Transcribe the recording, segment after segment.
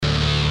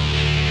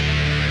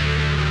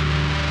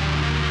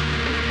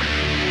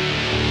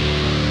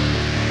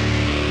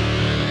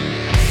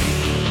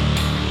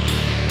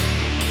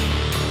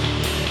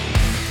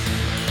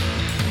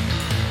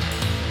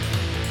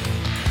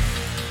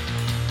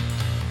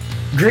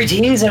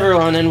Greetings,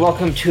 everyone, and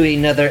welcome to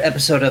another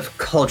episode of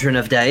Cauldron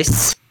of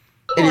Dice.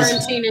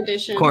 Quarantine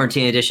edition.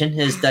 Quarantine edition.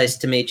 It is Dice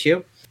to meet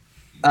you.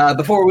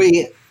 Before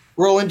we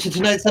roll into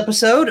tonight's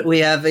episode, we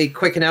have a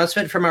quick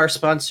announcement from our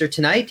sponsor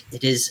tonight.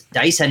 It is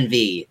Dice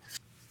Envy.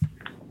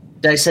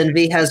 Dice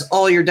Envy has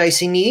all your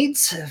dicing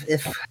needs.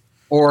 If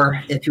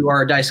you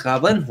are a dice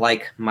goblin,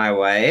 like my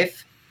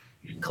wife,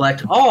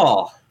 collect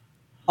all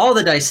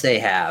the dice they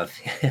have.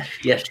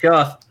 Yeah,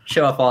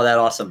 show off all that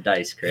awesome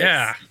dice, Chris.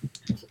 Yeah.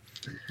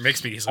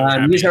 Makes me so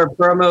happy. Use our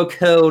promo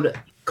code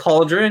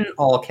Cauldron,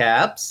 all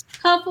caps.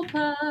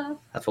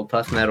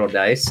 Hufflepuff Metal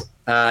Dice,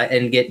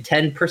 and get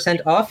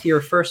 10% off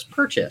your first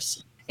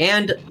purchase.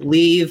 And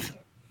leave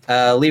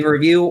a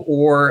review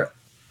or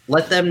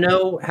let them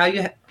know how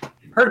you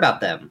heard about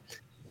them.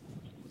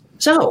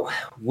 So,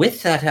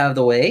 with that out of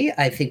the way,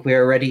 I think we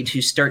are ready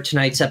to start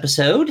tonight's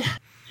episode.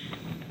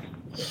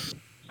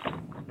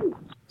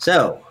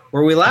 So,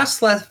 where we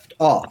last left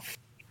off,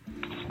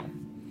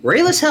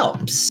 Rayless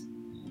helps.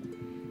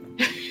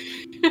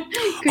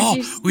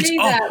 We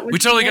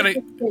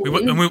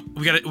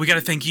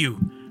gotta thank you,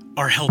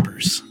 our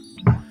helpers,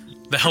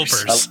 the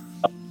helpers.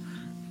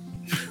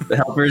 The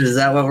helpers, is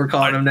that what we're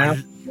calling them now?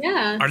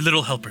 Yeah. Our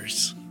little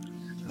helpers.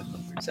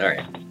 Sorry.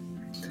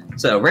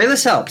 So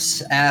Rayless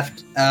helps after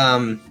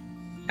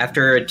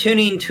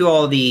attuning to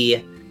all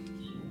the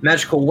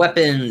magical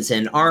weapons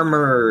and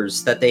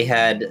armors that they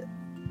had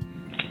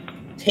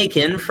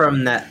taken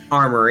from that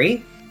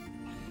armory.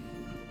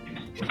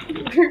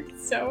 We're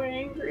so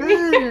angry.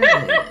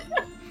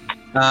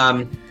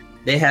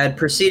 They had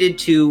proceeded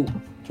to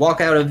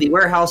walk out of the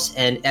warehouse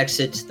and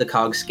exit the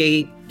Cog's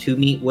Gate to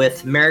meet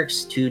with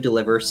Merrick's to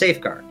deliver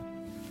Safeguard.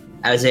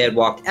 As they had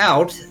walked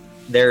out,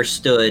 there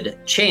stood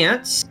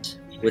Chance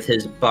with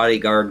his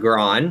bodyguard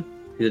Gron,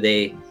 who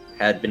they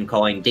had been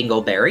calling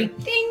Dingleberry.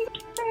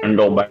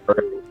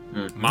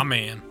 Dingleberry. My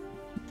man.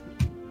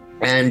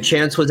 And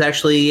Chance was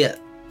actually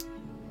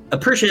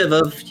appreciative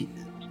of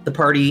the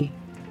party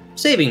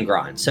saving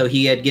Gron, so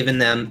he had given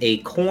them a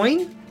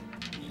coin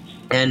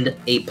and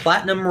a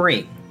platinum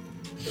ring.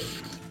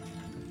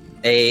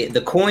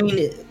 The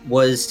coin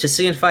was to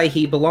signify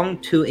he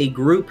belonged to a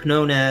group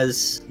known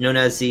as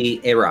the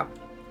Era,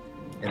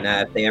 and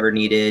that if they ever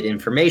needed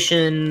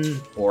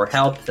information or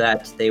help,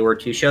 that they were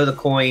to show the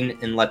coin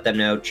and let them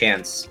know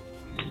Chance.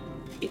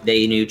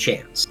 They knew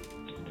Chance.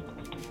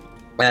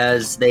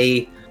 As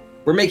they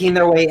were making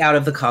their way out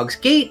of the Cog's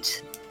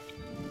Gate,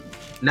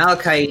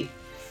 Malachite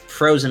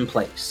froze in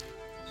place,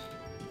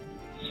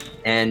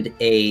 and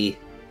a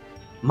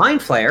young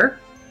Mind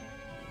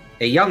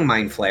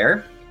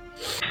Flayer,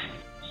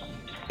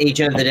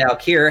 agent of the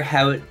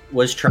Dalkir,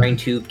 was trying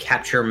to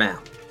capture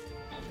Mal.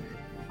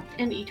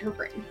 And eat her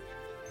brain.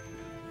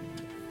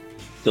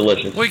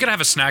 Delicious. Well, you gotta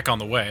have a snack on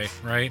the way,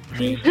 right? I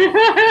mean,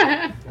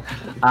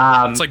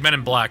 it's like Men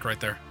in Black right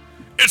there.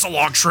 It's a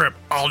long trip.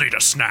 I'll need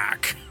a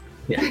snack.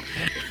 Yeah.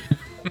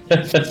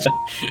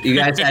 You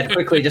guys had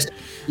quickly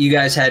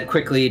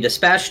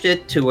dispatched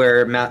it to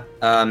where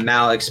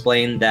Mal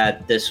explained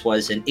that this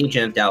was an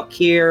agent of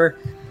Dalkir,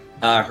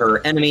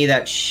 her enemy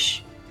that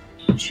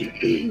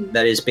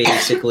is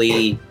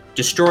basically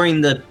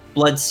destroying the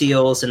blood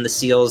seals and the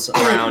seals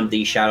around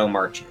the Shadow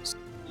Marches.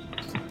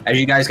 As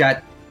you guys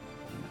got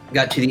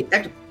to the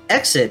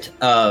exit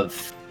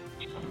of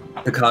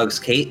the Cog's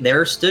Gate,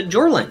 there stood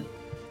Jorlin,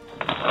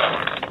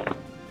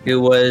 who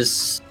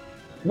was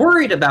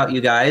worried about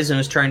you guys and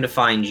was trying to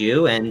find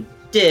you, and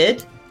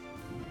did.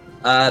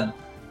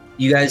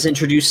 You guys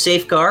introduced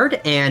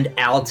Safeguard and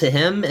Al to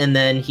him, and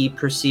then he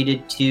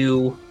proceeded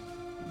to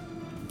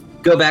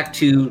go back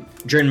to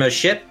Drinma's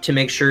ship to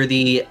make sure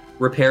the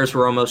repairs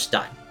were almost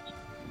done.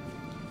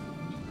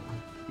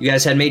 You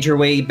guys had made your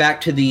way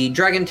back to the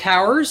Dragon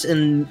Towers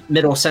in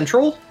Middle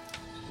Central,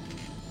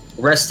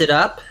 rested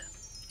up,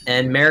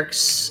 and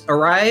Merrick's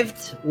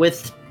arrived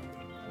with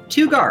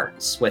 2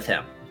 guards with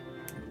him.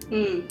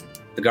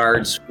 The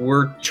guards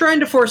were trying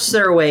to force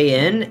their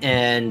way in,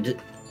 and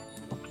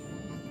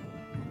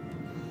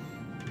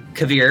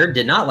Kavir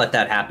did not let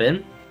that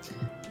happen.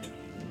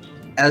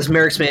 As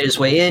Merrick's made his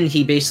way in,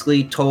 he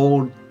basically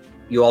told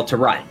you all to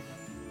run.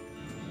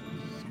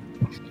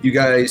 You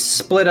guys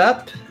split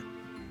up,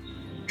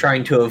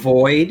 trying to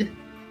avoid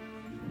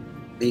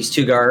these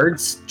 2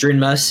 guards,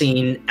 Drinma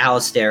seeing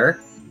Alistair,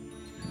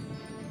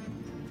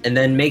 and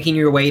then making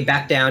your way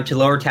back down to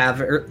Lower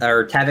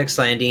Tavik's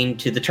Landing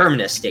to the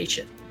Terminus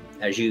Station.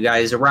 As you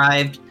guys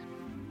arrived,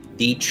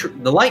 the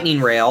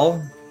lightning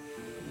rail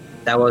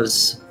that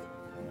was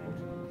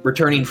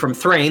returning from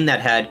Thrain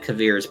that had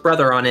Kavir's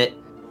brother on it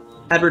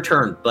had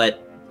returned,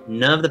 but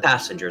all the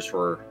passengers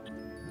were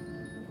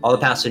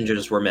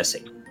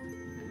missing.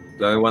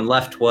 The only one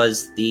left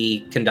was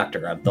the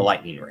conductor of the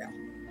lightning rail.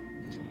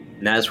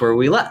 And that is where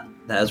we left.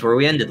 That is where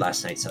we ended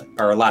last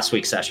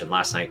week's session.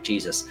 Last night,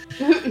 Jesus.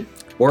 It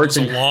was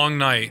a long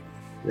night.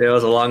 It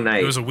was a long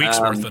night. It was a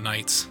week's worth of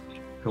nights.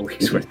 A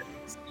week's worth of nights.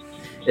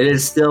 It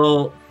is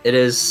still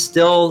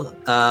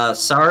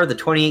Sar, the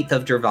 28th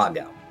of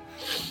Dravago.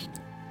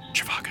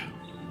 Dravago.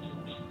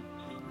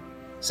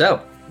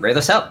 So,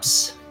 Rayless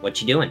helps.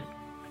 What you doing?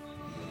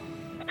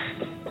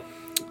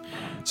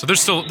 So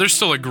there's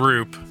still a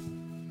group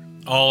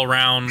all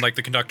around, like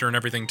the conductor and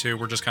everything too.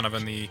 We're just kind of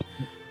in the.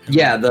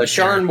 Yeah, the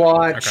Sharn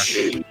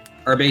Watch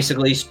are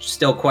basically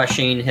still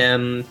questioning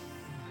him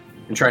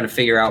and trying to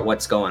figure out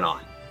what's going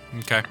on.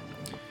 Okay.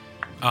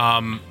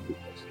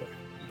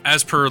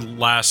 As per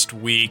last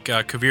week,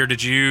 Kavir,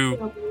 did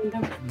you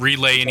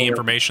relay any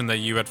information that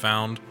you had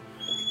found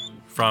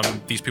from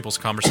these people's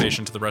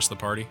conversation to the rest of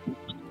the party?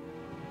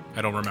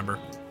 I don't remember.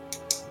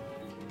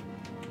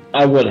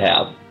 I would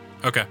have.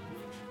 Okay.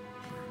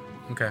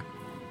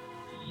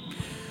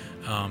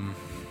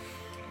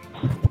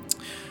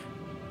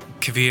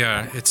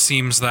 Kavir, it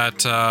seems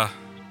that, well,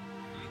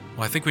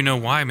 I think we know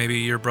why. Maybe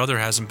your brother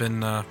hasn't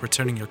been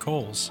returning your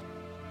calls.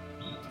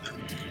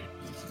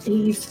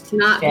 He's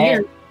not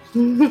here.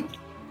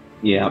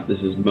 Yeah, this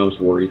is most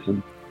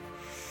worrisome.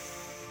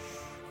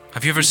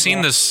 Have you ever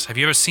seen this? Have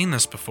you ever seen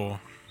this before?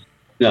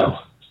 No,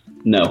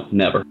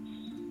 never.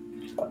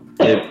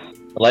 The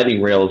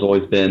lightning rail has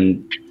always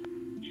been,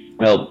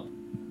 well,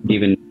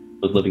 even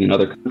was living in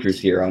other countries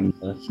here on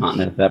the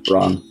continent of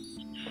Eberron.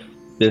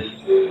 This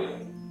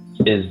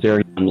is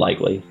very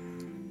unlikely.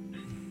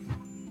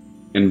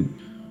 And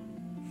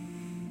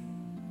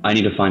I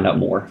need to find out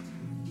more.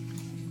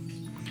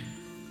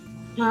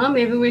 Well,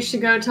 maybe we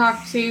should go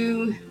talk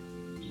to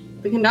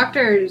the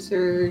conductors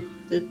or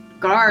the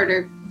guard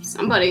or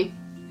somebody.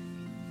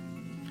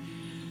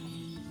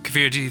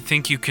 Kavir, do you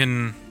think you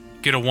can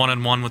get a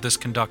one-on-one with this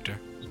conductor?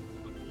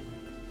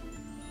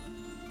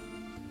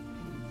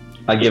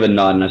 I give a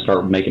nod and I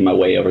start making my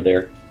way over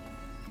there.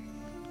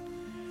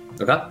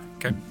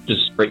 Okay.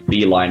 Just straight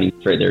beelining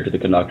straight there to the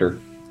conductor.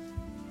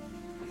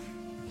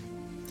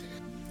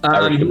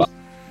 I wish goodbye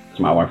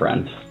to my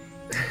friend.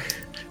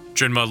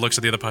 Drinma looks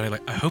at the other party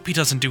like, I hope he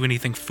doesn't do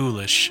anything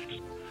foolish.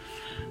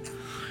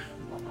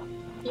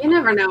 You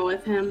never know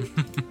with him.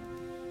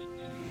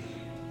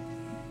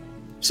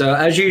 So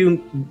as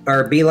you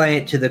are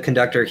beelining to the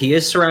conductor, he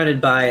is surrounded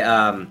by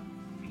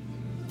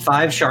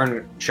 5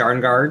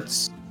 Sharn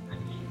guards.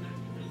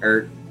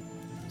 Are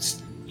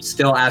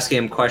still asking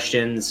him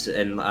questions,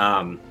 and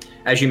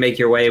as you make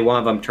your way, one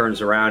of them turns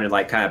around and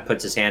like kind of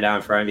puts his hand out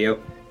in front of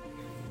you.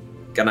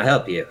 Can I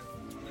help you?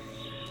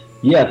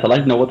 Yes, I'd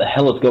like to know what the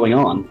hell is going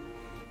on.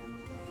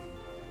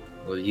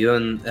 Well, you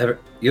and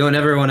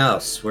everyone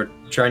else, we're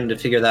trying to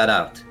figure that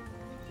out.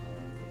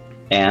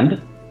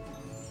 And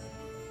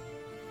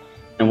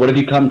what have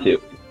you come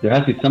to? There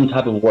has to be some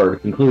type of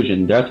word,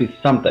 conclusion. There has to be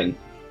something.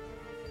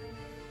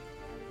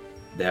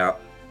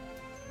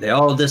 They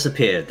all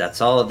disappeared.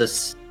 That's all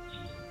this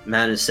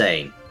man is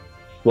saying.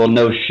 Well,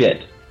 no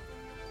shit.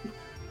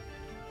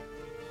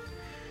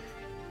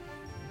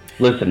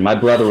 Listen, my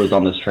brother was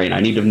on this train. I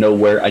need to know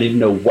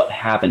what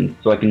happened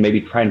so I can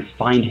maybe try and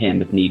find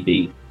him if need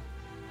be.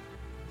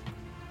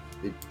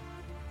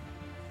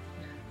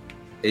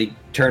 He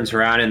turns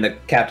around and the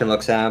captain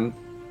looks at him.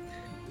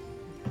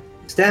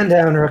 Stand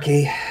down,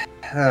 rookie.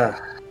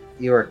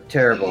 You are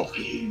terrible.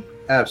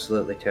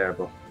 Absolutely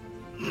terrible.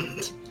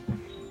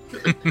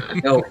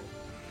 No.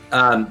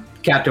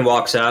 Captain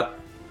walks up.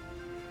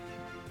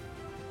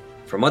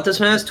 From what this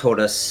man has told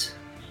us,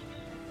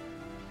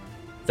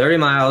 30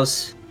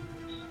 miles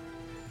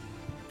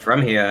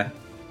from here,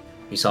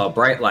 he saw a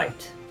bright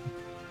light.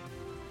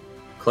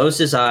 Closed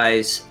his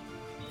eyes,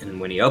 and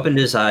when he opened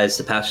his eyes,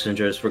 the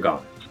passengers were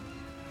gone.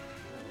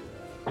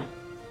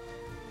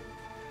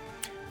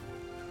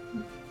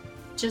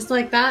 Just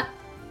like that?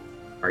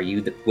 Are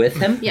you with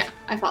him? Yeah,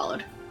 I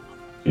followed.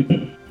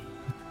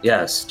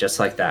 Yes, just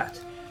like that.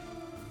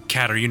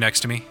 Kat, are you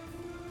next to me?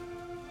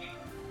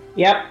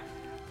 Yep.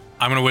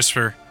 I'm gonna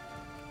whisper,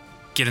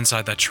 get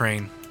inside that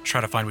train.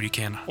 Try to find what you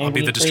can. I'll Maybe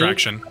be the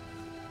distraction.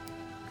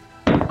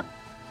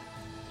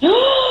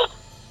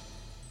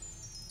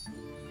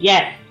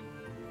 Yes.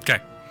 Okay.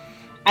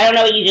 I don't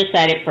know what you just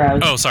said. It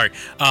froze. Oh, sorry.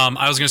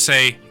 I was gonna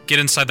say, get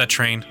inside that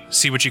train.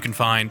 See what you can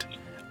find.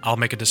 I'll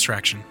make a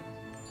distraction.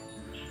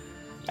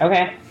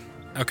 Okay.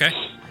 Okay.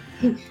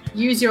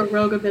 Use your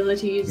rogue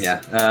abilities.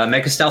 Yeah.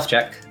 Make a stealth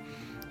check.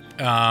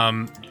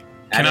 Can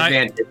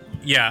Advantage.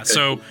 Yeah.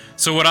 So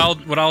what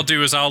I'll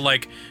do is I'll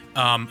like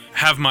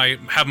have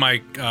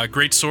my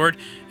great sword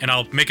and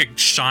I'll make it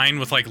shine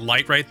with like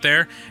light right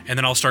there, and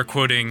then I'll start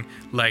quoting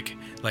like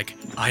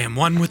I am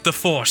one with the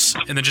Force,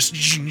 and then just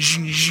zing,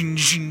 zing, zing,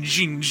 zing,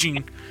 zing,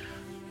 zing.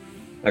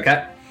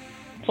 Okay.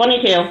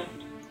 22.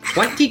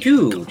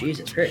 22.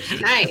 Jesus Christ.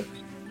 Nice.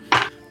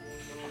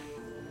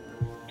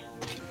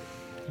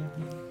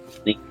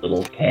 Sneak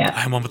little cat.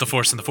 I am one with the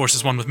Force, and the Force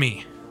is one with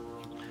me.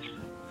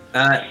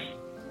 A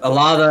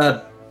lot of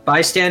the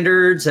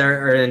bystanders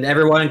and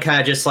everyone kind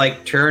of just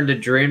like turn to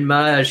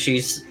Drinma as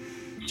she's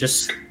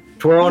just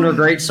twirling her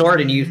great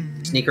sword, and you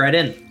sneak right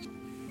in.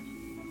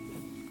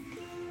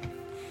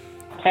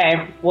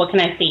 Okay, what can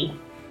I see?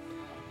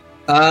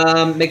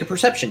 Make a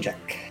perception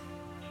check.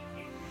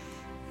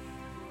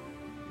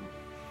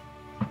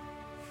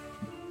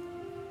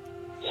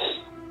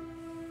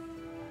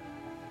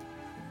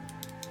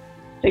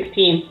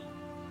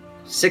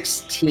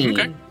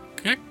 16.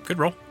 Okay, good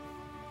roll.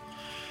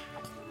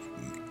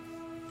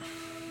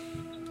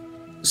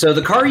 So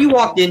the car you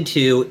walked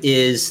into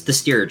is the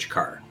steerage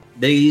car.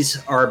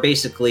 These are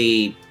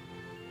basically,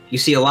 you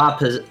see a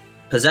lot of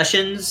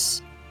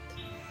possessions,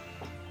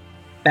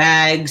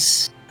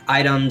 bags,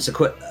 items,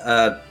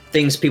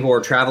 things people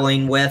were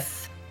traveling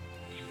with.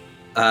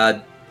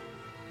 Kind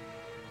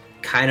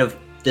of,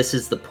 this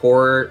is the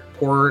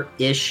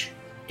poor-ish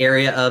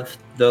area of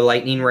the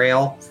Lightning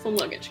Rail. It's the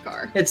luggage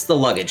car. It's the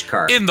luggage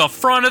car. In the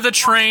front of the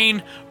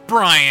train,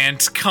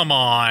 Bryant, come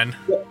on.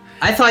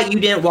 I thought you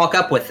didn't walk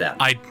up with them.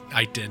 I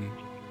didn't.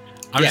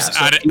 I'm just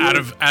so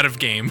out of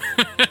game.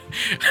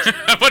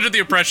 I'm under the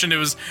impression it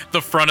was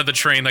the front of the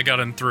train that got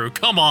in through.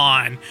 Come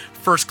on.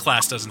 First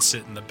class doesn't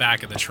sit in the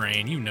back of the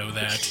train. You know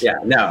that. Yeah,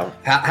 no.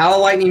 How a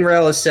Lightning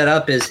Rail is set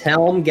up is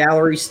helm,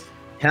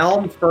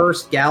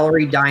 first,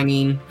 gallery,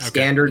 dining,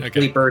 standard,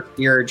 sleeper,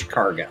 steerage,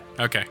 cargo.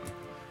 Okay.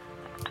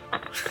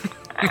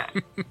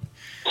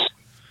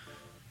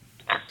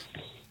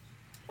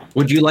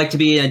 Would you like to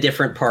be in a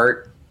different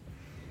part?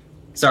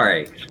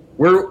 Sorry.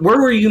 Where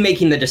were you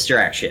making the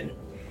distraction?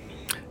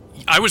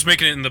 I was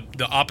making it in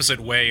the opposite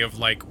way of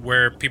like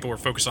where people were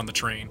focused on the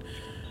train.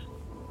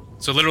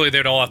 So literally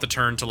they'd all have to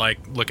turn to like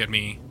look at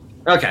me.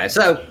 Okay.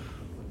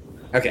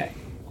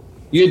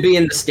 You'd be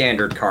in the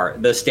standard car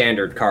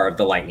of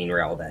the Lightning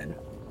Rail then.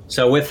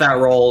 So with that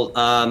roll,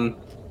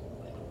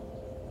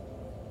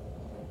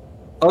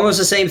 almost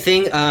the same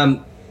thing,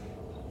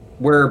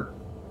 where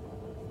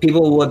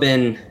people would have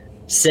been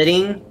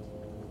sitting,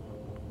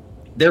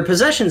 their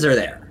possessions are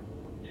there.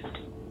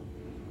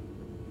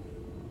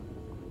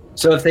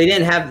 So if they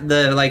didn't have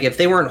if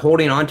they weren't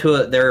holding on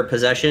to their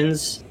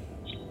possessions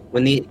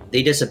when they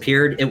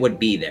disappeared, it would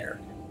be there.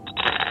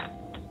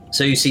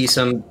 So you see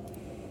some,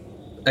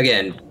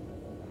 again,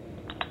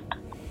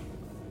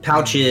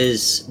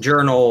 pouches,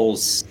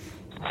 journals,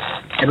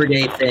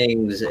 everyday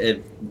things,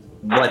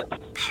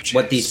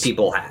 what these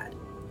people had.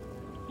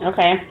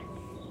 Okay.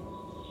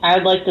 I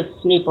would like to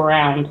snoop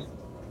around.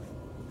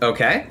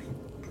 Okay.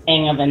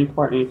 Thing of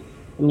importance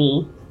to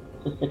me,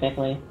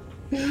 specifically.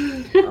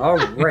 All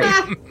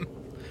right.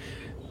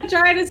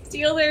 Try to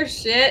steal their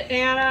shit,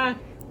 Anna.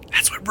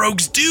 That's what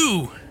rogues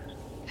do.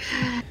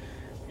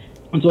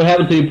 That's what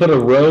happens when you put a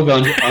rogue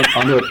under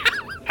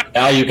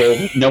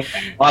valuable. No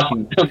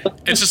watching them.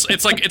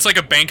 It's like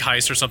a bank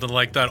heist or something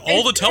like that.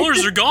 All the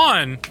tellers are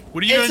gone.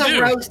 What are you It's gonna a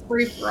do? rogue's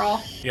free for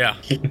all. Yeah.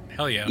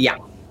 Hell yeah. Yeah.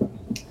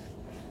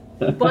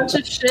 Bunch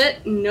of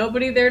shit,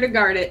 nobody there to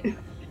guard it.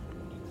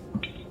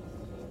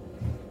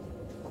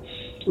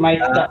 My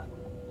stuff.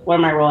 What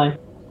am I rolling?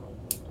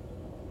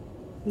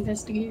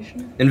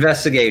 Investigation.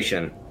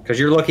 Because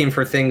you're looking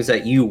for things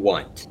that you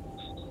want.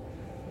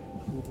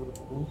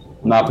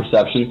 Not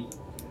perception.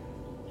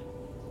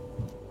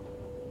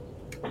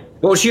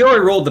 Well, she already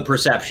rolled the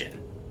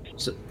perception.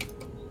 So,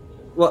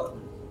 well,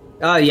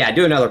 yeah,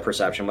 do another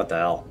perception. What the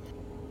hell?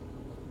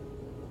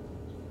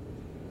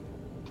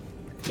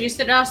 You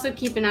should also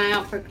keep an eye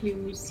out for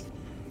clues.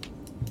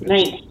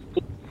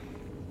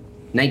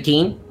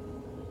 19?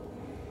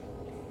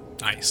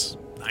 Nice.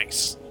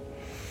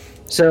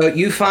 So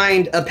you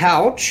find a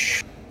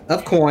pouch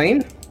of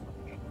coin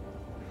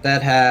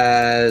that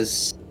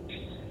has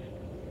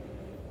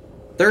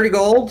 30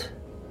 gold.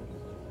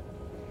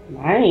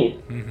 Nice.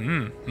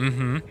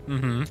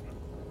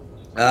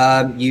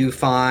 You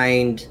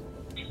find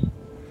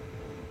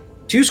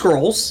 2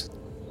 scrolls.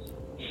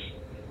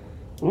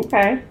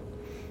 Okay.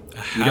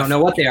 You don't know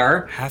what they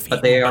are,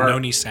 but they are.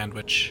 Bologna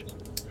sandwich.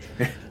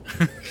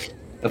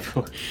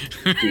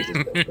 Jesus.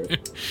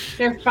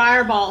 They're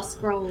fireball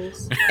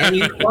scrolls. And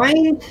you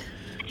find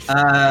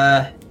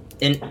an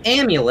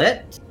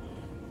amulet.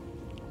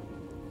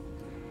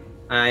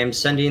 I'm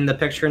sending the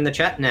picture in the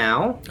chat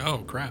now. Oh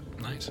crap!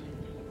 Nice.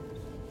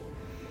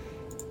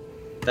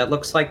 That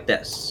looks like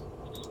this.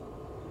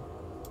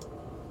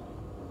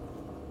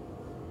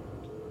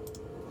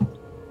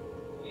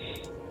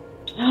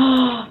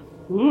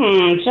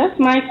 Just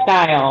my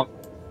style.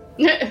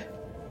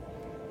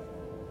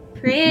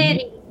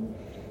 Pretty.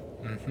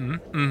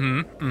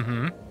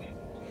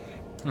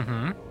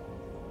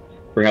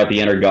 Bring out the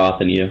inner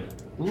goth in you.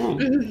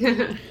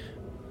 Mm.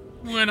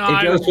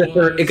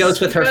 It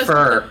goes with her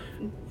fur.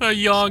 A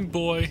young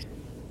boy,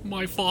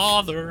 my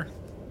father.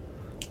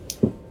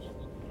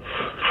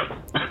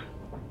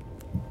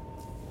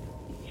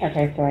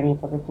 Okay, so I need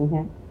to put this in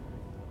here.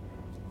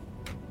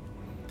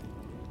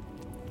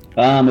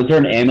 Is there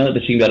an amulet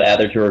that she can go to add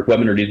there to her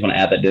equipment, or do you just want to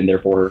add that in there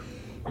for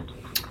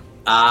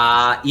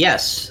her?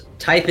 Yes.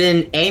 Type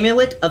in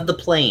Amulet of the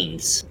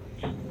Plains.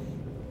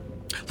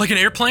 Like an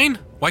airplane?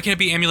 Why can't it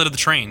be Amulet of the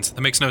Trains?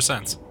 That makes no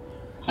sense.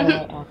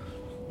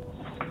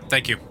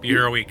 Thank you. Be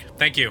here a week.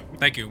 Thank you.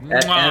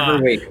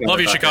 Every week.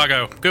 Love you,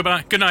 Chicago.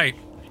 Goodbye. Good night.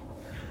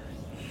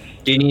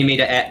 Do you need me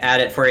to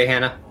add it for you,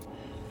 Hannah?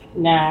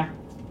 Nah.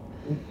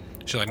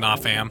 She's like, nah,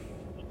 fam.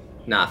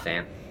 Nah,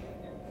 fam.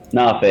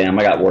 Nah, fam,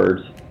 I got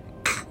words.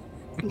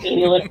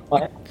 Amulet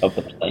what? Of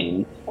the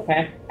plains.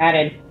 Okay,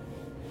 added.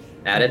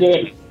 Added?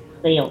 Did.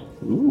 Failed.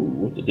 Ooh,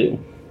 what to do?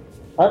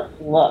 Let's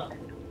look.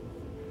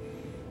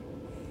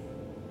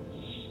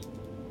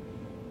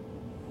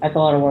 That's a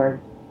lot of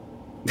words.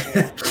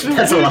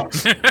 That's a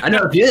lot. I know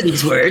a few of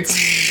these words.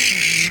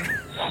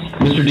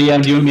 Mr.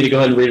 DM, do you want me to go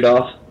ahead and read it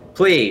off?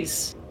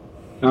 Please.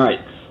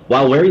 Alright.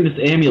 While wearing this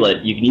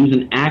amulet, you can use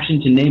an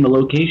action to name a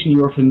location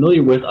you are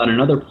familiar with on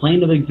another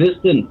plane of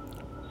existence.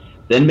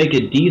 Then make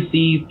a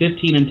DC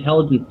 15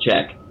 intelligence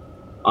check.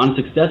 On a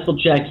successful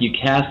check, you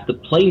cast the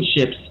plane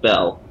shift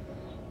spell.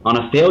 On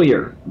a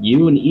failure,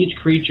 you and each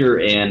creature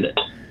and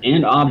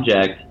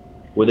object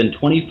within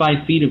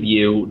 25 feet of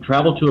you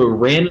travel to a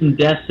random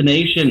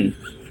destination.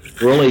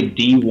 Roll a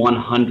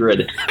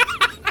D100.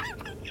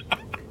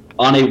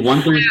 On a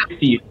 1 through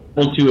 60, you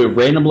travel to a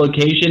random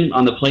location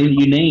on the plane that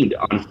you named.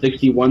 On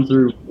 61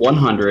 through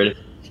 100,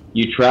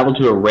 you travel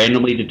to a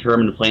randomly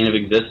determined plane of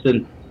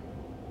existence.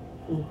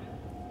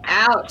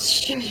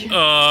 Ouch. This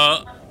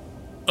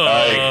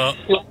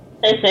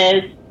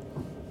is.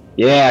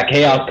 Yeah,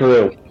 Chaos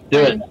Crew. Do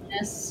it.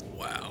 Blindness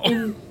Wow.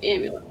 in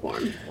amulet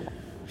form.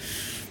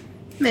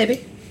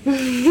 Maybe.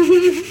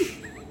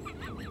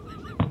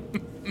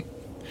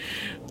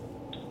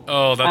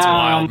 Oh, that's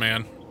wild,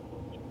 man.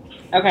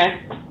 Okay.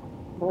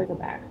 Where do we go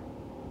back?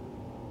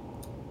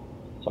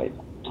 Swipe.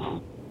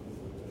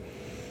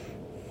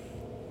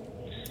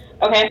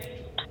 Okay.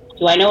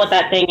 Do I know what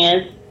that thing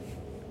is?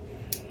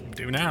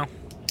 Do now.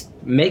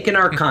 Make an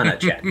Arcana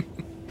check.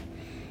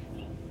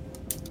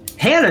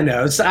 Hannah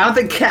knows. I don't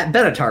think Cat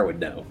Benatar would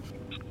know.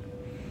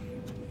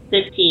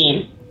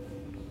 16.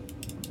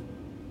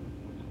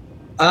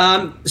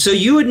 So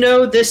you would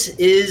know this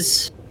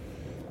is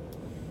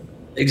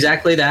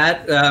exactly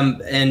that,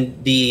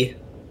 and the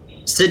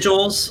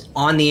sigils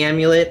on the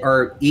amulet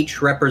are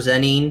each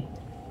representing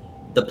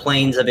the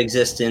planes of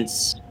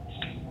existence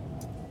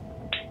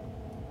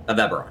of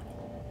Eberron.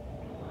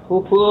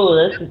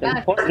 Ooh, this is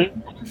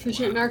important.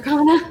 Proficient in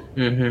Arcana.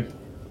 Mm-hmm.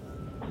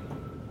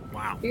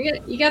 Wow.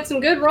 You got some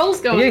good rolls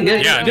going. Yeah,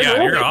 good. Yeah, Good yeah,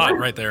 roll. you're hot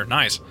right there.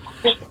 Nice.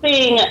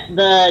 Fixing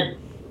the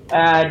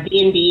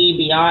D&D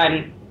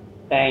Beyond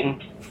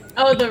thing.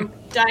 Oh, the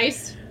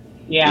dice.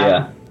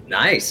 Yeah.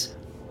 Nice.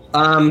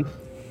 And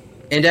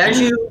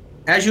as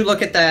you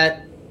look at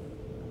that,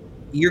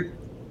 you're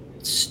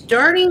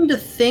starting to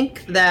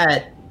think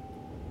that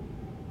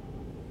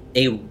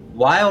a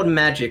wild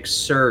magic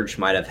surge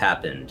might have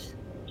happened.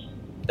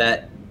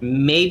 That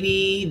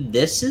maybe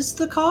this is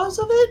the cause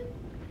of it?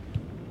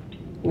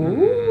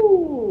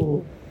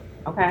 Ooh.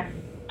 Okay.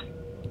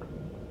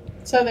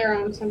 So they're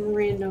on some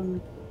random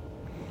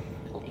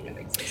plane of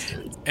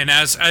existence. And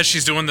as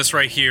she's doing this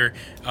right here,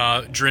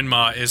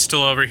 Drinma is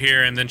still over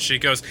here, and then she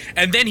goes,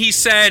 and then he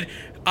said,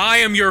 I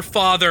am your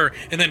father,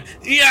 and then,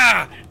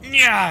 yeah,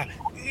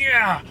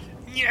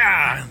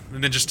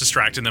 and then just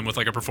distracting them with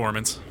like a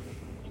performance.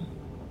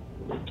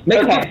 Make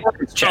Okay. a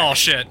performance check. Oh,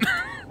 shit.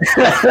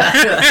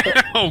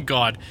 Oh,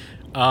 God.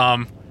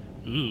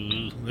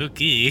 Ooh,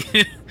 okay.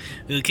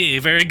 Okay,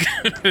 very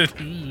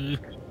good.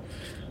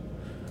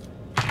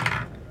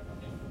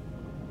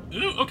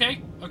 Ooh,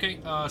 okay,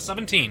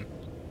 17.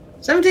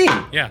 17.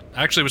 Yeah,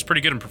 actually was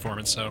pretty good in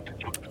performance, so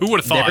who would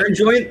have thought?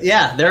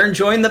 They're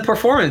enjoying the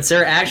performance.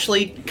 They're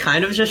actually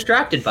kind of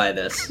distracted by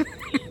this.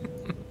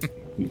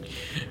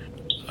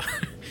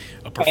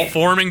 A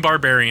performing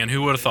barbarian,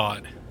 who would have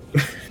thought?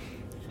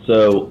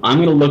 So I'm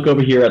going to look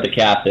over here at the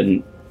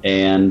captain,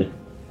 and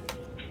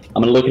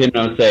I'm going to look at him and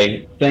I'm going to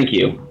say, thank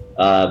you.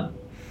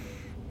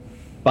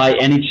 By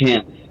any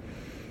chance,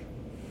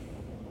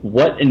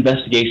 what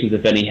investigations,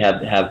 if any,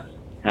 have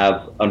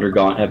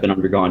been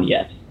undergone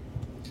yet?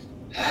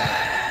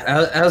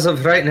 As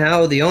of right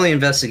now, the only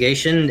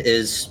investigation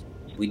is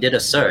we did a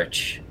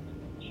search.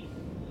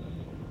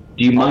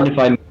 Do you mind if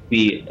I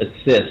maybe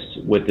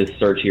assist with this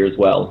search here as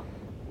well?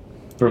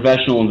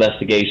 Professional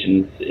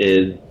investigations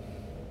is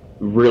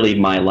really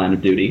my line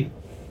of duty,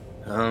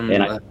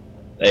 and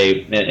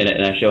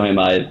I show him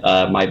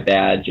my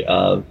badge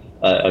of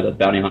the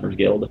Bounty Hunters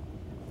Guild.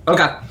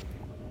 Okay.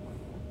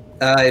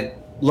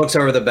 Looks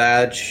over the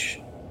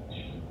badge.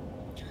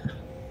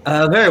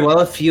 Very well.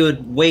 If you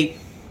would wait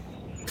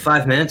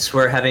 5 minutes,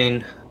 we're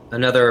having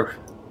another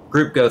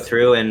group go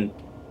through, and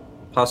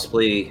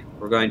possibly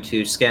we're going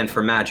to scan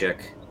for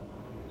magic.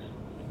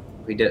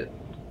 We did.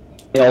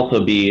 May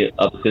also be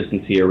of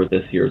assistance here with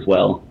this here as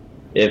well.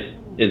 Is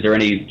there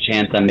any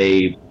chance I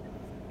may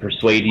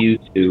persuade you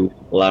to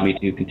allow me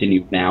to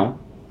continue now?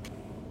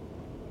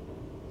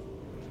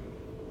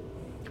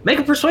 Make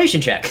a persuasion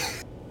check.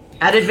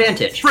 At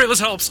advantage. Rayless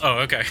helps. Oh,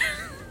 okay.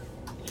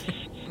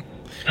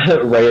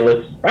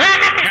 Rayless.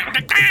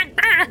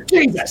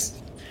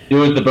 Jesus.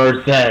 Do as the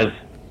bird says.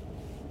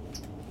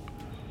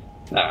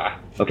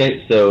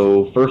 Okay,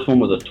 so first one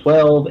was a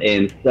 12,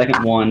 and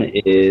second one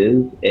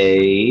is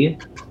a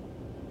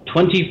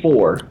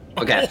 24.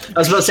 Okay. I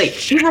was about to say,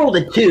 he rolled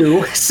a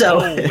 2, so...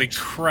 Holy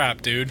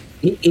crap, dude.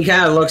 He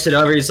kind of looks it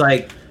over, he's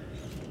like,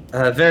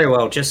 very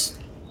well, just...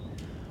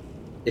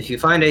 If you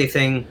find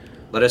anything,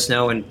 let us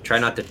know and try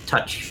not to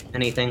touch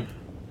anything.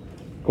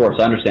 Of course,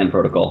 I understand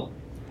protocol.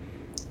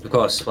 Of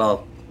course,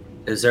 well,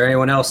 Is there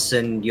anyone else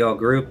in your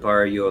group?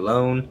 Or are you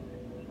alone?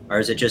 Or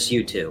is it just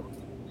you two?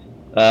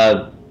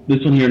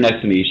 This one here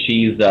next to me,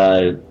 she's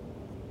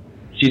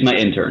my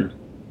intern.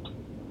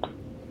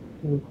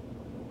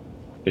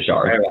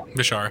 Bashar. Very well.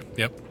 Bashar,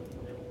 yep.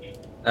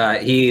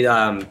 He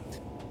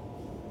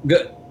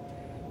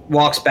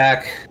walks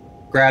back,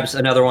 grabs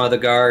another one of the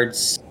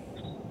guards,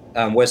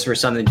 whispers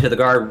something to the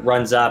guard,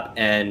 runs up,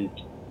 and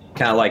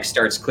kind of like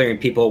starts clearing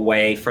people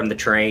away from the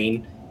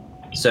train,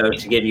 so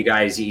to give you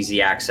guys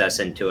easy access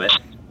into it.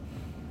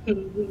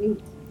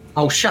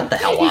 Oh, shut the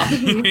hell up!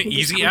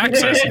 Easy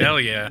access, hell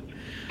yeah.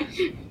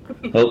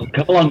 Well,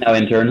 come along now,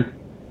 intern.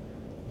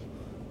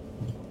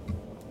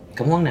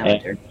 Come along now,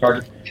 intern.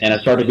 I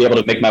started to be able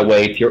to make my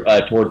way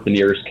towards the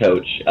nearest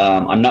coach.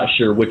 I'm not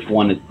sure which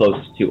one is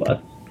closest to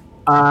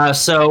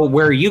us. So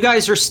where you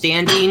guys are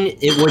standing,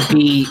 it would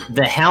be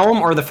the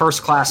helm or the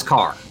first class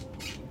car.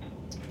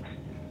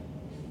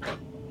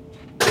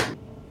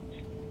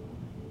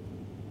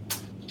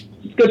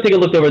 Let's go take a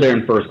look over there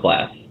in first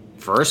class.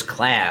 First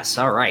class,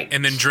 all right.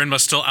 And then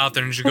Drinma's still out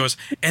there, and she goes,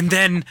 and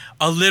then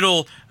a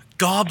little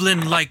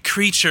goblin-like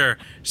creature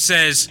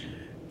says,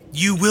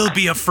 "You will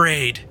be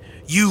afraid.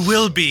 You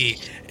will be."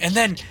 And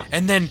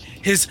then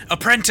his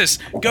apprentice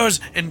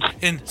goes and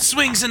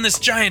swings in this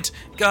giant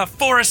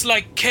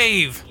forest-like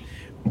cave.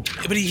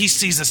 But he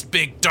sees this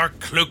big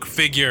dark cloak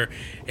figure,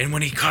 and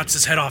when he cuts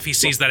his head off, he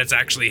sees that it's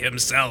actually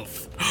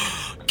himself.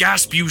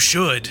 Gasp, you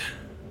should.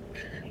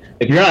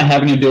 If you're not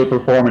having to do a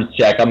performance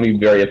check, I'm going to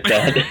be very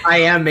upset. I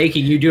am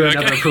making you do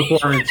another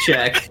performance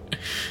check.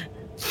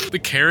 The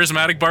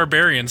charismatic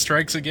barbarian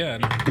strikes again.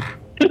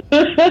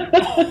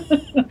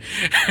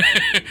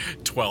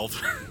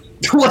 12.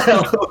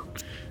 12.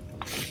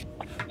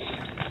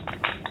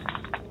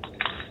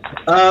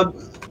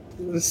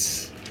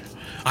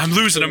 I'm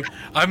losing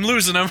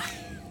him.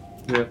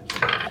 Yeah.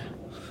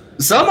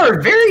 Some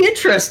are very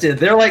interested.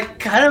 They're like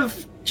kind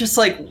of just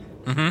like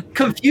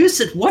confused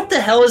at what the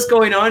hell is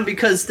going on,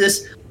 because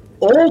this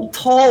old,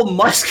 tall,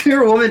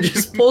 muscular woman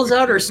just pulls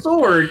out her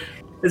sword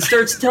and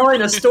starts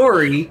telling a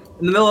story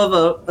in the middle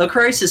of a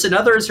crisis, and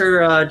others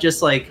are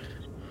just like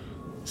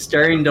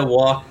starting to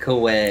walk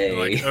away.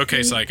 Like,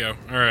 okay, psycho.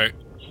 All right.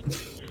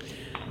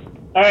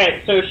 All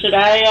right. So should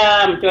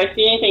I? Do I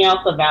see anything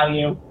else of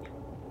value?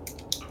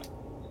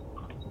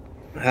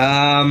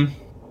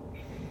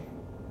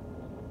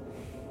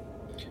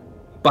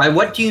 By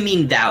what do you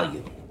mean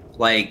value?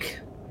 Like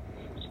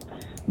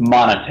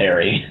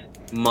Monetary.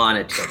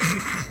 monetary?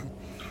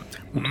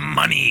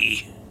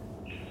 Money.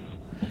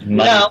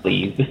 Money, No.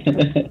 please.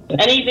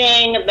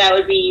 Anything that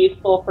would be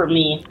useful for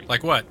me,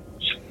 Like what?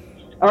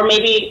 or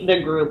maybe the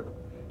group.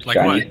 Like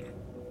Shiny.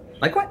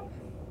 what? Like what?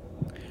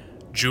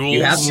 Jewels.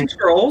 You have some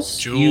scrolls.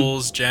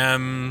 Jewels,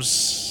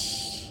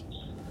 gems,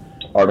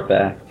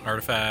 Artifact.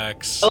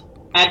 artifacts.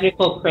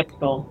 Magical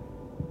crystal.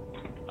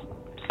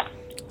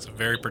 It's a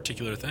very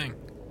particular thing.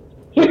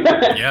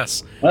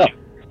 Yes. Well,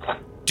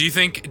 Do you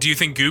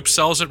think Goop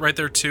sells it right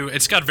there too?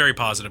 It's got very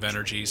positive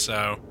energy,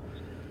 so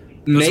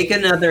Make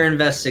another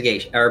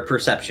investigation or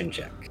perception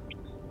check.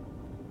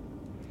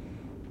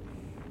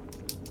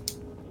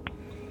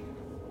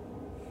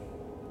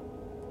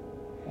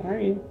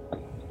 Sorry.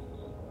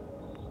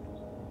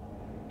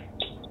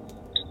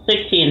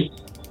 16.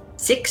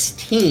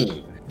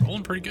 16.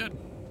 rolling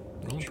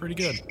pretty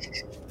good.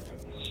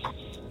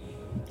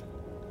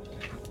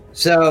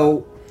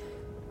 So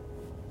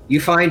you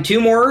find 2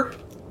 more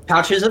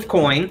pouches of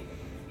coin.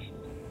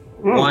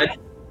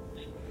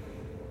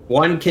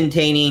 One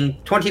containing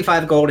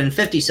 25 gold and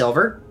 50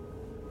 silver.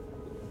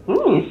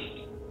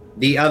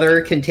 The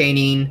other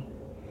containing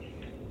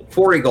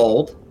 40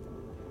 gold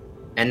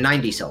and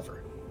 90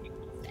 silver.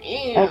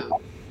 Damn.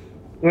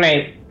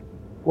 Right.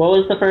 What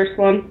was the first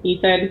one you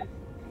said?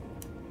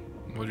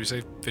 What did you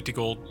say? 50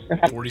 gold,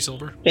 40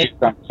 silver?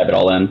 have it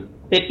all in.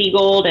 50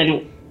 gold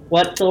and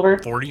what silver?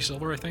 40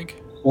 silver, I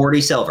think.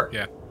 40 silver.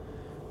 Yeah.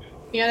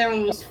 The other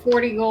one was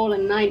 40 gold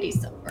and 90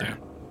 silver. Yeah.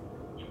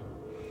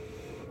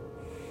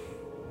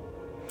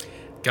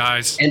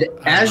 Guys, And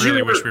I as really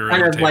you're wish we were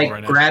kind at of the table like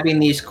right now. grabbing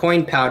these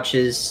coin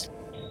pouches,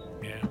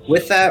 Yeah.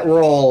 with that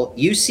roll,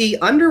 you see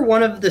under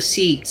one of the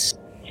seats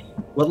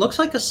what looks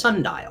like a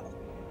sundial.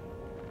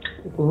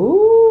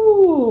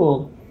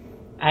 Ooh.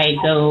 I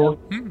go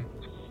Hmm.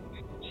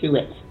 to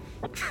it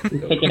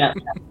and pick it up.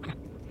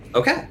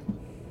 Okay.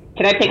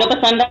 Can I pick up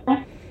a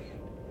sundial?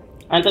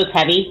 Aren't those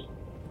heavy?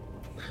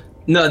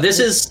 No, this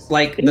is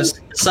like the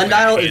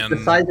sundial is the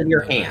Hand. size of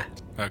your hand.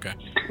 Okay.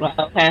 Well,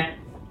 okay.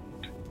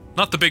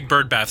 Not the big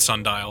bird bath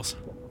sundials.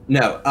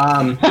 No,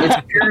 its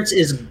appearance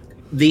is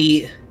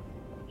the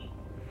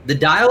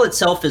dial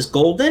itself is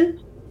golden,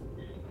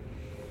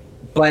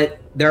 but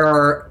there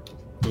are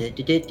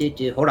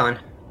hold on.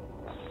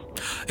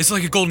 It's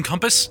like a golden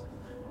compass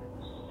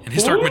and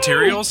historic Ooh.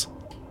 materials.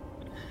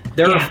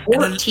 There Yeah, are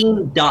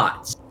 14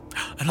 dots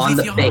An on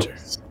the alethiometer.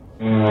 base.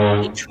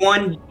 Each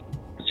one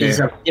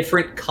is a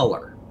different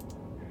color.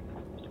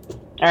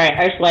 Alright,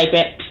 I swipe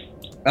it.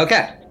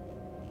 Okay.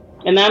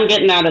 And then I'm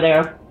getting out of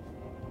there.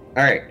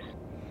 All right.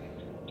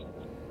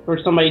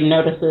 or somebody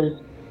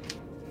notices.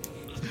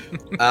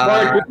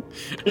 Uh,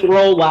 Or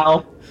roll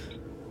well.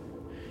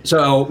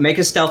 so make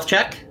a stealth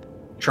check,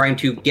 trying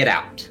to get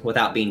out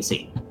without being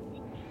seen.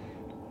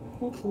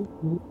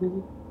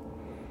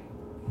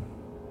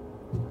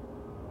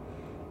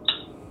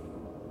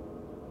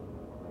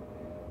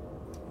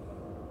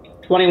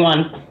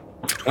 21.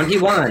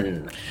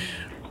 21.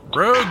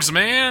 Rogues,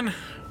 man.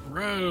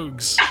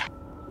 Rogues.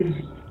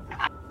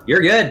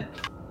 You're good.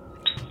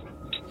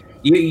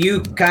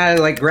 You kind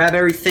of like grab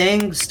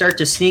everything, start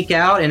to sneak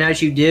out, and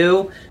as you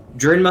do,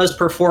 Drinma's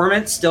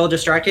performance still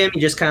distracting him.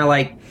 You just kind of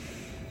like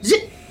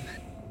zip.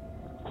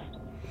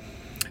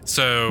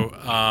 So,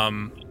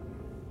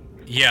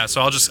 yeah.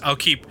 So I'll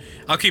keep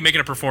making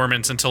a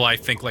performance until I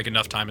think like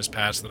enough time has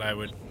passed that I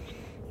would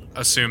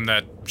assume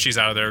that she's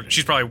out of there.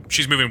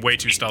 She's moving way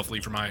too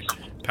stealthily for my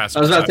passive.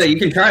 I was about to say you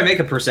can try and make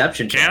a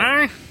perception check. Can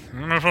I? I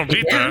don't know if I'll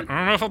beat that. I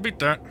don't know if I'll beat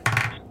that.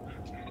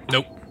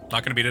 Nope,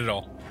 not gonna beat it at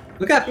all.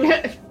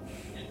 Okay.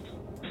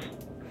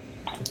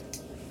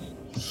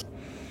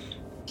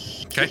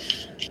 Okay.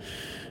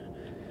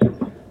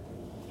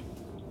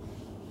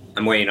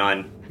 I'm waiting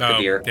on the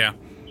beer. Yeah.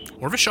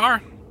 Or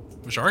Vishar.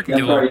 Vishar can Yeah,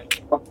 get a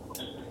little.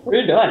 What are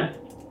you doing?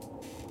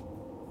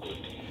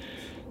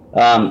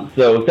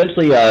 So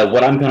essentially,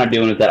 what I'm kind of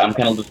doing is that I'm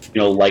kind of just,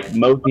 like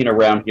moseying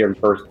around here in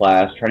first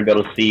class, trying to be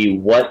able to see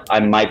what I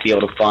might be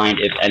able to find,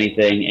 if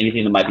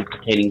anything that might be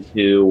pertaining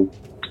to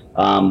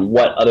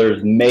what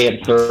others may have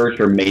searched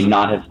or may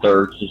not have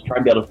searched. Just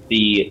trying to be able to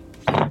see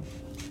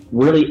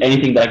really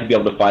anything that I could be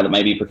able to find that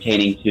might be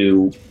pertaining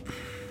to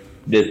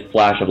this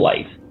flash of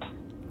light.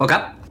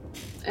 Okay.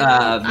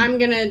 I'm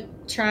gonna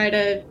try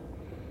to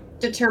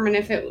determine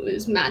if it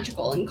was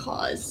magical in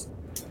cause.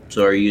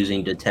 So are you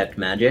using detect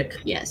magic?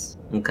 Yes.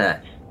 Okay.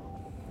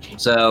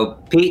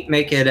 So Pete,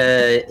 make it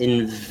a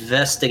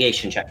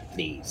investigation check,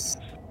 please.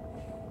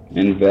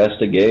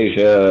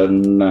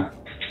 Investigation.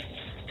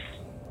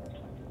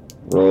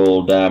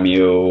 Roll, damn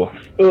you.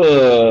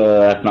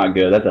 That's not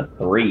good. That's a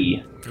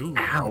 3. Ooh.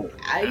 Ow.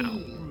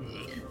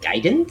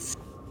 Guidance?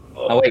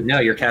 Oh wait, no,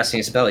 you're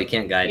casting a spell. You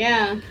can't guide.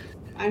 Yeah.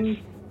 I'm.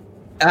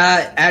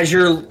 As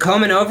you're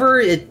combing over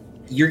it,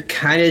 you're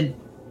kind of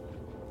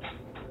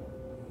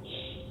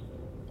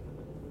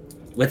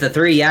with the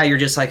 3. Yeah, you're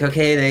just like,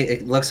 okay.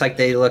 It looks like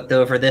they looked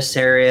over this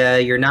area.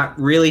 You're not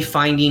really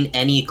finding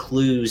any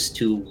clues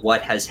to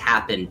what has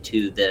happened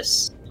to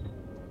this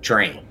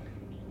train.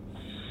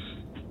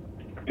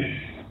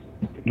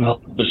 Well,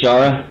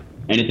 Bashara,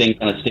 anything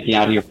kind of sticking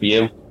out here for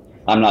you?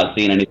 I'm not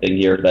seeing anything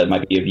here that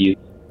might be of use.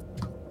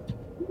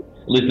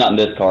 At least not in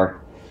this car.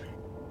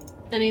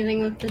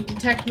 Anything with the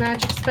detect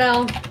magic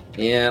spell?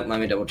 Yeah, let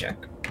me double check.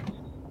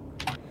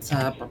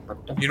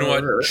 You know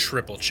what?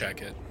 Triple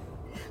check it.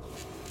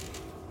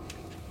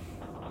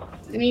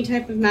 Any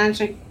type of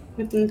magic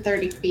within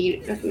 30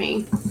 feet of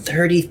me.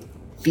 30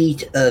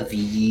 feet of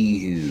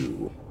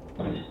you.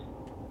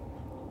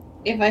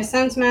 If I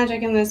sense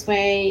magic in this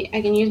way,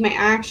 I can use my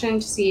action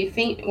to see a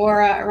faint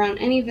aura around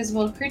any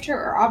visible creature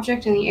or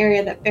object in the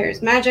area that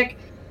bears magic,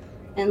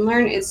 and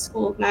learn its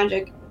school of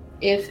magic,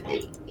 if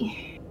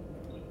any.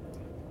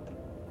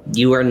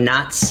 You are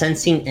not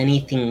sensing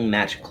anything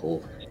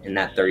magical in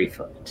that 30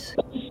 foot.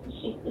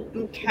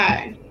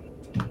 Okay.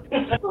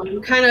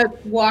 I'm kind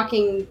of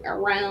walking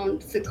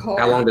around the car.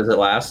 How long does it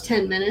last?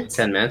 10 minutes.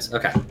 10 minutes?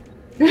 Okay.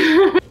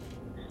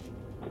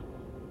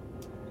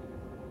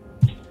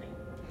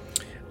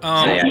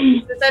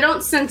 Since I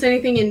don't sense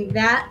anything in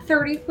that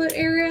 30-foot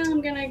area,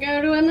 I'm going to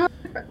go to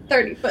another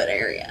 30-foot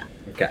area.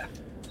 Okay.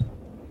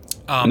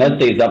 And that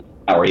stays up for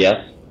an hour,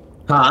 yes?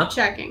 Huh?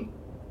 Checking.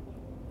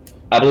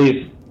 I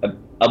believe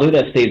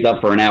that stays up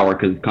for an hour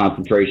because it's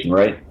concentration,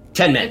 right?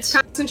 10 It's minutes.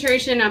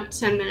 concentration up to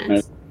 10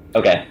 minutes.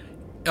 Okay.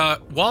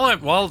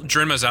 While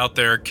Drinma's out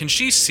there, can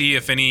she see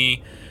if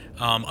any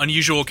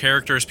unusual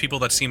characters, people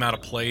that seem out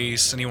of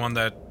place, anyone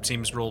that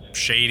seems real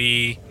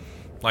shady,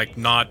 like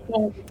not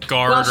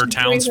guard or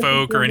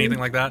townsfolk or anything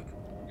like that?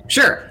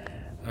 Sure.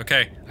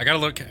 Okay, I gotta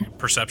look.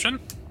 Perception?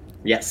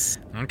 Yes.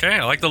 Okay,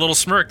 I like the little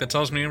smirk that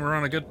tells me we're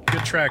on a good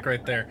track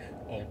right there.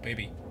 Oh,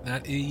 baby.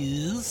 That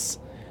is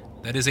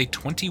a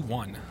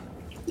 21.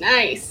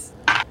 Nice.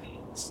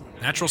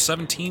 Natural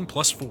 17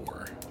 plus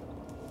 4.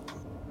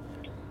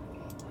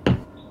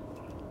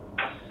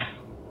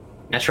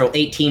 Natural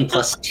 18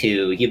 plus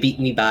 2. You beat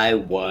me by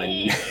 1.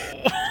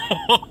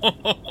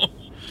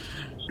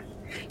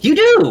 You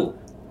do!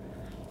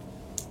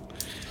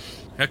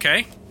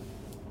 Okay.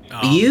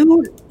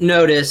 You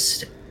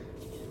noticed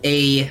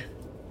a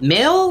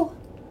male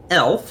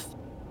elf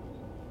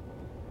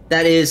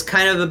that is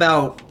kind of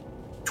about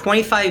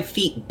 25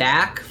 feet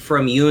back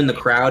from you and the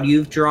crowd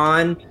you've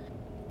drawn,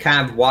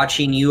 kind of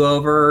watching you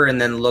over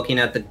and then looking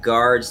at the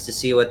guards to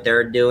see what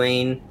they're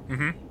doing.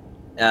 Mm-hmm.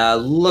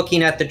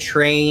 Looking at the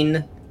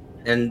train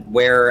and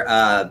where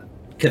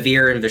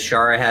Kavir and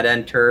Vishara had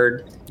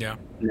entered. Yeah.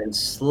 And then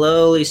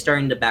slowly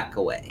starting to back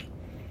away.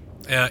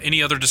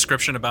 Any other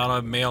description about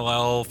a male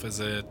elf? Is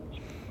it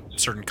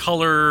certain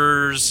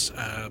colors,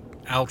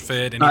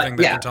 outfit, anything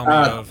that you can tell me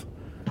of?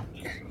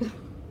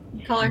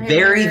 color hair?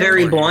 Very,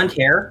 very blonde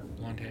hair.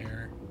 Blonde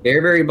hair. Very,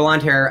 very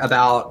blonde hair.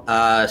 About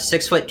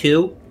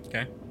 6'2".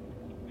 Okay.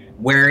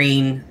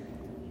 Wearing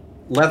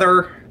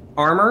leather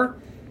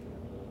armor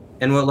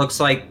and what looks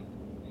like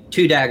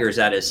 2 daggers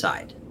at his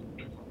side.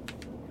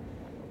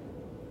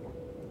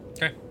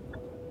 Okay.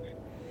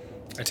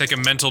 I take a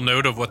mental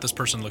note of what this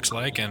person looks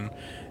like and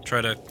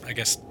try to, I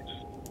guess,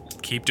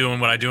 keep doing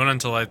what I'm doing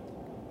until I...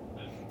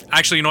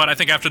 Actually, you know what? I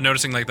think after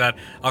noticing like that,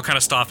 I'll kind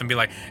of stop and be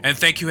like, and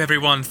thank you,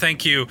 everyone.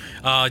 Thank you.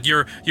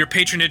 Your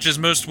patronage is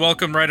most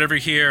welcome right over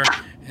here.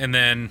 And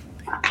then,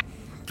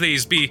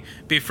 please be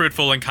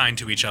fruitful and kind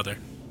to each other.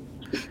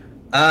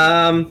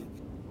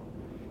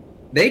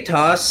 They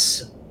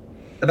toss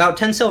about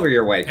 10 silver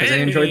your way because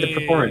they enjoyed the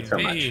performance so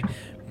much.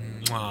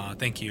 Mwah,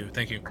 thank you.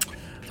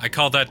 I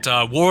call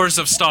that Wars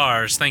of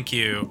Stars. Thank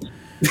you.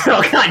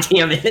 Oh, god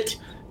damn it.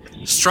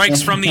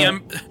 Strikes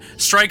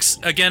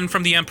again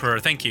from the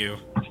Emperor. Thank you.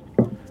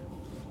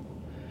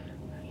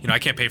 You know, I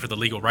can't pay for the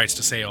legal rights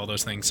to say all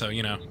those things, so,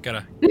 you know,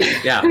 gotta...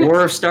 Yeah,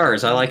 War of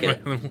Stars. I like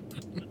it.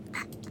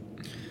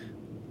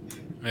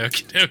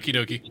 Okie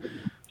dokie.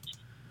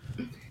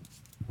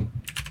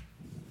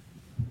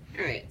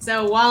 Alright,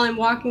 so while I'm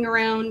walking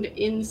around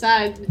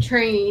inside the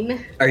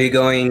train... Are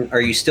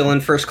you still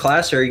in first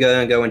class, or are you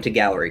going to go into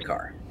gallery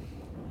car?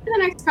 The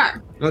next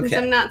car. Because Okay.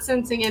 I'm not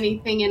sensing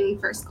anything in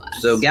first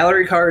class. So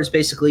gallery car is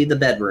basically the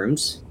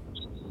bedrooms.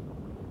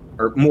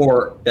 Or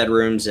more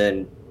bedrooms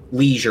and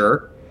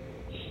leisure.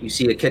 You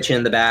see a kitchen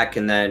in the back,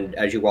 and then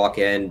as you walk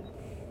in,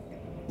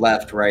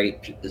 left,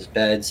 right, is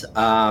beds.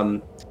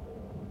 Don't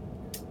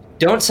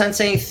sense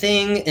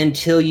anything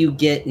until you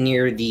get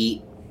near the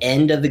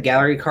end of the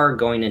gallery car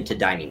going into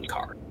dining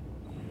car.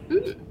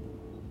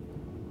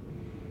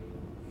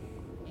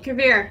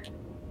 Kavir,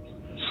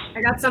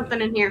 I got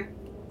something in here.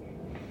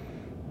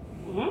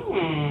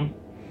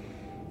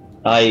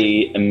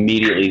 I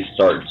immediately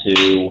start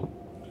to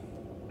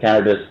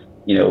kind of just,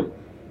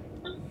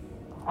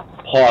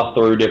 paw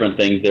through different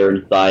things there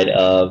inside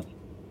of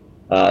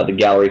the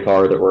gallery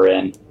car that we're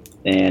in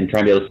and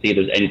try and be able to see if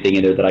there's anything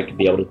in there that I could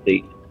be able to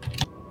see.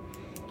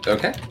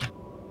 Okay.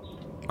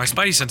 My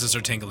spidey senses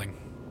are tingling.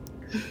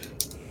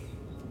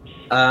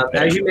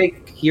 As you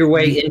make your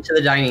way into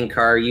the dining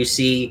car, you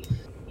see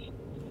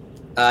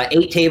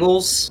 8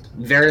 tables,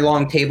 very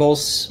long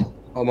tables,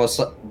 almost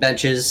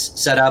benches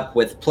set up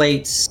with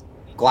plates,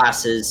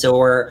 glasses,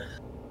 silver,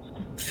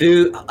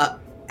 food,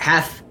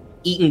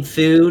 half-eaten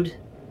food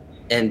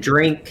and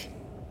drink,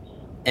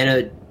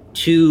 and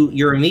to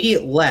your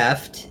immediate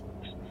left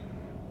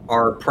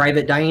are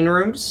private dining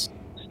rooms,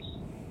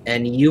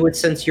 and you would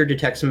sense your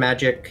detection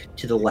magic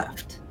to the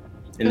left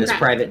in this Okay.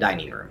 private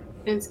dining room.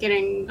 It's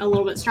getting a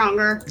little bit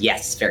stronger.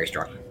 Yes, very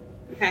strong.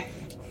 Okay.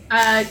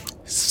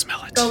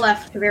 Smell it. Go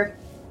left, Kavir.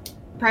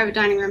 Private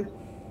dining room.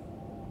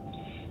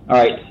 All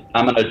right,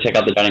 I'm going to check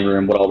out the dining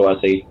room. What all do I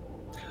see?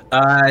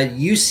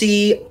 You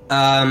see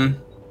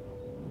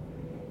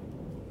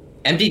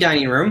empty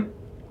dining room,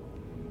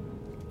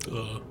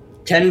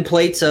 10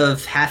 plates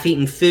of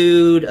half-eaten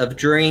food, of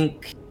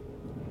drink.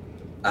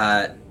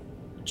 None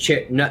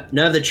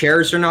of the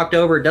chairs are knocked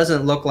over. It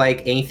doesn't look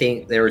like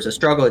anything. There was a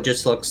struggle. It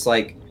just looks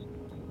like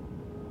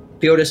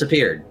people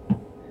disappeared.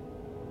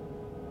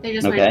 They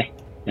just Okay.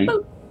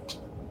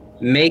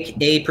 Make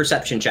a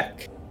perception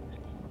check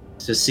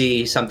to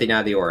see something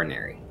out of the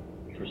ordinary.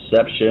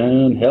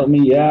 Perception, help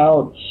me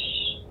out.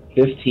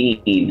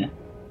 15.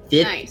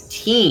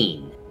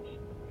 15.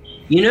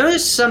 You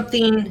notice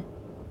something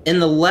in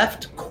the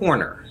left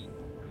corner.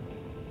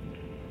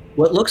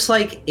 What looks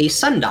like a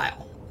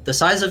sundial, the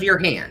size of your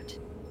hand.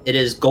 It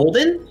is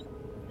golden,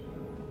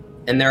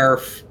 and there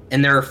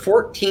are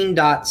 14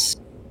 dots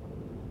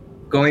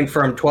going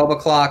from 12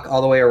 o'clock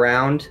all the way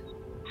around.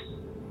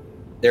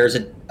 There's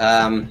a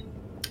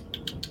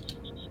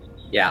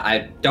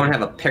I don't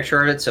have a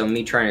picture of it, so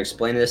me trying to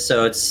explain this.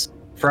 So it's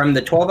from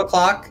the 12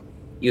 o'clock,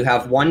 you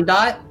have 1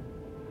 dot.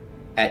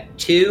 At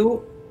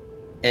 2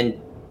 and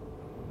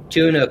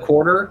 2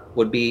 1/4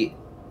 would be,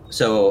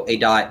 so a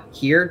dot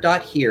here.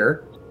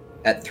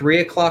 At 3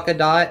 o'clock, a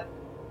dot.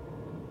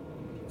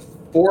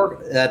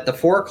 At the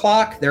 4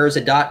 o'clock, there is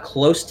a dot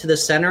close to the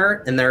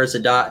center, and there is a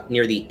dot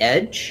near the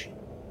edge.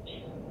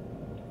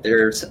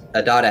 There's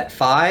a dot at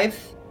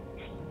 5,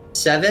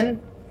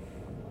 7,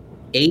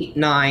 8,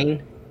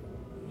 9,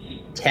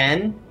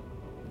 10,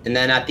 and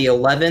then at the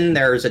 11,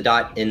 there's a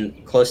dot in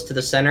close to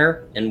the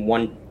center and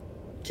 1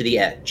 to the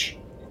edge.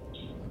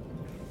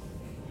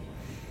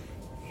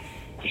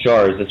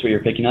 Shar, is this what you're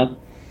picking up?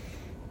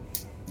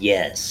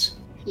 Yes.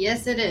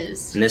 Yes, it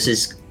is. And this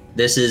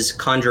is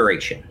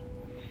conjuration.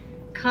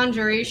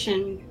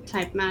 Conjuration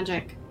type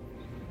magic.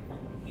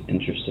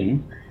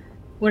 Interesting.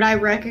 Would I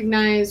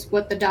recognize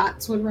what the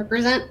dots would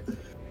represent?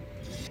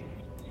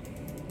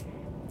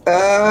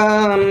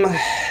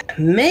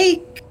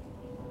 Make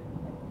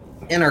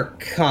an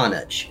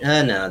Arcana.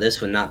 No,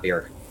 this would not be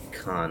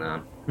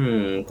Arcana.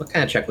 What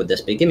kind of check would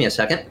this be? Give me a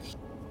second.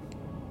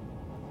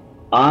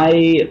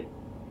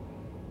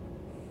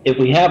 If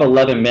we have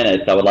 11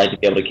 minutes, I would like to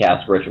be able to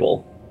cast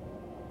Ritual.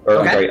 Or,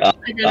 Okay. I'm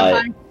sorry,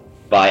 Identify.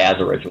 by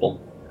as a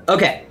ritual.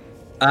 Okay.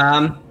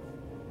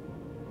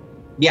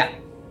 Yeah.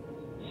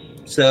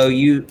 So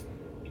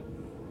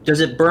does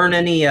it burn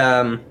any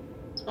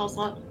Spell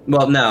slot.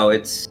 well, no,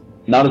 it's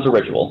Not as a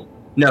ritual.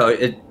 no,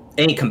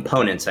 any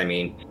components, I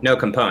mean. No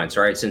components,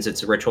 right? Since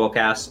it's a ritual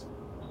cast.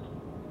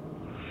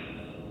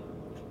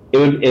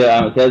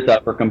 It says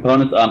that for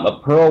components, a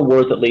pearl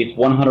worth at least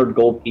 100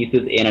 gold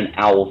pieces and an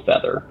owl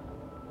feather.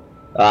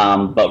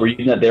 But we're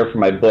using that there for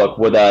my book.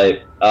 Would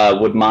my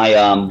that's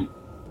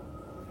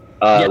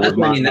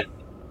what I mean.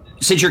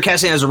 Since you're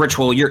casting it as a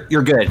ritual, you're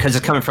good because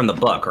it's coming from the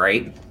book,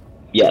 right?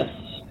 Yes.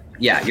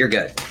 Yeah, you're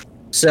good.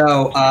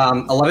 So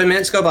 11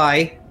 minutes go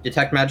by.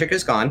 Detect magic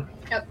is gone.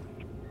 Yep.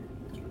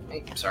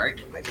 Hey,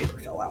 sorry, my paper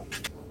fell out.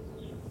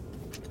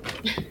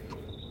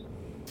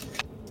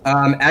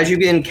 As you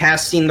begin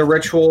casting the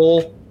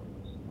ritual,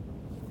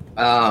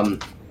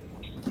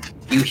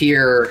 you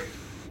hear.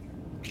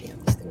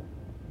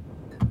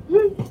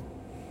 You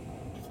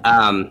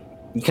kind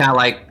of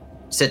like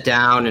sit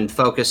down and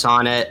focus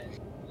on it.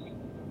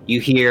 You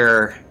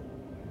hear,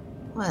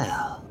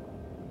 well,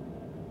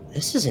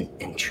 this is an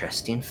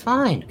interesting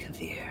find,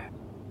 Kavir.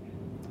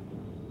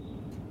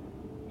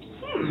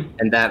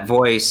 And that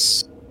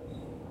voice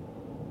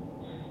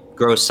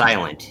grows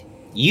silent.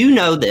 You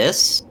know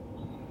this.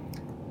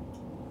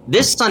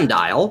 This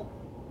sundial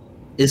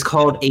is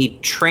called a A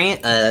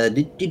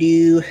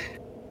trandoot-to-do.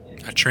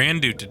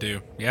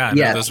 Yeah, I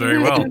know this very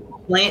well.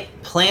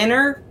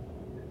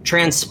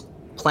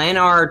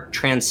 Planar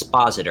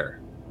transpositor.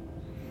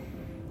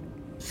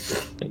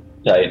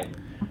 Tight.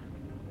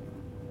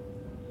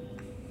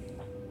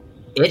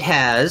 It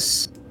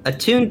has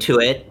attuned to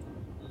it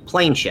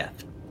plane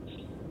shift.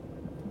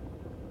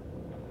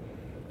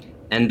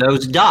 And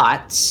those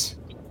dots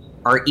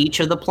are each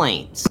of the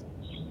planes.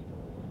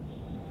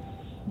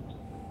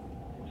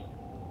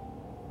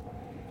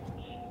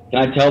 Can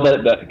I tell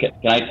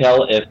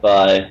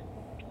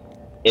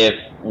if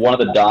one of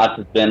the dots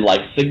has been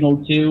like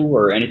signaled to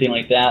or anything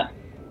like that?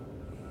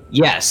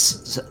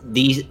 Yes,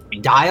 the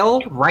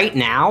dial right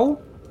now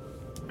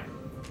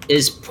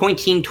is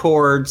pointing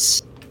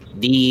towards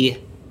the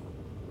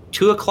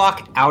 2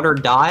 o'clock outer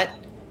dot.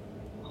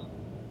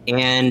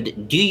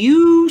 And do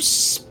you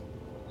speak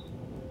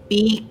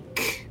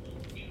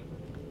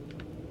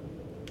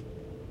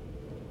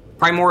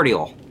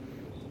Primordial?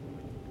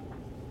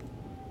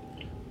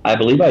 I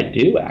believe I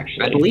do,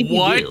 actually. I believe you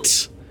do.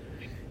 What?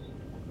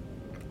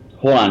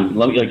 Hold on,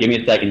 give me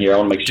a second here. I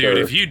want to make sure.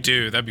 Dude, if you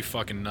do, that'd be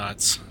fucking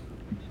nuts.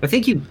 I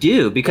think you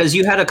do, because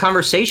you had a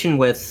conversation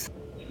with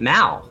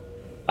Mal.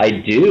 I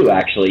do,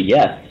 actually,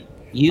 yes.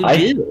 You I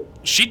do.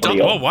 She does.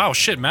 Oh wow,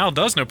 shit. Mal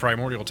does know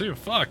Primordial too.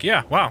 Fuck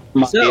yeah, wow.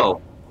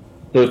 So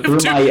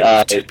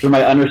through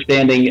my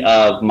understanding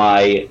of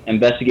my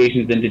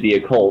investigations into the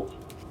occult,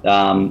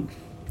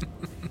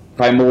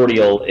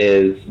 Primordial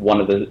is one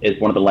of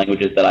the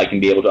languages that I can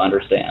be able to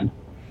understand.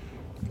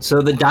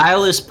 So the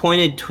dial is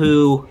pointed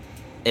to,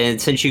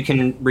 and since you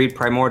can read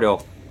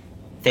Primordial,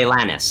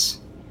 Thelanis.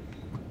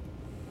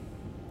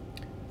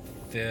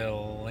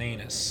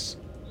 Thelanis.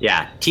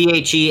 Yeah,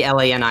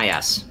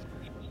 Thelanis.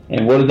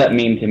 And what does that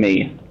mean to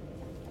me?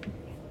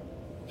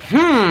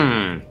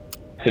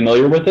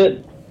 Familiar with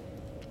it?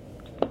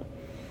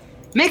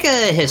 Make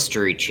a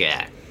history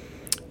check.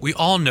 We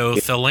all know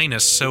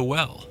Thelanis so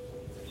well.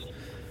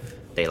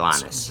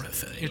 Thelanis.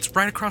 It's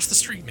right across the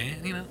street,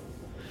 man, you know?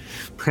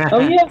 Oh,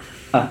 yeah.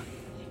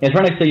 It's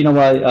right next to,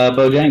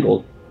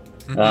 Bojangles.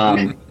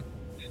 12.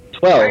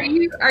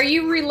 Are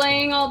you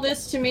relaying all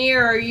this to me,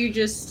 or are you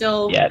just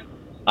still? Yet.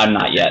 I'm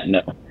not yet,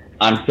 no.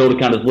 I'm still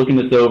kind of looking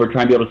this over,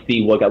 trying to be able to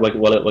see what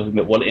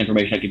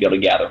information I could be able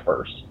to gather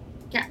first.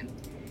 Okay.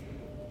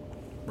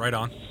 Right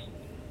on.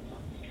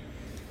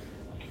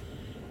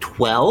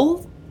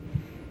 12?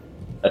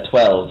 A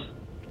 12.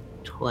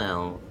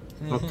 12.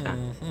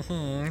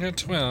 Okay. Got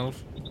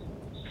 12.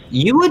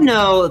 You would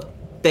know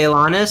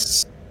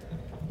Thelanis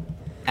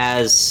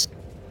as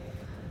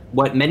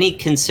what many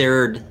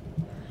considered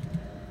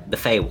the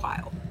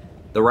Feywild,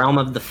 the realm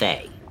of the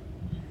Fey.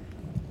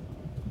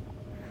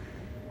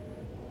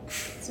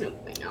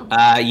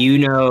 You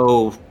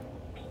know,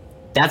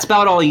 that's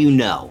about all you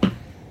know.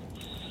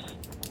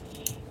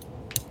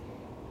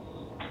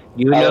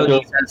 You know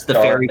this as the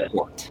Fairy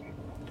Court.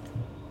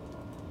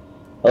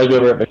 I look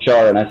over at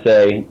Bashar and I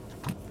say,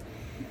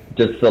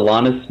 does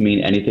Thelanis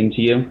mean anything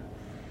to you?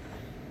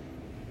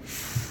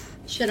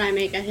 Should I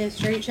make a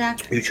history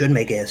check? You should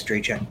make a history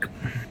check.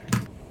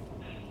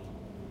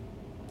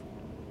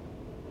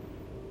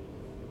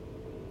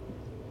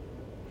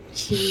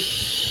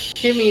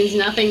 It means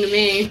nothing to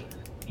me.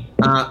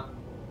 I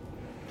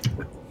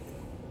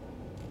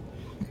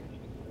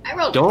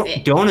rolled a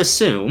six. Don't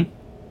assume,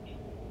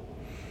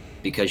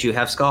 because you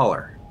have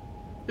Scholar.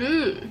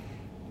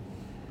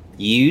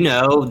 You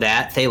know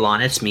that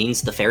Thelanis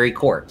means the Fairy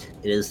Court.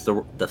 It is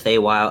the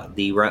Feywild,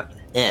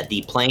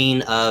 the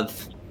plane of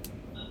Feywild.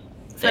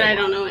 But I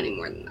don't know any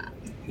more than that.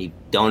 You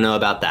don't know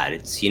about that.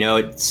 It's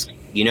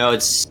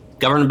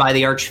governed by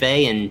the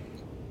Archfey, and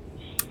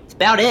it's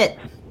about it.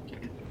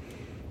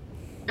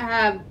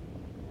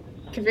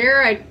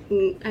 Kavir,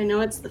 I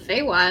know it's the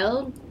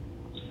Feywild.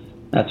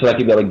 That's what I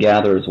could be able to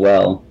gather as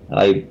well.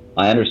 I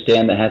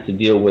understand that has to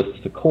deal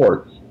with the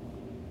courts.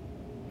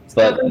 It's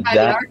But governed by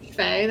that- the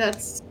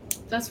Archfey.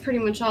 That's pretty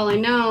much all I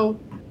know.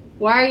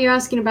 Why are you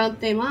asking about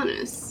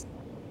Thelanis?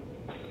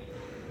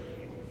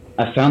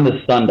 I found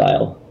this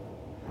sundial.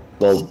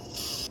 Well,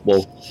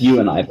 you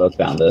and I both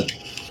found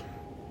this.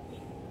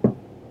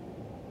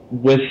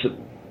 With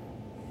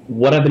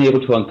what I've been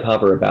able to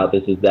uncover about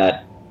this is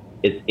that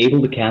it's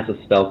able to cast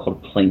a spell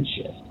called Plane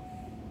Shift.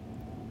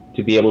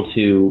 To be able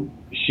to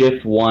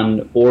shift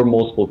one or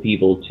multiple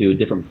people to a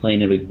different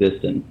plane of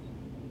existence.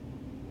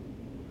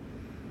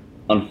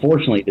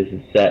 Unfortunately, this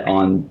is set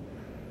on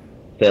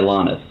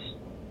Thelanis,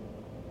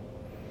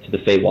 to the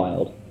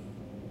Feywild.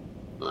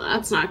 Well,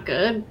 that's not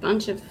good.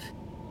 Bunch of...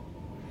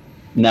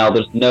 Now,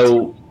 there's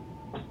no...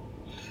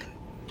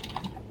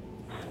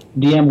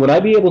 DM, would I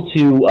be able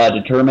to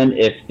determine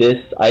if this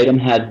item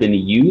has been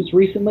used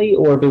recently,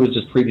 or if it was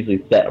just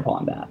previously set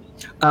upon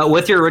that?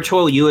 With your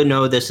ritual, you would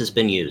know this has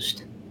been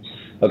used.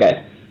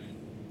 Okay.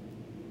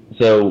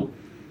 So,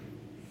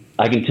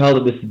 I can tell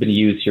that this has been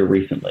used here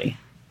recently.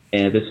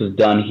 And if this was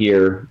done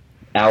here,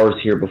 hours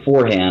here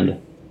beforehand,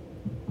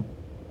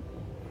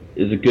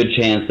 there's a good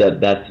chance that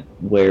that's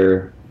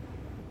where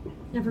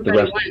Everybody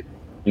rest- went.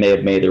 may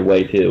have made their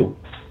way to.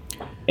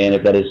 And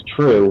if that is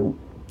true,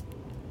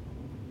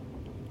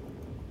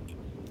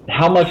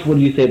 how much would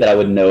you say that I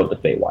would know of the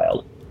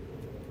Feywild?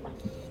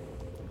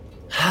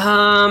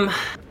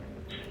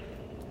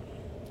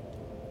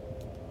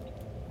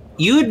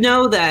 You would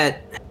know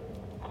that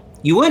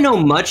you wouldn't know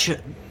much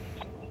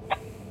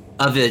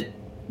of it,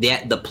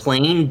 the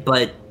plane,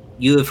 but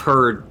you have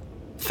heard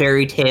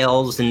fairy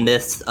tales and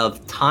myths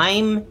of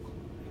time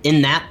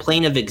in that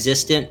plane of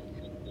existence.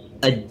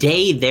 A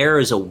day there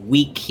is a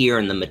week here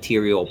in the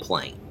material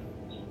plane.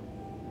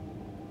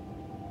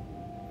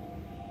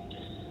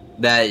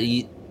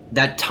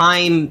 That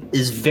time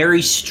is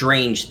very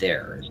strange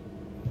there.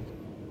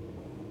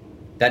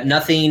 That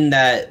nothing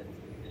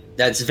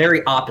that's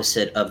very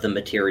opposite of the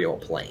material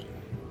plane.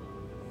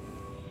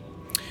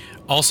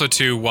 Also,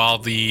 too, while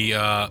the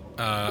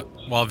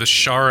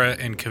Shara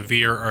and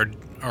Kavir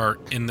are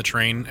in the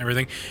train, and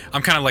everything,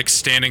 I'm kind of like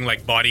standing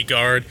like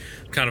bodyguard,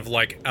 kind of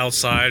like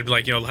outside,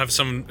 like, you know, have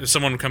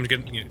someone come to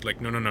get, you know,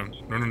 like, no.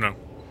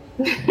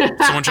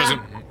 Someone tries to,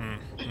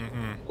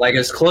 Like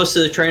as close to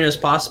the train as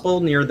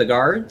possible, near the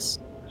guards.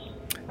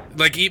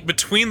 like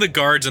between the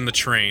guards and the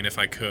train, if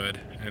I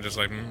could, and just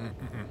like,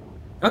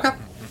 Okay.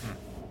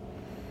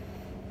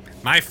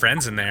 my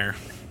friend's in there.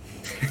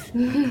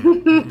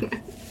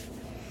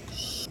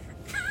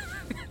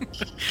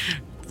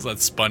 Is that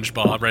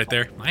SpongeBob right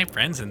there? My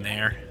friend's in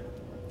there.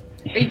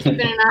 Are you keeping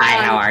an eye Hi,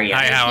 on... how are you?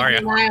 Hi, how are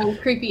keeping you? an eye on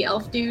creepy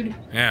elf dude?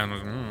 Yeah. I'm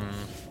like,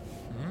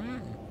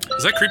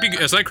 Is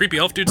that creepy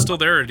elf dude still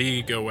there, or did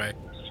he go away?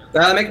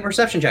 Make a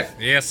perception check.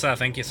 Yes, sir.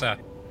 Thank you, sir.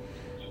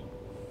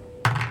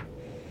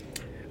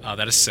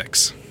 That is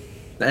 6.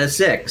 That is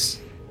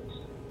 6.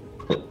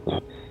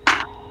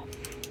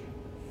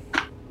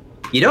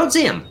 You don't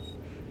see him.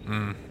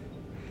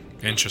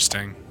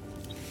 Interesting.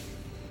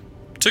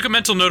 Took a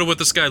mental note of what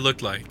this guy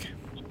looked like.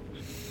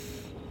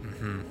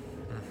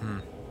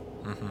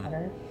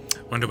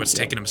 Wonder what's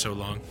taking him so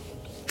long.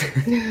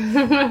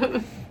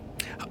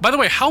 By the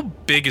way, how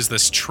big is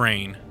this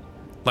train?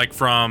 Like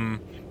from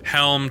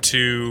helm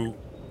to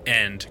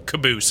end,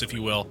 caboose, if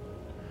you will.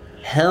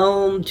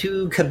 Helm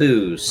to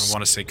caboose. I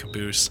want to say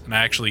caboose, and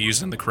I actually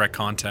use it in the correct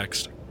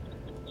context.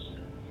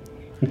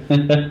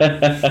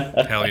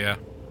 Hell yeah.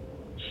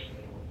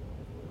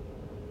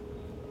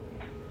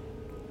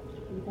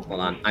 Hold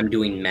on, I'm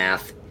doing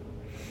math.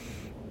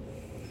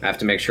 I have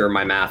to make sure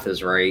my math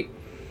is right.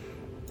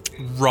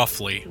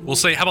 Roughly. We'll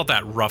say, how about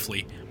that,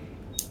 roughly?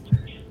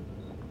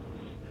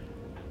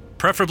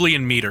 Preferably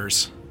in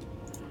meters.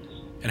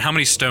 And how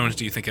many stones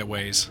do you think it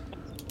weighs?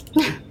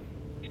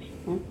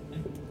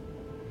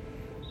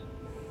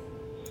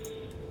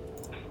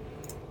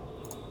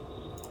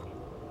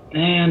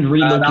 And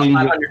About relocating.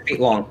 500 feet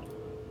long.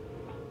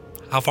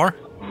 How far?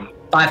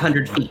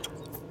 500 feet.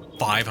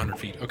 500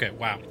 feet. Okay,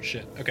 wow,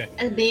 shit. Okay.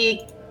 That's big.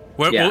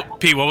 Yeah.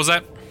 Pete, what was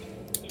that?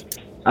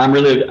 I'm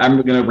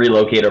gonna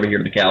relocate over here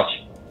to the couch.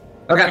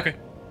 Okay. Okay.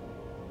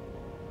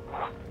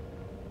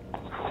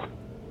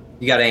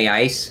 You got any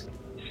ice?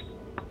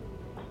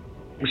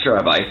 I'm sure I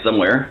have ice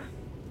somewhere.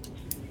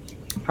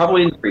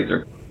 Probably in the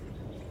freezer.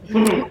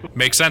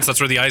 Makes sense,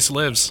 that's where the ice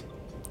lives.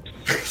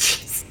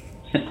 That's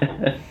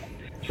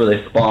where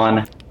they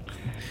spawn.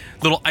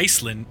 Little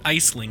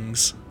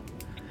icelings.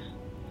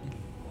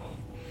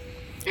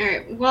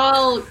 Alright,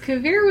 while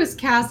Kavir was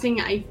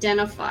casting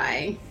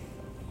Identify,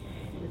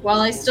 while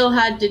I still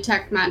had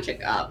Detect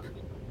Magic up,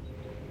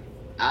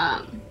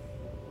 I'm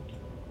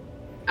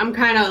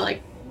kind of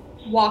like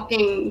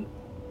walking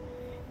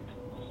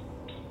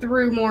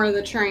through more of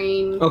the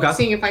train, Okay.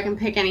 seeing if I can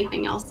pick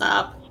anything else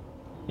up.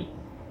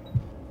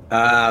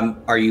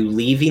 Are you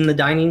leaving the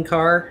dining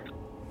car?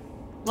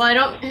 Well, I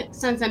don't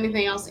sense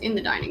anything else in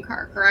the dining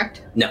car,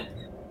 correct? No.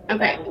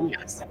 Okay,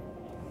 yes.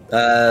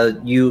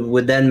 You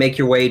would then make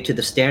your way to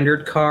the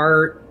standard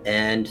car,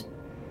 and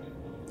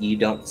you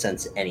don't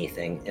sense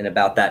anything. And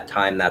about that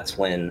time, that's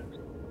when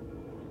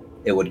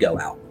it would go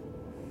out.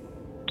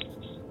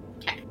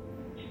 Okay.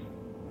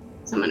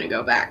 So I'm gonna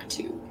go back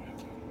to.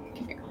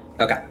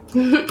 Okay.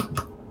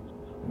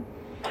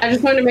 I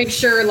just wanted to make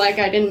sure, like,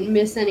 I didn't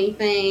miss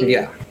anything.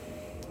 Yeah.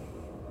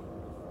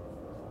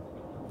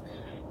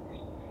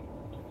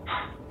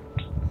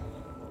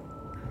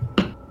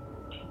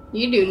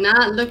 You do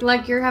not look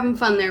like you're having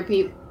fun there,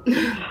 Pete.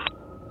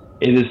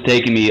 It is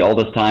taking me all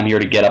this time here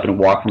to get up and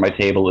walk from my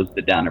table and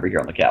sit down over here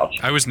on the couch.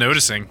 I was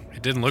noticing.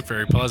 It didn't look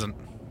very pleasant.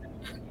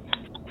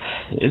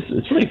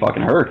 It's really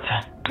fucking hurts.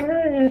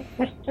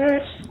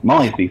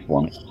 Molly speaks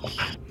for me.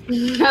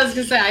 I was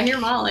gonna say, I hear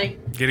Molly.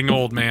 Getting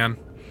old, man.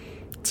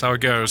 That's how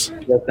it goes.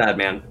 That's bad,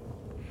 man.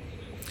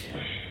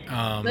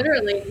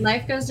 Literally,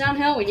 life goes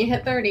downhill when you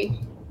hit 30.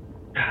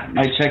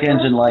 My check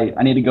engine light.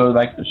 I need to go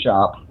back to the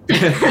shop.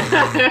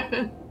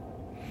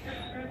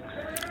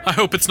 I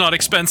hope it's not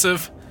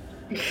expensive.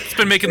 It's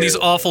been making these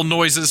awful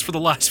noises for the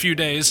last few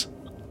days.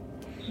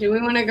 Do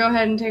we want to go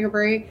ahead and take a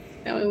break?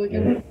 That way we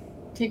can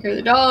take care of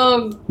the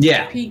dog.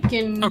 Yeah. Pete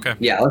can Okay.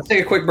 Yeah, let's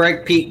take a quick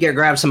break. Pete,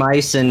 grab some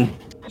ice and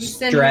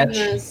send him stretch.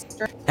 the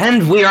stretch.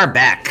 And we are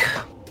back.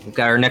 We've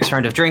got our next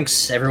round of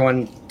drinks.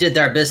 Everyone did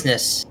their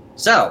business.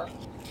 So,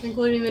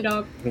 Including the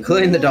dog.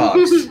 including the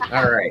dogs.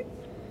 All right.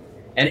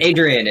 And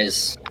Adrian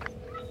has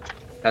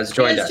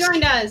joined us.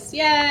 Joined us.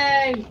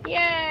 Yay!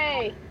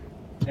 Yay!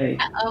 Hey.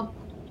 Uh-oh.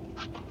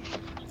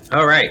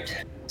 All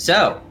right.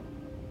 So,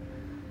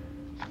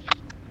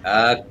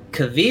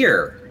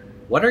 Kavir,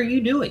 what are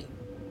you doing?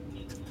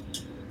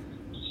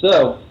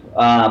 So,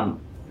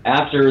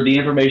 after the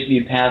information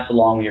you passed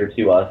along here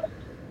to us,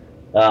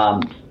 I'm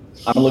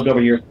going to look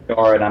over here at the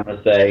car and I'm going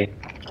to say,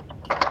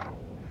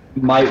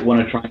 you might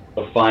want to try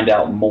to find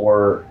out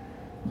more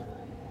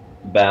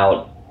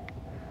about.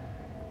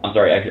 I'm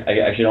sorry, I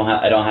actually don't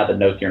have the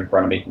notes here in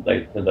front of me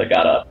since I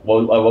got up.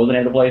 What was the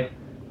name of the place?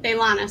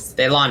 Thelanis.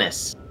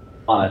 Thelanis.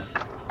 Honest.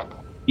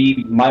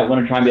 You might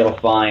want to try and be able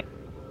to find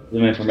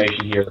some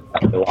information here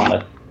about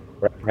Thelanis.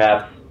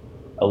 Perhaps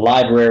a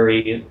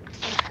library,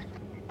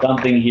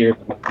 something here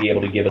that might be able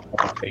to give us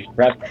more information.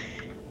 Perhaps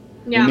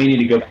Yeah. we may need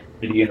to go back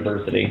to the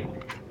university.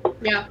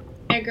 Yeah.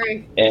 I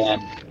agree.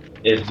 And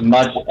as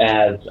much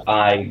as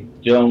I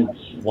don't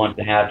want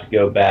to have to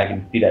go back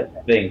and see that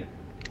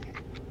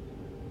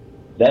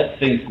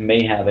Sphinx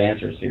may have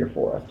answers here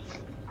for us.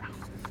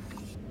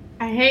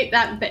 I hate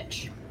that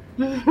bitch.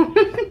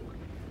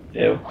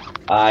 Do.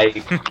 I'm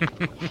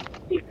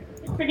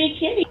Pretty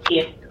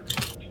kitty.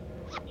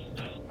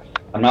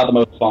 not the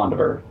most fond of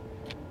her.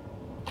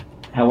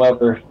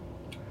 However,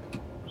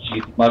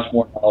 she's much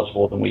more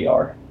knowledgeable than we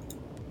are.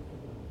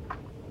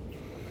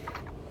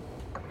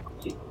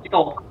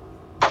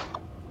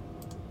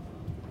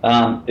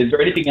 Is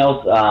there anything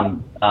else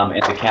in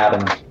the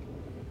cabin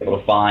able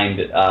to find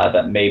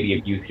that may be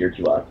of use here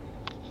to us?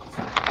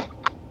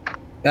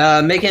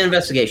 Make an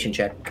investigation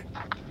check.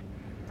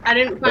 I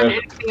didn't find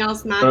anything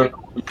else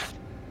magical.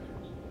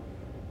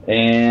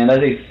 And I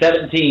think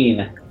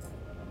 17.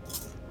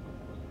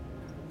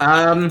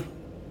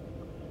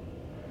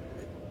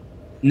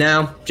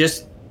 No,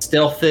 just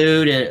still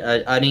food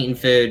and uneaten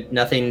food.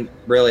 Nothing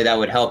really that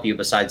would help you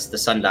besides the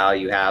sundial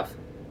you have.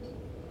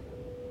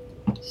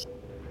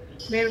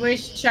 Maybe we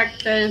should check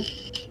the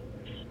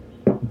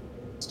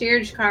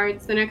steerage car.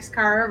 It's the next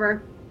car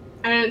over.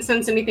 I didn't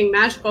sense anything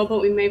magical,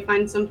 but we may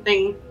find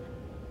something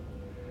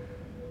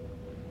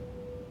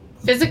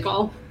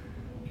physical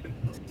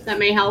that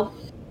may help.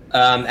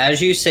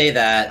 As you say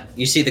that,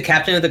 you see the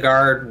captain of the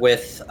guard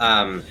with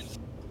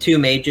two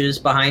mages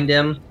behind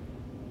him,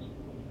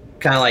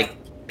 kind of like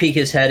peek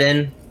his head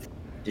in.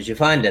 Did you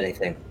find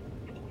anything?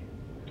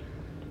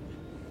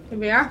 Here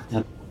we are.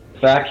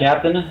 Fact,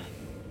 Captain,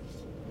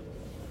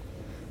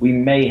 we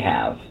may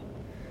have.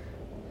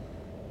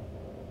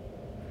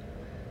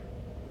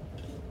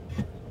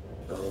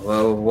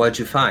 Well, what'd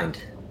you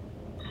find?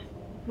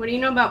 What do you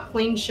know about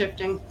plane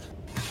shifting?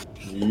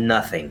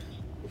 Nothing.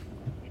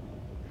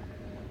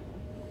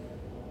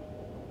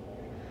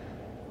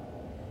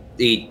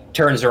 He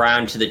turns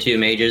around to the two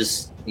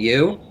mages.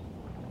 You?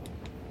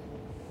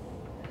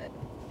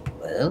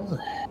 Well,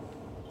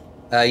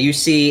 you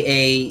see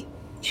a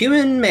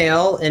human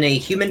male and a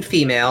human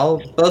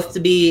female, both to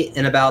be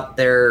in about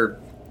their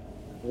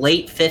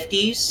late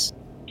 50s.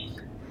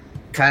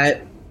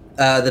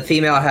 The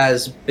female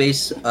has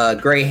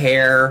gray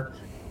hair.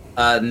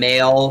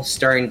 Male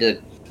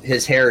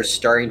his hair is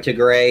starting to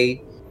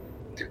gray.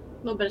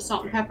 A little bit of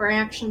salt and pepper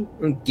action.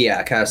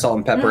 Yeah, kind of salt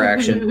and pepper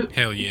action.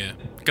 Hell yeah.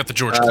 Got the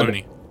George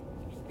Clooney.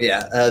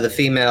 Yeah, the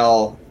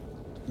female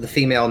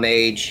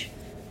mage.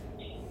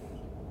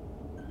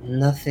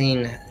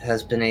 Nothing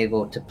has been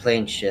able to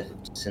plane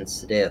shift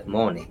since the day of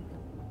mourning.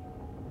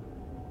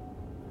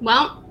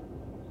 Well,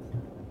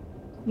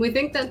 we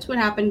think that's what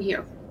happened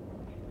here.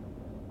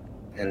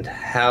 And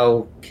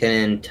how can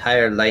an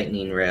entire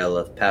lightning rail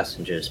of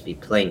passengers be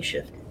plane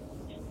shifted?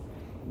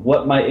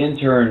 What my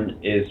intern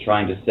is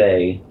trying to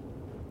say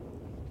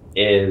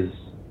is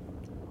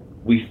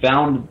we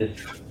found this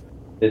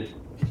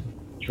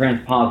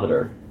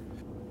transpositor,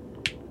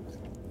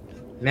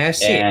 May I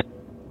see?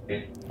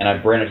 and I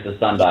brandish the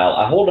sundial.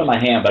 I hold it in my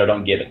hand, but I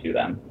don't give it to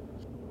them.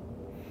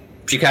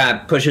 She kind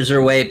of pushes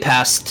her way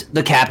past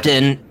the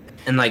captain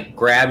and like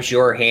grabs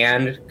your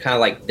hand, kind of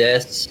like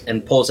this,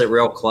 and pulls it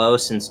real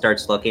close and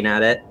starts looking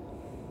at it.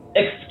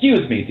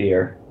 Excuse me,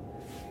 dear.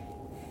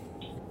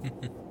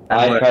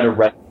 I try to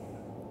rest.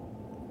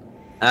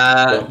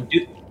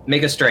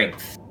 Make a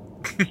strength.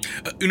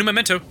 Una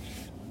memento.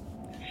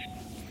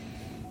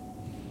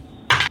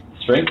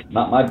 Strength,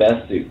 not my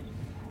best suit.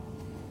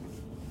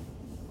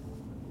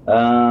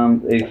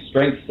 A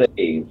strength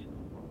save.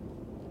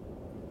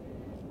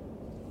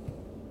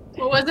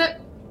 What was it?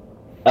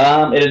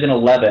 It is an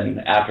 11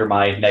 after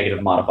my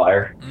negative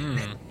modifier.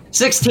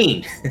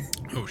 16.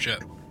 Oh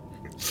shit.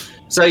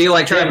 So you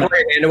like try to pull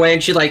your hand away,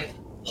 and she like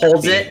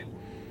holds it.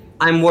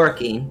 I'm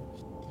working.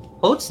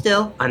 Hold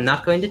still. I'm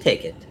not going to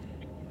take it.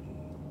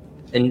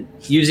 And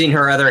using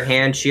her other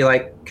hand, she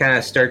like kind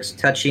of starts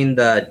touching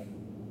the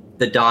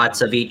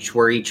dots of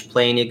where each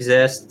plane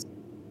exists.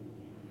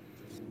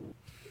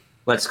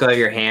 Let's go of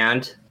your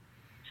hand.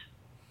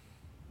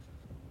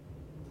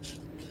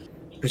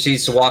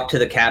 Proceeds to walk to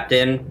the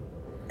captain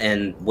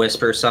and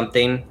whisper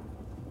something,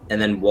 and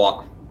then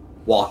walk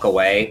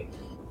away.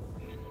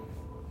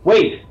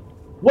 Wait!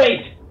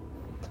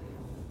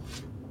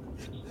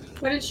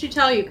 What did she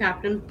tell you,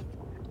 Captain?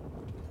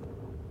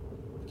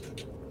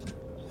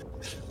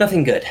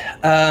 Nothing good.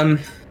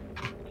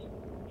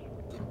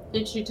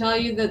 Did she tell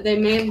you that they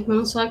may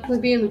most likely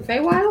be in the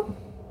Feywild?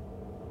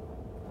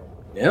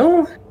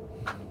 No.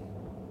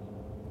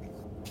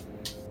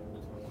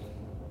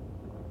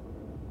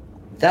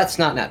 That's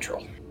not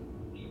natural.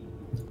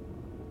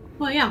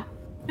 Well, yeah,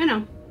 I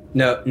know.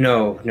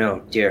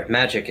 No, dear.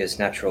 Magic is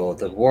natural.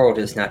 The world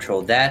is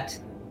natural. That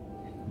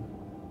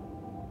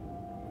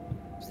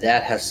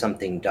has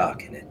something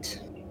dark in it.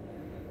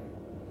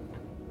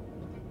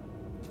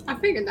 I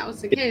figured that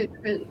was the case.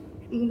 It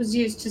was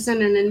used to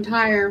send an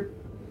entire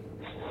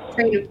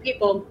train of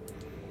people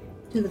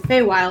to the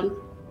Feywild.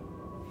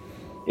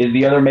 Is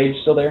the other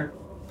mage still there?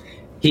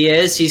 He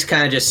is. He's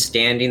kind of just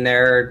standing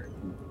there,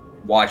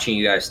 watching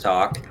you guys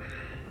talk.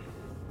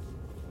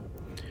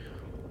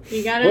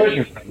 You got Where's it?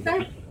 your friend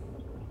going?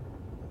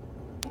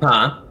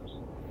 Huh?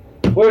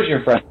 Where's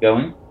your friend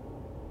going?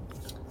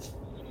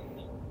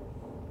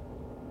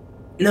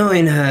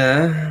 Knowing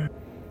her,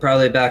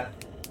 probably back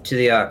to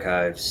the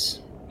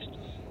archives.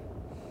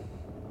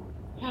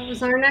 That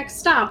was our next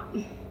stop.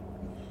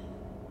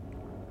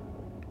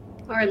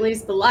 Or at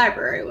least the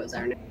library was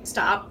our next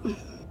stop.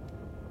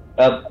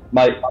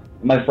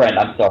 My friend,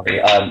 I'm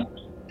sorry.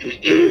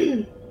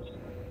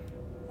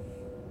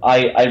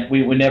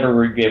 We would never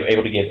were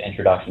able to give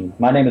introductions.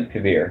 My name is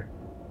Kavir.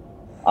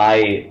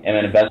 I am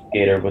an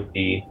investigator with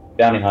the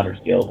Bounty Hunters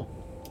Guild.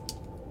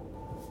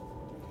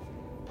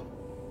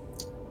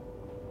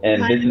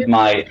 And this is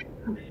my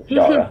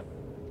Shara.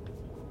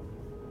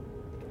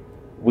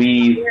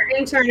 Your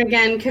intern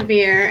again,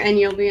 Kavir, and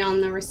you'll be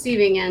on the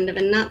receiving end of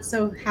a not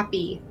so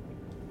happy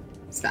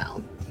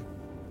spell.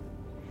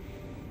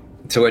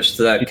 To which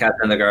the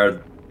captain of the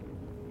guard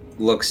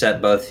looks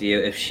at both of you.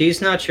 If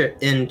she's not your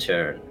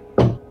intern,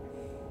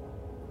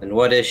 then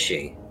what is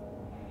she?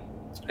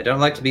 I don't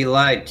like to be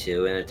lied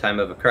to in a time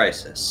of a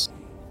crisis.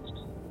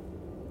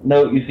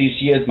 No, you see,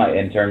 she is my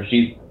intern.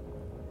 She's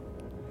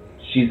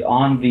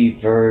on the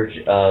verge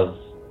of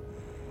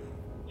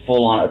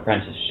full-on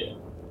apprenticeship.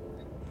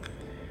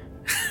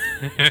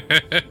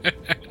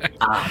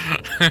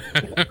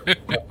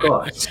 Of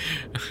course.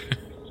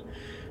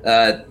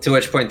 To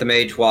which point the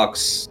mage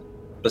walks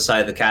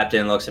beside the captain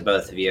and looks at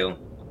both of you.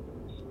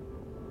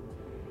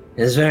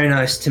 It is very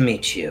nice to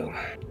meet you.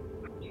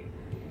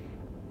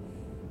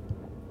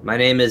 My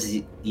name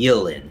is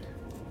Yilin.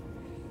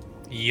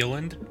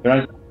 Yeland?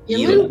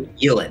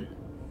 Yilin.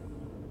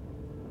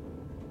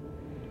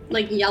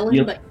 Like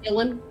yelling, but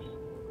killing?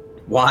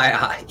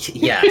 Why?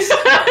 Yes.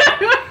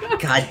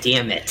 God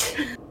damn it.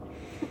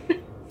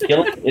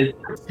 Is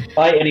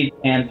by any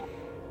chance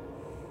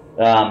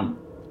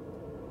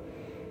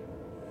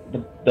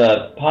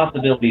the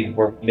possibilities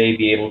where we may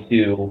be able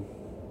to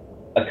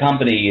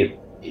accompany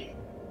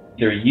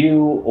either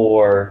you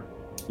or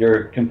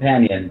your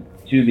companion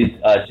to these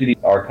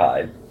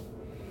archives?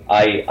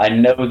 I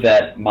know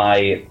that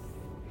my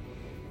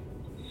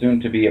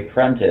soon-to-be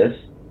apprentice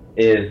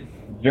is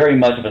very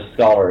much of a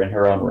scholar in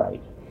her own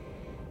right.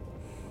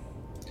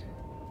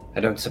 I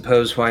don't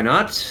suppose why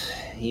not.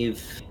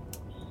 You've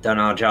done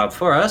our job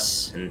for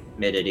us and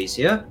made it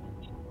easier.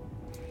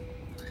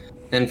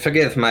 And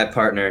forgive my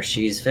partner,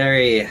 she's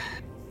very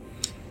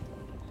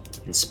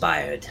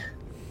inspired.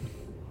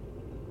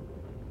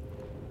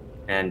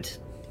 And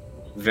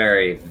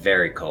very,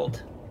 very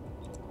cold.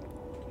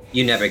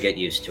 You never get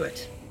used to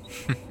it.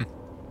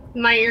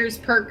 My ears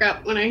perk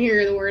up when I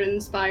hear the word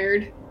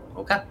inspired.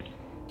 Okay.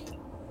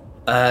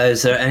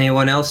 Is there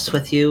anyone else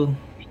with you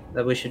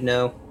that we should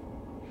know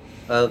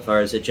of,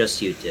 or is it just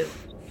you two?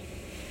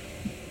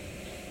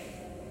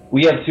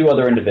 We have 2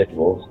 other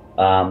individuals.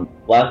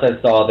 Last I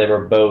saw, they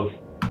were both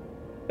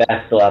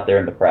back still out there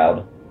in the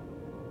crowd.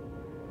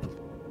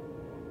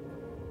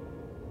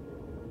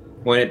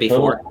 Wouldn't it be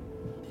 4?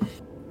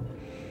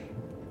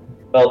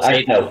 Well,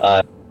 actually,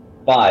 no,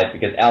 5,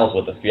 because Al's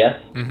with us,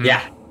 yes? Mhm.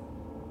 Yeah.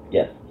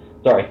 Yes.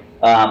 Sorry.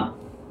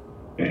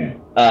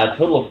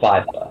 Total of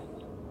 5 of us.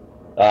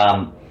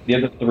 The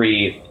other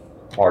 3,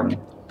 pardon,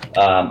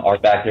 are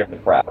back here in the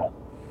crowd.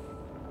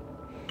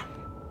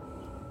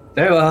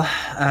 Very well.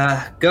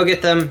 Go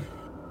get them.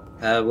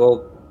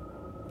 We'll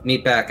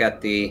meet back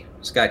at the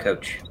Sky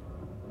Coach.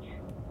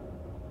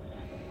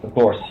 Of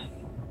course.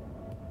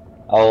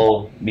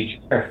 I'll meet you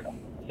there.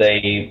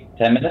 Say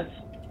 10 minutes?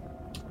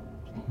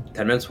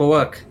 10 minutes will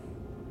work.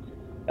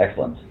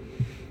 Excellent.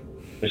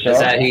 Is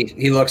that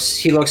he looks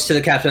to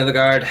the captain of the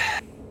guard.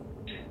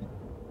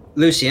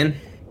 Lucian.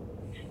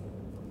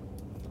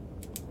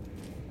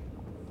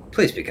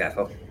 Please be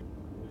careful.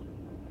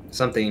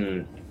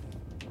 Something's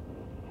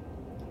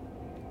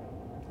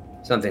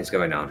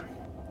going on.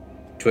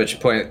 To which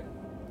point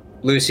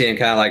Lucian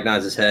kind of like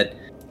nods his head.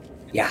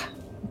 Yeah,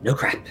 no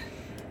crap.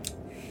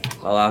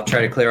 Well, I'll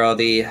try to clear all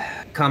the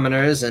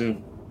commoners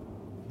and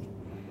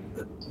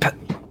put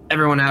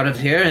everyone out of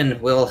here, and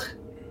we'll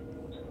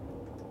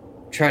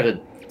try to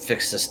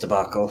fix this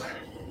debacle.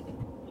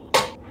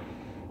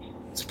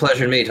 It's a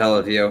pleasure to meet all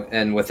of you.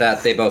 And with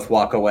that, they both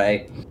walk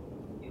away.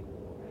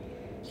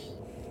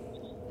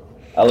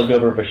 I look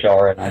over at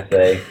Bashar and I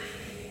say,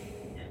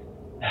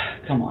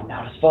 come on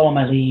now, just follow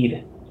my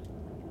lead.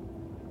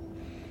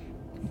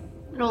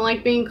 I don't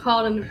like being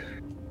called an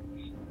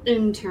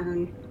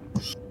intern.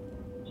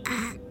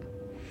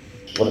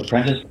 Would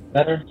apprentice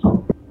better?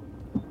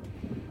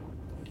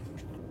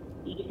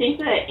 You think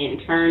that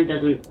intern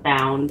doesn't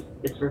sound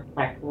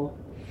disrespectful?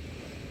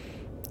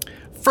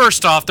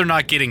 First off, they're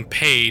not getting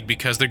paid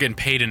because they're getting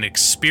paid in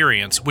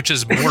experience, which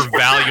is more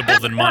valuable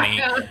than money.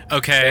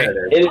 Okay?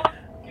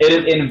 It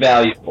is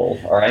invaluable,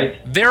 alright?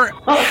 They're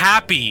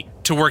happy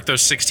to work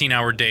those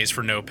 16-hour days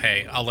for no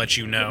pay. I'll let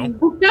you know.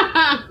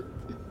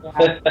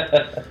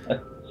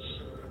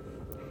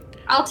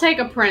 I'll take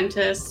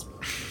apprentice.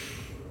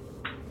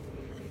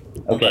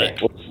 Okay,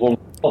 we'll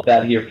put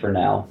that here for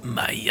now.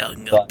 My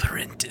young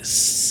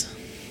apprentice.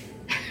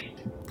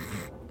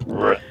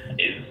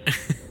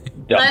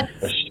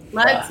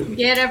 Let's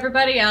get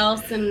everybody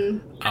else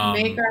and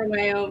make our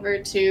way over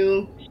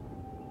to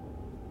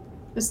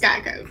the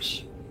Sky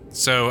Coach.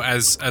 So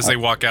as they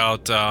walk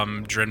out,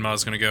 Drinma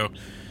is gonna go,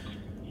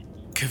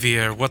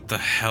 Kavir, what the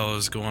hell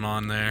is going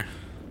on there?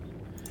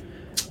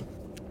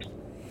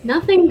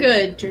 Nothing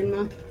good,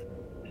 Drinma.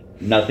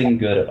 Nothing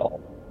good at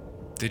all.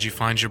 Did you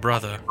find your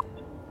brother?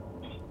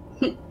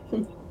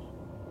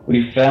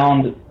 We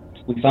found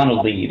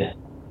a lead.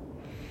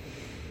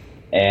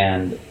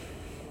 And,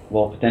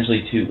 well,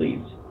 potentially 2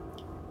 leads.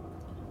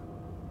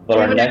 But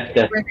our next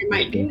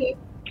destination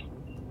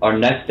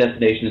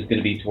is going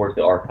to be towards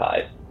the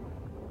archive.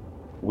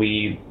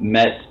 We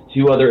met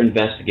 2 other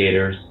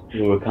investigators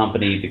who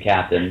accompanied the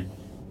captain,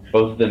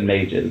 both of them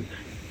mages,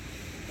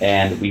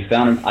 and we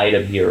found an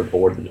item here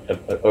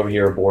over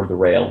here aboard the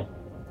rail.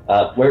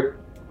 Where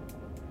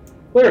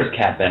is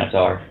Cat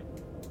Benatar?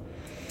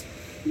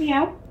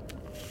 Meow.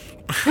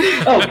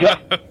 Oh God!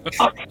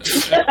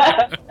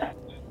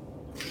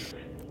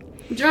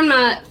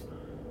 Drumna,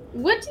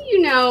 what do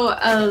you know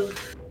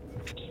of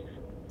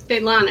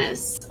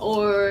Phelanus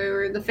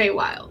or the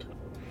Feywild?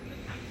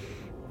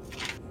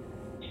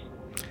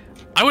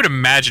 I would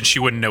imagine she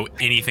wouldn't know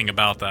anything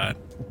about that.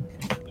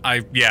 I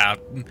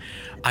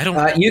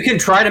don't. You can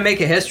try to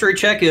make a history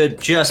check. It would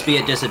just be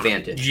a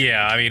disadvantage.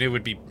 Yeah, I mean, it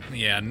would be.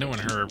 Yeah, knowing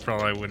her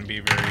probably wouldn't be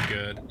very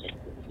good.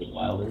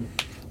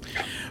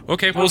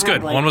 Okay, well, it was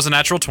good. One was a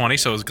natural 20,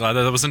 so I was glad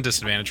that was a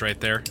disadvantage right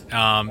there.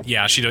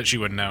 Yeah, she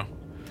wouldn't know.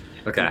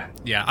 Okay.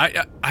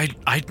 Yeah,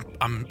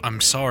 I'm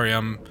sorry.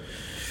 I'm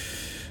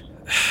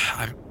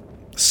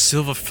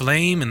Silver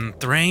Flame and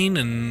Thrain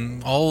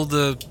and all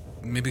the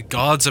maybe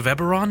gods of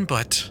Eberron,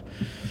 but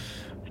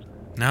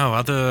no,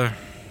 other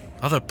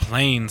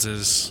planes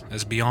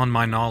is beyond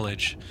my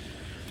knowledge.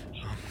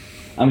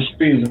 I'm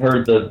sure you've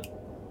heard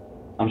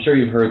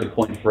the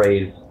coined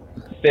phrase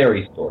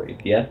fairy stories,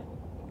 yes?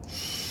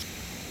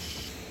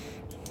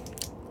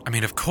 I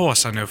mean, of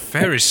course I know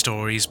fairy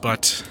stories,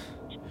 but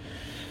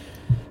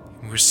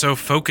we're so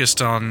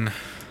focused on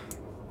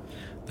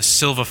the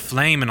Silver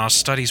Flame in our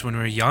studies when we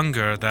were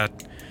younger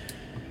that,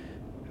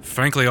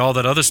 frankly, all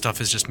that other stuff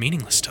is just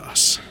meaningless to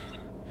us.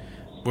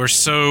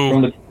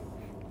 From the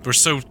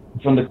course of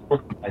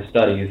my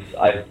studies,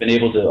 I've been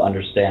able to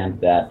understand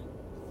that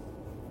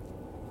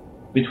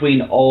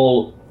between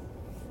all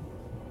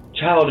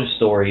childish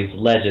stories,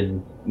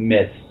 legends,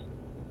 myths,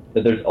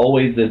 that there's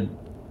always a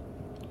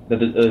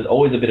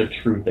bit of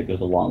truth that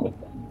goes along with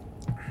them.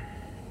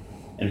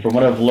 And from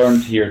what I've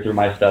learned here through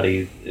my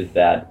studies is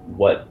that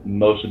what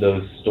most of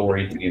those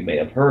stories that you may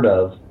have heard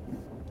of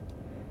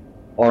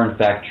are in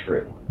fact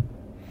true.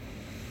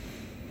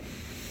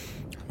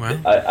 Well,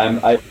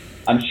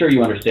 I'm sure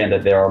you understand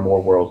that there are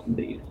more worlds than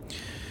these.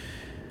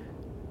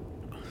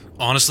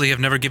 honestly have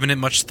never given it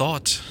much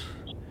thought.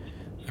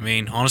 I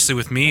mean, honestly,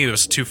 with me, it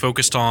was too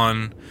focused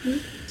on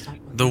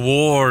the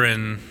war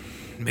and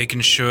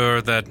making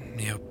sure that,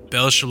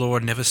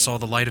 Belshalor never saw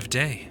the light of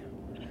day.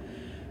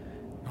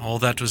 All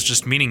that was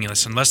just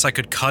meaningless. Unless I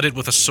could cut it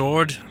with a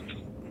sword,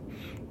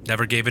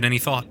 never gave it any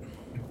thought.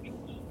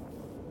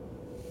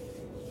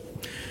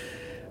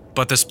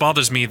 But this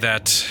bothers me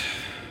that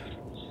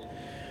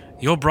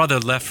your brother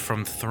left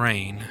from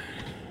Thrain.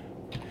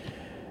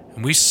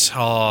 And we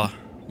saw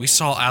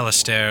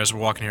Alistair as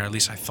we're walking here. At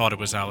least I thought it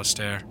was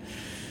Alistair.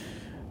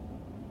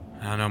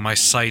 I don't know, my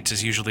sight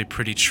is usually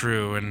pretty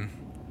true, and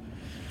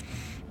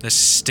this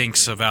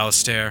stinks of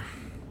Alistair.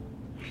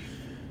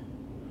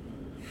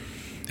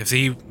 If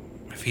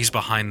he's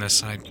behind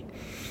this, I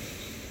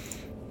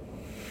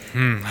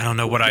don't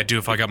know what I'd do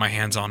if I got my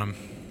hands on him.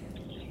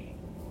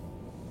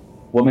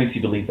 What makes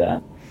you believe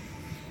that?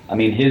 I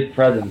mean, his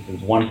presence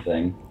is one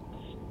thing,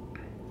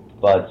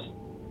 but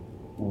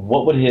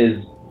what would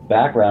his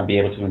background be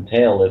able to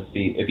entail if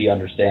he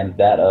understands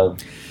that of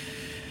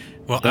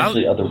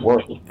essentially other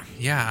worlds?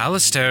 Yeah,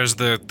 Alistair's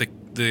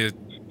the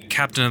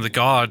captain of the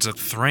guards at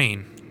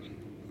Thrain.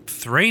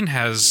 Thrain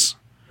has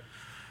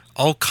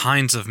all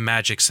kinds of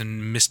magics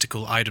and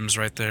mystical items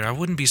right there. I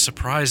wouldn't be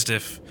surprised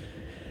if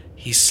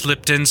he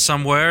slipped in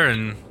somewhere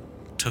and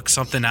took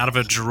something out of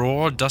a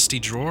dusty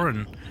drawer,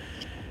 and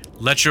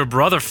let your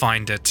brother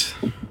find it.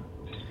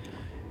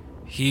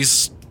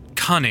 He's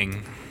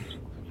cunning.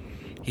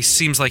 He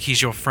seems like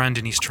he's your friend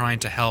and he's trying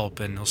to help,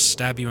 and he'll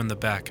stab you in the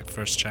back at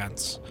first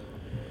chance.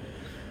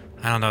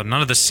 I don't know,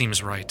 none of this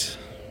seems right.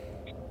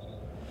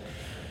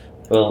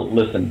 Well,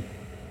 listen.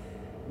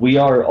 We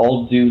are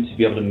all due to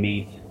be able to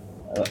meet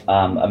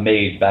a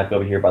mage back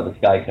over here by the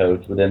Sky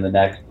Coast within the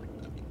next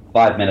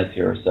 5 minutes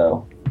here or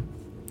so.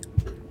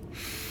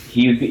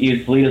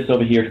 He's lead us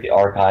over here to the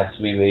archives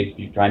so we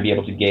may try and be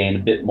able to gain a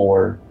bit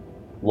more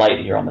light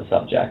here on the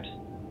subject.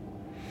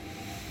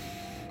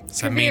 Does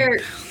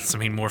that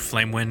mean more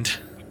flame wind?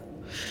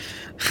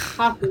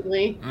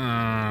 Possibly.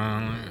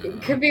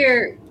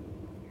 Kabir,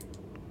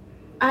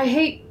 I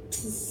hate to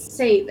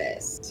say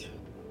this.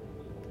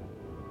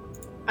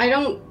 I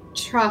don't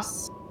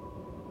trust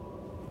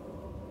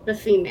the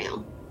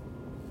female.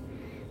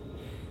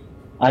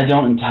 I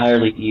don't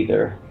entirely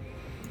either.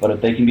 But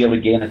if they can be able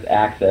to gain us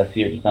access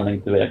here to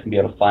something so that I can be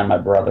able to find my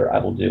brother, I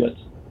will do it.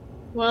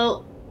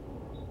 Well,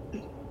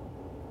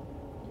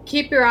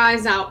 keep your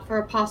eyes out for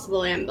a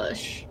possible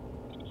ambush.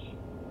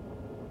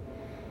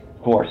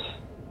 Of course.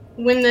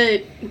 When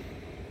the...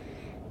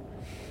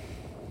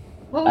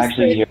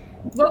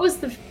 What was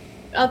the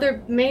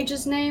other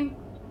mage's name?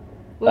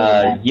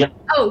 Yep.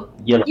 Oh,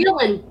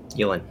 Yilin.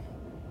 Yelin.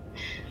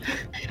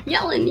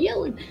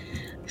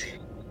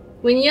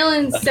 When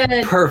Yelin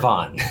said...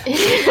 Pervon.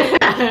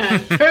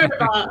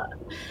 Pervon.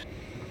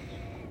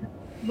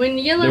 When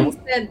Yelin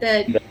said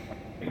that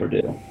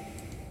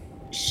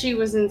she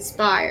was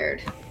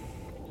inspired,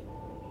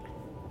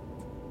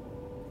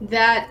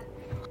 that...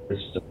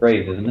 It's just a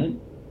phrase, isn't it?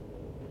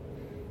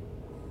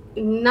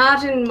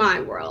 Not in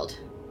my world.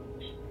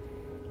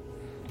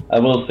 I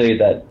will say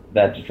that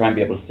to try and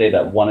be able to say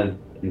that one is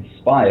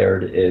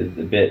inspired is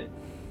a bit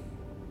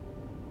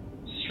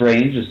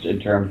strange just in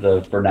terms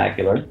of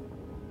vernacular.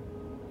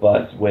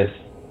 But what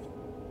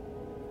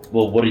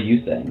are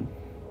you saying?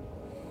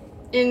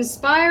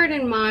 Inspired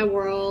in my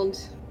world,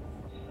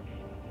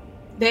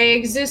 they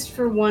exist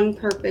for one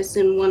purpose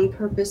and one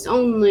purpose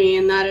only,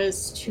 and that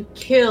is to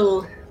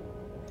kill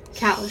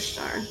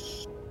Kalishtar.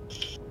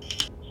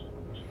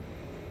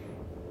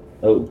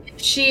 Oh. If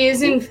she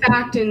is in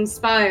fact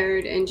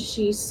inspired and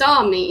she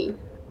saw me,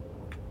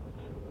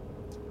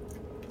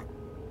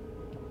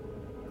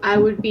 I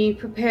would be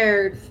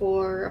prepared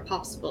for a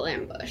possible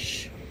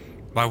ambush.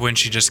 Why wouldn't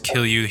she just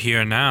kill you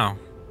here now?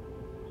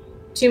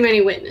 Too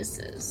many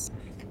witnesses.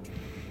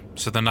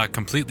 So they're not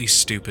completely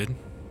stupid.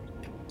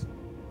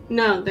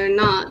 No, they're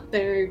not.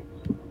 They're,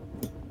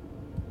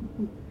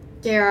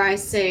 dare I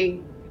say,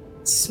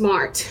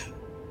 smart.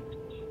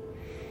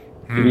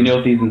 Do we know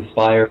if these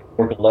inspired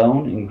work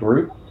alone, in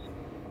groups?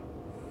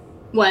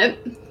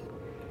 What?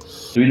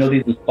 Do we know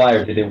these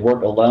inspired, do they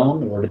work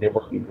alone or do they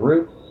work in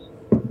groups?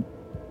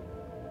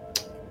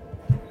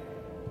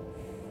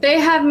 They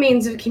have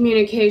means of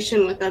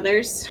communication with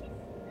others.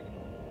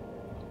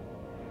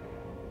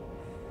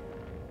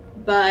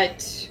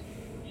 But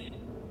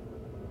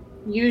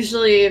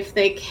usually if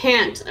they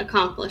can't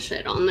accomplish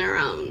it on their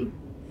own,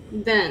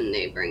 then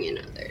they bring in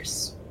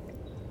others.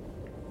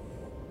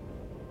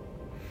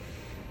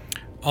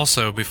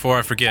 Also, before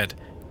I forget,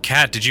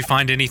 Kat, did you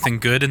find anything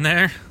good in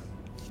there?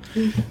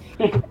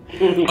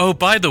 Oh,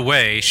 by the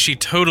way, she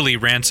totally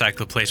ransacked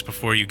the place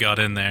before you got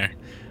in there.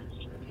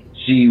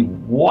 She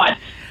what?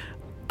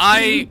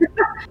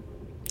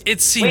 It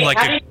seemed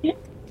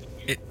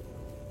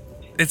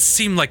it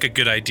seemed like a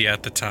good idea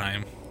at the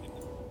time.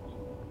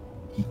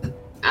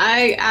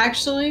 I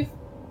actually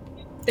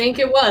think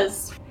it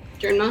was,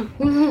 Jurna.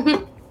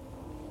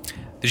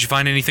 Did you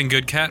find anything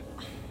good, Kat?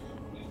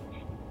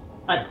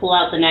 I pull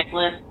out the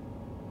necklace.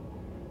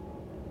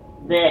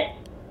 This.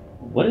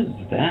 What is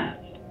that?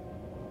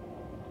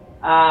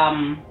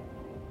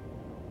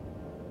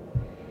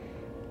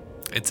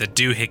 It's a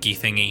doohickey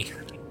thingy.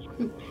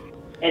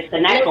 It's a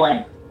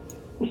necklace.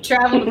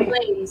 Travel to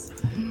planes.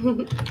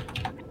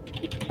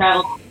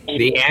 Travel.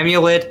 The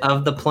amulet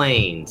of the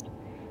plains.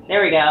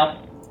 There we go.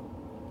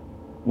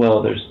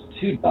 Well, there's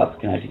 2 dots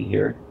connecting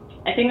here.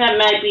 I think that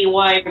might be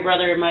why your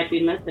brother might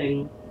be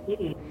missing.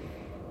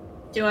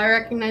 Do I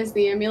recognize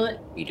the amulet?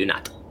 You do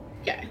not.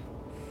 Okay.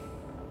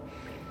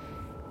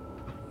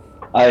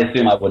 I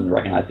assume I wouldn't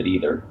recognize it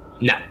either.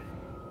 No.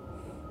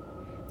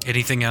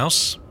 Anything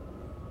else?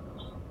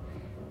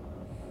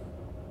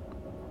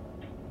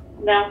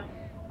 No.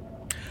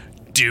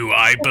 Do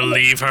I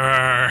believe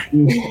her?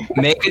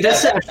 Make a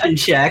deception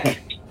check.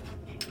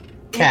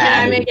 Can I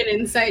Cat. make an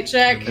insight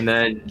check? And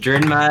then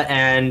Drinma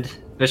and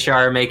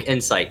Bashar make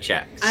insight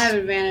checks. I have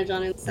advantage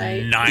on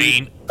insight.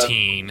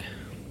 19.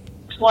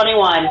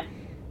 21.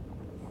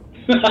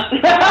 No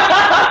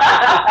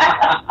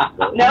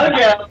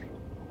joke.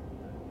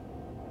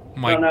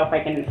 My, Don't know if I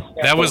can.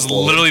 that was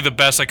literally the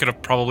best I could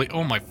have probably.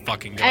 Oh my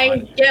fucking god.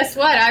 And guess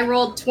what? I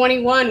rolled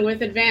 21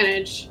 with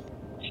advantage.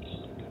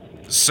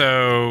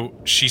 So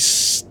she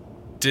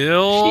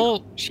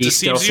still She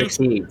still deceives you?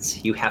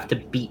 succeeds. You have to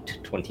beat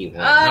 21.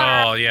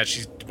 Oh yeah,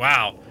 she's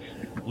wow.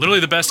 Literally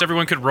the best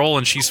everyone could roll,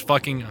 and she's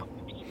fucking. All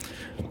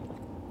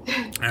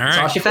right. That's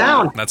all she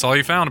found. That's all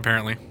you found,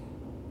 apparently.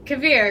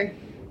 Kavir,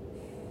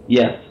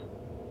 Yes.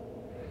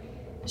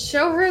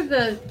 show her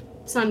the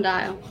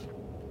sundial.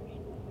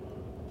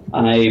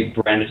 I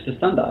brandished the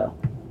sundial.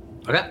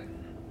 Okay.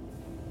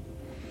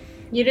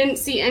 You didn't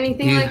see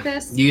anything like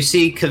this? You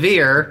see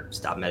Kavir.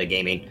 Stop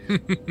metagaming.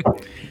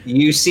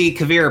 You see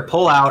Kavir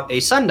pull out a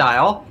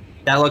sundial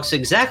that looks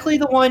exactly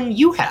the one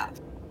you have.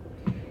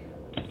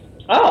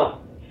 Oh.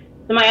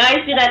 So my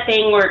eyes do that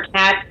thing where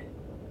cats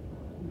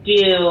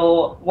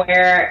do,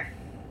 where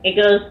it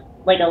goes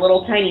like a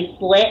little tiny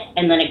slit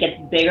and then it gets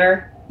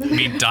bigger. You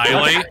mean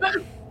dilate?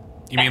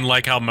 You mean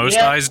like how most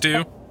Yep. eyes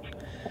do?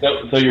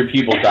 So your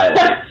pupil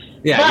dilate.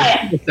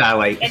 Yeah, you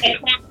dilate. In a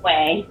cat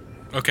way,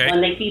 Okay.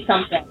 when they see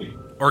something.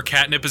 Or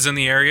catnip is in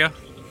the area?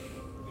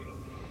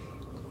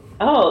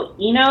 Oh,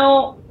 you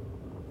know,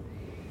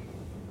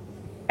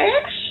 I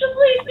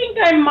actually think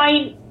I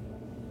might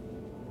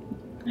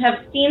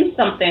have seen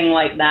something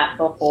like that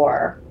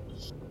before.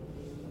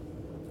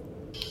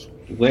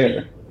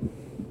 Where?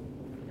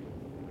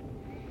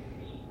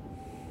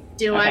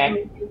 Do Okay. I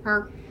move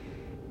her?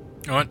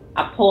 What?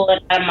 I pulled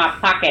it out of my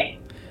pocket.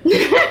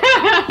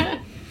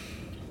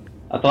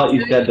 I thought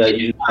you said that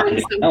you Find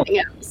didn't something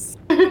else.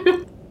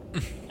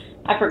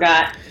 I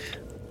forgot.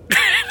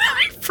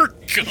 I forgot.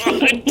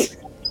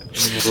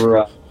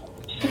 Right.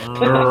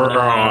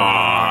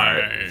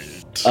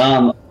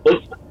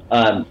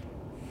 Right.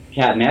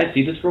 Kat, may I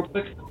see this real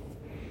quick?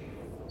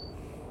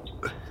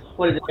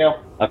 What does it do?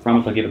 I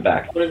promise I'll give it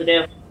back. What does it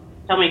do?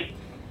 Tell me.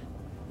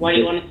 Why do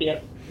you want to see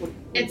it? What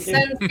It does it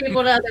sends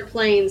people to other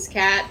planes,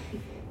 Cat.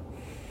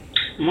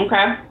 do?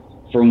 Okay.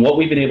 From what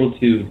we've been able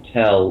to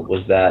tell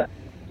was that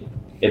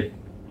if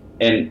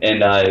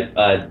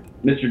Mr.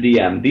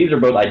 DM, these are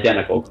both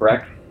identical,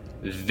 correct?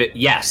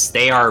 Yes,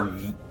 they are.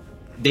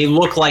 They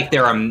look like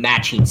they're a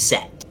matching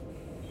set.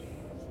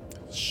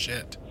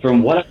 Shit.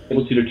 From what I'm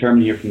able to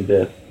determine here from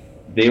this,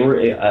 they were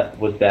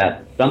was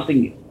that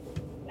something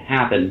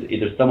happened.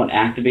 Either someone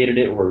activated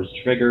it or was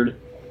triggered,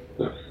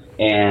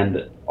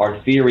 and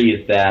our theory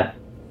is that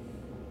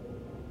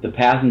the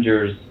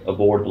passengers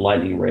aboard the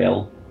Lightning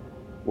Rail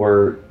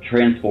were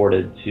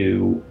transported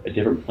to a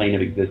different plane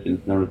of existence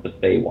known as the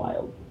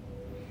Feywild.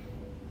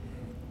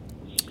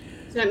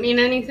 Does that mean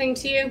anything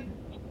to you?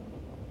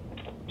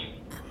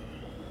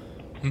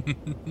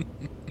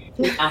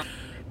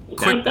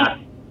 Quick.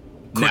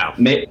 No.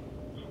 May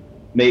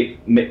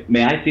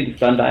I see the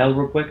sundial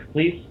real quick,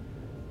 please?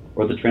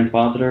 Or the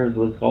transpositor, is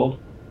what it's called?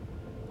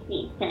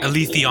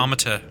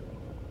 Alethiometer.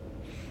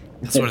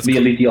 That's what it's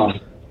The called.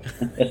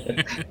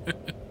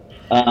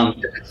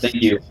 Alethiometer. Thank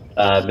you,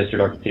 Mr.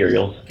 Dark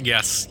Materials.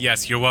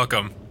 Yes, you're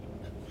welcome.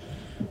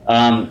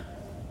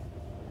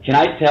 Can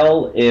I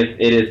tell if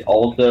it is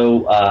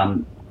also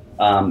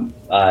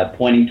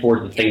pointing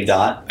towards the same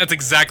dot? That's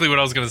exactly what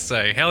I was gonna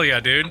say. Hell yeah,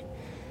 dude.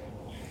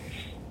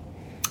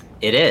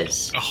 It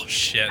is. Oh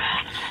shit.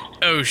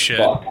 Oh shit.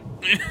 Fuck.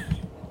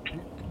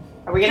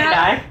 Are we gonna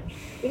die?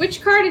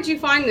 Which car did you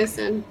find this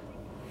in?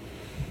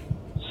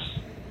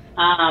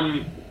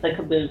 The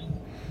caboose.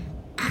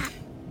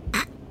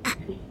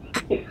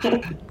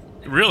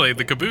 Really,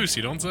 the caboose,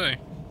 you don't say.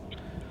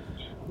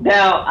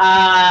 No,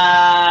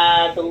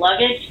 the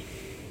luggage,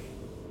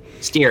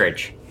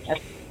 Steerage.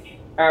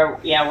 or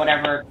yeah,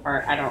 whatever,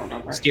 or I don't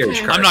remember. Steerage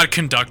Okay. car. I'm not a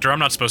conductor, I'm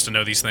not supposed to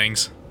know these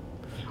things.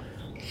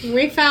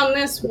 We found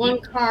this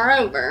one car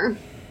over.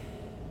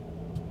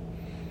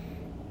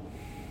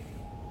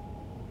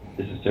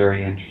 This is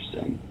very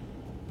interesting.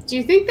 Do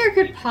you think there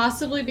could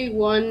possibly be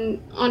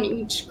one on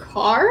each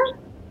car?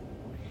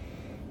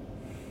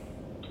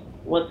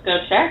 Let's go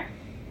check.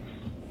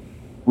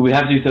 We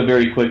have to do so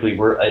very quickly.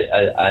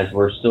 As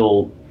we're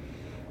still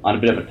on a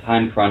bit of a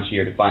time crunch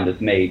here to find this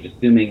mage,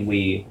 assuming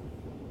we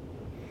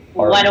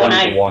are Why don't going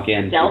I to walk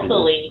in.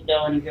 stealthily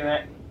go and do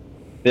it?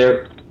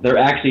 There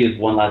actually is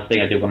one last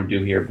thing I do want to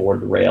do here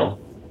aboard the rail.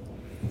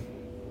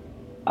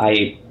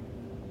 I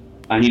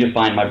need to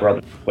find my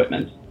brother's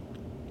equipment.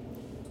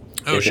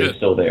 Oh if shit! it's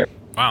still there.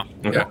 Wow.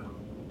 Okay.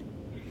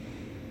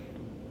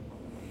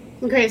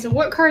 Okay, so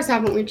what cars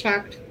haven't we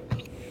checked?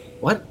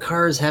 What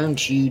cars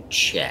haven't you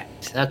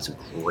checked? That's a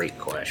great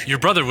question. Your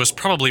brother was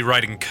probably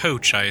riding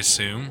coach, I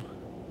assume.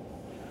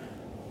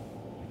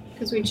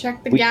 Because we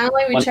checked the We-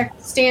 galley, we one- checked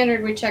the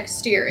standard, we checked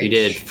steerage. You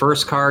did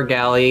first car,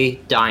 galley,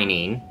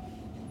 dining.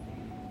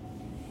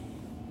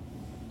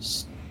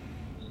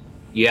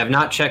 You have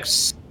not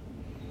checked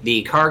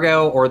the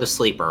cargo or the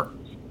sleeper.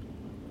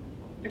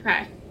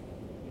 Okay.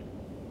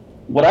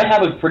 What I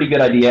have a pretty good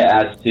idea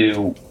as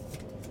to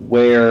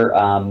where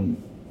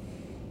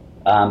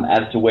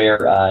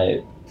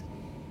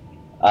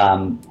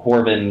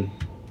Corbin's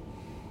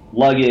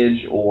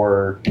luggage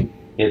or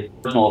his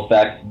personal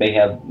effects may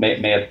have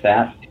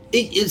sat.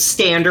 It's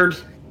standard.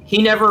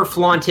 He never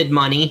flaunted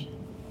money.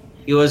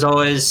 He was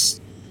always,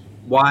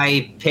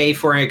 why pay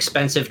for an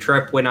expensive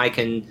trip when I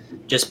can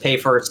just pay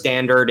for a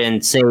standard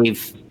and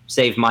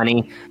save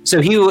money? So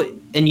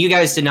and you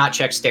guys did not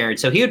check standard.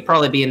 So he would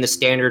probably be in the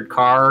standard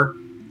car,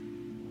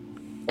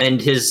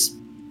 and his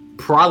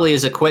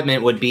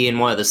equipment would be in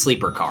one of the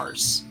sleeper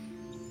cars.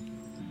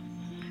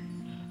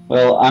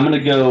 Well, I'm going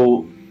to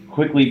go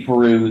quickly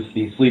peruse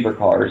the sleeper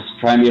cars,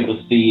 try and be able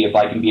to see if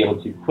I can be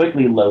able to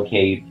quickly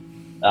locate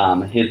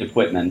his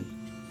equipment.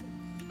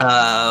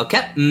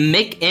 Okay,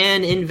 make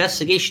an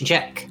investigation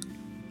check.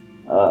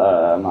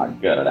 I'm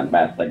not good at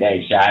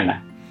investigation,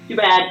 Too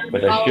bad.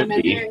 but I Oh, should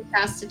and be. then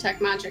cast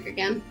detect magic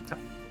again.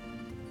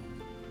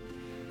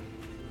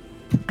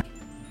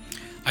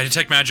 I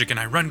detect magic and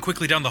I run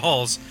quickly down the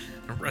halls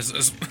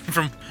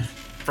from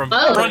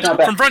Oh, front not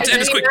bad. from front to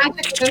end as quick.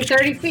 Magic within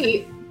 30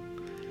 feet.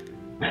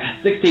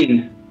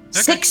 16. Okay,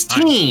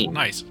 16.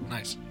 Nice.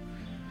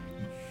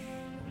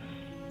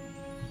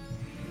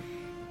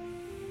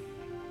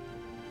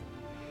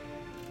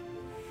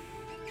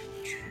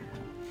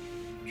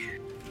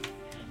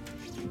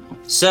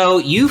 So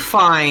you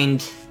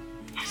find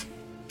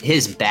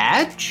his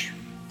badge.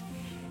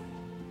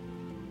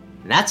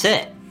 And that's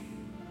it.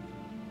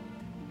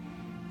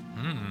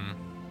 Hmm.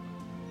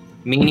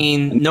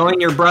 Meaning, knowing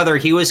your brother,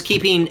 he was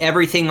keeping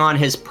everything on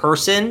his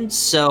person,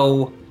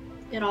 so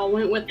It all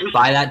went with him.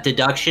 by that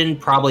deduction,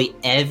 probably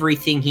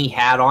everything he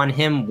had on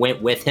him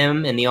went with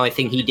him, and the only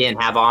thing he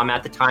didn't have on him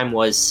at the time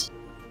was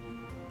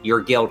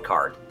your guild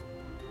card.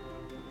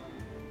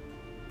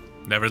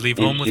 Never leave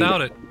home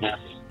without it. Yeah.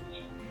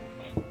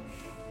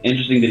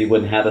 Interesting that he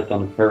wouldn't have this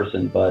on his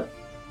person, but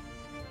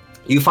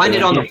You find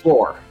it on the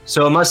floor,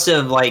 so it must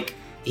have,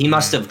 he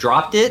must have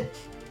dropped it,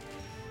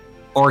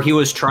 or he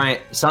was trying,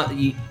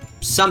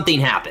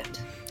 something happened.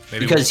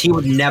 Maybe Because he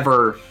would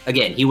never,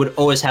 again, he would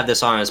always have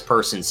this on his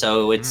person,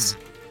 so it's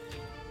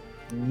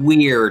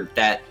weird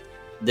that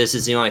this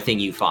is the only thing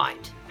you find.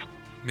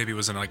 maybe it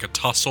was in like a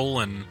tussle,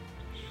 and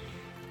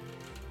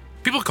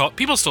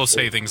people still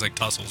say things like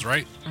tussles,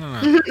 right? I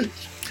don't know.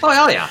 Oh,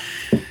 hell yeah.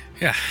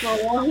 Yeah. Well,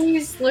 while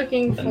he's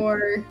looking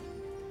for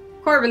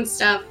Corbin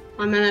stuff,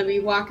 I'm gonna be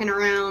walking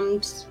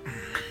around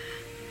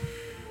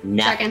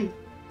checking.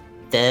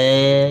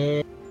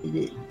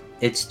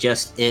 It's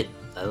just it.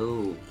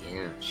 Oh,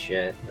 yeah,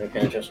 shit.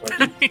 Okay, just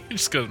works. You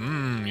just go,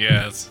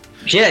 yes.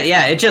 Shit,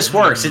 yeah, it just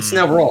works. It's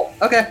no roll.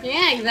 Okay.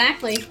 Yeah,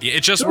 exactly. Yeah,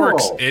 it just Cool.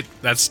 works.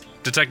 That's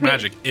detect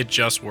magic. It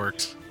just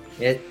works.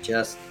 It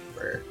just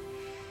works.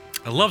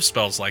 I love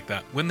spells like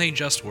that when they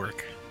just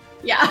work.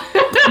 Yeah.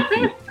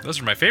 Those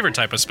are my favorite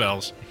type of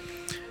spells.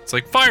 It's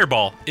like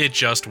fireball. It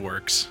just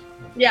works.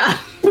 Yeah.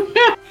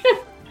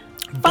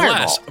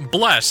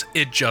 Bless.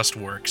 It just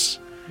works.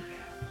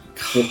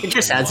 It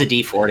just adds a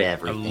D4 to I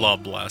everything.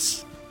 love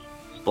bless.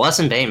 Bless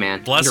and Bane,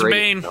 man. Bless and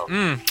Underrated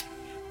Bane.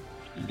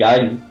 spell.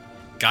 guidance.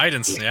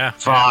 Guidance. Yeah.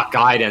 Fuck,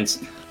 guidance.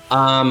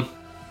 No.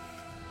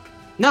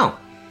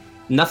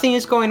 Nothing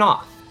is going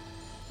off.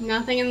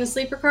 Nothing in the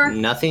sleeper car?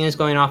 Nothing is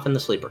going off in the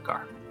sleeper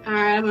car.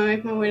 Alright, I'm gonna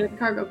make my way to the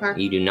cargo car.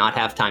 You do not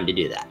have time to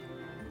do that.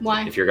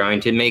 Why? If you're going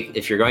to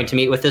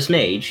meet with this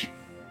mage,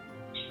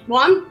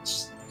 Well, I'm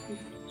just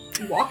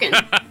walking.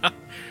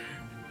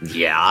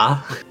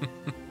 yeah.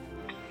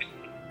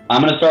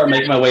 I'm gonna start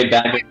making my way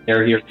back up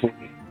here. I'm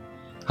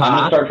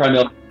gonna start trying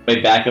to make my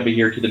way back over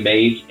here to the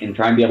mage and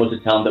try and be able to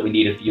tell him that we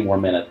need a few more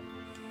minutes.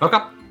 Okay.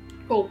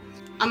 Cool.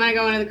 I'm gonna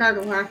go into the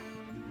cargo car.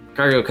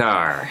 Cargo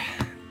car.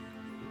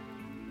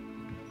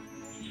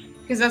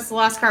 Because that's the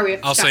last car we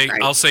have to check,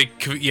 right? I'll say,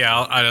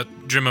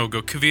 Jim will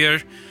go,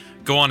 Kavir,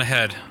 go on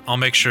ahead. I'll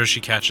make sure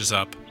she catches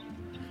up.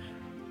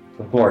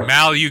 Of course.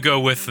 Mal, you go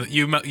with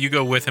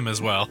him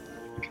as well.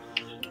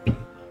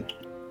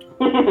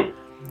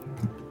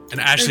 And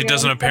Ashley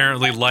doesn't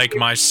apparently like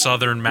my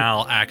Southern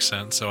Mal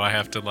accent, so I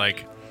have to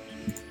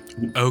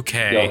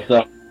okay.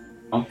 Yo,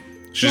 so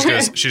She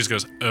just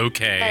goes,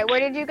 okay. Alright, where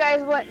did you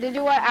guys want? Did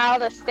you want Al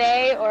to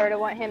stay or to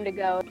want him to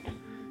go?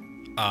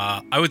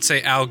 I would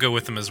say Al go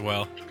with him as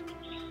well.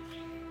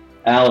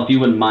 Al, if you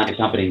wouldn't mind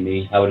accompanying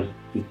me, I would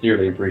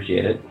sincerely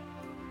appreciate it.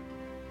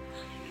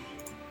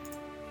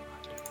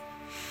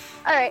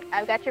 All right,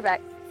 I've got your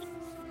back.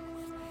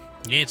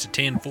 Yeah, it's a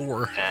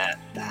 10-4.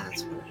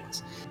 That's what it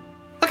is.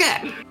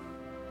 Okay.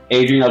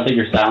 Adrian, I'll take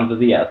your silence as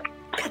a yes.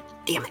 God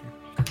damn it.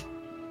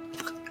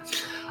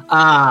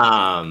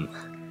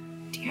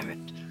 Damn it.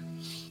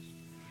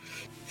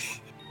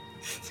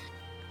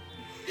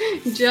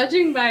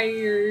 Judging by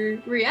your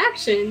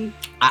reaction,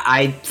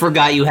 I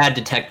forgot you had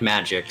detect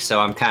magic, so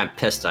I'm kind of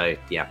pissed.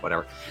 Yeah,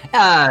 whatever.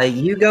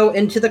 You go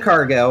into the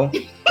cargo,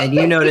 and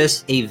you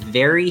notice a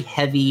very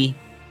heavy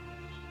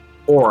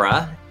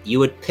aura. You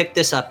would pick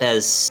this up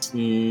as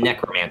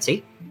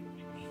necromancy.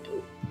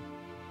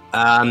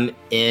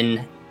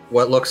 In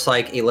what looks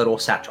like a little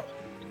satchel.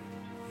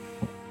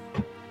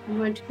 I'm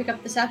going to pick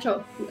up the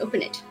satchel and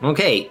open it.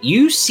 Okay,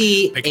 you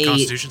see Make a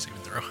Constitution saving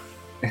throw.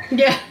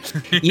 Yeah.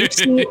 you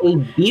see a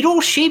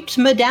beetle-shaped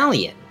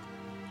medallion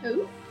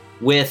Ooh.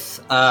 with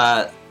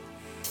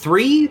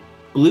 3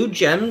 blue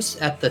gems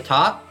at the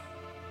top,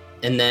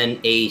 and then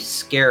a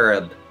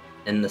scarab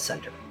in the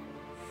center,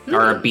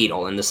 or a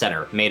beetle in the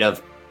center, made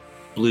of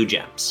blue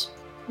gems.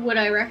 Would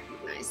I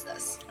recognize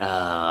this?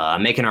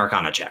 Make an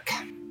Arcana check.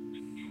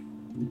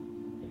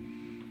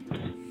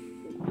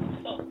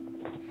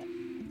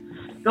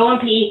 Go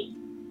and pee.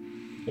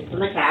 Get from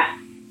the cat.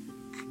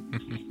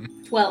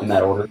 12. In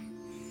that order.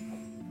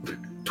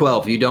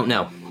 12. You don't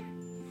know.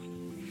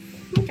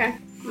 Okay.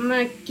 I'm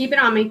going to keep it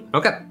on me.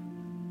 Okay.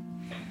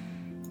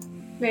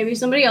 Maybe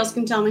somebody else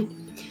can tell me.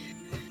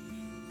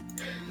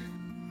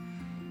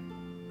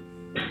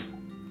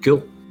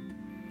 Cool.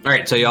 All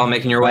right. So y'all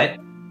making your way?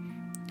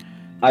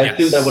 I Yes.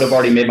 assumed I would have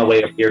already made my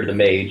way up here to the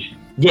mage.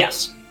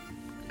 Yes.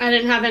 I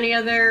didn't have any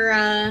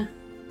other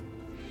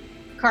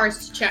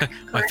cars to check.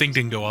 My correct? thing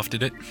didn't go off,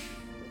 did it?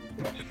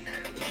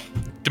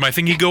 Did my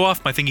thingy go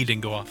off? My thingy didn't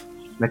go off.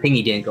 My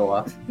thingy didn't go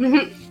off.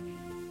 Do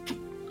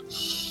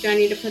I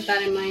need to put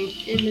that in my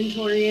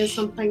inventory as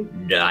something?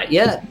 Not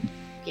yet.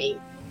 Okay.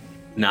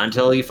 Not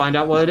until you find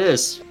out what it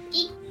is.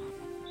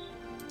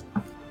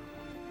 All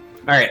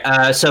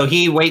right. So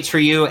he waits for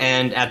you,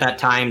 and at that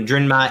time,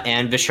 Drinma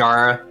and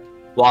Vishara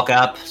walk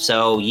up.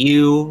 So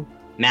you,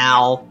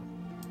 Mal,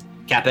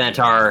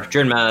 Kapanatar,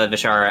 Drinma,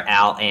 Vishara,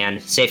 Al,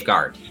 and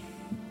Safeguard.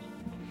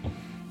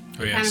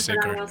 Oh yeah, Kinda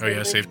Safeguard. forgot about Oh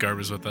yeah, Safeguard. Safeguard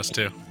was with us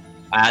too.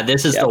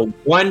 This is Yep. the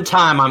one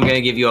time I'm going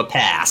to give you a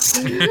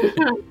pass. We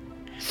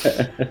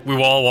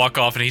will all walk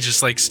off, and he's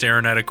just like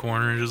staring at a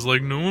corner, just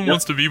like no one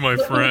wants to be my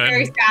Looking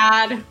very friend.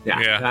 sad.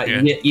 Yeah.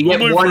 You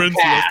get All my one friends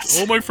pass.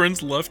 All my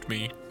friends left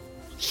me.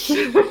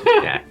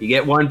 Yeah, you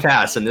get one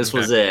pass, and this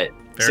was it.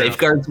 Fair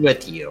Safeguard's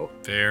with you.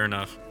 Fair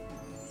enough.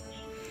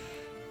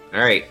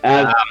 All right.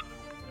 As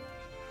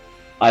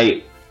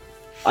I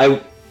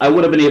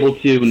would have been able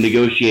to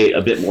negotiate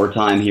a bit more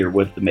time here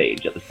with the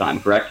mage at this time,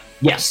 correct?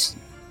 Yes.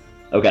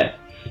 Okay.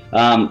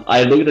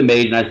 I look at the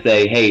mage and I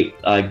say, "Hey,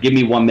 give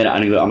me 1 minute.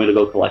 I'm gonna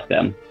go collect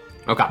them."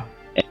 Okay.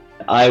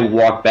 I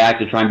walk back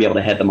to try and be able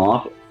to head them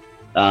off.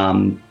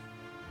 I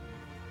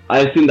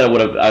assume that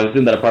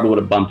I probably would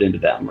have bumped into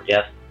them.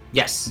 Yes.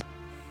 Yes.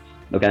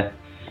 Okay.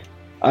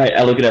 All right.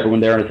 I look at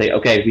everyone there and I say,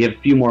 "Okay, we have a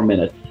few more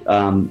minutes.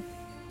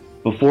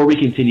 Before we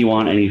continue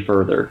on any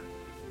further,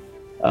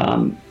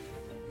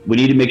 we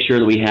need to make sure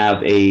that we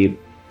have a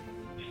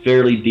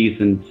fairly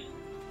decent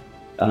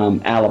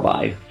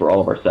alibi for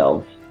all of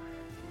ourselves.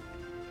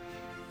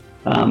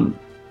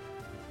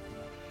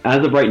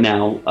 As of right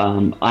now,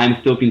 I'm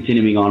still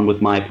continuing on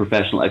with my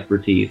professional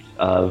expertise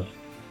of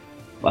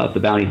the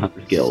Bounty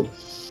Hunters Guild.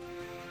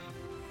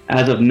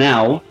 As of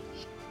now,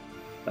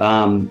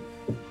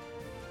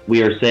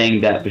 we are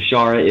saying that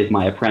Vishara is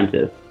my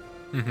apprentice.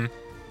 Mm-hmm.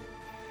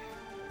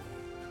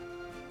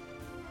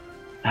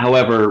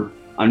 However,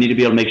 I need to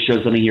be able to make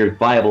sure something here is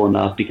viable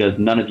enough because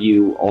none of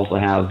you also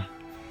have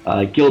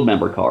guild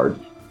member cards.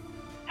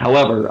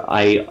 However,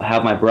 I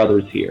have my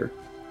brothers here,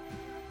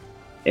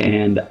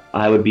 and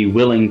I would be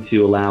willing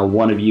to allow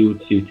one of you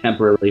to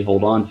temporarily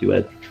hold on to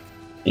it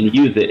and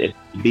use it if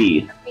need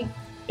be,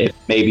 if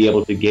may be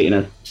able to gain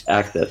us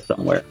access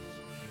somewhere.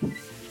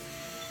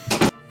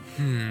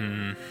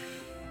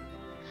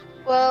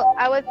 Well,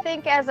 I would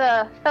think as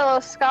a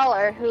fellow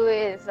scholar who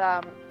is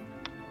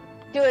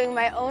doing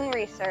my own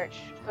research,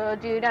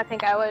 do you not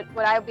think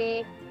would I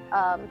be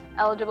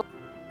eligible?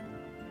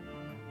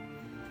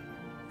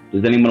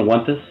 Does anyone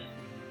want this?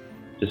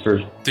 Just for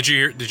Did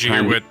you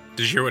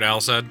hear what Al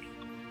said?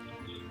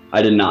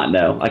 I did not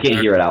know. I can't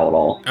hear it out at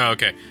all. Oh,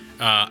 okay.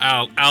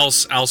 Al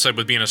said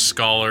with being a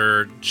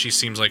scholar, she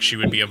seems like she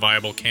would be a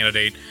viable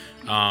candidate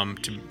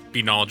to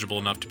be knowledgeable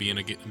enough to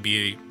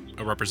be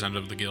a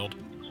representative of the guild.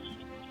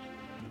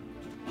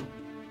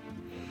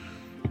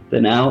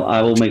 Then now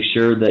I will make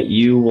sure that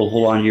you will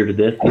hold on here to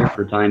this here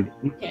for time.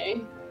 Okay.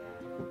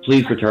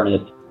 Please return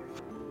it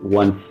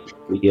once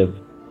we give.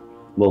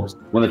 Well,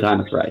 when the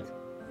time is right.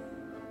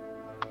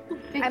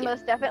 Thank I you.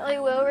 most definitely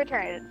will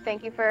return it.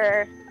 Thank you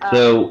for.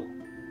 So,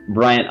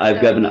 Bryant,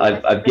 I've given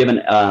Al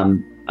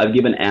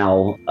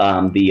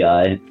my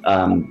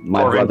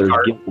Corbin brother's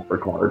card. gift member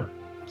card.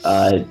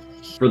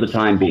 for the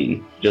time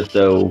being, just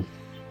so.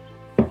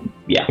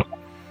 Yeah,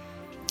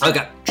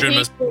 Okay.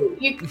 Drinma,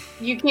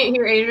 You can't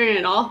hear Adrian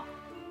at all.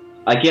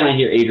 I cannot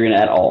hear Adrian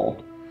at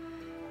all.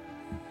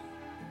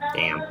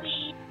 Damn.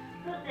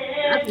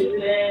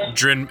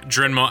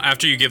 Drinma,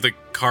 after you give the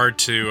card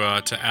to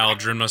Al,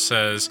 Drinma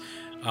says,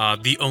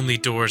 "The only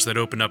doors that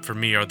open up for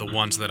me are the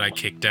ones that I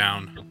kick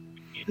down."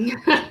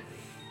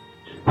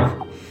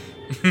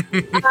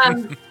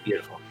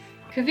 Beautiful.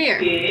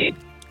 Kavir,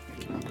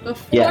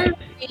 before Yeah.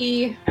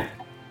 we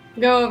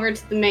go over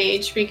to the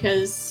mage,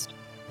 because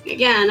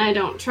again, I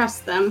don't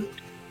trust them,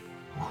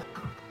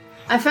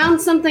 I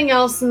found something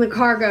else in the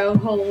cargo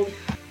hold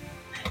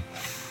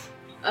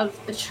of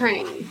the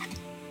train.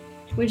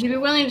 Would you be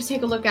willing to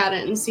take a look at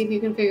it and see if you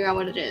can figure out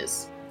what it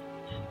is?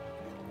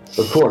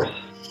 Of course.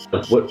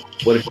 What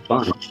did you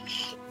find?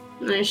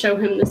 And I show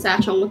him the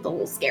satchel with the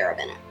little scarab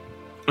in it.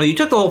 Oh, you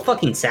took the whole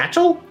fucking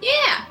satchel?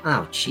 Yeah!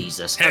 Oh,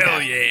 Jesus. Hell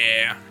Okay.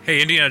 yeah!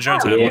 Hey, Indiana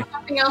Jones Oh, had yeah. one.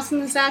 Nothing else in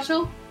the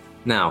satchel?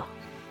 No.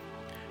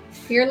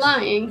 You're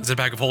lying. Is it a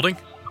bag of holding?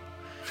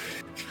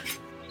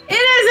 It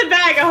is a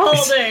bag of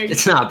holding!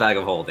 It's not a bag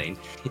of holding.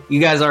 You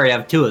guys already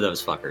have 2 of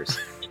those fuckers.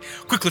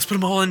 Quick, let's put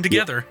them all in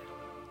together.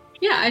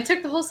 Yeah, I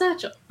took the whole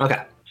satchel.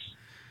 Okay.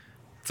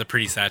 It's a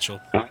pretty satchel.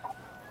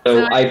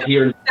 So I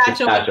peer inside the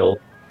Satchel. satchel.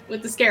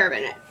 With the scarab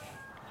in it.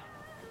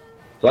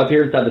 So I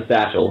peer inside the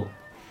satchel,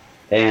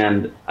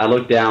 and I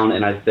look down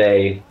and I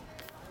say,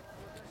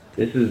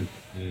 "This is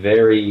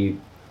very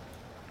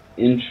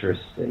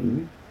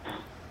interesting."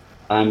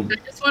 I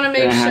just want to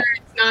make Yeah. sure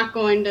it's not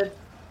going to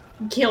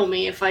kill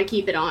me if I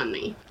keep it on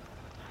me.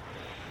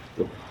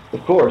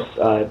 Of course.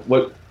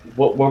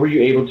 What were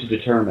you able to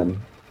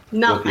determine with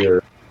Nothing.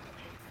 your?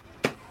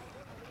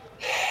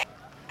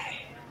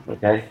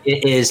 Okay.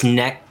 It is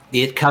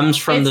It comes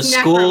from It's the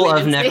school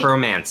of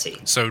necromancy.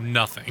 necromancy. So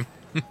nothing.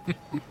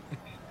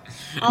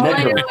 All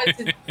I know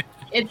Necromancy. is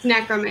it's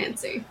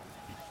necromancy.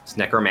 It's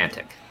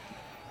necromantic.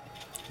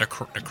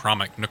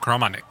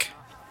 Necromanic.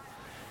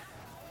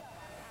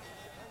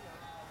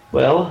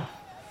 Well,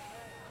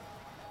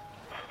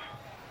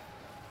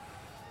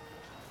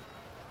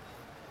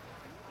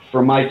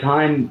 from my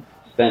time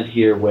spent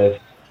here with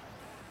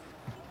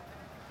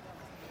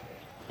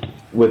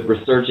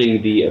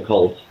researching the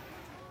occult,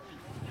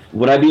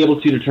 would I be able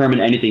to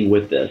determine anything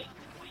with this?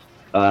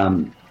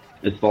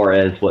 As far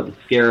as what the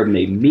scarab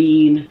may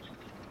mean,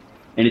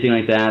 anything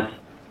like that?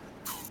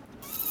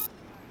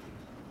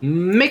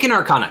 Make an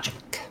arcana check.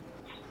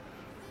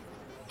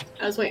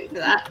 I was waiting for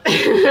that.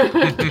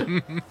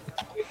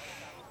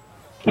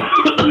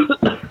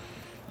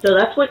 So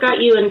that's what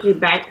got you into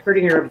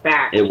hurting your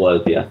back. It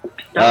was, yeah.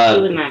 Stop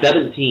doing that.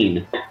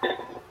 17.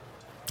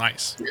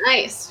 Nice.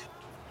 Nice.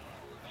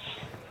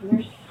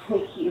 You're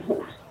so cute.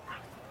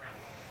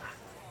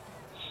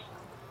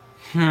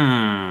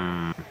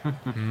 Hmm.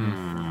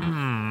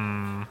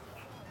 Hmm.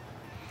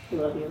 I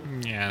love you.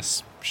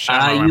 Yes.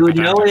 You would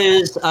know it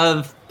is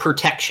of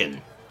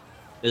protection.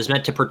 It was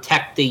meant to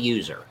protect the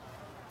user.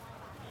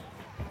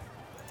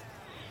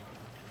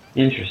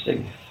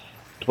 Interesting.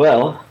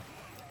 Well,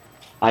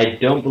 I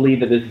don't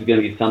believe that this is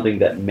going to be something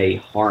that may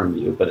harm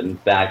you, but in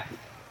fact,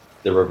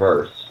 the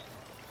reverse.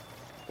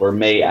 Or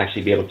may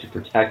actually be able to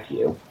protect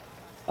you.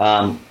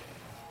 I'm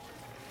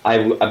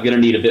going to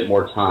need a bit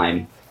more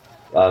time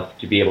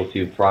to be able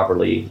to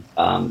properly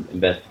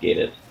investigate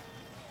it.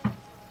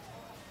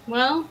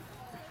 Well,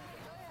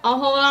 I'll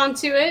hold on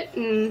to it,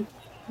 and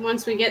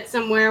once we get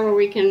somewhere where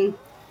we can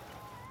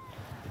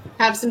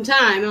have some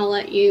time, I'll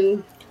let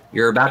you.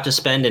 You're about to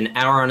spend an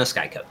hour on a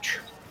sky coach.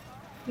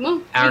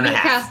 Well, Hour you and a can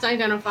half. cast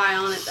Identify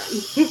on it then.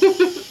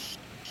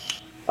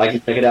 I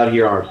can check it out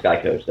here on our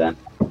Sky Coach then.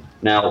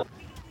 Now,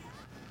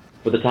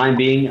 for the time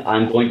being,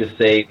 I'm going to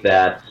say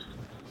that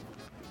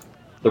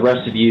the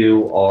rest of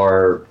you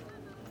are...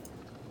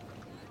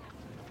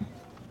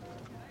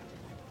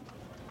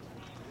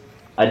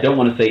 I don't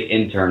want to say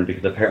intern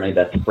because apparently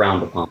that's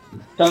frowned upon.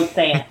 Don't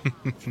say it.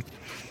 I'm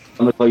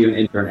going to call you an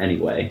intern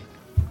anyway.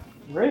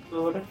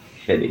 Rude.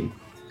 Kidding.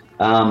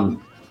 I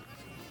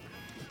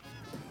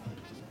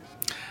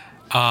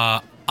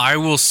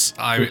will.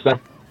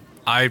 Respect-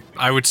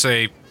 I would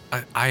say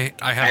I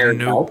have Hired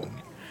no. help?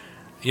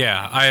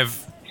 Yeah,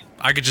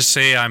 I could just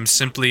say I'm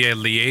simply a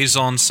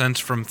liaison sent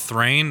from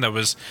Thrain that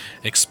was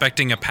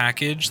expecting a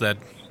package that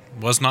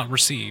was not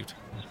received.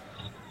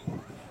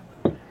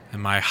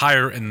 And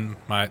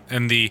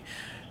and the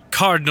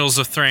Cardinals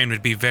of Thrain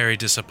would be very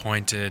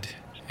disappointed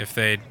if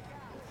they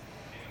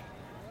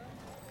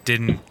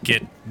didn't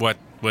get what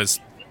was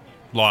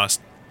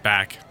lost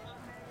back.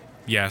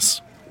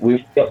 Yes.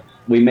 We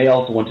may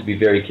also want to be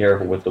very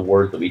careful with the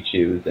words that we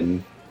choose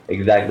and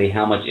exactly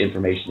how much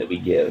information that we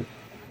give.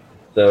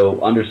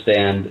 So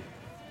understand,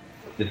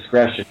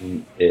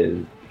 discretion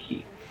is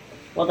key.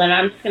 Well, then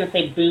I'm just going to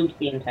say boobs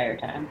the entire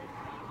time.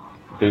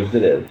 Boobs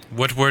it is.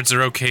 What words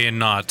are okay and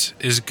not?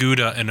 Is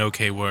Gouda an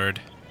okay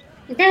word?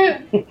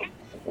 Okay.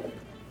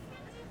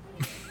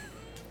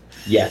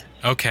 Yes.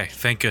 Okay,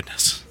 thank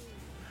goodness.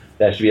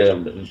 That should be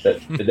is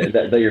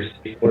that your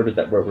safe word? Is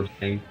that what we're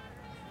saying?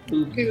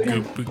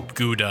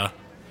 Gouda.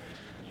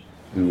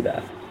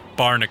 Gouda.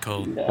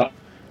 Barnacle. Gouda.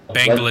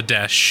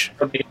 Bangladesh.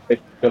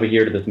 Let's go over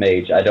here to this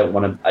mage. I don't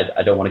want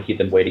to keep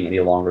them waiting any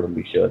longer than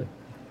we should.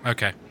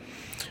 Okay.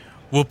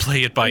 We'll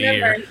play it by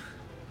Remember, ear.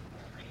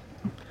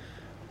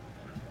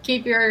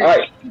 Keep All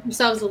right.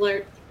 yourselves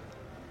alert.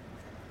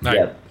 All right.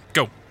 Yes.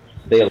 Go.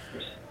 Stay alert.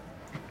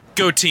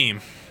 Go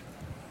team.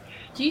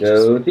 Do you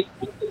Go just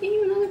team. get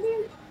you another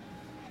beer?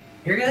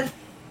 You're good.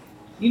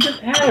 You just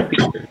had a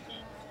beer.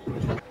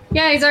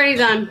 Yeah, he's already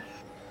done.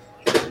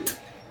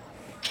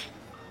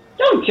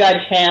 Don't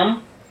judge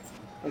him.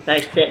 As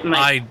I sit in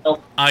my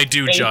I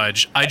do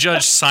judge. I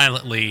judge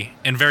silently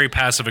and very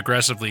passive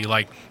aggressively.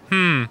 Like,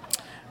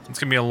 it's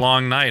gonna be a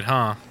long night,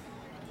 huh?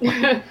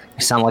 You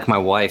sound like my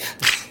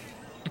wife.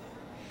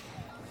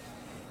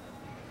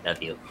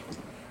 Love you.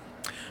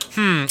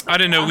 I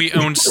didn't know we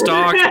owned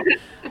stock.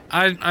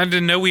 I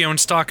didn't know we owned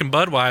stock in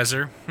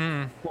Budweiser.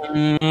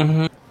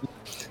 Mm-hmm.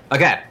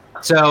 Okay,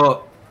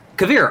 so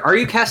Kavir, are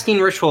you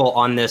casting ritual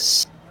on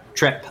this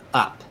trip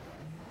up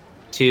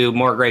to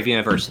Moorgrave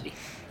University?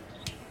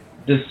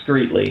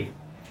 Discreetly.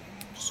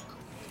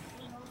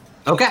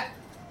 Okay.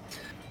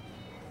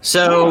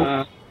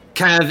 So,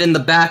 kind of in the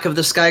back of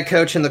the Sky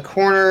Coach in the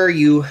corner,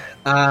 you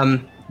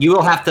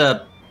will have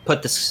to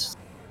put the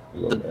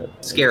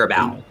scarab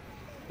out.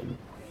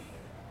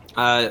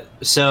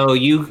 So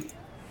you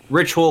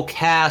ritual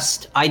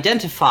cast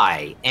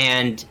Identify,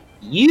 and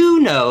you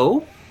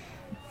know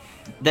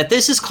that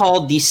this is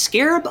called the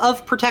Scarab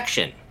of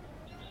Protection.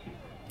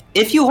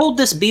 If you hold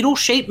this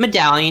beetle-shaped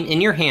medallion in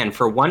your hand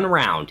for 1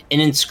 round, an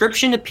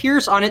inscription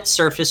appears on its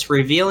surface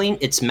revealing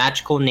its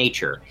magical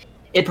nature.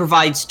 It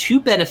provides 2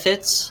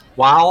 benefits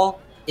while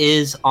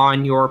is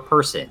on your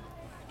person.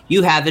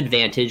 You have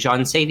advantage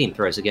on saving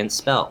throws against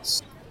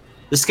spells.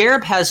 The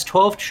Scarab has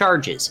 12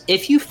 charges.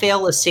 If you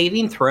fail a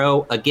saving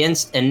throw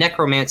against a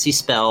necromancy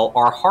spell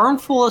or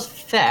harmful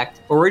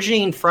effect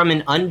originating from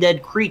an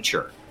undead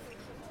creature,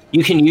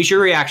 you can use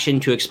your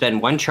reaction to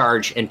expend 1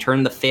 charge and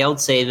turn the failed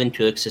save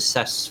into a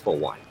successful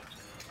one.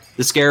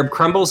 The Scarab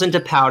crumbles into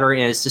powder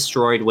and is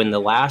destroyed when the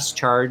last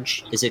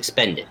charge is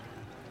expended.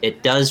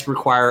 It does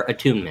require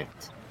attunement.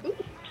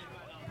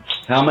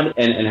 How many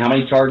and how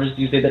many charges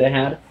do you say that it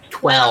had?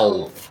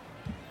 12.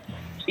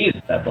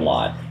 Jesus, that's a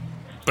lot.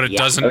 But it Yeah.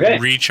 doesn't Okay.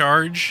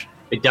 recharge?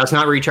 It does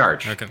not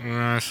recharge. Okay,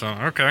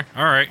 okay,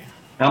 alright.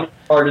 How many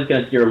charges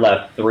against your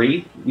left?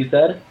 3, you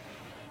said?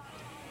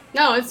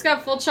 No, it's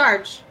got full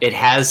charge. It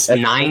has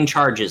 9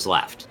 charges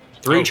left.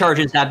 3 Oh.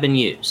 charges have been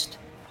used.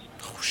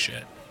 Oh,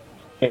 shit.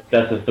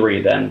 That's a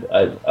 3 then.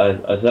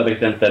 So that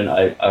makes sense then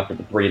for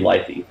the 3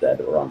 lights that you said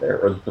that were on there,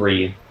 or the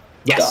 3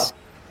 Yes. stuff.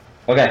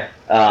 Okay.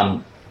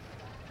 I'm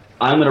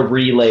going to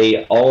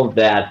relay all of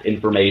that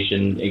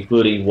information,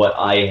 including what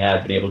I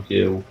have been able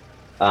to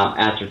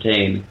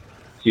ascertain,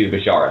 to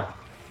Bashara.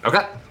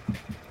 Okay.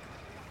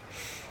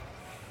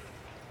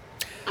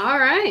 All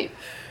right.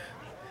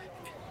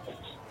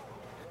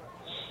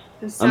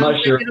 I'm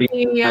not sure if it'll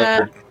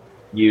be,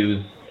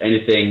 use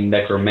anything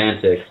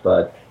necromantic,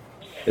 but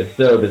if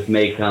so, this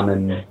may come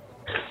in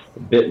a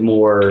bit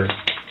more.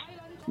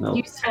 No,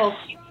 useful.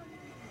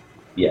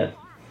 yes,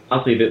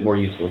 possibly a bit more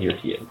useful here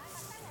to you.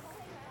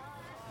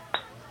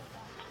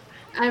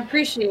 I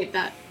appreciate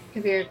that,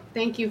 Kavir.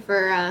 Thank you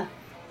for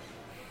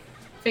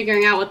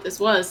figuring out what this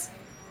was.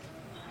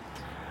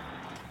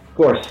 Of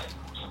course.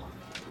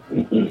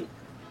 I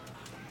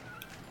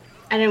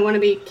didn't want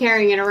to be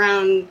carrying it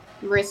around,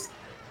 risk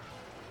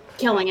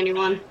killing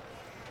anyone.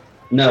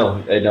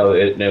 No,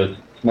 it's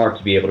smart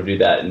to be able to do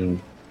that, and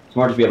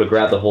smart to be able to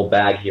grab the whole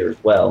bag here as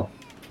well.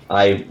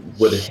 I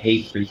would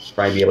hate for you to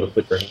try and be able to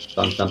put your hands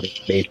on something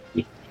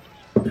maybe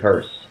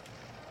cursed.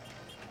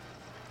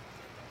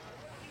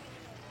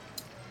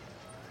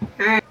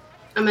 Alright,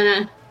 I'm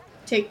gonna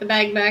take the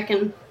bag back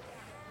and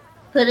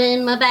put it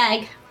in my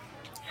bag.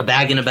 A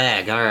bag in a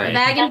bag, A alright.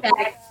 bag and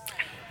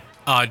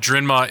bag.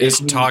 Drinma is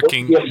If you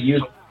talking. want to be able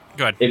to use-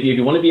 Go ahead. If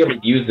you want to be able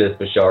to use this,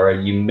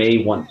 Bashara, you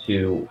may want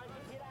to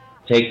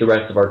take the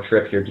rest of our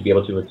trip here to be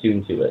able to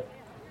attune to it.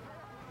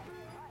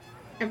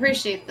 I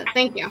appreciate that.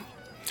 Thank you.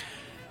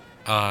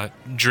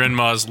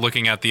 Drinma's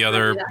looking at the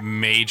other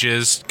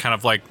mages, kind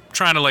of like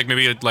trying to like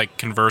maybe like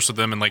converse with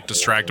them and like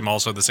distract them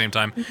also at the same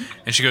time.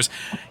 And she goes,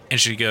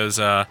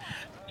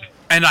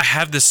 and I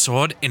have this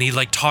sword, and he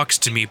like talks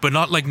to me, but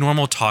not like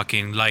normal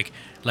talking, like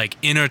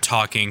inner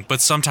talking, but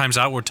sometimes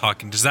outward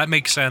talking. Does that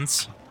make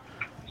sense?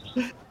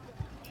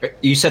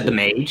 You said the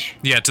mage?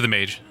 Yeah, to the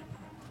mage.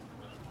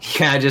 He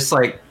kind of just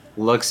like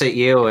looks at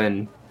you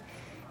and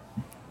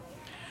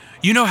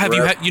You know,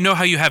 you know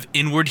how you have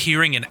inward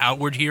hearing and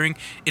outward hearing?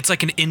 It's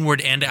like an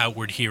inward and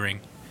outward hearing.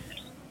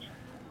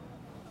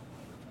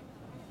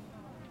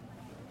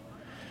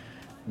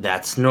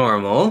 that's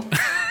normal.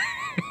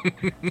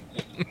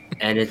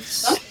 And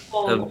it's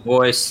a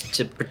voice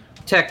to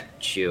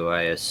protect you,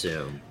 I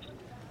assume.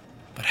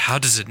 But how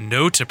does it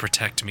know to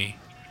protect me?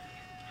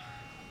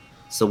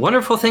 It's the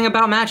wonderful thing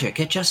about magic,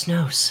 it just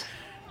knows.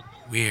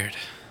 Weird.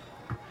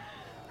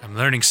 I'm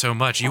learning so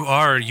much. You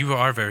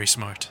are very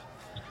smart.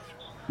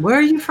 Where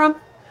are you from?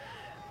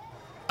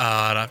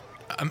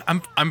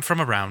 I'm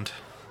from around,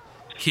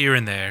 here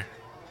and there.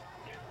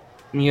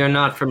 You're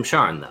not from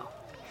Sharn,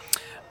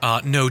 though.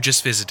 No,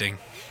 just visiting.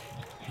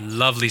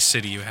 Lovely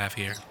city you have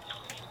here.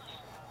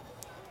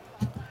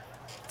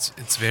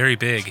 It's very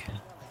big.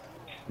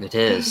 It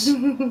is.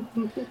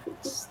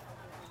 It's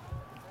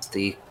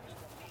the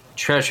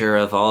treasure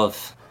of all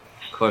of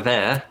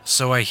Corvair.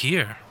 So I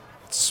hear.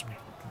 It's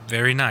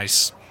very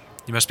nice.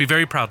 You must be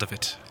very proud of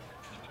it.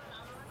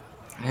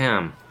 I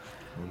am.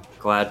 I'm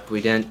glad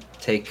we didn't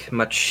take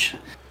much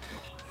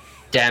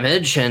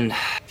damage and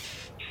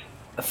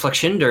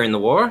affliction during the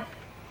war.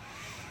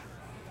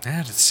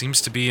 Yeah, it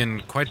seems to be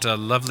in quite a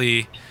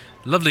lovely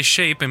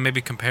shape, and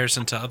maybe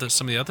comparison to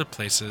some of the other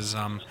places.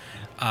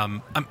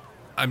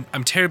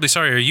 I'm terribly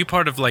sorry. Are you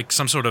part of like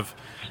some sort of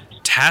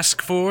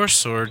task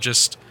force, or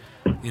just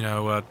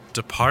a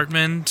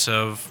department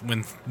of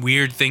when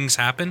weird things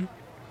happen?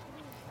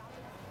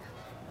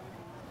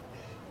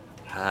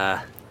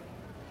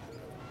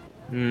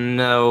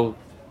 No.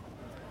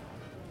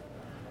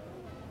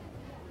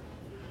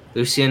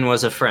 Lucian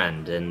was a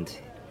friend, and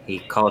he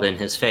called in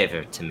his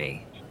favor to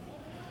me.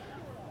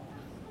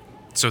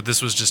 So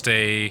this was just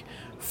a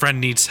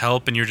friend needs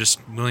help, and you're just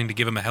willing to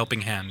give him a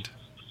helping hand.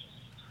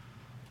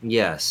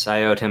 Yes,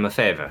 I owed him a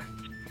favor.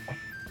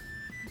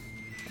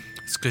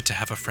 It's good to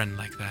have a friend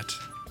like that.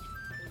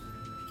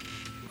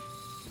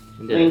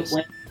 It Wink, is.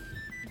 wink.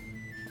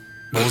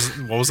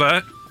 What was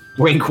that?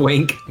 Wink,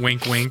 wink.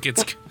 Wink, wink.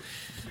 It's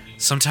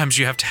sometimes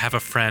you have to have a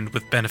friend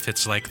with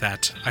benefits like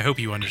that. I hope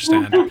you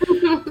understand.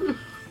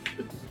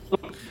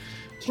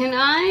 Can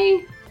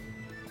I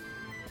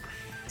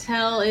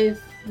tell if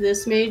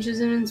this mage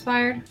isn't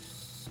inspired?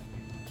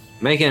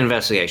 Make an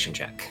investigation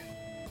check.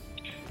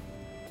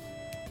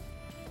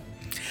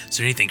 Is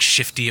there anything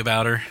shifty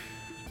about her?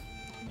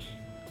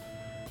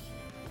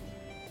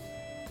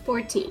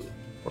 14.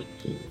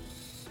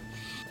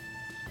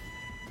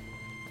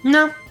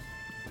 No.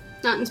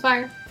 Not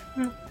inspired?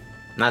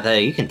 Not that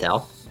you can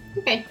tell.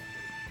 Okay.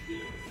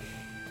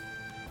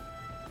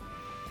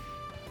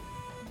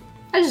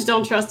 I just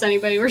don't trust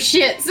anybody or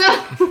shit, so...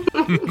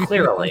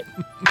 Clearly.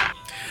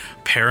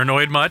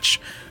 Paranoid much?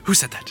 Who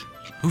said that?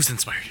 Who's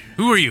inspired?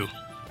 Who are you?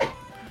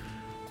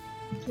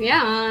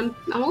 Yeah, I'm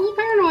a little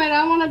paranoid.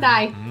 I want to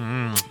die.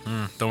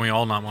 Don't we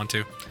all not want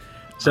to?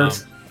 So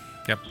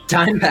Yep.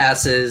 time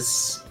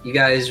passes. You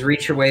guys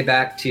reach your way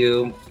back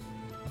to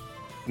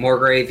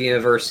Morgrave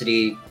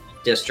University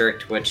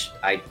District, which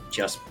I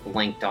just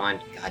blinked on.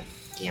 God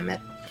damn it.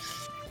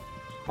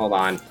 Hold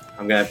on.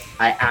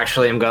 I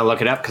actually am gonna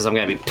look it up because I'm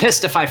gonna be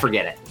pissed if I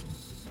forget it.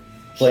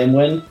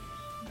 Flamewind?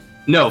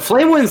 No,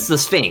 Flamewind's the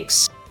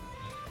Sphinx.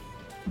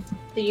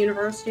 The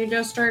University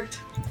District.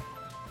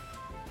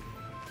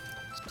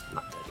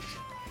 Not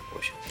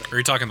that. Are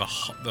you talking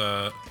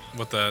the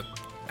what the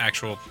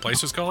actual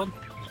place was called?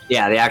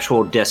 Yeah, the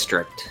actual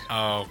district.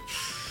 Oh.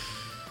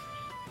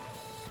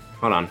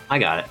 Hold on, I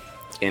got it.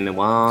 Give me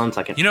 1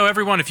 second. You know,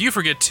 everyone, if you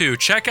forget to,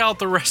 check out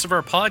the rest of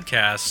our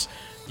podcasts.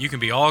 You can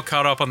be all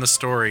caught up on the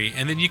story,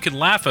 and then you can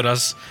laugh at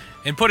us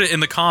and put it in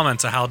the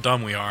comments of how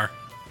dumb we are.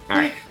 All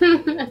right.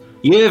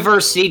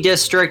 University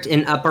District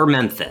in Upper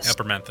Memphis.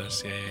 Upper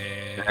Memphis,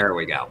 yeah. There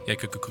we go. Yeah,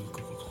 cool.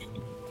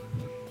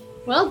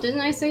 Well,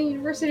 didn't I say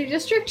University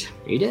District?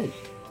 You did.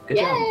 Good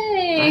job.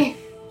 Yay!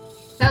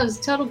 That was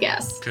a total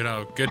guess. Good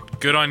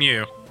on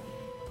you.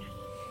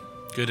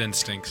 Good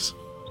instincts.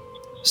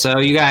 So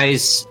you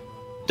guys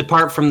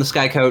depart from the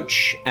Sky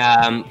Coach,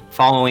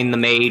 following the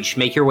mage,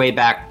 make your way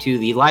back to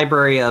the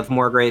library of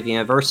Morgrave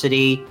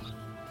University.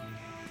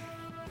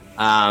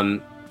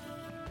 And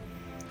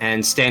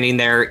standing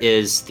there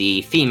is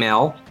the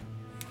female,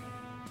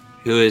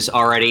 who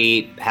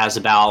already has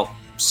about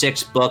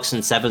 6 books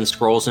and 7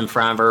 scrolls in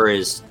front of her,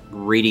 is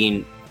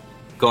reading,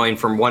 going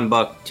from one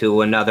book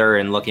to another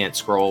and looking at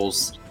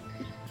scrolls.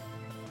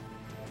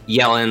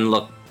 Elon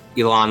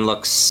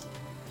looks...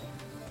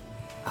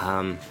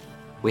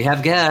 we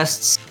have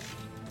guests.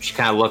 She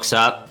kind of looks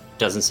up,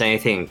 doesn't say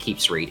anything, and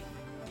keeps reading.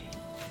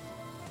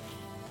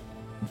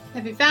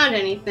 Have you found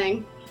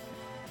anything?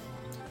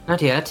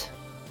 Not yet.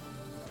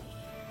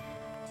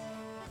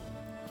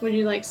 Would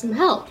you like some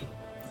help?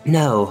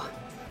 No.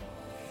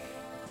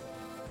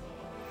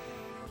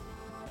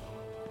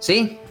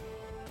 See?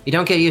 You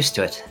don't get used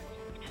to it.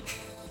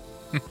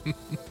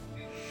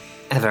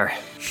 Ever.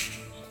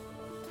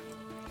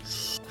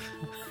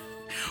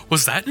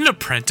 Was that an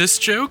Apprentice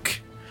joke?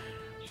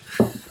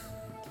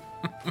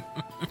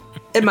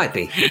 It might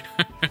be.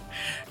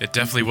 It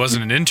definitely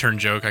wasn't an intern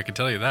joke, I can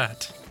tell you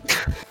that.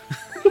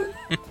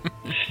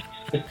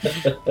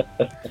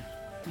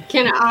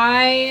 Can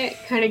I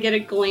kind of get a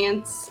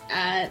glance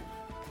at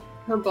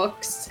her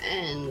books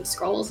and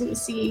scrolls and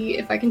see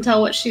if I can tell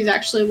what she's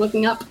actually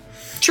looking up?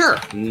 Sure.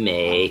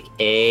 Make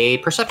a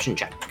perception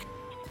check.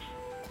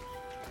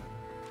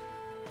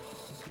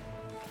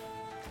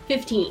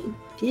 15.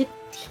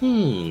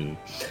 15.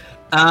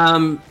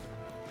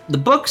 The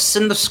books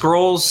and the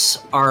scrolls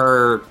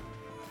are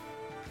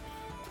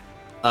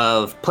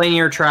of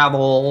planar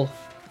travel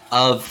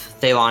of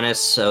Thelanis,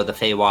 so the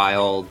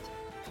Feywild,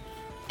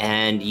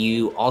 And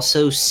you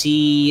also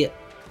see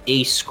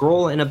a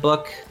scroll in a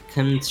book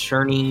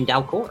concerning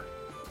Dalcor.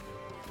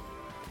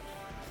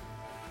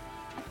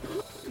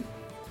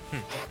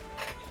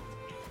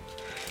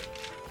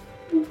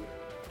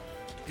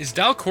 Is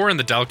Dalcor and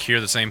the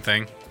Dalkir the same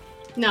thing?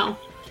 No.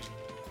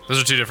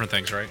 Those are two different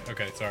things, right?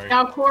 Okay, sorry.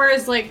 Dalcor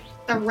is like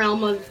the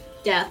realm of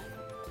death.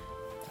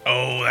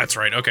 Oh, that's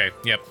right. Okay.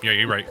 Yep. Yeah,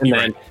 you're right. And You're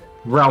then right.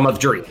 Realm of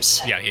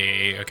Dreams Yeah.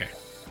 Okay.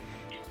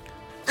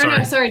 Or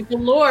no, sorry,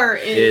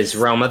 Delore is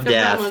Realm of the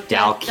Death. realm of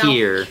death.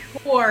 Dalkir.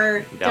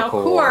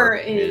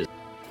 Dalcor is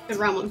the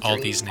realm of All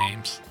dreams. these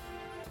names.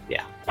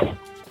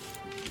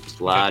 Just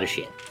a lot of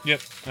shit.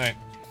 Yep. All right.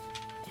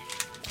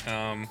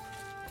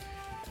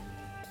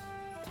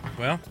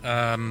 Well,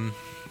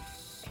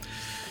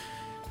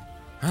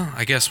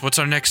 I guess what's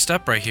our next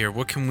step right here?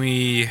 What can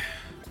we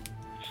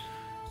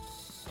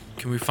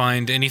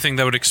find anything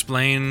that would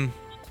explain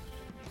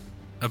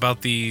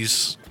about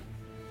these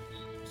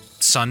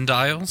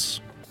sundials?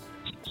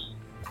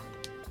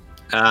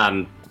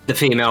 The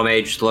female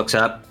mage looks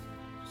up.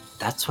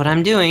 That's what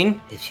I'm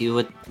doing. If you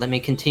would let me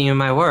continue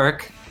my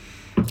work.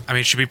 I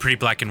mean, it should be pretty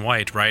black and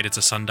white, right? It's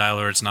a sundial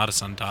or it's not a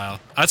sundial.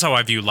 That's how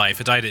I view life.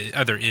 It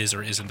either is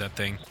or isn't that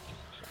thing.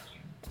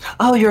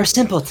 Oh, you're a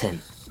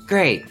simpleton.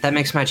 Great. That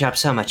makes my job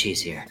so much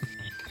easier.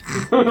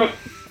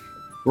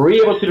 Were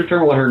you able to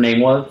determine what her name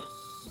was?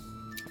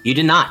 You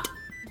did not.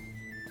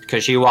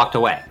 Because she walked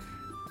away.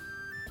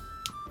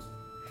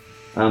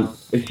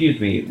 Excuse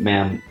me,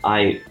 ma'am.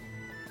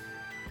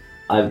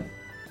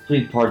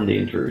 Please pardon the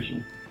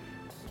intrusion.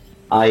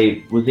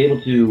 I was able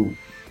to,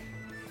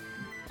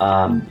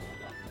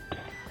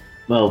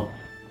 well,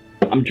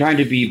 I'm trying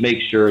to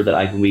make sure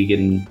that we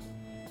can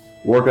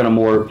work on a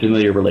more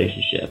familiar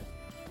relationship.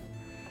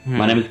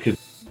 My name is Coop.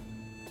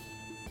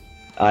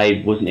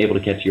 I wasn't able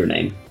to catch your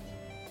name.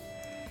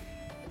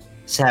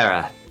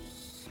 Sarah.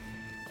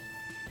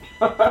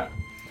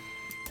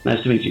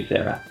 Nice to meet you,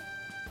 Sarah.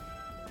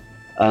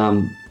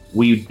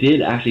 We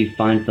did actually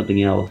find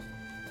something else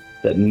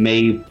that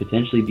may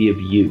potentially be of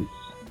use.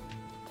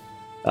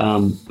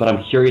 But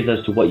I'm curious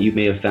as to what you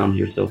may have found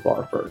here so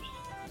far first.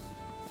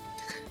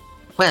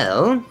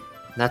 Well,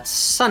 that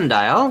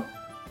sundial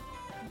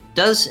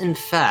does in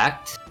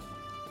fact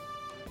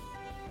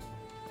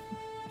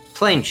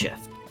plane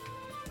shift.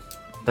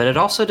 But it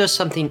also does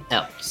something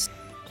else.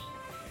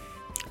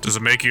 Does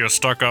it make you a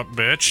stuck-up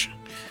bitch?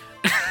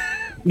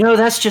 No,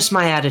 that's just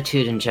my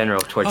attitude in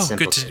general towards Oh,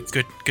 simpletons.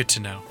 good to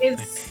know.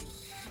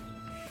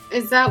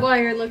 Is that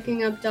why you're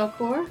looking up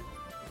Dalcor?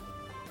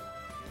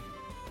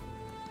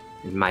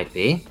 It might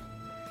be.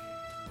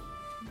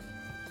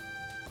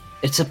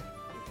 It's a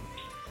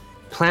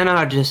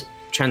planar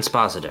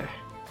transpositor.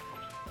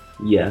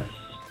 Yes.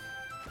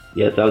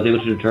 Yes, I was able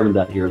to determine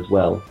that here as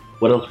well.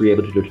 What else were you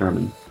able to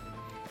determine?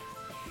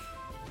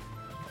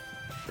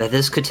 That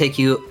this could take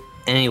you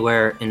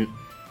anywhere in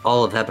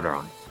all of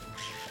Eberron.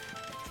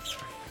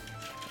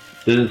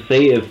 Does it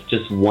say if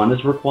just one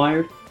is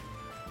required?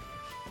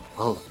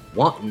 Well,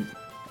 one.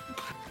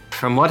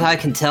 From what I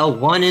can tell,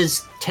 one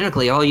is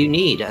technically all you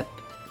need.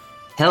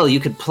 Hell, you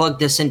could plug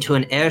this into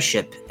an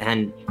airship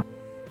and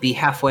be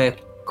halfway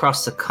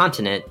across the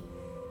continent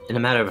in a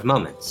matter of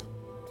moments.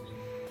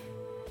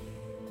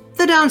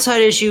 The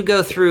downside is you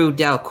go through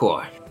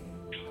Dalcor.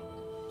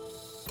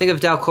 Think of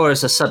Dalcor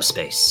as a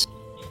subspace.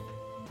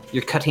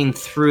 You're cutting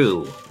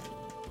through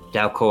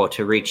Dalcor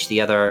to reach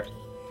the other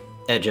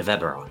edge of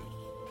Eberron.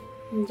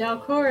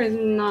 Dalcor is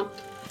not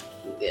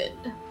good.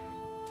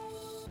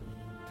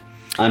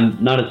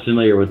 I'm not as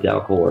familiar with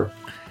Dalcor.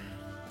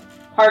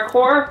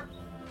 Parkour?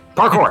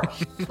 Parkour!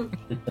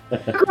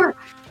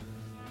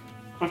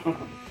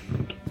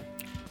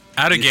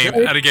 Out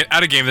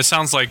of game. This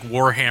sounds like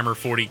Warhammer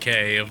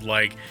 40k of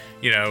like,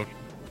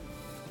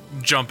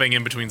 jumping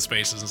in between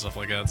spaces and stuff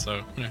like that.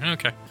 So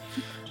okay,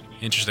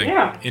 interesting.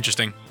 Yeah.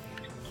 Interesting.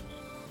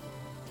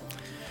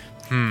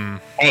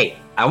 Hey,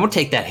 I won't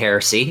take that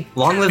heresy.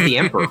 Long live the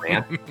Emperor,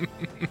 man.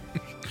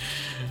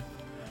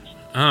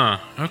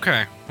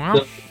 Okay. Well,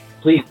 So,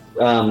 please,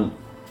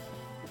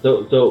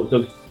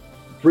 so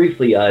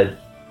briefly,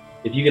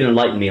 if you can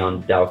enlighten me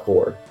on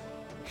Dalcor,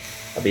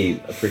 I'd be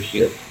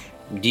appreciative.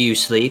 Do you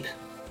sleep?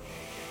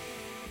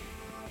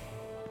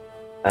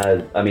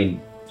 I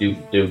mean,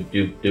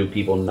 do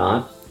people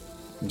not?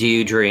 Do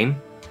you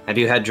dream? Have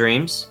you had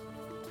dreams?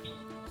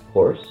 Of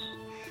course.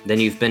 Then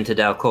you've been to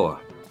Dalcor.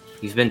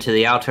 You've been to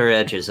the outer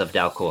edges of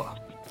Dalcor.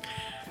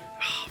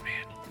 oh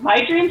man.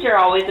 My dreams are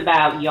always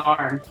about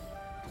yarn.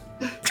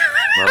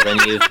 Well, then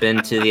you've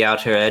been to the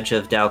outer edge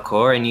of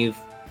Dalcor and you've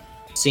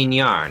seen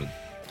Yarn.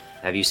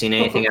 Have you seen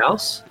anything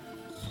else?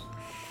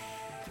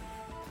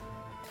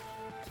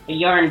 A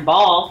yarn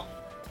ball.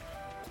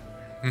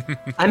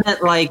 I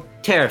meant like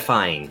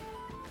terrifying.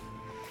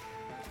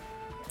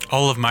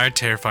 All of my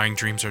terrifying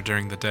dreams are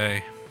during the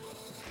day.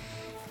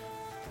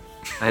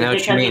 I know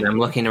what you mean. I'm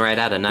looking right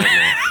at a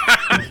nightmare.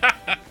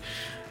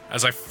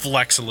 As I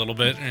flex a little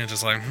bit, and it's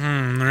just like,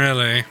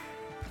 really?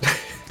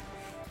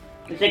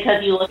 Is it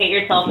because you look at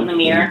yourself in the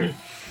mirror?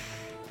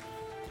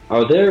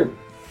 Are there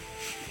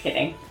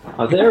Kidding.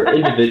 Are there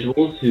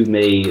individuals who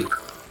may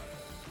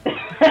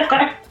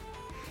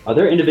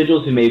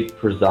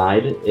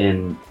preside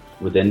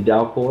within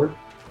Dalcor?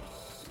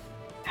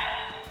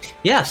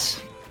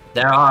 Yes,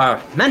 there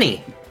are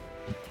many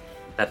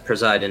that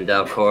preside in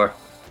Dalcor.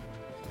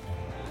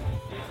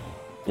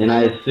 And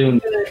I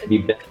assume it would be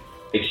better to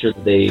make sure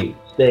that they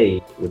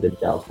stay within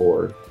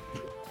Dalcor.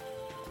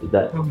 Is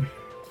that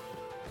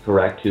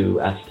correct to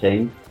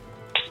ascertain?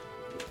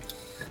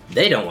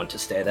 They don't want to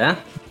stay there.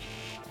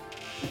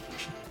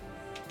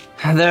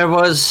 There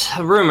was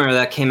a rumor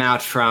that came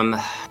out from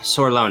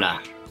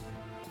Sorlona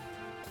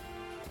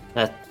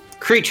that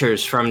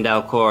creatures from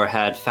Dalcor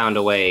had found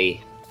a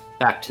way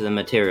back to the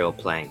material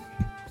plane.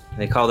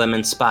 They call them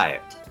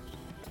Inspired.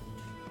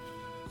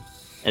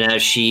 And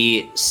as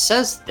she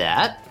says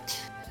that,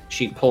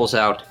 she pulls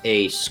out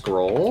a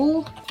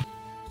scroll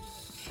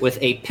with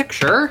a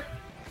picture.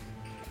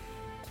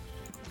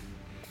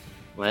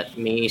 Let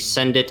me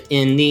send it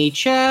in the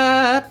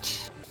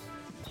chat.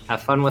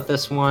 Have fun with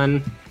this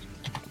one.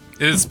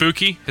 Is it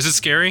spooky? Is it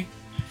scary?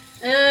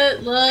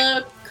 It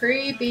looked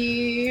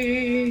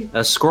creepy.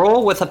 A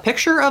scroll with a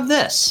picture of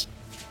this.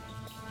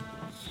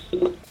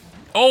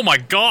 Oh my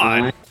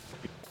god!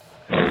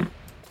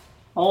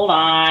 Hold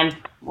on.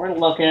 We're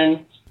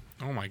looking.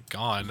 Oh my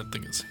god, that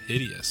thing is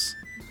hideous.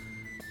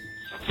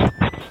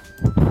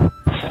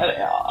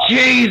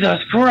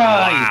 Jesus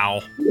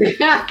Christ!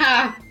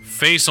 Wow.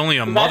 Face only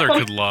a mother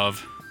could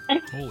love.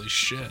 Holy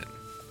shit.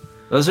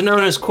 Those are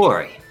known as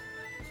Quarry.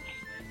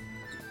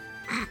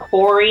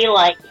 Cory,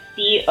 like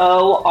Cory.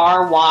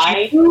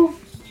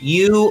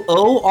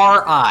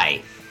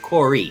 Uori.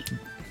 Quarry.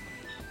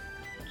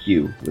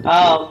 Q.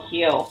 Oh,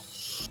 Q.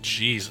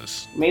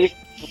 Jesus. Maybe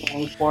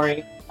it's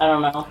Cory. I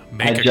don't know.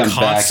 Make a jumped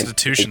back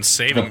Constitution and-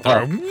 saving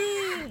throw.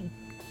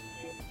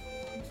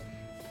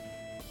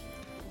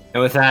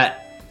 And with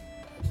that,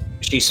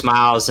 she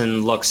smiles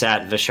and looks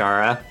at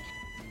Vishara.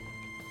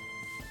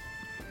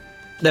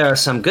 There are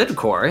some good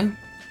Quarry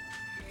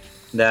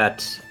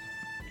that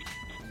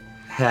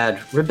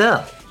had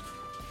rebelled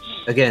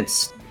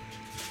against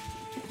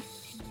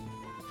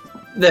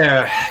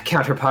their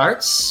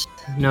counterparts,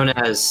 known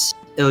as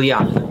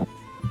Ilyana,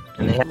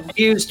 and they have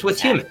fused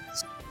with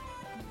humans.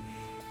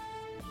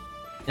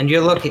 And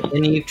you're looking,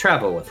 and you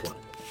travel with one.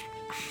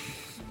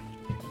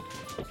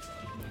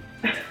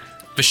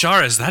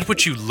 Vishara, is that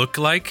what you look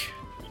like?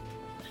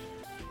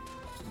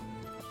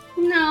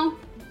 No.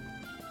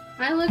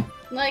 I look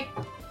like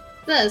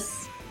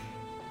this.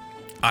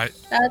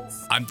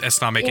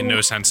 That's not making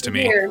no sense to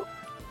me. Here.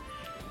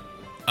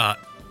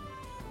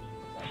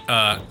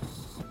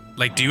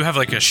 Like, do you have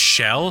like a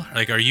shell?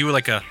 Like, are you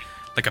like a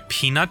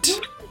peanut?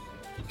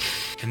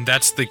 And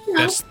that's the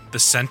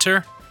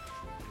center?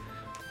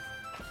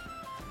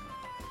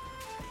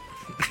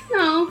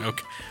 No.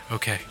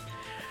 Okay.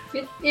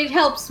 It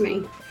helps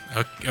me.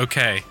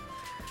 Okay.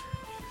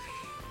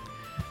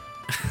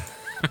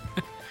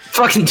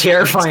 Fucking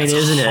terrifying,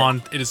 isn't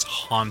it? It is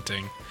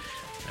haunting.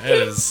 It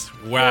is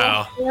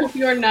wow. Of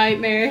your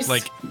nightmares.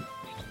 Like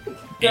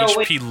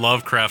So H.P.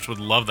 Lovecraft would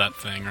love that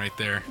thing right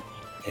there.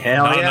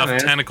 Hell Not yeah, enough man.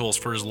 tentacles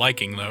for his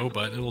liking though,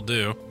 but it'll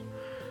do.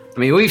 I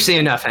mean, we've seen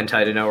enough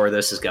hentai to know where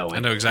this is going. I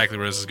know exactly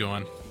where this is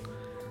going.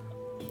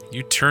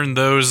 You turn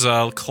those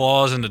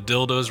claws into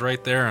dildos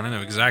right there, and I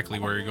know exactly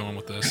where you're going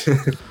with this.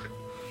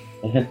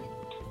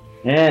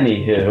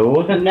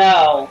 Anywho.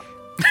 No.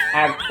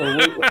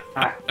 Absolutely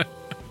not.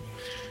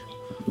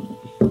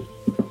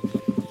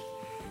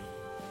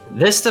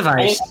 This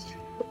device,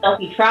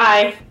 Selfie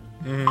try.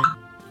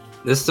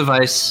 this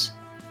device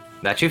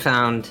that you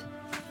found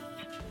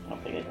I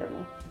don't think it hurt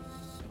me.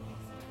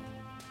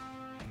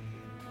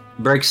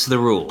 breaks the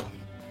rule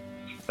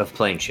of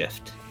plane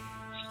shift.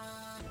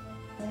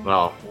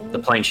 Well, the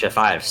plane shift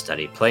I have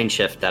studied. Plane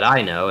shift that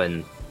I know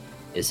and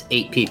is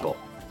 8 people.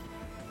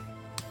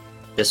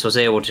 This was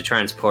able to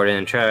transport an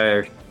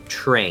entire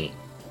train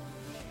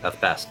of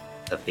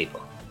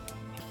people.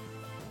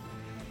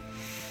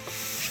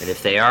 And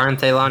if they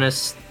aren't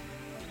Thelanis,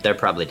 they're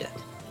probably dead.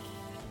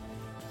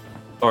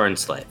 Or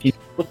enslaved. Can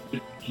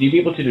you be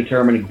able to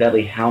determine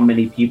exactly how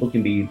many people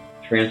can be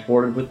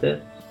transported with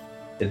this?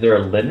 Is there a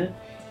limit?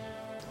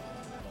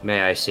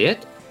 May I see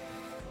it?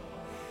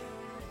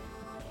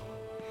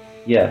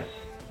 Yes.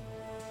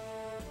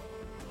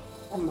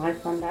 On my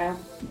sundial.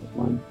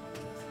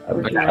 I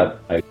would Okay.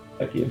 I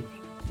expect you.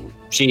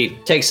 She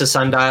takes a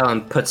sundial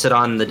and puts it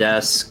on the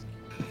desk.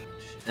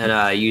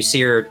 And you see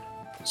her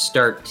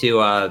start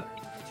to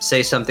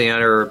say something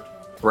under her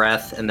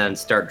breath and then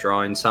start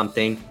drawing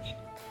something.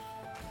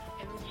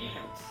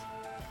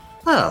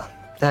 Well,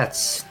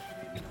 that's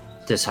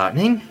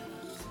disheartening.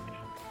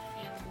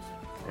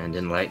 And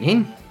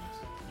enlightening.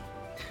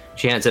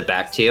 She hands it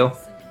back to you.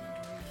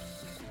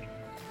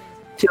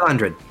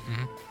 200.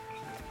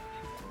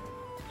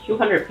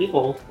 200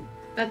 people.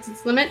 That's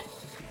its limit.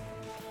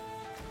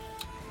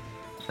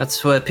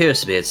 That's what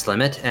appears to be its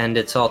limit, and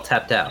it's all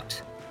tapped out.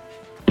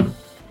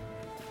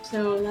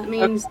 So that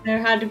means there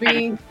had to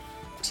be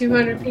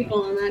 200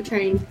 people on that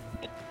train.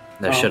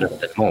 There should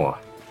have been more.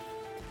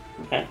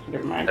 Okay,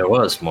 never mind. There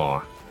was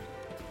more.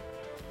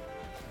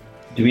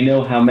 Do we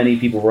know how many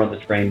people were on the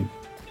train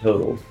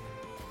total?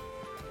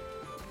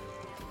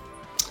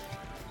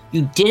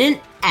 You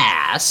didn't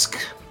ask,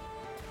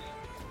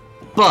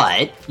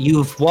 but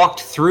you've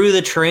walked through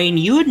the train.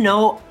 You would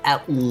know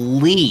at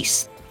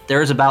least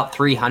there's about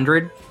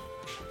 300.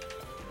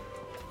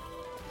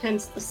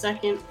 Hence the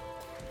second.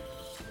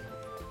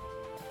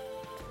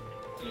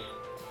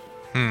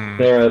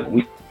 Sarah,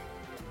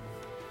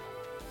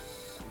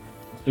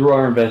 through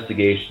our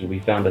investigation, we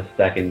found a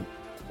second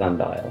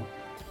sundial.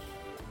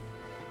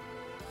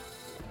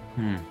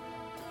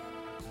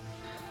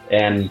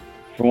 And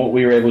from what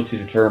we were able to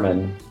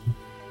determine,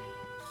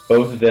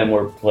 both of them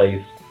were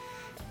placed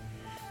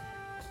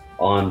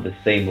on the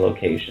same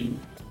location.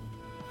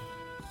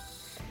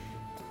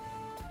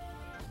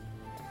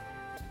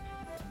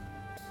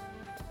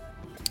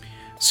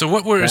 So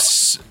what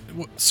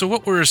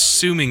we're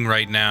assuming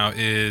right now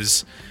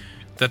is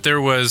that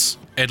there was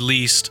at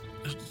least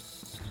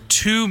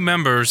 2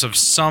 members of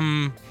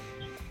some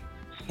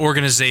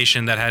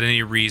organization that had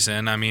any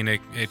reason. I mean,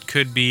 it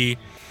could be,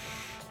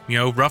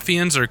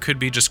 ruffians, or it could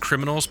be just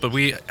criminals, but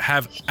we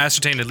have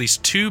ascertained at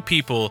least 2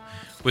 people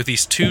with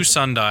these 2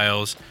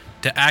 sundials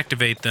to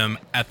activate them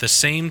at the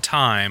same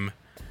time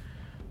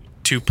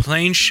to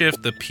plane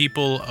shift the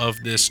people of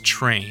this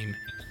train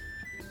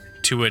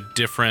to a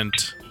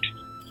different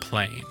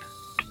plane.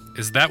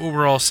 Is that what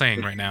we're all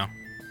saying right now?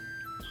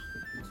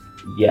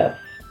 Yes.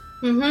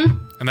 Mm-hmm.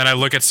 And then I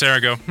look at Sarah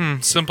and go,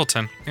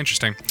 simpleton.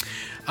 Interesting.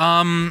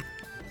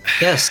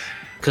 Yes,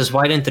 because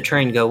why didn't the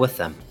train go with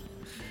them?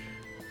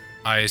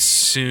 I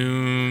assume...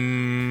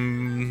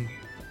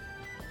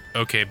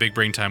 Okay, big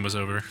brain time was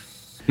over.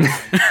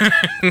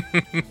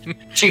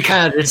 She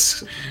kind of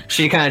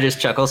just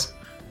chuckles.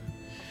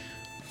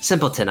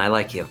 Simpleton, I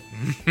like you.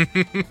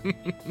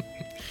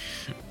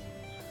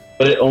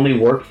 But it only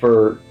worked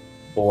for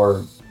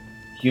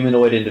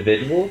humanoid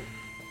individuals?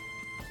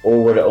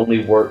 Or would it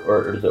only work,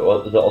 or does it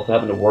also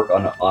happen to work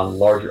on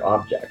larger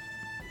objects?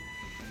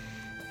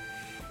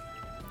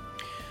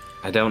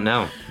 I don't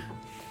know.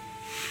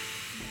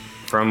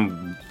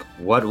 From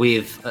what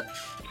we've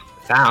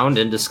found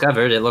and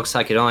discovered, it looks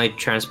like it only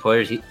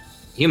transported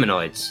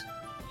humanoids.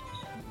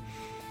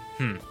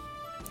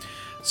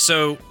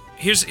 So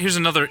here's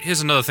another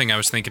thing I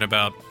was thinking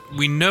about.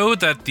 We know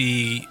that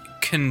the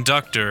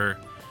conductor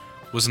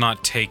was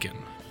not taken.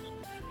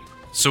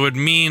 So it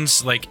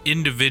means like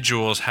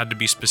individuals had to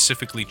be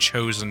specifically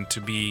chosen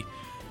to be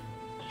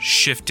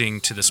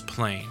shifting to this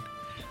plane,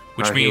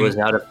 which Or means he was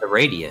out of the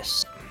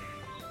radius.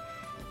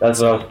 That's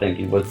what I was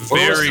thinking. Where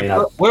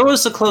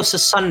was the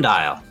closest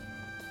sundial?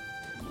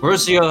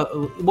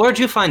 Where'd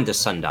you find this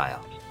sundial?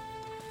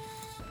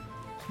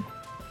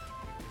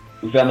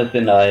 We found this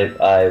in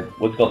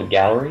what's called a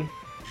gallery.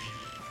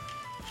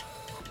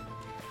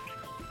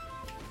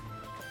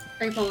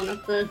 Are you pulling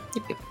up the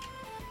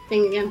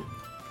thing again?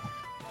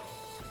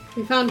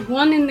 We found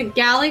one in the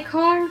galley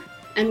car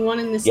and one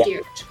in the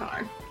steerage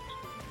car.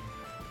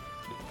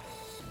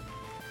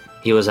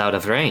 He was out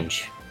of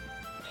range.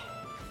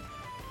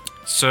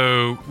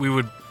 So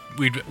we'd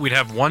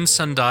have one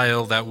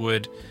sundial that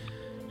would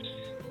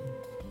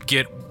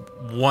get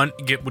one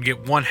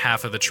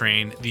half of the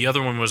train. The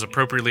other one was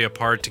appropriately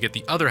apart to get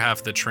the other half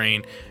of the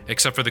train,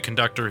 except for the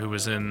conductor who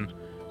was in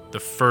the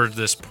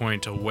furthest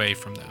point away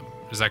from them.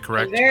 Is that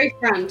correct? The very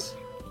front.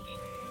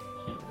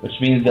 Which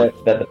means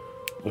that the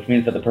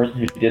person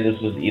who did this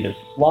was either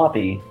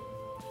sloppy,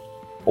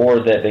 or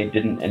that they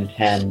didn't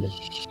intend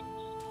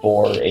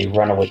for a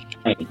runaway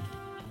train.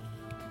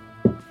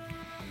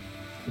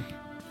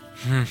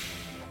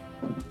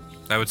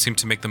 That would seem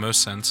to make the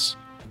most sense.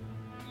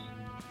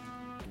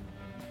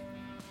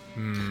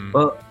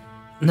 Well,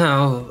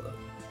 no.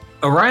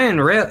 Orion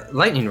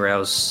lightning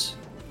rails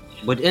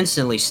would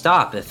instantly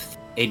stop if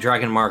a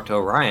dragon marked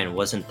Orion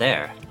wasn't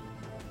there.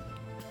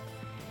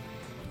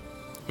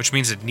 Which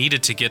means it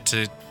needed to get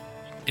to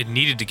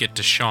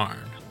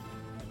Sharn.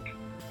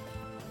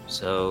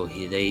 So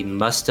they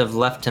must have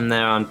left him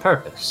there on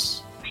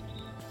purpose.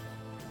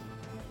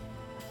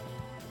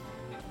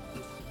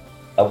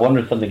 I wonder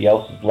if something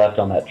else was left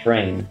on that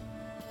train.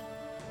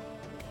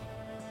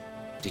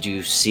 Did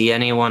you see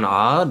anyone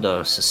odd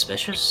or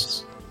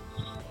suspicious?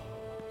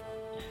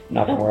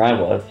 Not from where I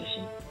was.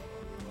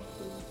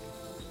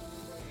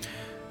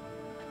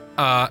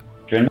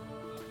 Drin-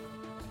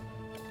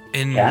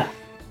 Cat?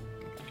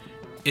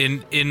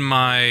 In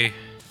my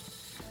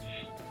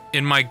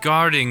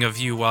guarding of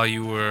you while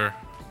you were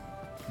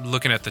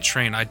looking at the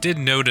train, I did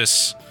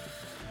notice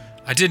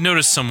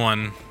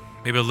someone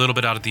maybe a little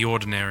bit out of the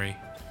ordinary.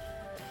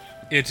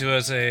 It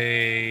was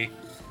a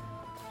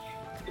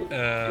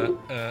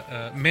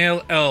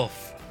male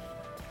elf,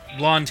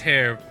 blonde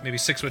hair, maybe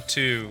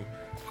 6'2",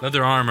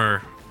 leather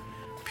armor,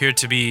 appeared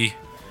to be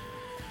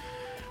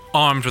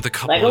armed with a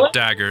couple Legolas? of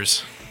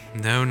daggers.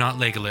 No, not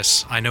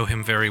Legolas. I know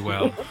him very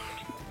well.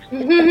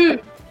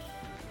 It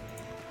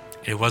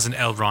wasn't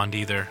Elrond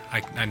either.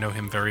 I know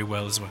him very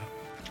well as well.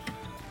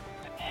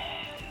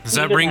 Does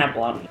that ring?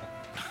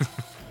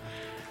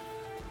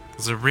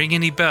 Does it ring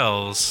any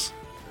bells?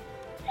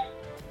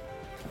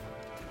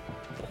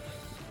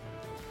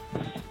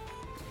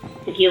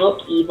 Did he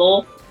look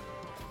evil?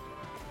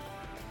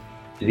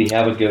 Did he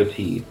have a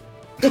goatee?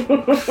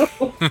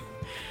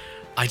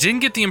 I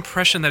didn't get the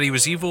impression that he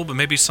was evil, but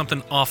maybe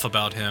something off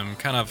about him.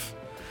 Kind of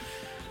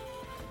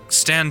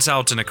stands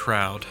out in a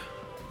crowd.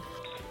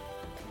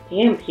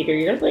 Damn, Peter,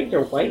 your legs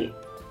are white.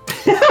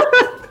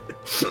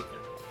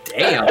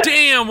 Damn.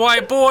 Damn,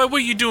 white boy, what are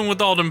you doing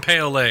with all them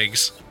pale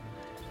legs?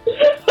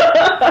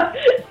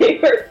 They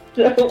were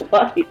so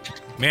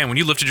white. Man, when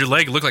you lifted your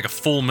leg, it looked like a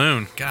full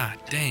moon. God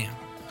damn.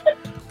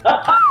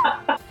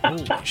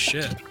 Holy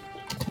shit.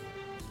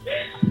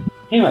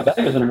 Hey, my back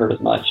doesn't hurt as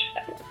much.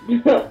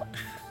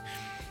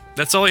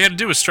 That's all he had to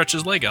do was stretch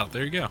his leg out.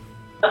 There you go.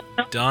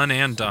 Done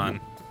and done.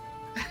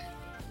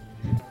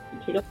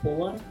 Take a full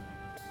one.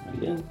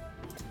 Yeah.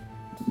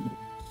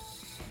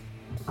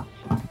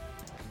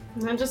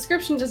 That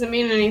description doesn't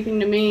mean anything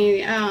to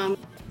me.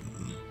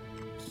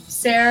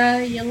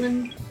 Sarah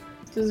Yellen,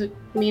 does it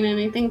mean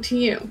anything to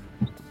you?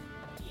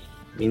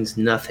 Means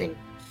nothing.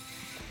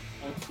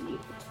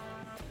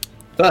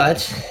 But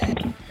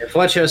if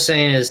what you're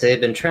saying is they've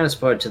been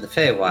transported to the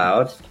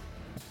Feywild,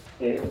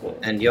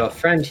 and your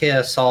friend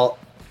here saw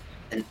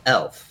an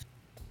elf,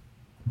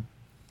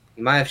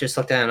 you might have just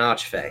looked at an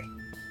archfey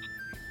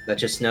that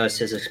just noticed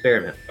his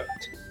experiment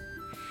worked.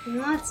 Well,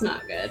 that's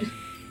not good.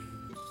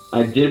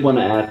 I did want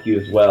to ask you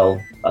as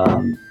well,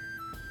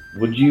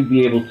 would you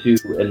be able to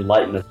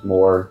enlighten us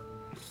more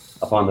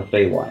upon the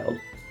Feywild?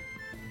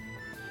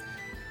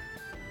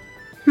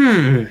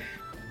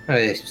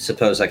 I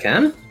suppose I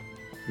can.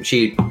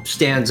 She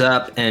stands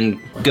up and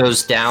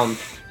goes down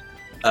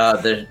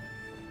the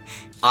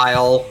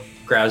aisle,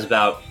 grabs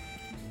about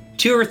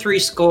 2 or 3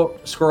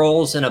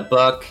 scrolls and a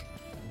book,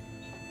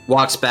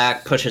 walks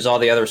back, pushes all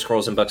the other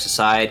scrolls and books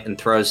aside, and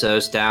throws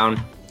those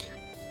down.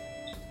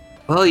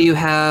 Well, you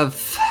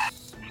have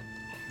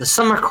the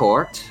Summer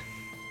Court.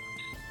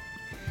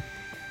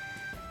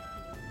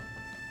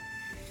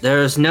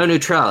 There's no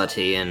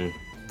neutrality in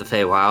the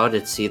Feywild.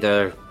 It's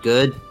either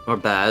good or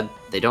bad.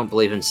 They don't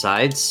believe in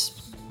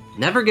sides.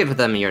 Never give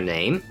them your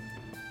name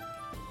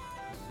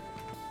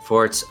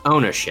for its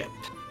ownership.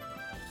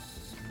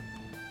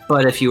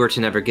 But if you were to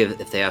never give,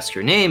 if they ask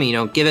your name and you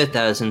don't give it,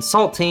 that is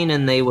insulting,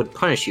 and they would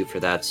punish you for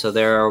that. So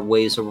there are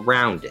ways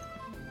around it.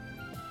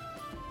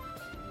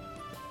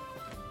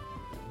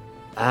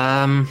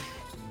 You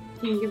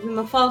can give them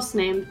a false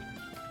name.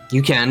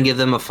 You can give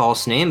them a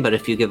false name, but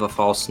if you give a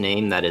false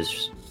name that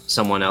is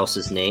someone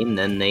else's name,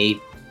 then they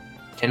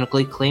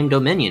technically claim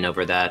dominion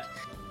over that.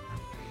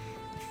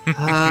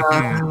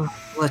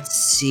 Let's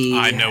see.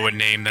 I know a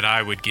name that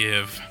I would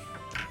give.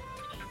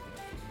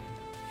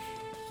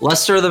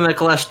 Lester the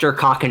McLester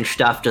cock and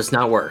stuff does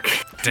not work.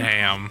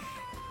 Damn.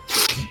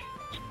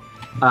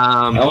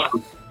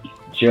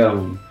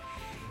 Joan.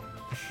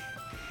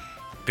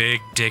 Big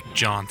Dick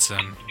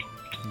Johnson.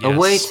 A Yes.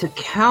 way to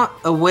count,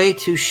 a way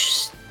to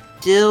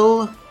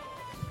still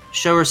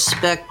show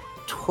respect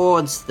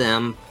towards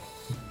them,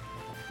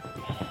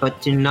 but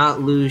do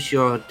not lose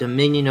your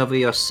dominion over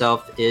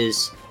yourself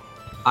is,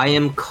 I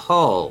am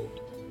called,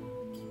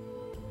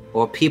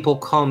 or people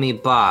call me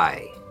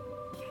by.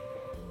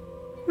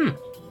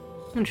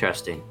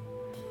 Interesting.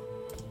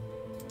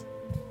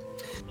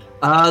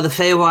 The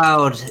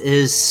Feywild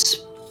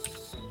is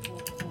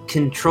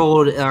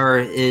controlled, or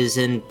is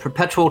in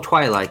perpetual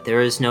twilight.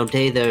 There is no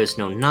day, there is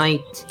no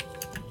night.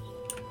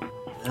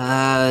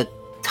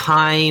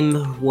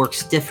 Time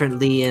works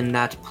differently in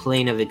that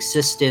plane of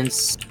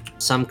existence.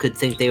 Some could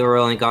think they were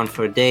only gone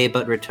for a day,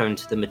 but return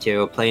to the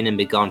material plane and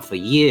be gone for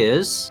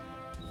years.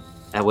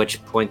 At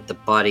which point the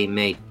body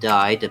may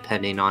die,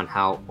 depending on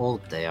how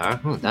old they are.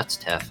 Oh, that's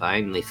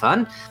terrifyingly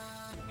fun.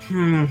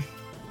 I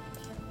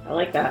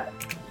like that.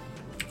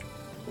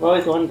 I've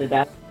always wanted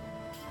that.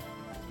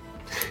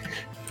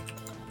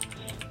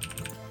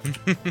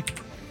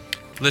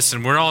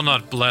 Listen, we're all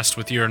not blessed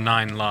with your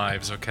 9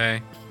 lives,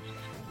 okay?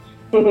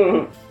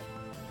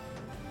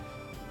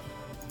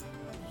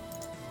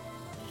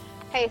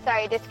 Hey,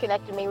 sorry,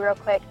 disconnected me real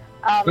quick.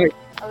 Wait,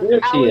 I where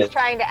was, she I was is?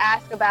 trying to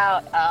ask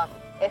about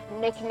if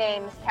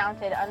nicknames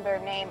counted under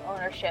name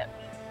ownership.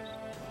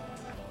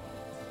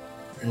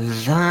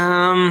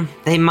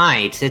 They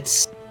might.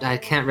 I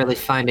can't really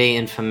find any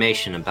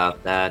information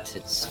about that.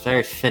 It's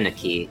very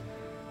finicky.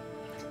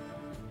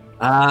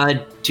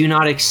 Do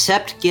not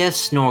accept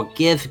gifts nor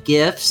give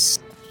gifts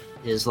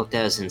is looked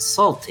at as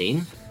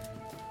insulting.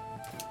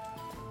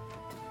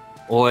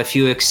 Or if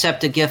you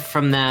accept a gift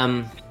from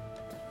them,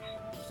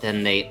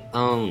 then they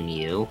own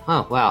you.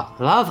 Oh, wow.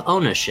 A lot of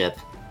ownership.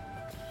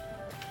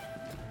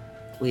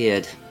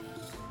 Weird.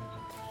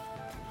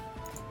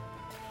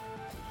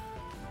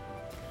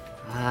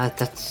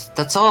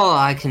 That's all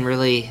I can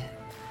really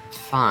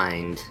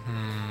find.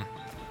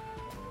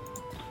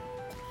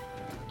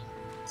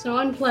 So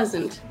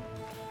unpleasant.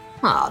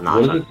 Oh,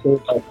 not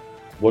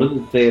What does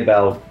it say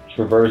about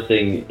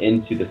traversing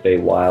into the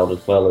Feywild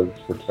as well as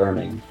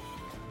returning?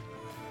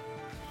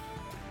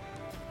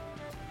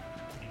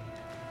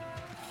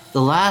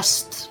 the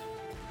last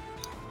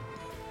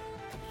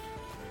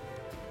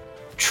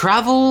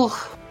travel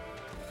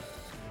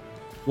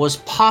was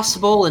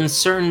possible in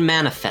certain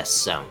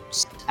manifest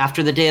zones.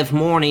 After the Day of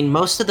Mourning,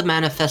 most of the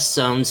manifest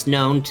zones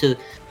known to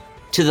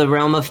the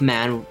realm of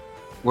man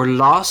were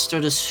lost or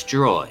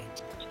destroyed.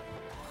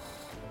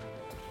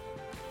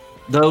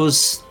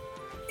 Those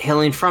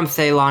hailing from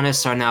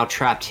Thalanis are now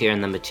trapped here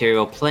in the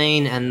material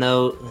plane, and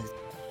though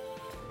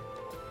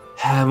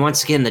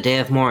once again the Day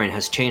of Mourning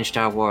has changed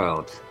our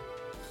world.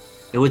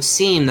 It would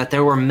seem that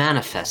there were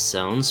manifest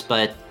zones,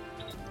 but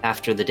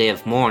after the Day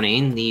of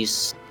Mourning,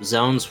 these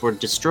zones were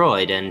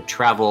destroyed and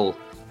travel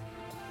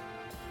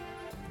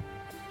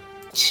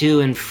to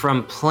and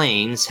from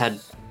planes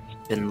had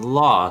been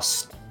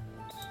lost.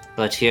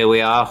 But here we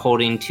are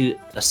holding to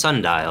a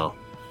sundial.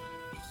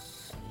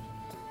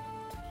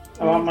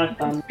 I want my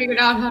son. Figured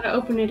out how to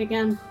open it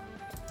again.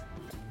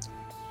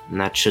 And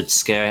that should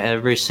scare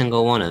every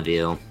single one of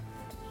you.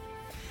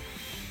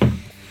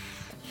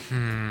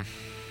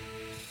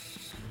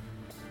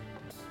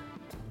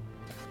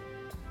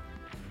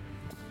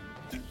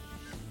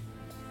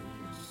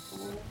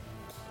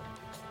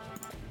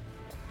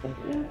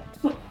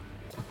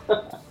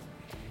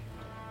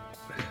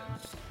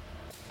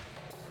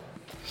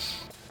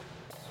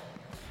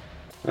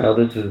 Well,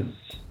 this is...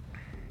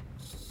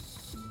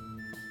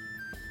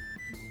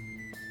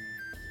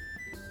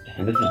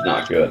 Damn, this is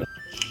not good.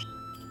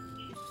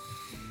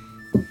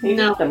 Maybe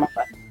No. some of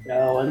us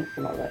go and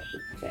some of us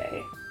should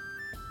stay.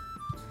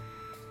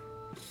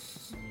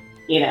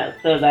 You know,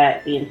 so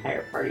that the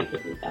entire party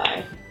didn't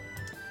die.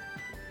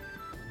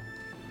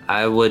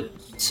 I would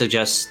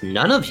suggest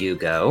none of you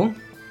go.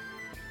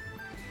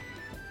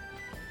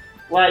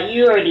 Well,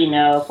 you already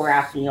know if we're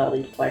asking all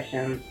these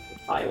questions,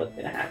 it's probably what's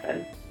going to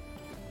happen.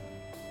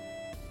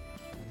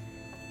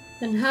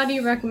 Then how do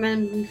you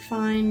recommend we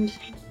find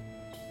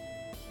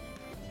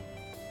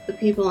the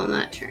people on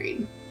that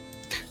train?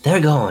 They're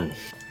gone.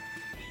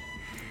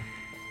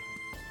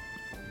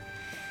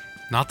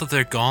 Not that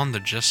they're gone,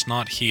 they're just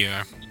not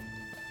here.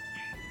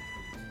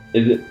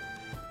 Is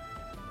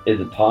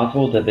it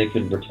possible that they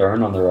could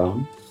return on their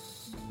own?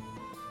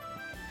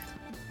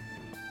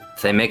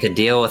 If they make a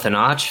deal with an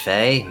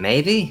Archfey,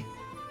 maybe?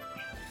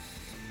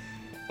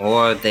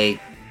 Or they...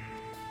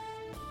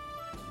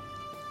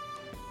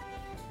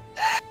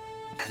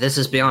 This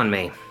is beyond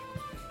me.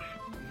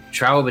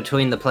 Travel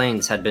between the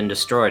planes had been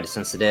destroyed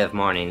since the Day of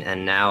Mourning,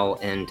 and now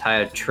an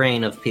entire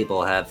train of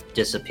people have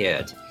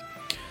disappeared.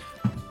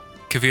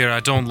 Kavir, I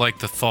don't like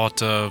the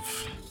thought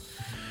of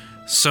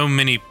so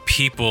many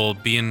people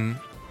being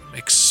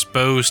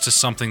exposed to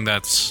something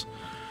that's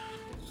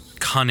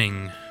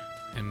cunning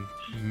and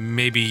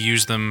maybe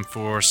use them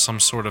for some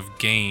sort of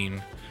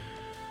gain.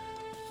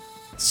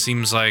 It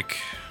seems like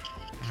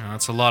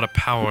it's a lot of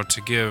power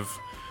to give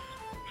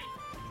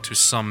to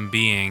some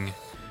being.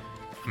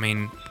 I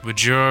mean,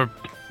 if your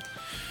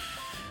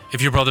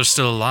brother's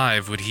still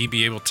alive, would he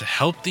be able to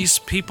help these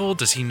people?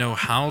 Does he know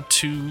how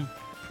to?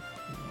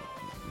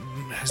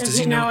 Does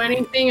he know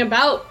anything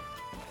about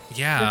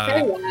Yeah. the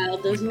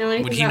Feywild? Does he know Would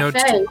anything he know?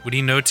 about Fey? Would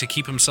he know to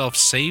keep himself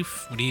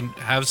safe? Would he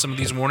have some of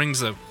these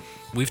warnings that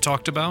we've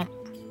talked about?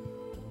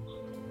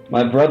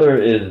 My brother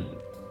is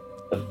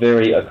a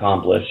very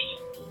accomplished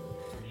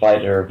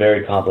fighter, a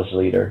very accomplished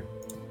leader.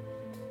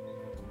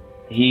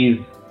 He's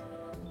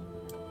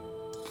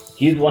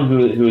one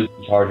who is in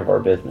charge of our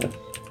business.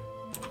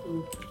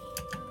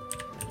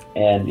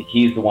 And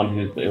he's the one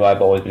who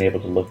I've always been able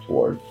to look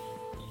towards.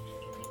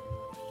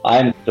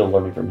 I'm still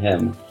learning from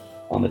him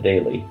on the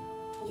daily.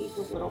 He's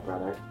his little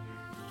brother.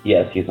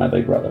 Yes, he's my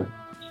big brother.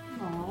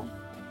 Aww.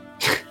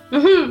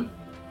 Mm-hmm.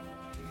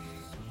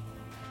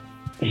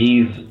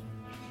 He's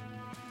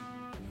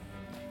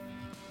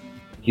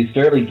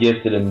fairly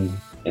gifted in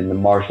the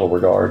martial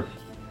regards.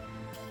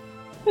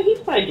 But he's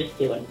probably just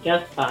doing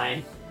just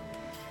fine.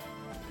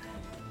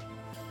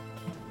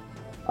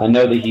 I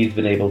know that he's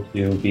been able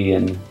to be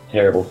in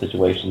terrible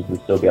situations and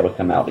still be able to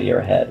come out the year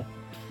ahead.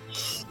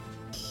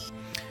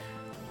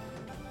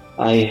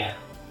 I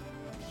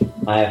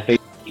have faith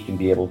that he can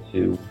be able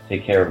to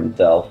take care of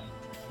himself,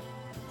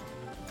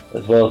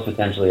 as well as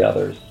potentially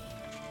others.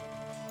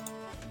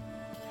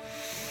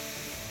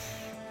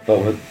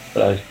 But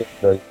I was still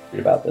very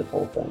worried about this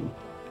whole thing.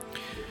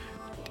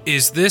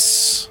 Is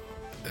this?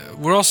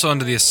 We're also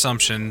under the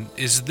assumption.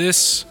 Is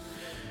this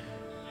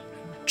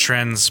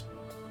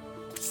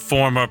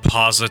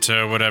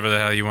transformer-positor, whatever the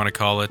hell you want to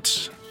call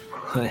it?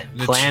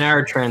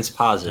 Planar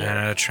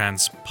transpositor.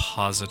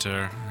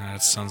 Transpositor.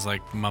 That sounds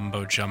like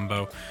mumbo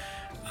jumbo.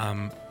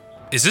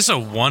 Is this a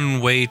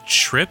one-way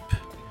trip?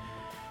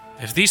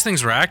 If these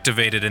things were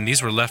activated and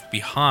these were left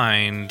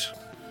behind,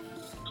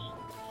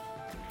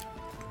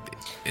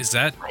 is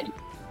that?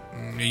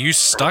 Are you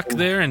stuck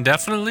there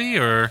indefinitely,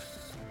 or?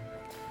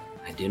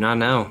 I do not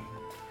know.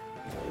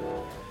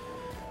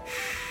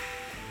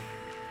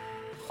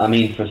 I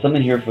mean, for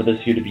something here for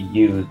this here to be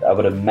used, I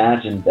would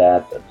imagine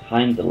that a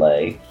time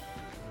delay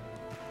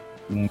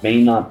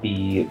may not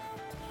be...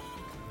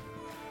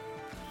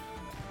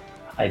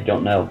 I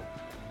don't know.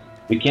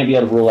 we can't be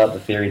able to rule out the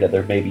theory that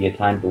there may be a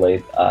time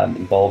delay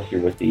involved here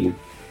with these.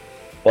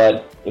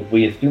 But if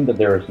we assume that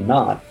there is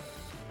not,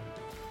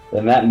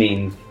 then that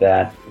means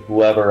that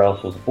whoever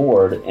else was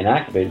aboard and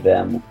activated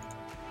them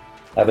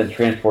have been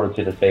transported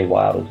to the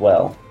Feywild as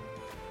well.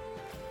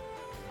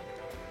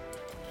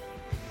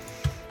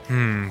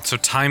 So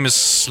time is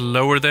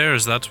slower there?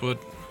 Is that what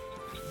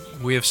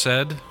we have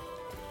said?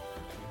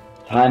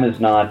 Time is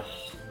not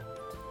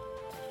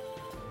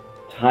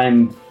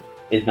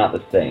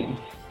the same.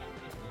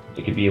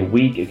 It could be a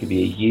week, it could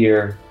be a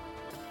year.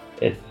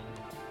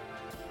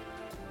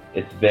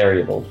 It's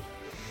variable.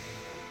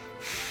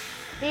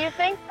 Do you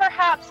think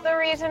perhaps the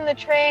reason the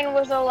train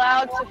was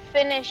allowed to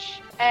finish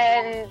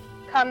and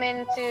come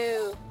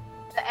into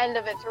the end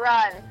of its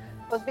run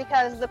was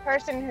because the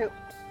person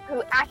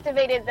who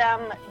activated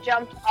them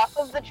jumped off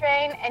of the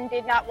train and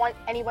did not want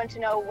anyone to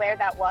know where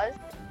that was?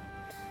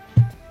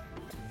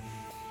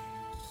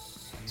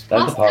 That's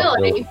a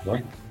possibility.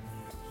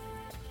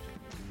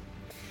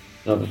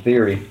 Another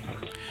theory.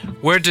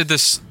 Where did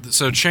this...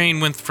 So train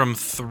went from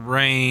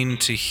Thrain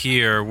to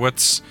here.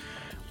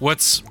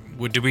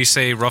 Did we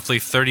say roughly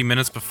 30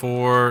 minutes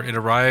before it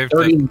arrived?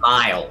 30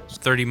 miles.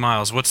 30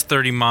 miles. What's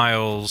 30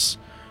 miles?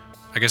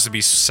 I guess it'd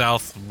be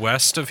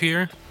southwest of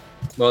here?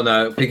 Well,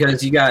 no,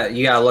 because you got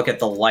to look at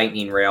the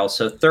lightning rail.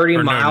 So 30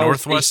 or miles. No,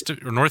 northwest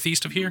or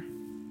northeast of here?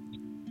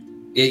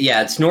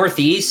 Yeah, it's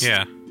northeast.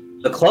 Yeah.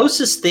 The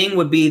closest thing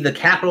would be the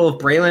capital of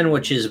Braylon,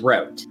 which is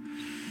Rote.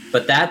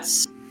 But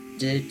that's...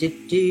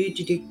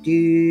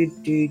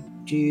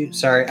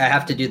 Sorry, I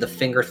have to do the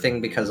finger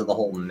thing because of the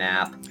whole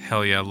map.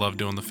 Hell yeah, I love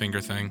doing the finger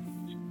thing.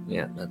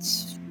 Yeah,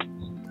 that's...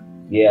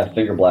 Yeah,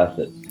 finger blast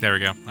it. There we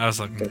go. I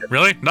was like,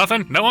 really?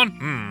 Nothing? No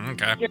one?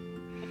 Okay.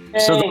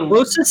 So the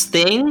closest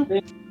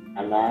thing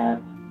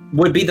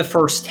would be the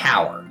first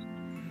tower.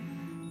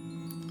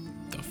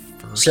 The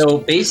first... So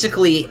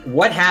basically,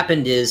 what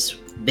happened is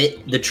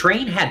the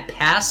train had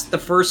passed the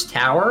first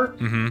tower,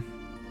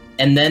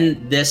 and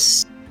then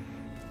this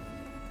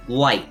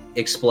light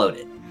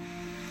exploded.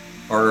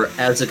 Or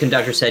as the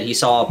conductor said, he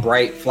saw a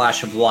bright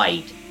flash of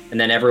light, and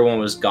then everyone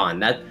was gone.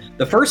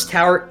 The first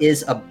tower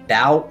is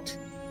about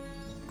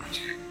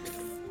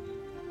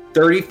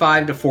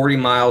 35 to 40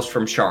 miles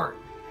from Sharn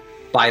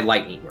by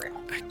lightning rail.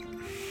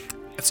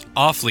 It's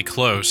awfully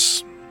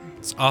close.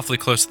 It's awfully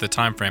close to the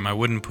time frame. I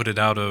wouldn't put it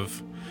out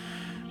of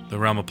the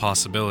realm of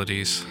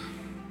possibilities.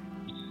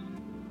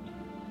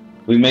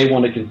 We may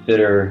want to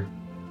consider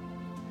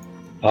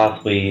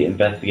possibly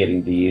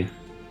investigating the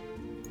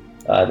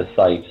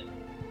site.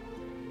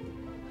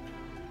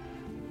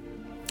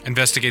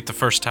 Investigate the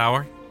first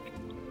tower?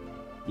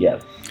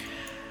 Yes.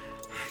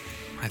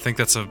 I think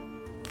that's a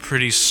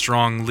pretty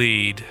strong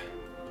lead.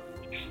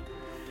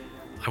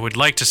 I would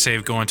like to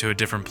save going to a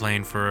different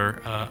plane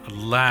for a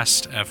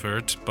last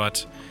effort,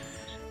 but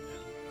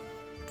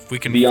if we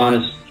can... To be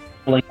honest,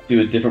 going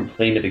to a different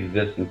plane of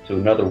existence, to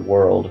another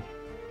world,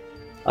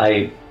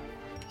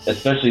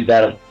 especially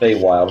that of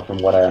Feywild, from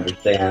what I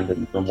understand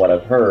and from what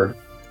I've heard,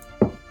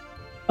 not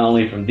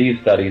only from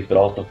these studies, but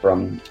also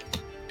from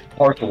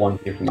partial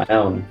ones here from my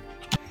own,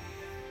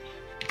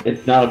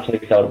 it's not a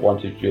place I would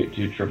want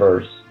to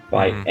traverse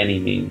by any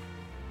means.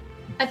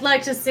 I'd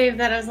like to save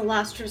that as a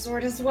last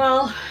resort as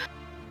well.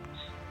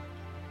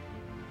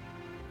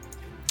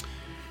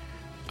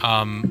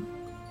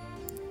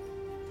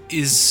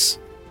 Is,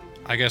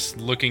 I guess,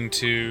 looking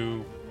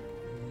to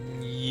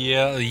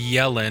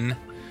Yellen.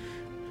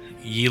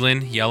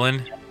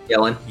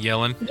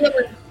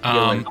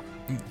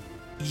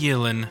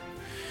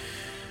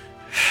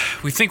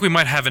 We think we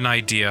might have an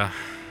idea,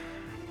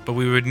 but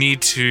we would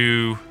need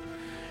to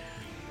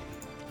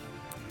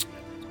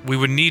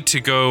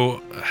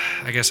go,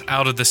 I guess,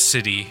 out of the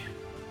city.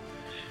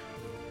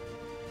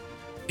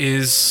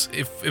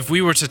 If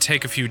we were to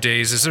take a few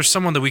days, is there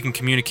someone that we can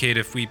communicate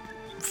if we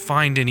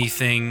find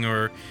anything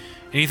or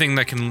anything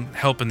that can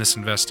help in this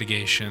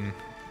investigation?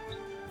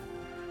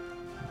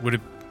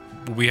 Would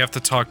we have to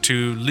talk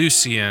to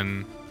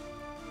Lucian?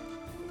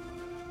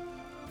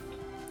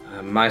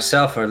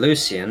 Myself or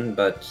Lucian,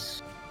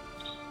 but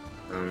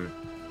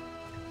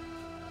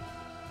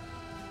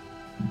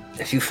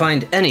if you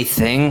find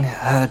anything,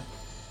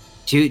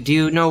 do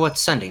you know what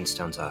sending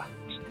stones are?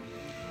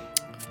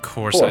 Of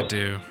course I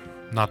do.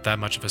 Not that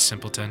much of a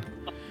simpleton.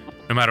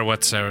 No matter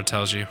what Sarah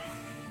tells you.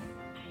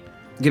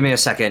 Give me a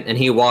second, and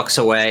he walks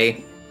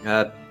away.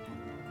 A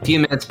few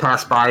minutes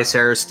pass by.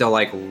 Sarah's still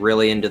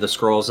really into the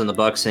scrolls in the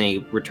books, and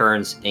he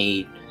returns and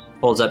he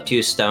pulls up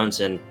 2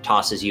 stones and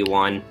tosses you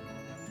one.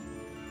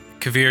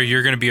 Kavir,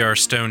 you're going to be our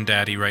stone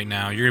daddy right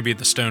now. You're going to be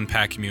the stone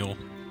pack mule.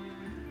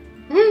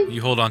 You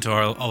hold on to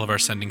all of our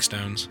sending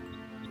stones.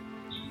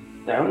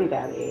 Stone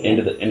daddy.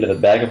 Into the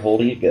bag of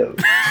holding it goes.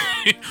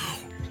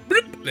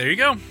 There you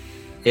go.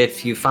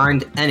 If you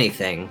find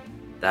anything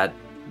that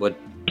would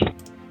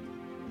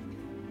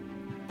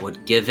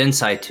give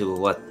insight to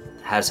what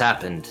has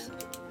happened,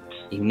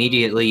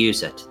 immediately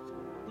use it.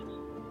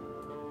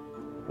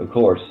 Of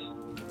course.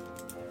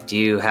 Do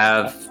you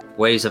have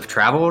ways of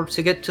travel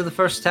to get to the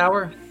first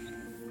tower?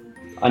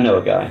 I know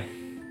a guy.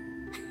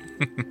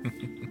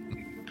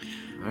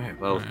 Alright,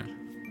 well,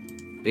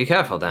 be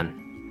careful then.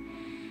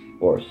 Of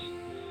course.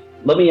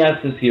 Let me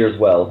ask this here as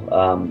well.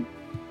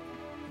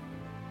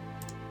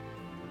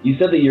 You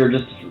said that you were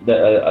just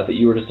that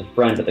you were just a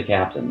friend of the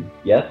captain.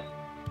 Yes.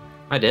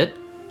 I did.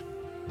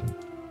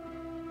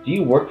 Do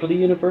you work for the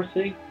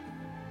university?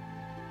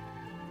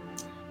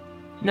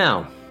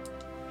 No.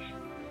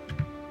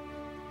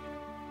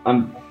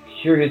 I'm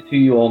curious who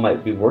you all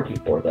might be working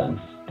for then.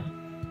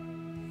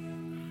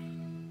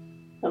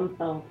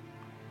 Somehow.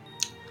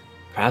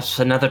 Perhaps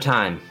another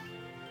time.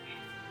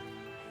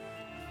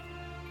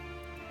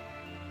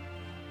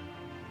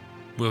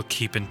 We'll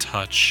keep in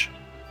touch.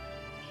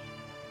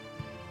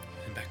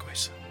 And back away.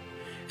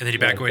 And then you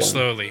back away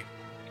slowly.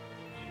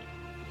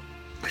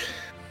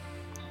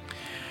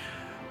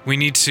 We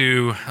need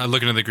to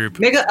look into the group.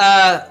 Make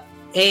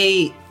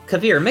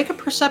Kavir, make a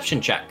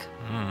perception check.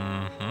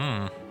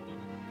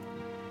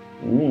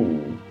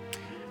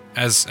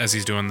 As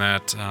he's doing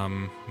that,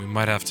 we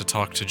might have to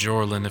talk to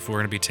Jorlin if we're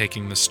going to be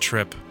taking this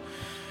trip.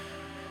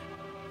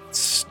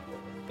 It's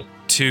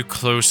too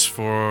close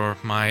for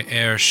my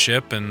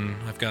airship, and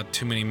I've got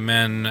too many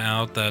men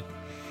out that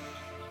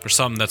for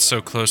something that's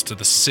so close to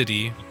the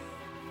city.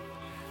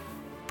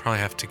 Probably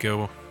have to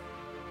go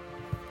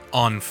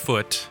on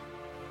foot.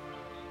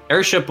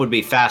 Airship would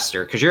be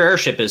faster because your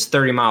airship is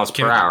 30 miles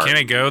per hour. Can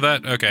it go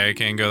that? Okay, it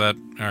can go that.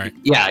 All right.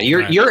 Yeah,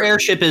 your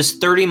airship is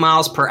 30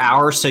 miles per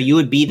hour, so you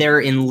would be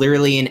there in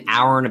literally an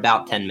hour and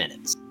about 10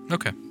 minutes.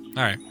 Okay.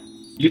 All right.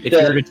 If you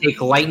were to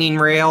take lightning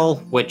rail,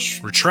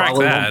 which retract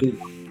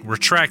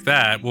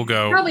that, we'll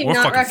go. Probably we're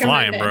not fucking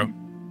flying, bro.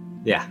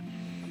 recommended. Yeah.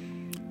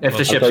 If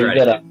the So ship's you ready.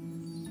 said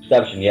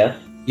perception, yes?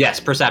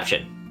 Yes,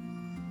 perception.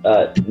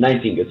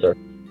 19, good sir.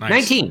 Nice.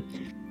 19.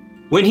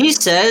 When he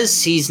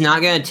says he's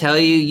not going to tell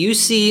you, you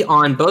see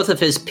on both of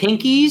his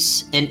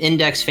pinkies and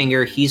index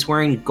finger, he's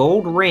wearing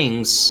gold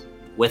rings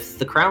with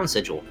the crown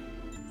sigil.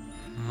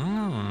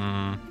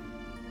 Hmm.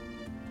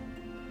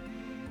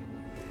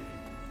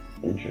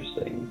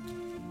 Interesting.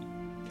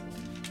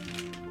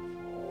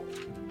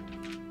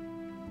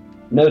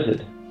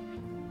 Noted.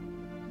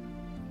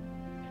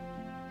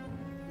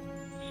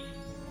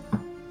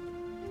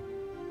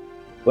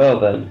 Well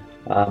then,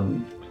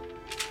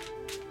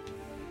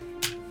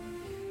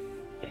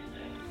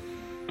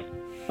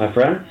 my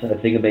friends, I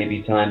think it may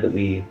be time that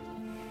we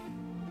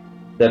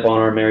step on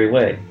our merry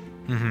way.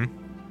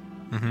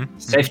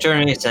 Safe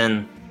journeys,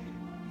 and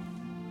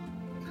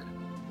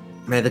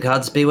may the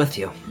gods be with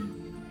you.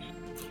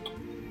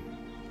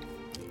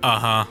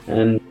 Uh-huh.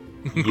 And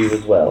you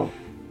as well.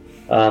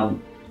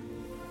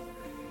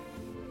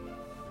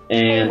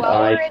 Hey, And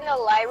while we're in the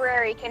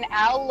library, can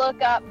Al look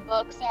up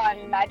books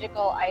on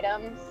magical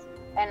items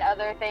and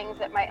other things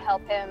that might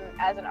help him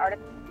as an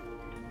artist?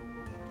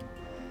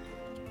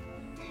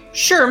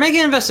 Sure, make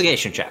an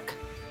investigation check.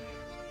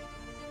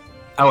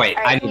 Oh wait,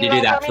 All right, I can need to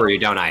you do roll that for for me? you,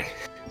 don't I?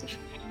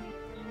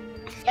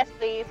 Yes,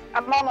 please.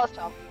 I'm almost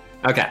home.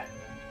 Okay.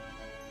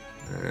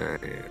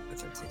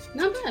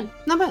 Not bad.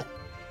 Not bad.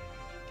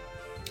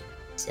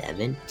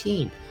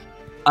 17.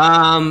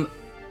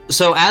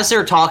 So as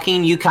they're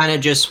talking, you kind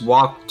of just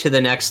walk to the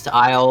next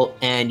aisle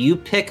and you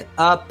pick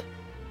up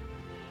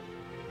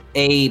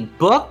a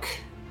book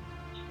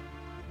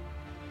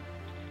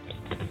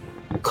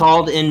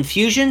called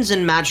Infusions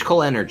and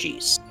Magical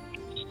Energies.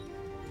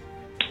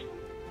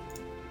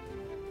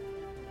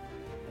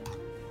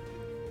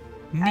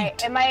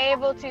 Alright, am I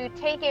able to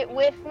take it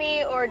with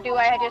me, or do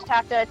I just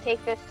have to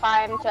take this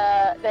time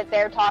that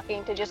they're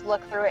talking to just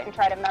look through it and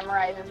try to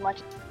memorize as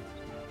much?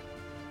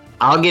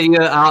 I'll give you.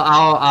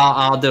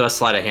 I'll do a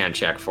sleight of hand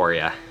check for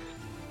you.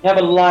 have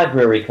a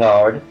library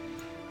card.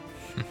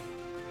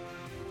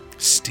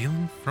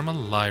 Stealing from a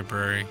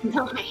library.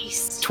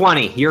 Nice.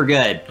 20. You're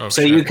good. Oh,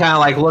 so shit. you kind of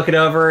like look it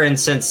over, and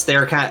since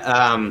they're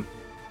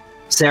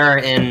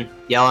Sarah and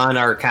Yellen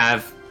are kind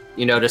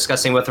of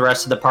discussing with the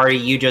rest of the party,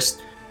 you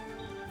just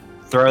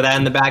throw that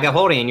in the bag of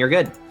holding, and you're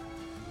good.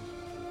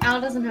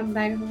 Al doesn't have a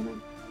bag of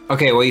holding.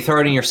 Okay, well you throw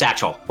it in your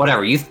satchel.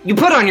 Whatever you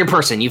put it on your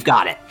person. You've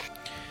got it.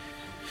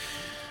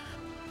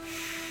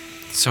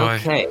 So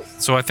Okay.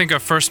 I think our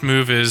first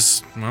move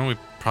is, well, we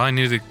probably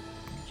need to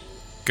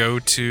go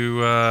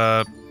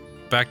to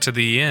back to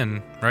the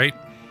inn, right?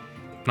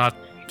 Not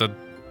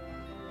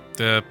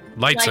the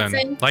lights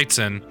in. Lights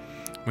in.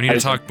 We need to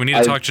talk to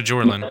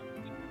Jorlin.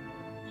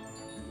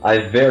 I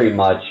very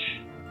much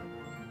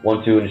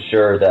want to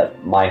ensure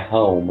that my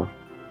home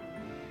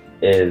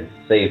is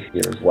safe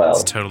here as well.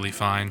 It's totally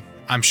fine.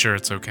 I'm sure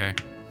it's okay.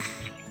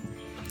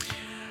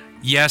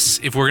 Yes,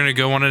 if we're gonna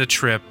go on a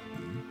trip,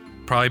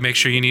 probably make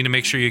sure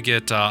you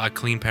get a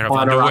clean pair of On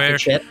a underwear,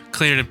 rocket ship.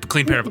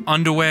 clean pair of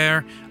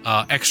underwear,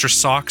 extra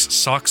socks.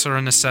 Socks are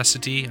a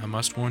necessity. I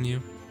must warn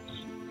you.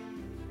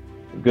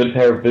 A good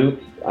pair of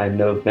boots. I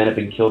know men have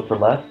been killed for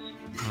less.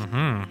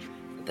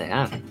 Mm-hmm. They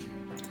have.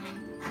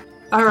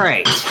 All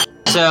right.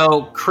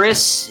 So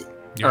Chris,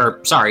 Yeah.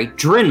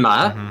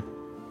 Drinma,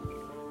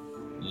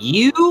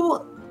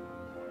 Mhm.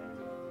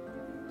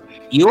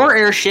 your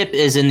airship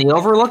is in the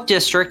Overlook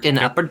District in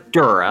Upper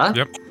Dura.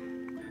 Yep.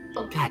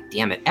 Oh, God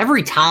damn it.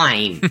 Every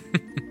time.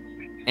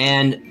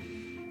 And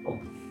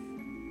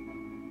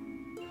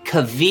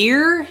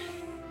Kavir,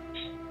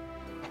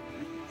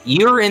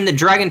 you're in the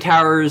Dragon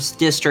Towers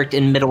district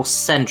in Middle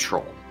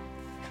Central.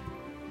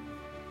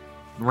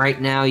 Right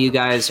now, you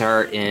guys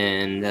are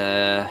in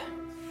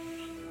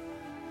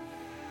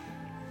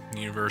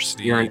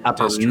University. You're in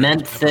Upper District,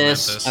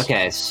 Memphis.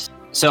 Okay,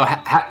 so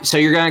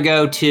you're gonna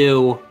go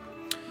to.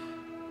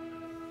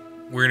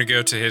 We're gonna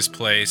go to his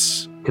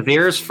place.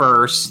 Kavir's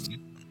first.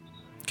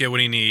 Get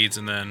what he needs,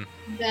 and then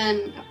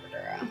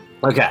Upper.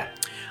 Okay.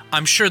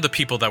 I'm sure the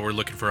people that were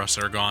looking for us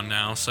are gone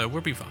now, so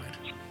we'll be fine.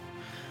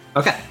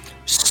 Okay.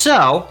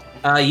 So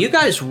you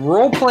guys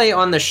roleplay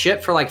on the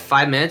ship for like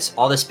 5 minutes.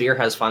 All this beer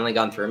has finally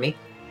gone through me.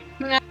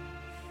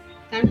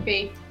 Time to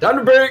pee. Time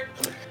to break.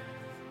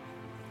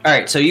 All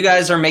right, so you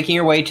guys are making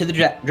your way to the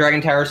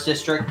Dragon Towers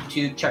district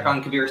to check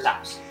on Kabir's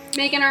house.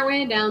 Making our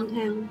way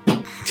downtown.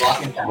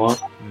 Walking down.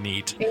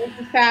 Neat. Getting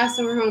fast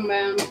and we're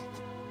homebound.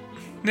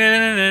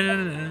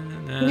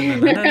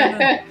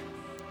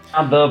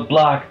 On the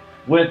block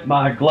with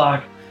my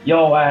Glock,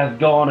 your ass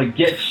gonna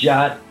get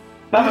shot.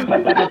 Out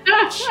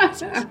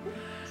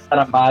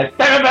of my.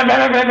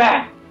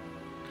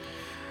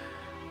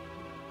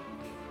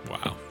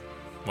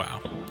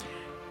 Wow.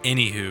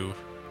 Anywho,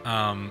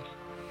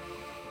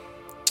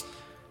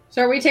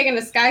 So are we taking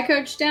the Sky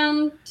Coach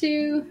down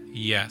to?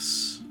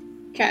 yes.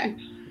 Okay.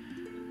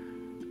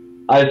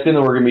 I assume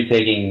that we're gonna be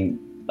taking.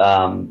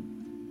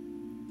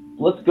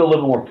 Let's go a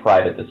little more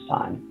private this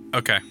time.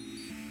 Okay.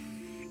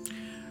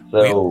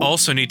 So We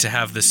also need to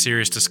have this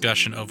serious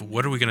discussion of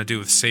what are we gonna do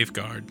with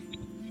Safeguard.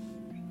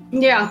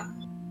 Yeah.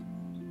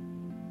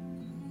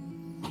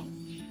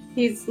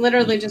 He's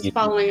literally just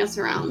following us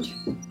around.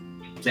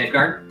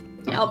 Safeguard?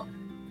 Yep.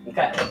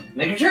 Okay.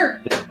 Making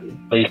sure.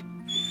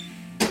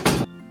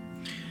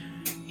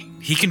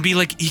 He can be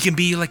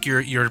like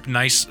your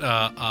nice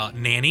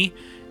nanny.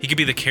 He could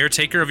be the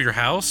caretaker of your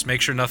house.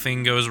 Make sure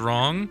nothing goes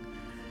wrong.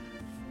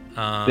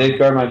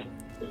 Safeguard,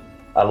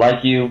 I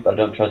like you, but I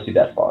don't trust you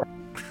that far.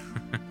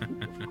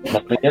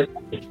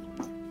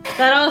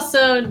 That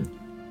also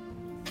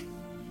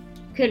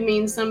could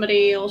mean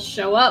somebody will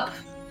show up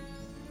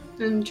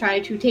and try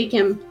to take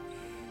him.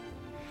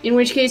 In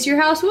which case your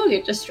house will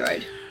get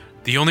destroyed.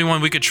 The only one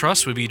we could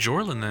trust would be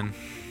Jorlin then.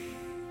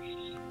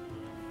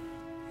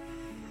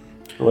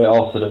 who I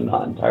also do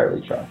not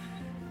entirely trust.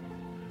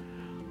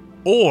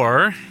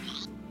 Or,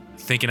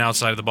 thinking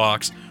outside of the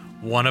box,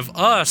 one of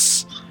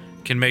us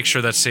can make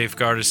sure that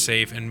Safeguard is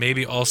safe and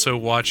maybe also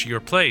watch your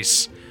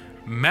place.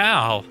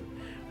 Mal,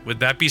 would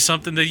that be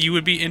something that you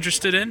would be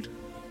interested in?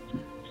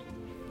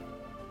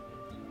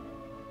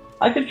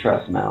 I could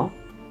trust Mal.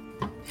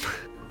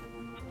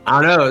 I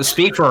don't know.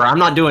 Speak for her. I'm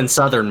not doing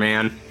Southern,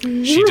 man.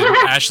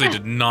 Ashley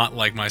did not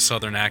like my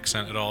Southern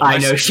accent at all. I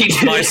know she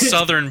did. My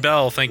Southern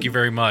belle, thank you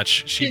very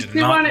much. She did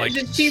not like.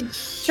 Did she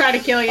try to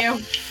kill you?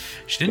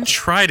 She didn't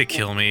try to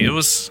kill me. It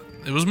was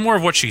more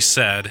of what she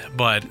said,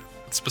 but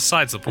it's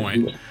besides the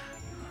point.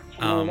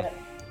 Very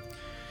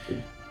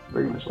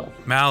much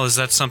left. Mal, is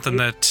that something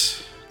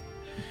that...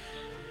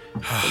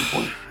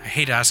 I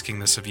hate asking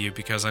this of you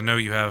because I know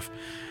you have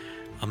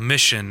a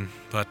mission,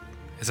 but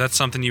is that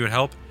something you would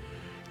help?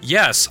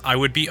 Yes, I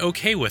would be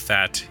okay with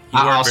that.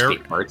 I'll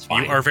speak for her, it's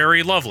fine. You are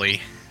very lovely.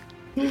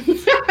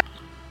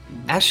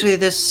 Actually,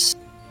 this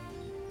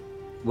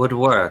would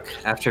work.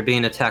 After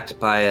being attacked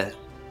by an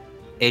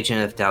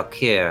agent of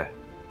Dalkir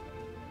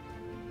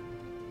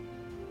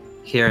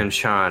here in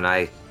Sharn,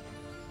 I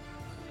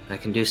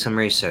can do some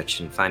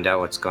research and find out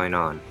what's going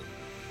on.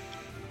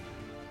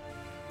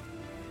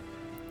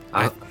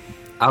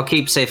 I'll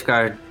keep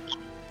Safeguard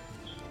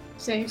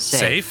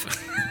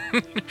Safe?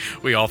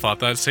 We all thought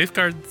that.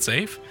 Safeguard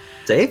safe?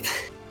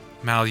 Safe?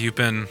 Mal, you've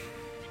been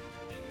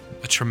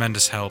a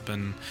tremendous help,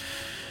 and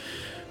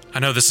I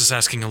know this is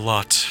asking a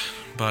lot,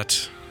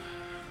 but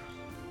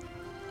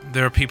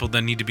there are people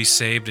that need to be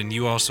saved, and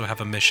you also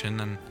have a mission,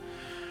 and,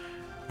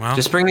 well...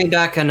 Just bring me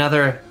back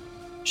another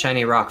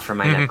shiny rock for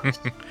my necklace.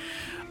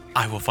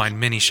 I will find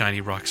many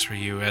shiny rocks for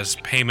you as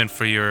payment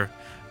for your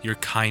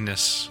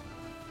kindness.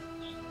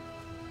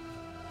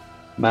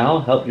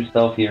 Mal, help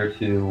yourself here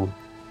to...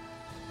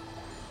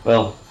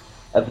 Well,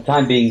 at the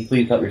time being,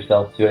 please help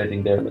yourself to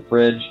anything there in the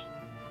fridge.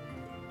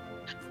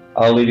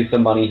 I'll leave you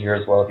some money here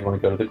as well if you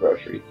want to go to the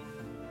groceries.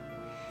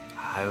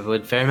 I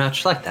would very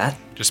much like that.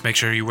 Just make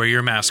sure you wear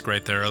your mask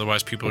right there,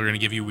 otherwise people are going to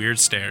give you weird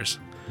stares.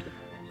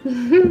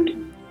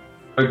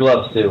 Or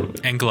gloves, too.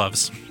 And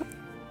gloves.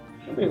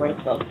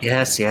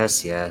 Yes.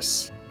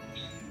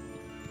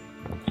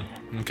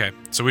 Okay,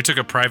 so we took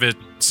a private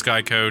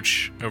sky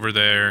coach over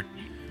there.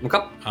 Okay.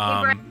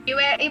 You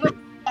were able to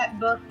put that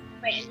book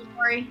in my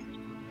inventory?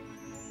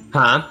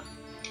 Huh?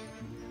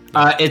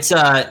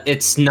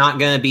 It's not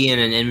gonna be in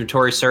an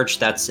inventory search.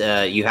 That's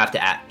you have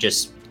to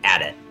just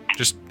add it.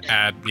 Just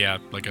add,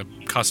 like a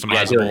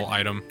customizable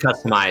item.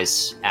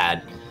 Customize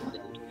add.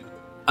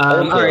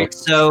 All right.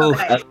 So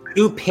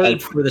who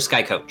paid for the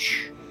Sky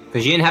Coach?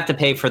 Because you didn't have to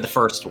pay for the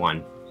first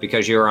one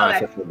because you were on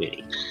official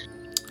duty.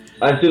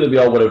 I assume that we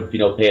all would have,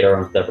 paid our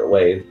own separate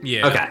ways.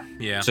 Yeah. Okay.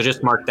 Yeah. So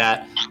just mark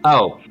that.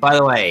 Oh, by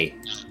the way,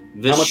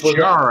 How much was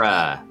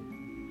Vishara,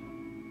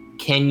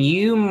 can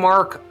you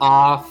mark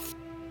off?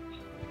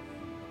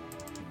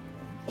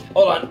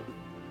 Hold on.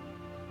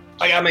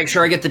 I gotta make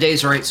sure I get the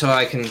days right so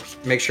I can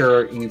make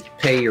sure you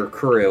pay your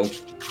crew.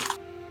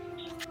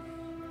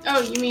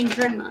 Oh, you mean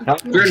Drinma?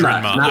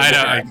 Drinma, not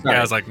I Sorry.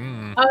 was like,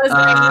 I was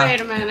like,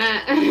 wait a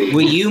minute.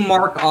 Will you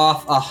mark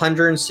off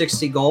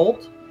 160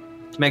 gold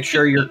to make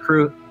sure your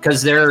crew,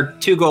 because they're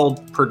 2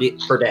 gold per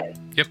day.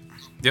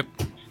 Yep.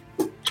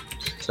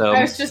 So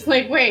I was just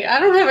like, wait, I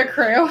don't have a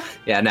crew.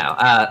 yeah, no.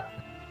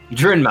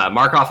 Drinma,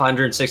 mark off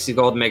 160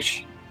 gold. Make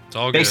sure. It's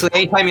all good.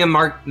 Basically, anytime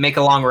you make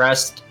a long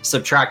rest,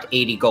 subtract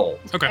 80 gold.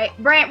 Okay. Hey,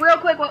 Brant, real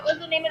quick, what was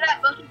the name of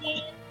that book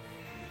again?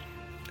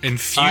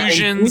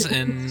 Infusions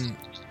and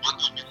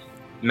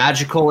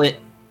Magical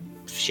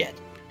shit.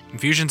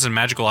 infusions and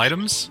magical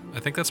items. I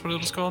think that's what it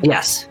was called.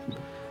 Yes.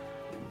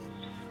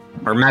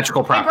 Or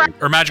magical Hey, property.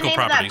 Brant, Or magical name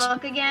of properties. that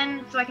book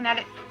again, so I can add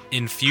it.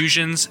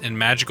 Infusions and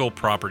magical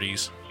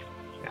properties.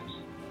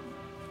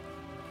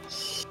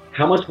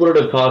 How much would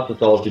it have cost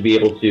us all to be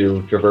able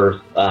to traverse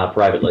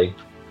privately?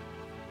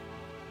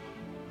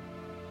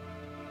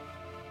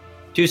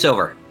 2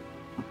 silver.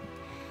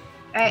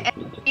 Alright,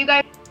 and you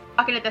guys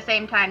talking at the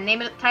same time.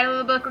 Name of the title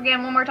of the book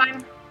again one more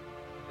time.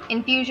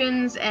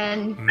 Infusions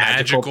and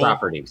Magical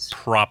properties.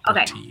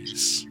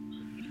 properties.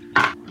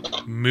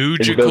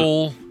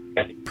 Moogical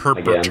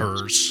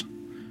perpetrators.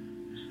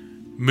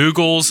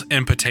 Moogles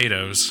and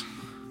potatoes.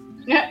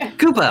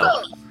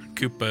 Kupo.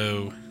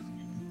 Kupo.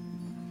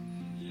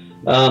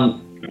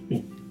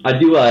 I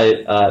do.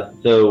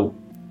 So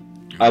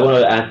I want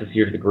to ask this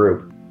here to the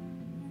group.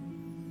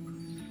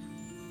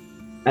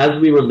 As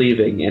we were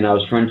leaving, and I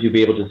was trying to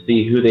be able to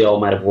see who they all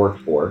might have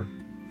worked for.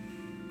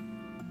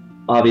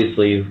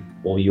 Obviously,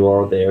 while you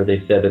are there,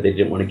 they said that they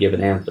didn't want to give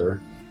an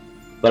answer.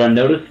 But I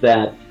noticed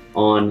that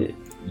on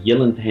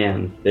Yillin's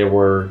hands there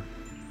were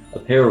a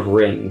pair of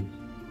rings,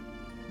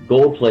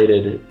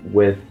 gold-plated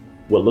with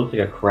what looks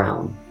like a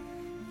crown.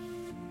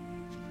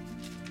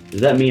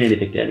 Does that mean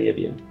anything to any of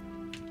you?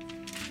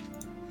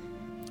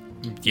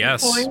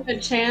 Yes. Coin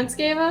that Chance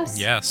gave us?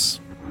 Yes.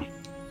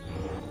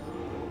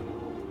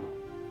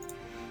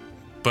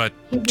 But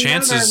He's a member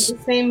chances of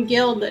the same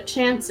guild that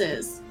Chance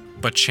is.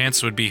 but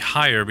chance would be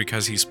higher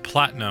because he's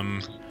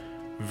platinum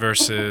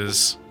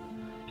versus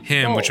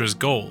him, which was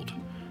gold.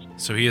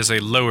 So he is a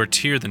lower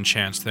tier than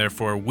chance,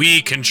 therefore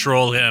we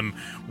control him.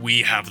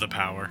 We have the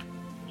power.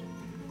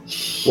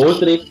 What was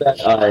the name of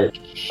that?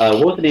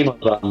 What was the name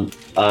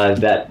of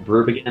that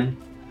group again?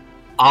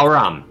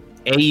 Aurum.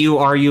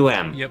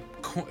 A-U-R-U-M. Yep.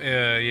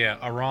 Yeah,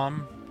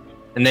 Aram.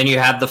 And then you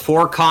have the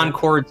 4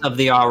 concords of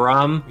the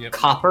Aurum. Yep.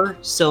 Copper,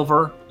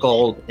 silver,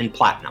 gold, and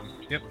platinum.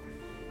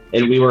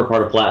 And we were a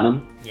part of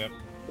Platinum? Yep.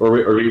 Or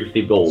we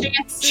received gold?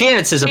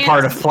 Chance is a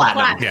part of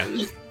platinum.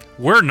 Yeah.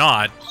 We're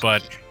not,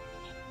 but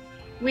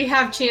We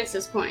have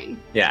Chance's coin.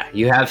 Yeah,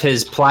 you have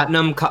his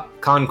platinum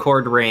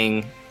concord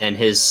ring and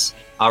his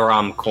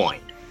Aurum coin.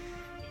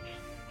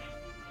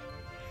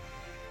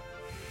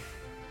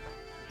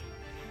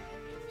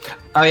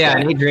 Oh yeah,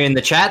 and Adrian in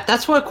the chat,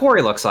 that's what a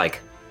quarry looks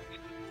like.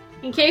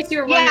 In case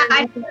you were Yeah,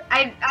 wondering.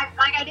 I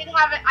didn't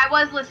have it. I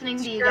was listening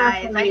to you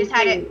guys. I just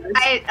had it.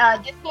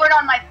 Discord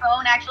on my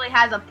phone actually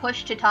has a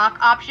push to talk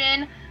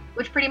option,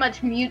 which pretty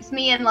much mutes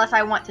me unless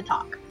I want to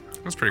talk.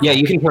 that's pretty Yeah,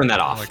 cool. you can turn that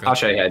I off. like that. I'll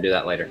show you how to do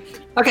that later.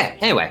 Okay,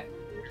 anyway.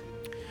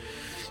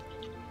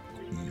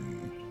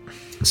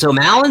 So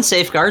Mal and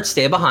Safeguard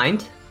stay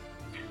behind.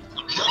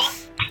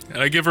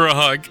 And I give her a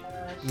hug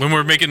when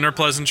we're making our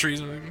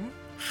pleasantries.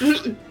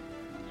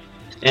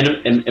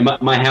 And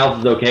my house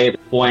is okay at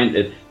this point.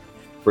 It's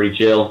pretty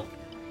chill.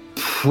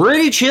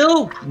 Pretty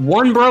chill.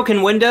 1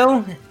 broken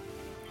window.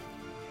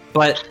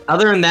 But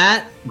other than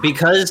that,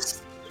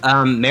 because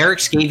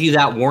Merrick's gave you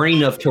that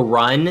warning of to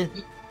run,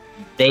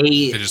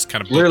 They just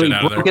kind of literally bolted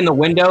out of broke there. in the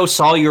window,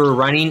 saw you were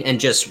running, and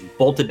just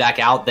bolted back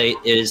out. It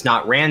is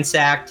not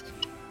ransacked.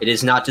 It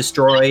is not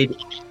destroyed.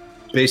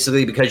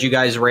 Basically, because you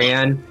guys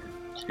ran,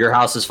 your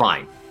house is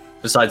fine.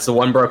 Besides the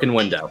 1 broken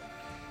window.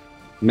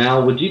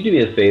 Mal, would you do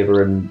me a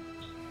favor and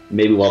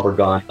maybe while we're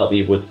gone, help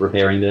me with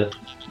repairing this?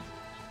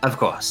 Of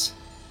course.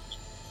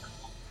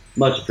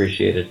 Much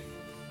appreciated.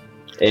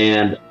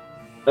 And,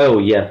 oh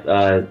yes,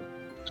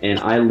 and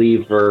I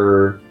leave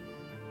her...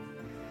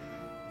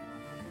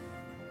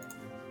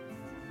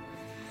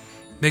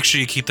 Make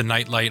sure you keep the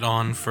night light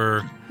on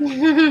for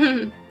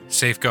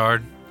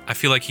Safeguard. I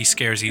feel like he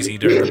scares easy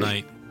during the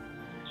night.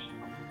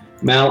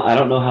 Mal, I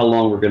don't know how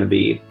long we're going to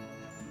be,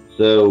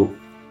 so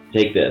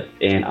take this,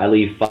 and I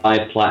leave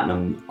 5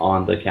 platinum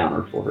on the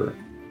counter for her.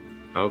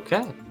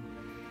 Okay.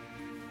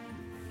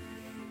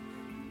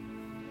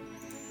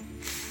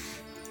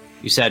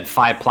 You said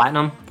 5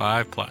 platinum?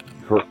 5 platinum.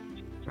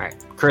 Alright.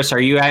 Chris, are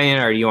you adding it,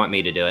 or do you want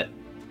me to do it?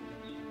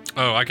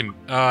 Oh, I can.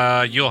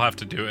 You'll have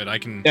to do it. I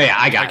can. Yeah,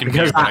 I got it. can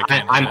Because do it, but I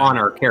can't I'm add on it.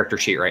 our character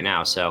sheet right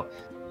now, so...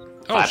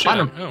 Oh 5 shit!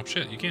 platinum. Oh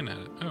shit! You can add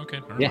it. Oh, okay.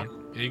 Never Yeah. mind.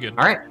 Yeah, you good.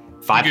 Alright.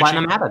 5 Good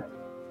platinum sheet. added.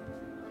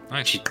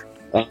 Nice.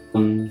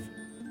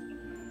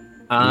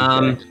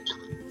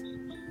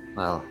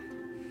 Well,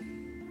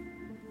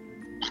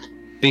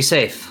 be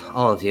safe,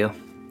 all of you.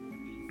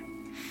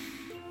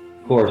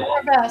 Of course.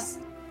 Our best.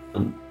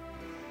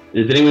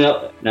 Is anyone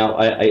else? Now,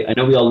 I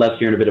know we all left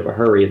here in a bit of a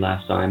hurry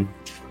last time.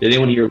 Did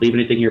anyone here leave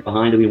anything here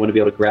behind that we want to be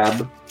able to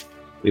grab?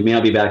 We may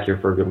not be back here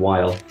for a good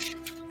while.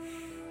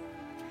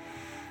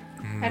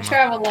 I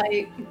travel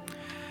light.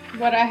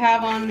 What I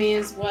have on me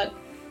is what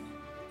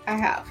I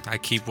have. I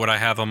keep what I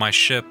have on my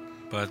ship,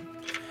 but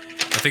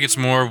I think it's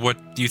more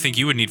what do you think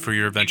you would need for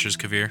your adventures,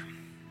 Kavir?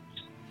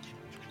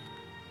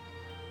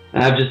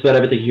 I have just about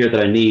everything here that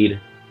I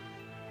need.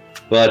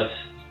 But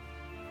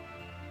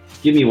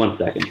give me 1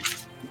 second.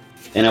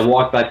 And I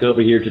walk back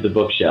over here to the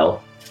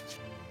bookshelf.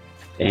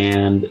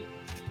 And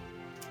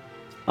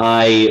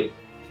I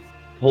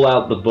pull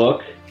out the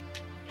book,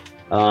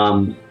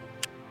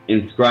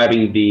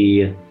 inscribing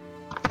the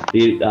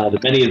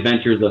many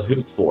adventures of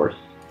Hoot Force.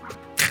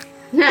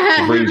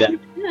 To bring that.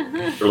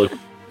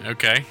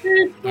 Okay.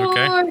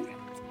 Okay.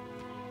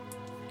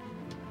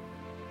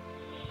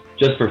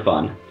 Just for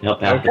fun, to help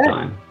pass the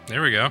time.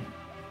 There we go.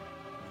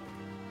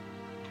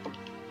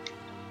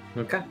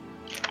 Okay.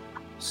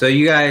 So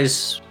you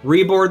guys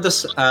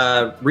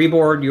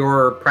reboard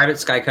your private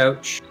sky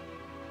coach.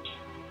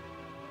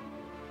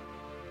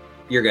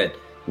 You're good.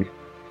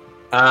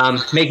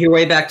 Make your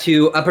way back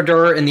to Upper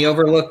Door in the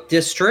Overlook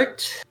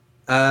District.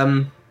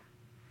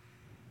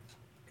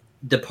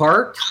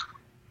 Depart.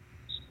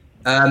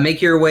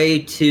 Make your way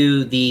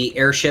to the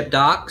airship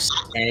docks,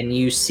 and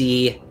you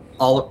see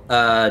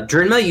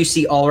Drinma. You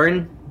see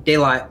Alrin,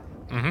 Daylight,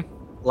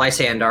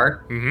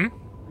 Lysandar,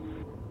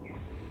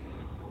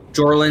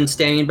 Jorlin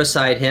standing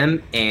beside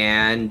him,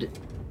 and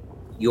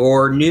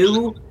your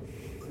new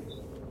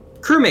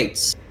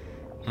crewmates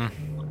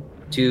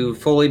to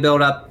fully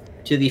build up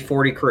to the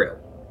 40 crew.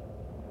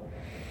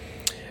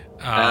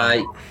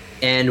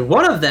 And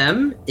one of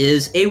them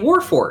is a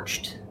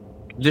Warforged,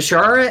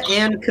 Vishara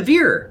and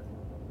Kavir.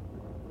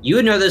 You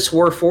would know this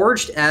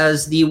Warforged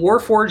as the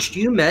Warforged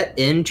you met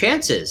in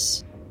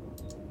Chances.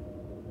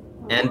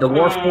 And the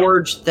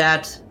Warforged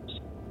that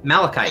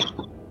Malachite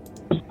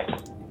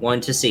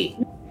wanted to see.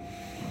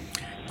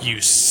 You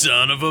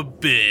son of a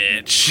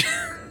bitch.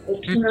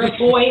 It's your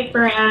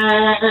boyfriend.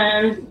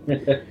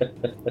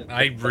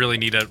 I really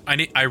need a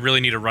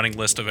running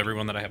list of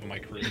everyone that I have on my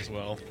crew as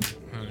well.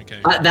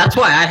 Okay. That's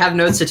why I have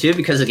notes too,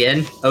 because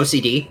again,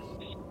 OCD.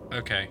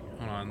 Okay,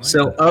 hold on.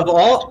 So of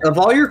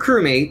all your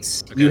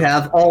crewmates, you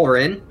have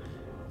Alrin,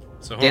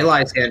 So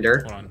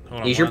Lysander. Hold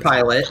on. He's your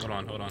pilot. Hold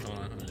on.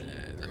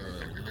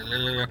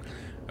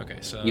 Okay,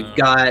 so You've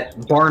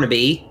got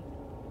Barnaby.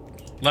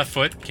 left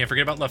foot. Can't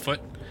forget about left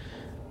foot.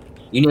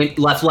 You need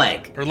left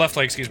leg. Or left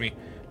leg, excuse me.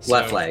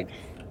 Left leg.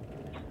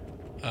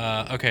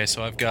 Okay,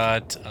 so I've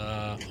got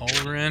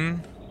Alrin,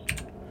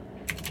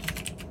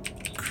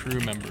 crew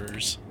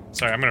members.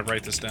 Sorry, I'm gonna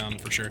write this down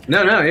for sure.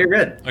 No, you're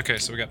good. Okay,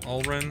 so we got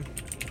Alrin,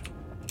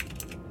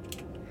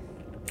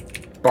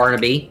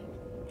 Barnaby.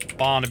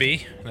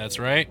 that's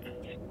right.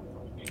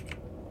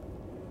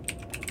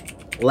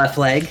 Left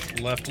leg.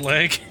 Left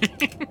leg.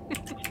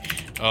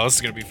 Oh, this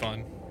is gonna be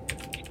fun.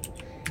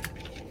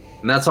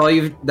 And that's all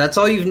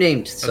you've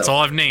named. So. That's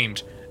all I've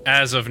named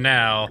as of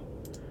now.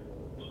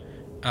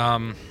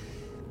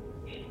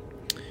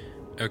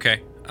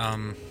 Okay.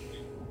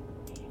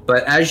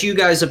 But as you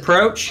guys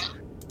approach,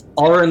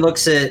 Alrin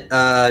looks at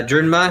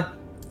Drinma.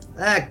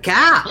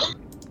 Cap!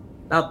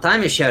 About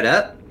time you showed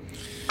up.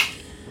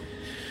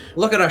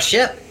 Look at our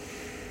ship.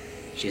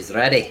 She's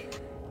ready.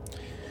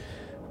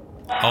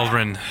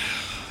 Alrin,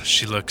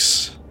 she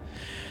looks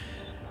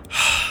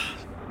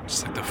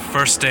just like the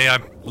first day I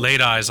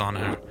laid eyes on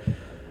her.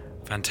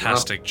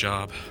 Fantastic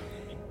job.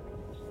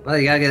 Well,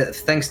 you gotta get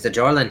thanks to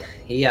Jorlin.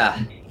 He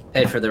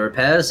paid for the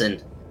repairs,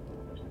 and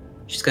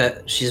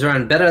she's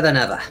running better than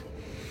ever.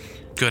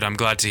 Good, I'm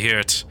glad to hear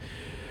it.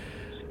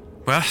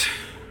 Well,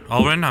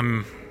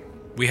 Alrin,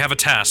 we have a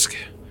task.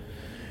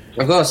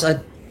 Of course,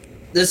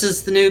 this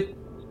is the new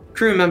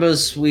crew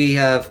members we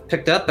have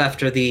picked up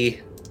after the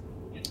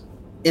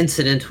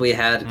incident we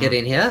had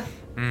getting here.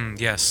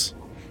 Yes.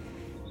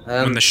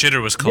 When the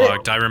shitter was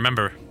clogged, I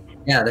remember.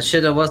 Yeah, the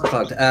shitter was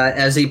clogged.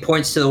 As he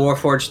points to the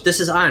Warforged, this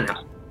is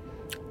Ironheart.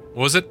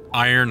 What was it?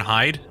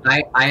 Ironhide?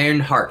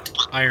 Ironheart.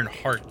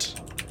 Ironheart.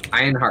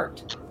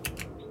 Ironheart.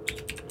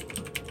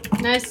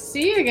 Nice to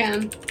see you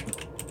again.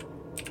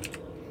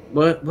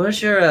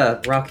 Where's your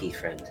Rocky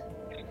friend?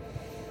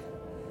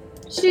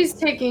 She's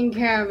taking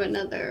care of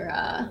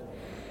another,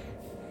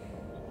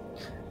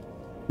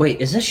 Wait,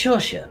 is this your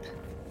ship?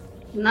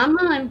 not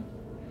mine.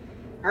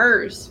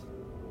 Hers.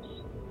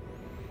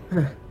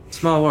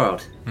 Small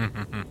world.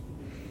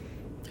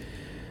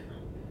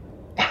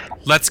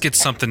 Let's get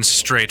something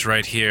straight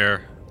right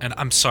here. And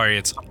I'm sorry,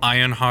 it's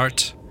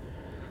Ironheart.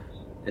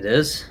 It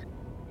is?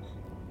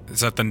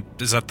 Is that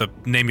the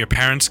name your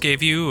parents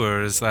gave you,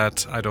 or is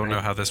that I don't know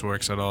how this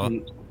works at all.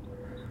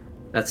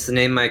 That's the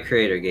name my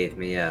creator gave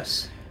me,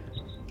 yes.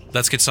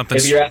 Let's get something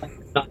If you're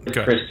asking, it's not the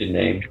Go. Christian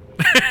name.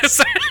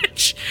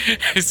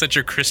 Is that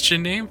your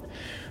Christian name?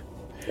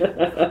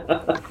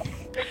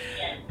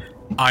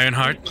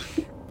 Ironheart,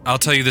 I'll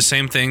tell you the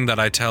same thing that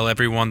I tell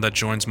everyone that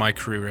joins my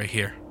crew right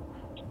here.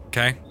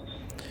 Okay?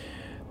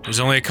 There's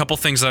only a couple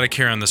things that I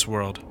care in this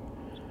world.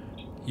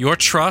 Your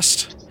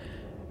trust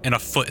and a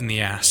foot in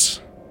the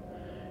ass.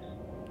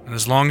 And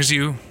as long as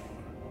you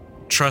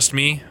trust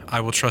me,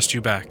 I will trust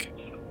you back.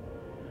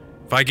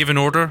 If I give an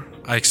order,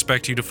 I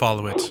expect you to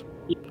follow it.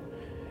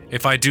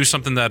 If I do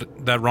something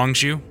that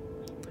wrongs you,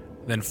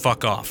 then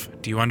fuck off.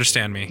 Do you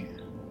understand me?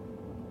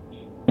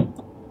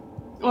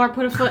 Or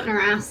put a foot in her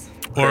ass.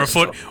 Or a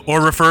foot,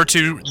 or refer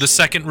to the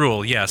second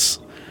rule, yes.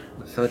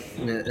 Foot,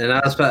 and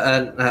I was,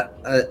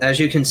 as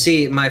you can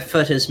see, my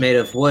foot is made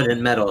of wood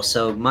and metal,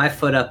 so my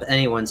foot up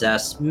anyone's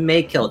ass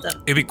may kill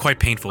them. It'd be quite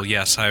painful,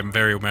 yes, I'm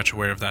very much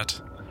aware of that.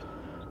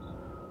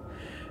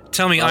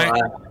 Tell me,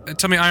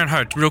 tell me,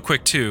 Ironheart, real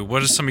quick too,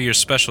 what are some of your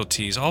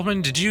specialties?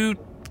 Alwyn, did you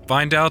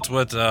find out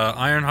what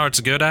Ironheart's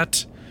good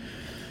at?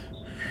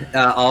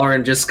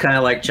 Alwyn just kind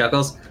of like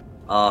chuckles.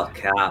 Oh,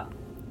 Cap.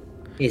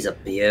 He's a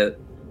beaut.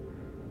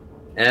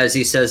 And as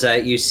he says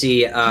that, you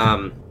see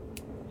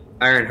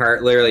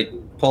Ironheart literally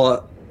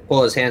pull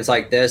his hands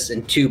like this,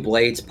 and two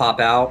blades pop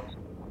out.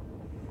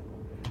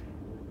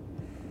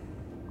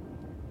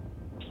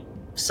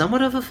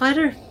 Somewhat of a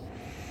fighter.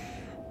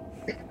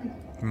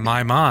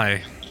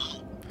 My.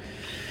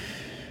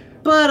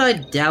 But I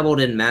dabbled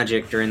in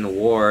magic during the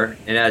war,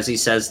 and as he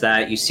says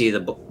that, you see the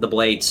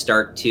blades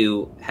start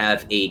to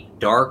have a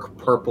dark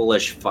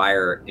purplish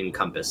fire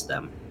encompass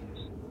them.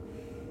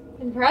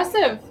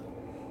 Impressive.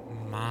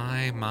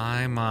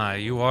 My.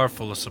 You are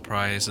full of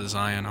surprises,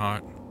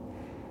 Ironheart.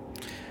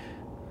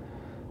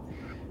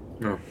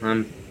 No,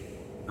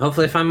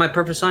 hopefully find my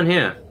purpose on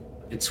here.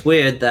 It's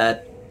weird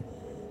that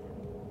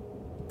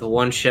the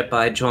one ship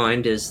I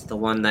joined is the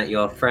one that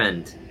your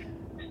friend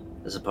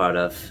is a part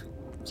of.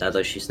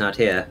 Sadly, she's not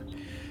here.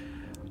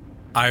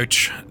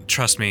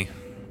 Trust me.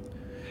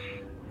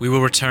 We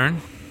will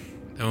return,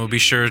 and we'll be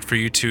sure for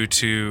you two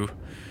to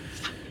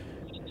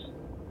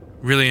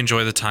really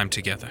enjoy the time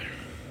together.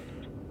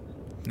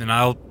 And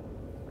I'll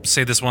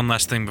say this one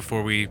last thing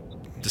before we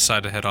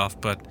decide to head off,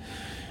 but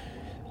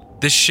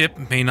this ship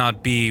may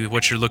not be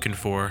what you're looking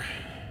for,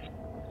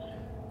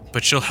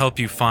 but she'll help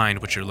you find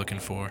what you're looking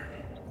for.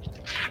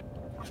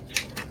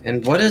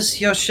 And what is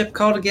your ship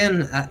called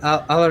again?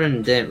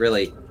 Alarin didn't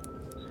really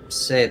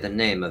say the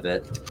name of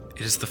it.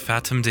 It is the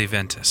Fatum de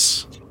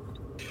Ventus.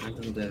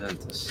 Fatum de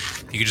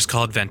Ventus. You can just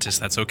call it Ventus,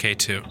 that's okay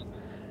too.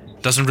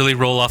 Doesn't really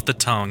roll off the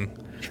tongue.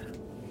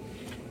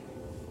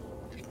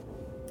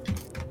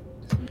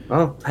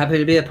 Oh, happy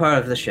to be a part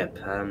of the ship.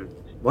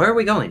 Where are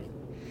we going?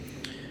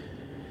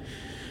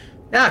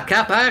 Yeah,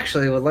 Cap, I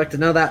actually would like to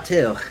know that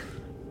too.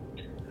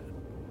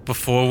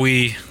 Before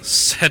we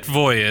set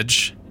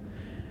voyage,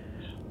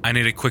 I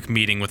need a quick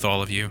meeting with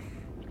all of you.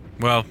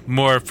 Well,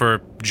 more for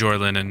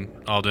Jorlin and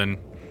Alden.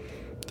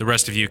 The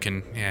rest of you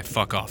can,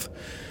 fuck off.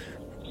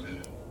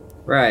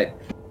 Right.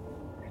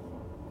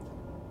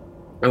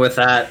 And with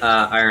that,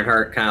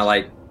 Ironheart kind of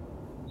like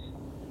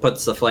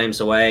puts the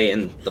flames away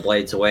and the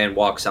blades away and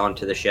walks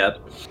onto the ship.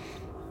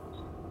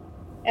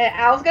 And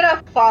Al's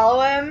gonna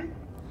follow him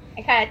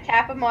and kind of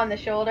tap him on the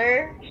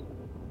shoulder.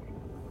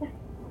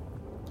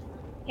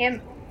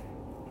 Him.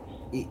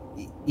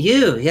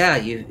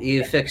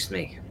 You fixed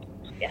me.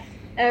 Yeah.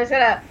 And I was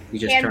gonna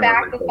hand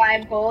back the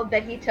 5 gold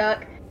that he took.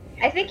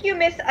 I think you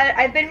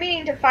I've been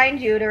meaning to find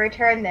you to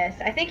return this.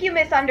 I think you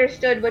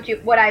misunderstood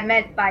what I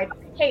meant by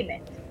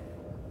payment.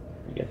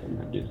 I guess I'm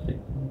not doing the same.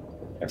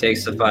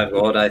 Takes the 5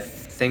 gold. I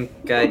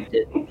think I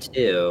did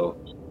too.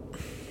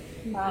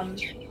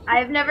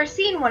 I've never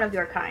seen one of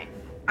your kind.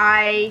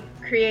 I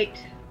create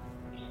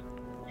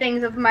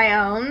things of my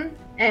own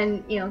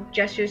and,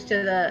 gestures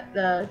to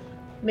the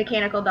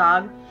mechanical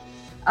dog.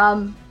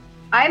 I'm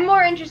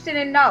more interested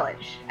in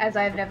knowledge, as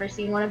I've never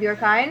seen one of your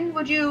kind.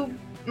 Would you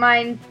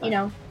mind,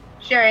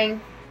 sharing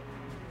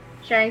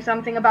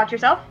something about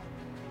yourself?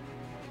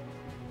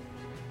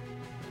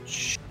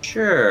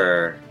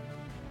 Sure.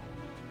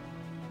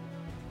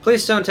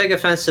 Please don't take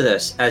offense to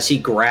this, as he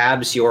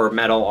grabs your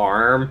metal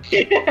arm,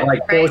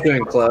 pulls you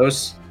in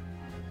close,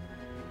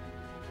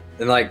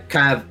 and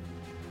kind of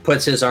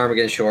puts his arm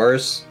against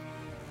yours.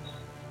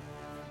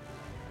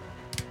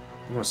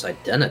 Almost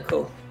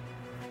identical.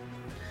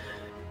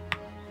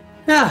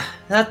 Yeah,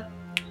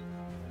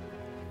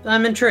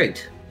 I'm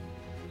intrigued.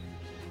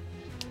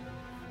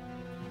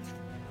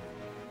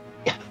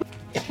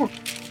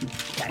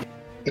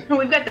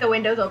 We've got the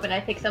windows open.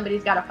 I think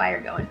somebody's got a fire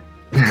going.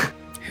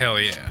 Hell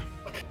yeah.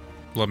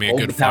 Love me a Hold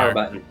good the power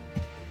fire.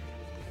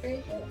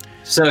 button.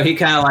 So he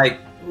kind of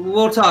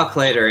we'll talk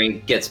later,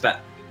 and gets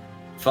back,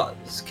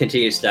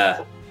 continues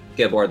to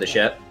get aboard the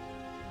ship.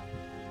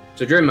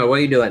 So Drimma, what are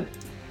you doing?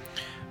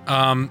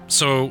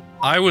 So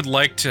I would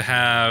like to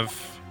have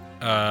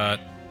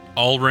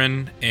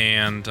Alrin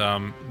and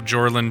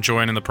Jorlin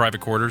join in the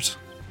private quarters.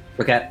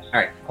 Okay,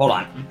 alright, hold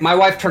on. My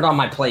wife turned on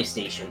my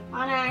PlayStation.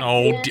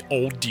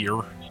 Oh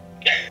dear.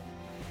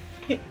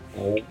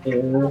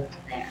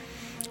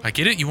 I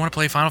get it, you want to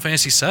play Final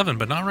Fantasy VII,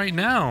 but not right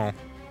now.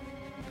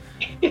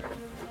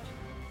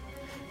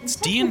 It's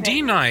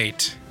D&D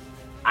night.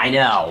 I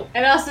know.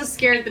 It also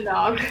scared the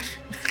dog.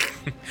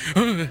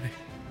 It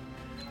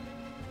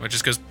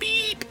just goes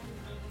beep.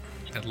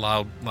 That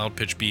loud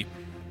pitch beep.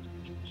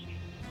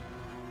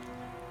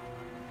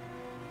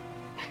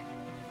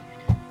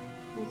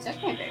 It's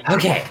definitely very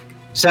Okay,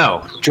 so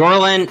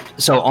Jorlin.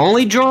 So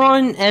only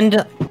Jorlin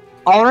and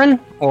Alrin,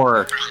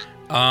 or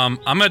I'm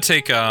gonna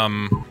take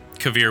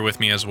Kavir with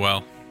me as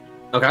well.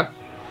 okay.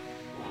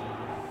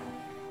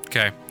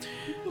 Okay.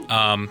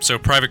 So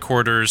private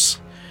quarters.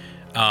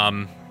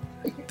 I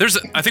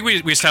think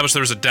we established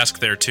there was a desk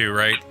there too,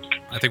 right?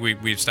 I think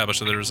we established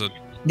that there was a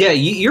Yeah,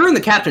 you're in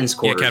the captain's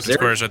quarters. captain's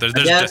quarters right there. A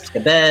There's desk, a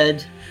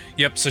bed.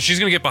 Yep. So she's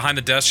gonna get behind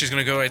the desk. She's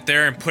gonna go right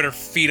there and put her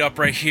feet up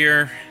right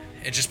here,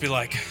 and just be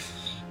like,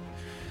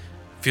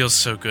 "Feels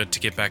so good to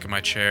get back in my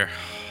chair.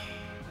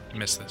 I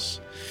miss this."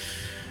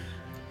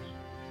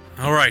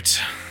 All right.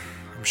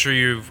 I'm sure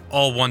you've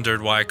all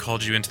wondered why I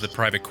called you into the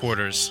private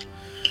quarters.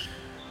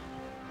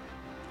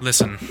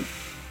 Listen.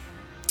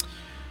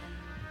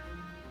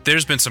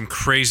 There's been some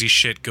crazy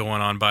shit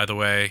going on, by the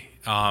way.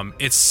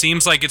 It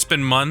seems like it's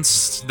been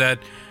months that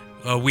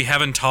we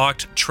haven't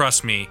talked.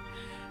 Trust me.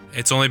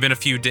 It's only been a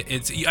few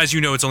days. As you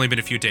know, it's only been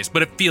a few days,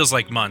 but it feels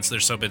like months.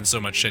 There's been so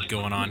much shit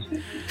going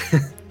on.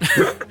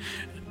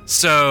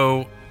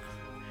 So,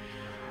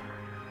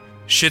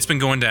 shit's been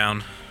going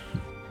down.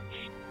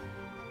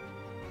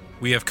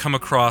 We have come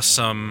across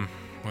some,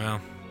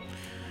 well,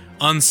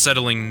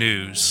 unsettling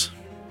news.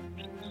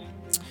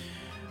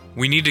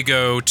 We need to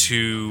go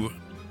to...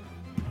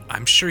 I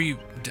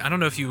don't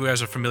know if you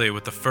guys are familiar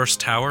with the first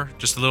tower,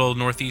 just a little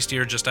northeast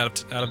here, just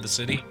out of the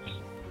city.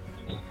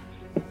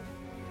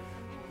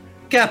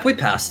 Cap, we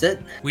passed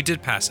it. We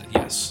did pass it,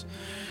 yes.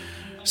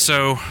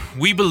 So,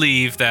 we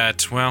believe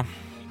that, well,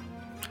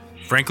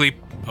 frankly,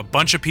 a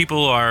bunch of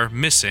people are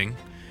missing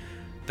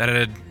that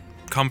had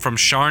come from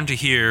Sharn to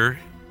here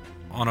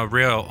on a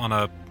rail,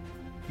 what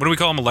do we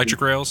call them,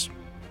 electric rails?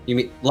 You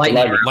mean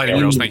lightning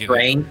rails, thank you.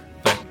 Thrain?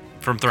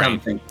 From Thrain.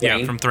 From Yeah,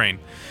 Thrain. from Thrain.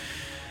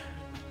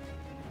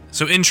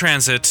 So in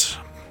transit,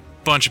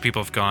 a bunch of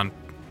people have gone,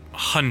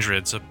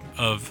 hundreds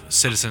of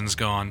citizens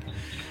gone,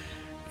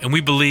 and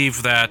we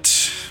believe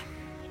that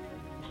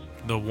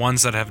the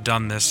ones that have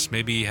done this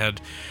maybe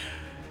had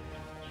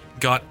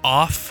got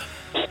off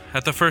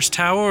at the first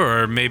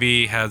tower, or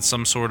maybe had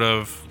some sort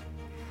of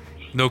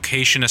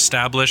location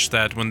established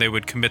that when they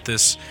would commit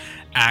this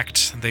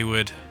act, they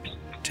would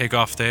take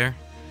off there.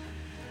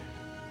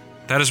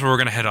 That is where we're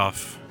going to head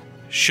off.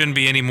 Shouldn't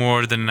be any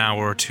more than an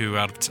hour or two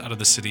out of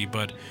the city,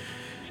 but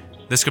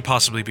this could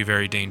possibly be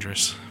very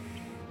dangerous.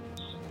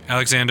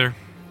 Alexander,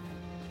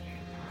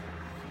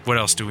 what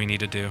else do we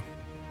need to do?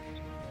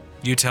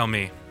 You tell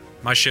me.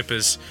 My ship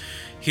is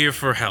here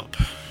for help.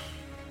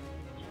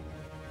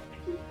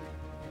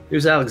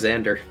 Who's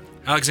Alexander?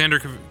 Alexander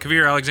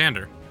Kavir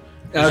Alexander.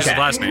 That's his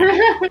last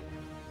name.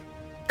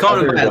 Call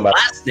him by his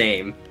last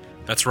name.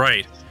 That's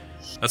right.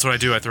 That's what I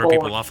do. I throw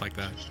people off like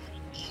that.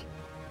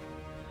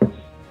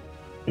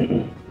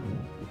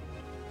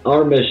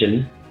 Our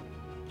mission,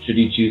 should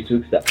you choose to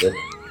accept it,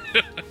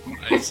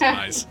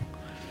 Nice.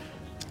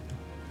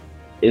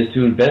 is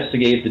to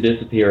investigate the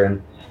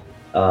disappearance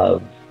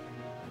of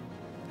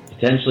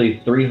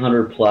potentially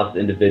 300 plus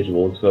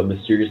individuals who have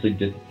mysteriously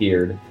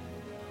disappeared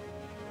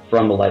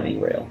from the lightning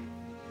rail.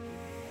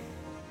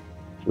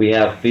 We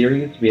have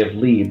theories, we have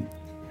leads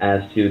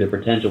as to the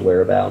potential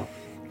whereabouts,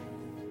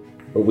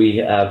 but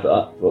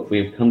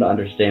we've come to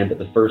understand that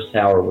the first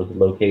tower was the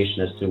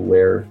location as to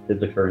where this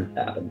occurrence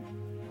happened.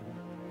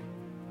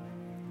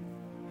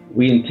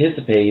 We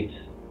anticipate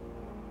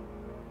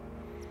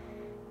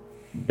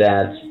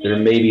that there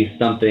may be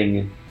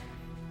something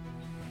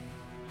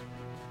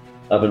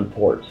of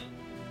import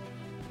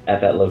at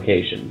that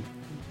location.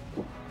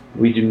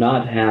 We do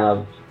not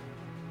have...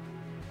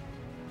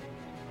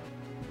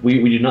 We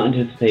do not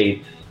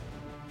anticipate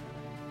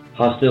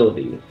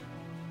hostilities.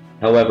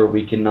 However,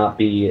 we cannot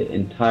be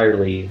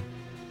entirely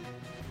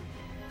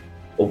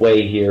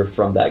away here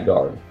from that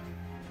guard.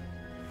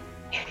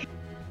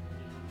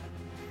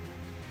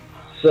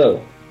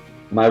 So,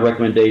 my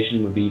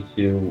recommendation would be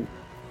to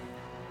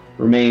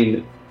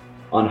remain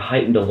on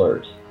heightened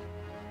alert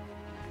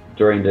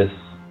during this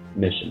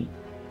mission.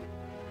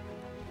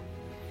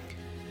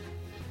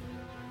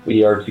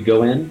 We are to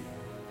go in,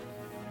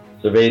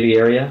 survey the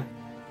area,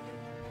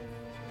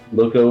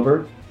 look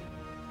over,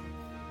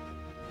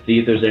 see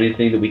if there's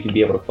anything that we can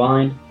be able to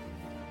find,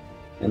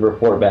 and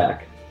report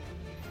back.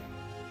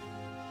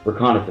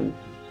 Reconnaissance,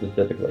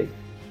 specifically.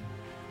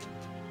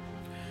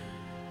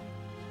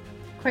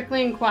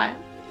 quickly and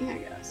quietly, I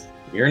guess.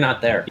 You're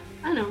not there.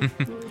 I know.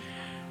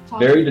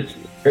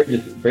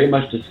 Very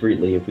much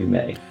discreetly, if we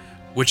may.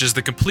 Which is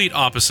the complete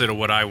opposite of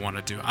what I want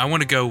to do. I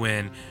want to go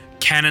in,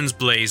 cannons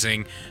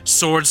blazing,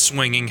 swords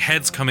swinging,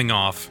 heads coming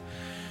off.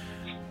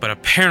 But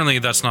apparently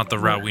that's not the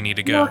route we need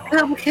to go.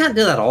 No, we can't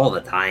do that all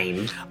the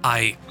time.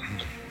 I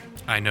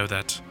know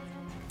that.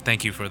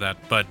 Thank you for that.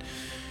 But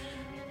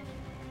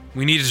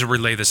we needed to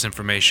relay this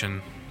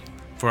information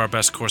for our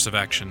best course of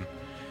action.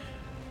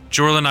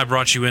 Jorlin, I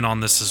brought you in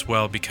on this as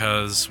well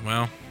because,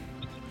 well,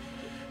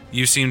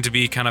 you seem to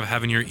be kind of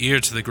having your ear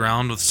to the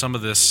ground with some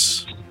of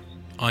this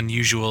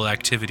unusual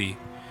activity.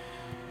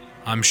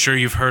 I'm sure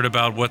you've heard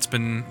about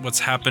what's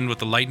happened with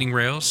the lightning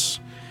rails.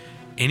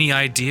 Any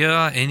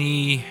idea,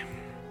 any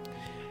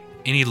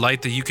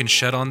light that you can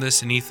shed on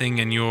this? Anything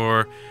in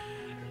your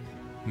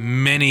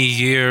many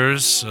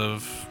years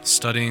of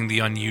studying the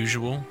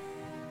unusual?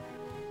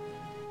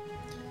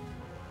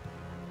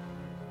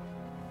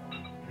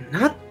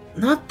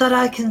 Not that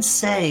I can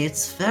say.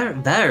 It's very,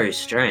 very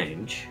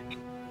strange.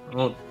 I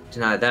won't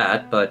deny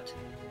that, but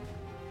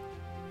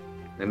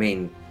I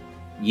mean,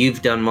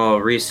 you've done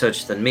more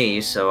research than me,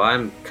 so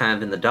I'm kind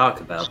of in the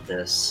dark about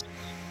this.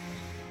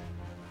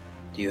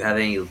 Do you have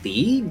any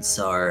leads,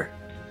 or...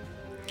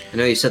 I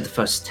know you said the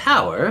first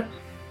tower.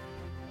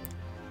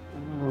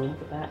 Oh,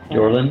 look at that head.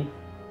 Jorlin?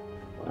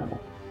 Wow.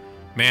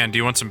 Man, do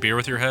you want some beer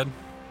with your head?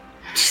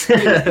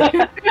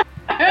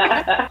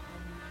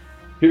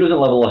 Who doesn't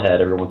level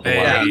ahead every once in a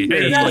while?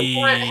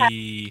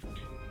 Hey.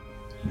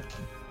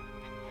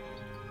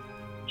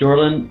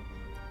 Jorlin,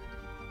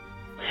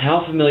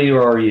 how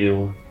familiar are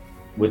you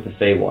with the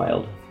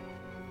Feywild?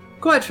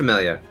 Quite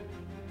familiar.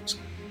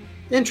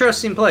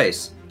 Interesting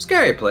place.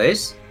 Scary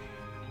place.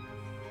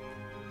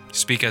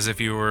 Speak as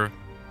if you were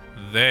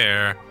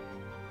there.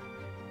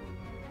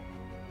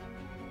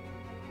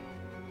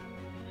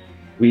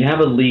 We have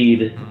a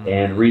lead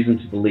and reason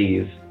to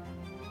believe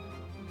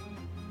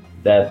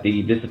that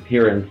the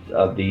disappearance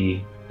of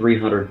the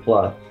 300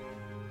 plus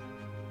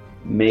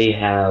may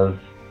have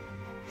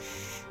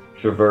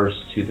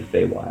traversed to the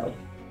Feywild.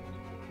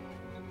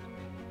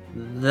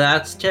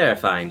 That's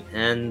terrifying,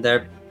 and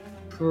they're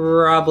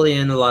probably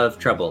in a lot of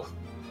trouble.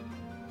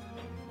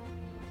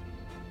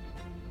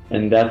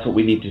 And that's what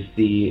we need to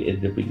see,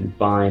 is if we can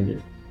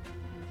find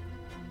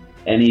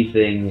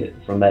anything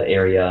from that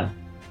area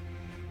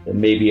that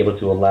may be able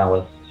to allow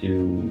us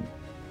to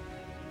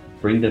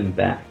bring them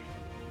back.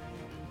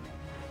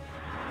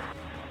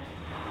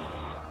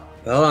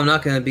 Well, I'm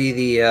not going to be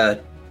the, I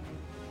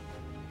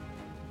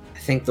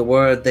think the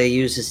word they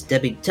use is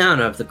Debbie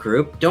Downer of the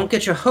group. Don't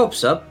get your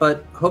hopes up,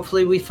 but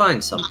hopefully we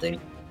find something.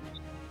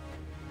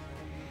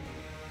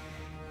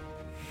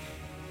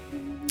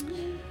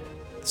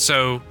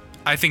 So,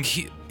 I think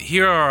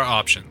here are our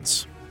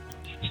options.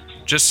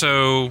 Just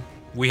so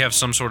we have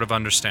some sort of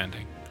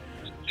understanding.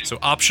 So,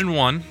 option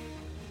 1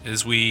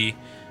 is we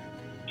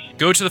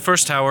go to the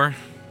first tower,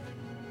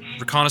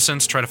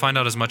 reconnaissance, try to find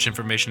out as much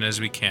information as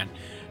we can.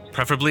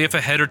 Preferably if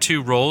a head or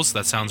two rolls,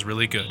 that sounds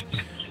really good.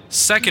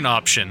 Second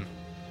option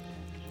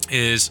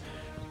is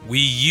we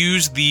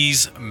use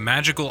these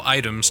magical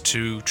items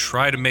to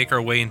try to make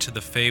our way into the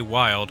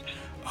Feywild,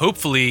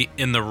 hopefully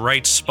in the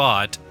right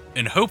spot,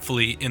 and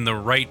hopefully in the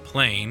right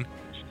plane,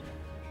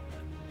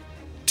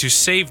 to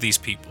save these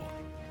people.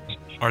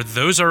 Are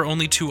those our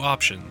only two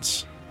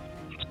options?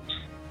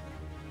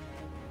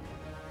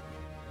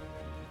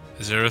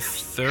 Is there a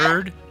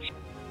third?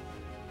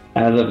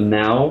 As of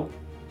now,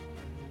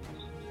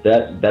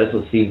 that is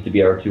what seems to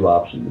be our two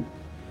options.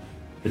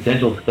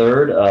 Potential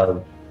third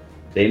of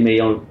they may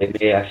actually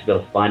be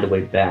able to find a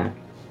way back.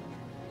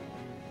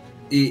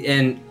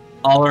 And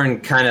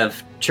Allern kind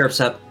of chirps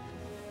up,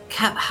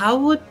 Cap, how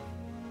would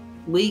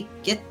we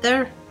get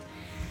there?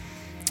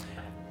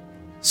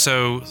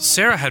 So,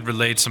 Sarah had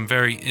relayed some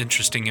very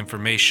interesting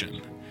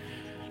information.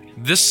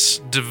 This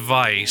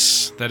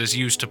device that is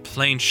used to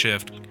plane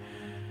shift...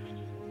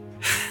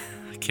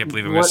 I can't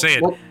believe I'm going to say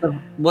it.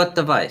 What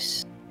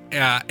device?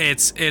 Yeah,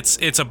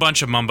 it's a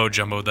bunch of mumbo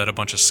jumbo that a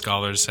bunch of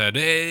scholars said.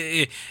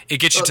 It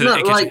gets you to... No,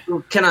 like,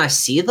 can I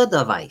see the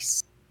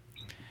device?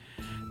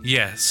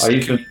 Yes. Are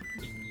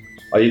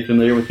you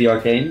familiar with the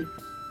arcane?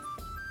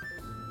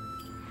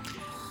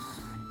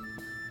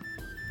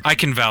 I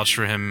can vouch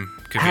for him,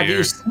 Kavir. Have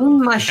you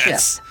seen my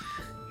Yes.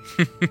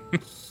 ship?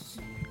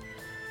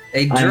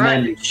 A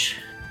dredge.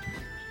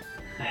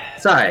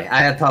 Sorry,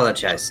 I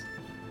apologize.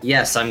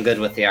 Yes, I'm good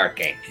with the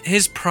arcane.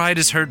 His pride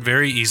is hurt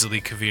very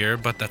easily,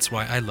 Kavir, but that's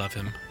why I love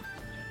him.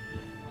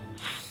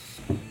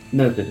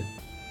 Noted.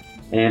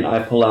 And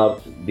I pull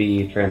out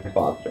the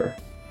transpositor.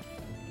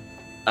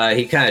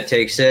 He kind of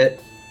takes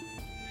it,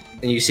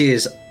 and you see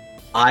his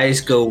eyes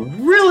go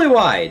really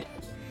wide.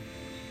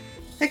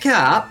 Hey,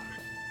 Cap.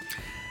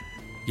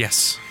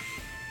 Yes.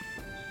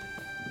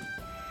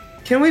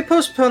 Can we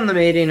postpone the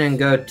meeting and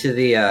go to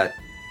the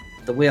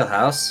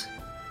wheelhouse?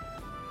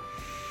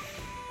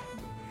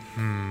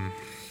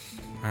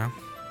 Well,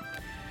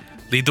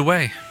 lead the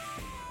way.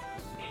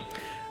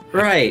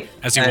 Right.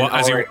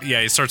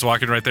 He starts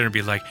walking right there and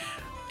be like,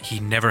 he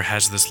never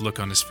has this look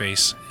on his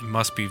face. It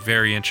must be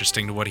very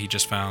interesting to what he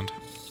just found.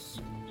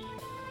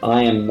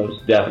 I am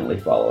most definitely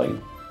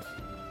following.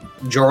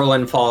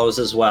 Jorlin follows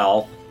as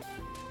well.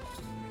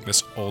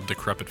 This old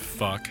decrepit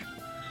fuck.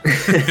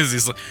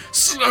 He's like,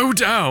 slow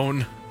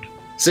down.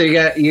 So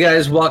you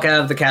guys walk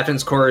out of the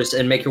captain's quarters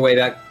and make your way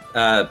back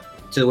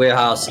to the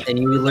wheelhouse, and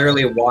you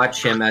literally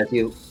watch him as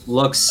he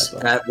looks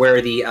at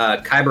where the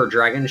Kyber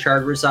Dragon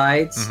Shard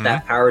resides,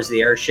 that powers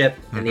the airship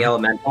and the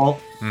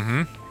elemental.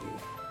 Mm-hmm.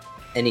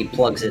 and he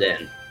plugs it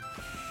in.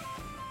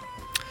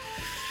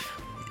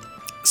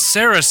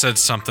 Sarah said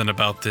something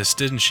about this,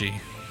 didn't she?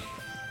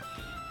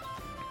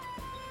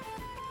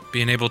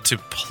 Being able to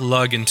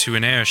plug into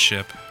an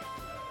airship.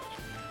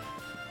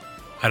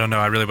 I don't know,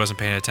 I really wasn't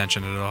paying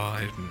attention at all.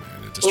 I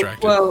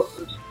distracted. Well,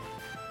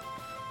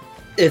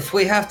 if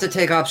we have to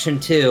take option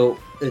 2,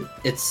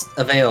 it's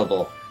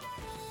available.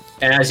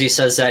 And as he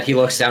says that, he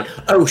looks down.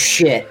 Oh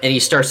shit! And he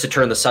starts to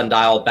turn the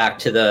sundial back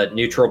to the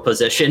neutral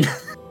position.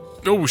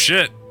 Oh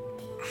shit.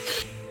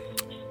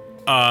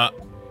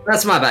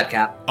 That's my bad,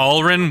 Cap.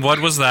 Alrin, what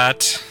was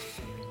that?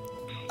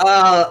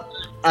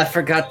 I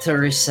forgot to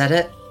reset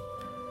it.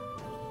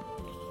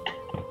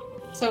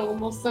 So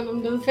we'll send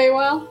him to the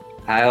Feywild?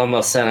 I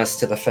almost sent us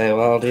to the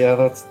Feywild. Yeah,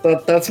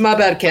 that's my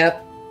bad,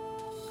 Cap.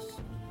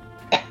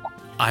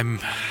 I'm...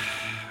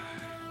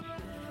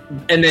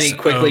 And then he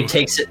quickly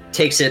takes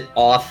it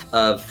off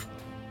of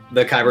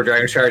the Kyber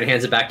Dragon Shard and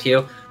hands it back to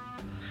you.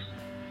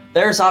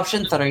 There's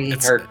option 3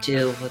 or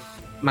 2.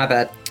 My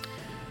bad.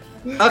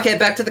 Okay,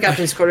 back to the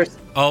captain's quarters.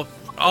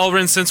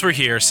 Alrin, since we're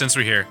here,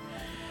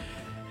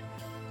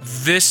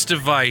 this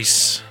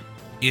device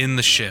in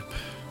the ship,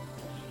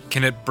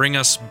 can it bring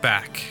us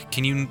back?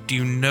 Do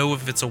you know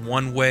if it's a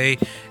one-way?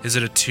 Is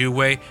it a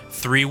two-way?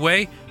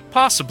 Three-way?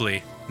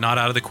 Possibly. Not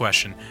out of the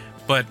question.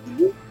 But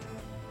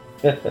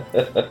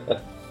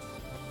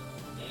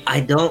I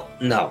don't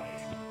know.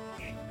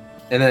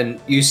 And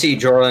then you see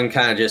Jorlin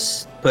kind of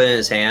just put in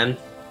his hand.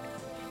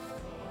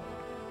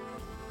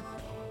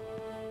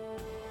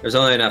 There's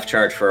only enough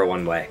charge for a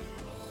one-way.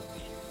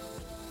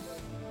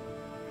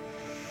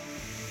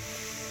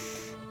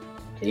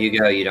 You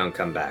go, you don't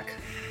come back.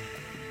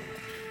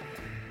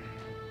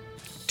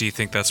 do you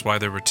think that's why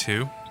there were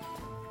 2?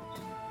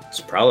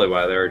 It's probably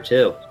why there were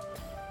 2.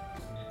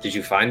 Did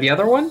you find the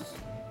other one?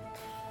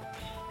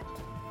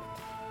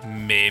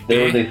 Maybe.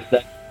 There was a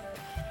set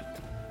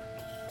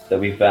that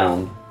we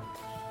found.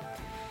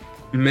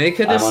 Make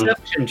a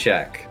deception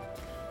check.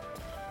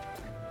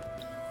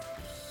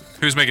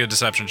 Who's making a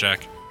deception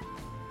check?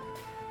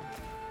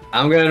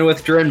 I'm going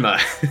with Drinma,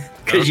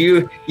 because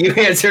you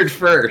answered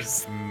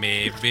first.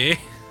 Maybe.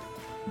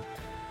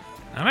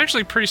 I'm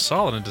actually pretty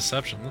solid in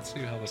deception. Let's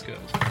see how this goes.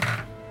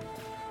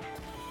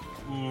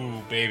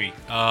 Ooh, baby.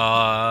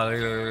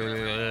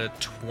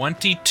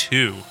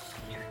 22.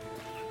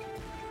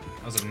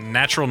 That was a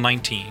natural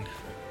 19.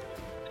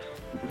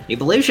 He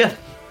believes you.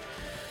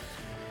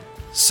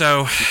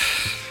 So...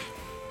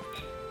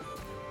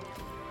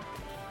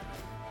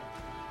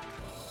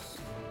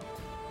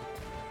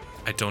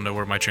 I don't know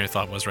where my train of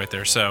thought was right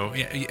there. So,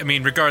 yeah, I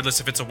mean, regardless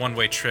if it's a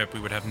one-way trip, we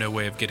would have no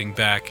way of getting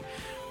back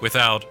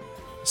without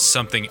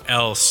something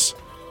else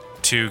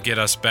to get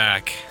us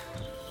back.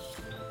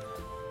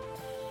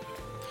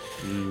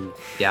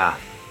 Yeah,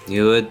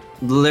 you would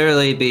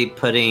literally be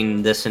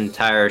putting this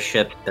entire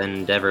ship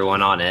and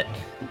everyone on it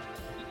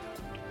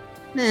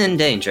in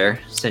danger,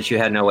 since you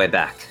had no way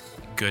back.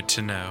 Good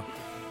to know.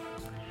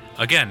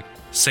 Again,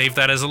 save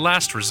that as a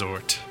last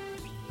resort.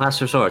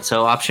 Last resort.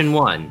 So option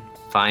 1,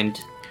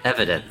 find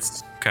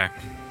evidence. Okay.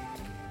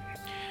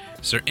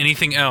 Is there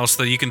anything else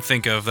that you can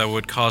think of that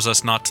would cause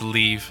us not to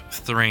leave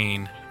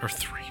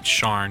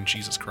Sharn,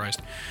 Jesus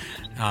Christ.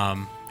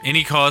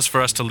 Any cause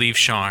for us to leave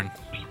Sharn?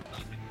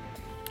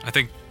 I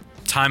think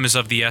time is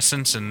of the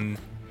essence and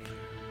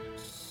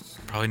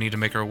probably need to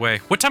make our way.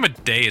 What time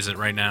of day is it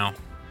right now?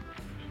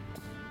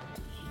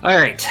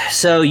 Alright,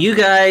 so you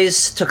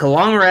guys took a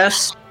long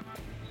rest,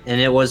 and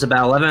it was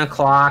about 11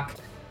 o'clock.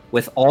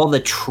 With all the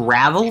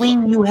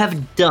traveling you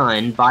have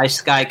done by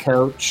Sky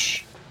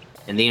Coach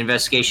and the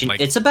investigation,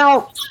 Like it's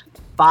about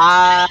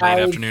 5 late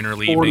afternoon,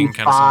 early evening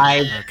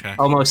kind of thing? Okay.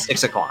 Almost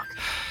 6 o'clock.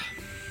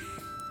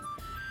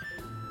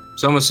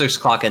 It's almost 6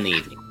 o'clock in the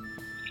evening.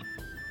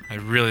 I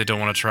really don't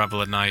want to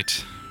travel at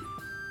night.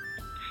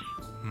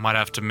 Might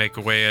have to make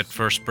a way at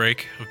first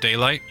break of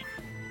daylight.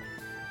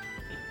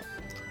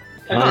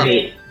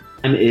 Agreed.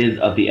 Time is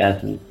of the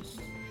essence.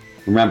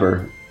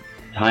 Remember,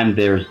 time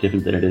there is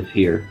different than it is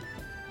here.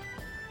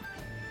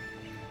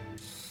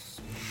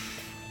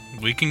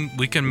 We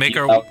can make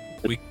our...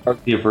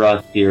 Here for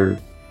us here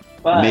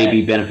But may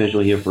be beneficial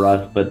here for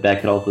us, but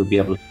that could also be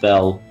able to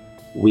spell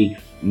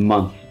weeks,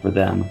 months for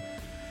them.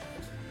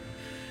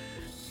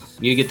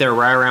 You get there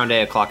right around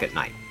 8 o'clock at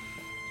night.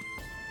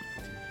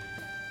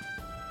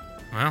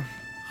 Well,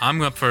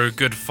 I'm up for a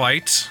good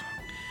fight.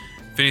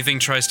 If anything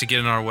tries to get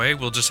in our way,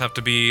 we'll just have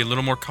to be a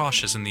little more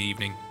cautious in the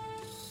evening.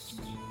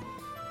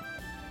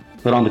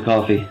 Put on the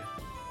coffee.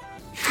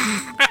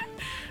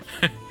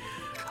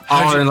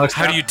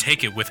 How do you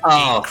take it with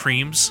 8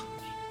 creams?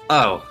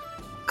 Oh,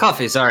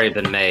 coffee's already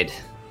been made.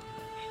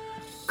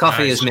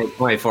 Coffee Nice. is made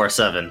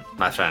 24/7,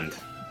 my friend.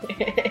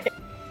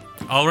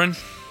 Alrin?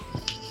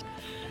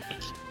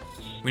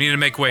 We need to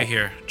make way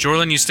here.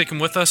 Jorlin, you sticking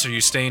with us or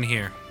you staying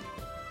here?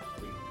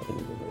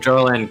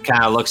 Jorlin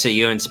kind of looks at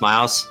you and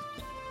smiles.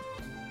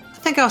 I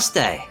think I'll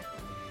stay.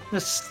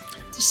 This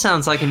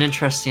sounds like an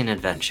interesting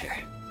adventure.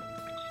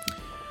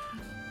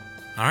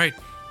 Alright.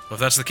 Well, if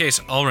that's the case,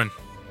 Alrin,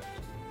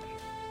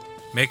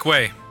 make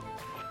way.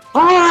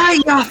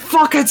 Alright, you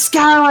fucking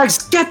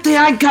scalawags, get the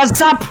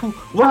anchors up!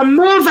 We're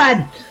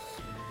moving!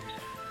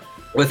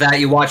 With that,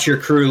 you watch your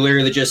crew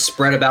literally just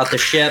spread about the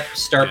ship,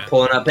 start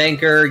pulling up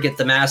anchor, get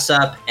the mast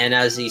up, and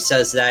as he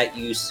says that,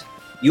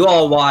 you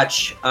all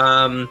watch,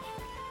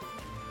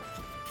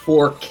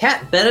 for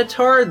Kat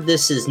Benatar,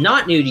 this is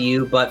not new to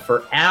you, but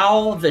for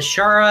Al,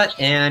 Vishara,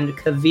 and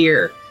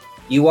Kavir,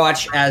 you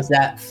watch as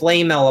that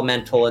flame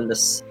elemental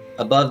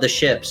above the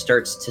ship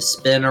starts to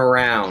spin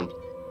around.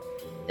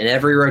 And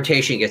every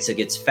rotation it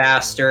gets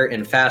faster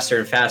and faster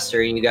and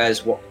faster, and you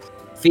guys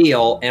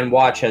feel and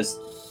watch as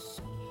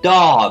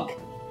Dog.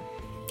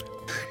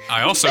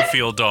 I also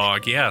feel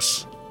Dog,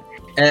 yes.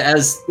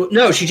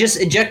 No, she just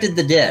ejected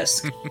the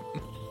disc.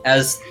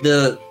 As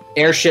the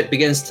airship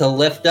begins to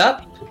lift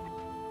up,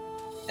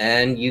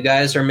 and you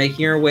guys are making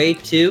your way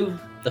to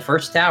the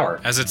first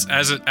tower. As it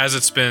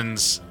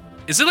spins,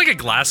 is it like a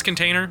glass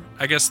container?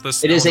 I guess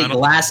this. It is a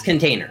glass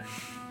container.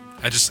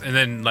 And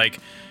then like,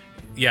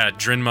 yeah,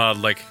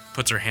 Drinma like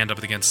puts her hand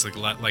up against the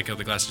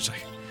the glass. She's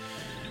like,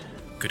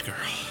 "Good girl.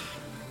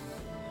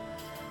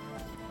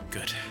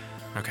 Good.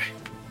 Okay."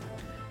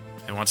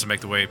 And wants to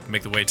make the way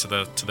to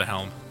the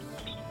helm.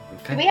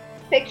 Do we have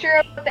a picture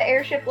of what the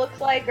airship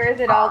looks like, or is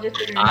it all just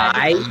in your head?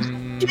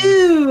 I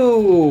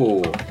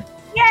do.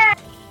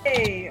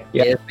 Yay!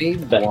 Give me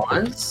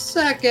 1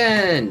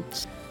 second.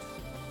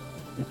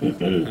 All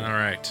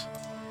right.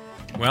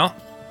 Well,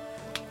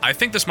 I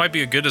think this might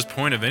be a good as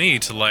point of any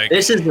to like.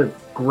 This is a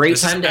great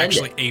This time is to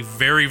actually end it. a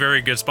very,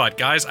 very good spot,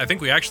 guys. I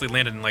think we actually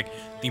landed in like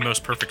the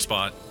most perfect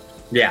spot.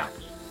 Yeah.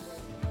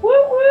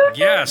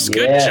 Yes,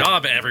 good Yeah.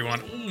 job,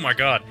 everyone. Oh my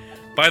god.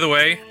 By the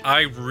way,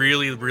 I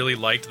really, really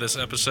liked this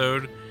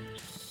episode.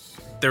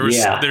 There's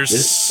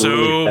this so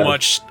really felt-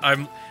 much.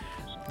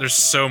 There's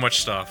so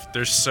much stuff.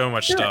 There's so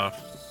much Good. stuff.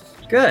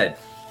 Good.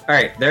 All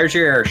right, there's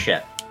your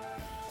airship.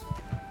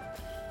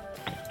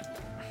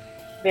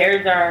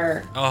 There's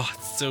our. Oh,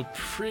 it's so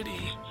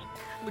pretty.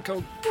 Look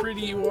how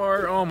pretty you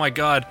are. Oh my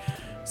god,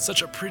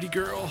 such a pretty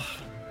girl.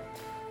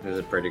 There's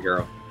a pretty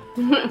girl.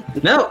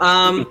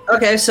 No,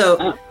 okay,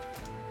 so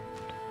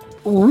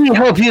we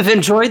hope you've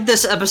enjoyed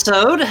this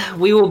episode.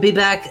 We will be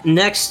back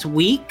next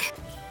week.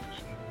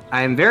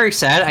 I'm very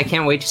excited. I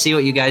can't wait to see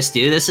what you guys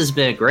do. This has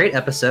been a great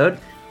episode.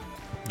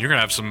 You're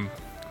gonna have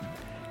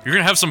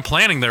some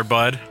planning there,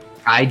 bud.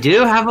 I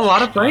do have a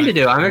lot of planning to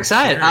do. I'm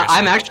excited.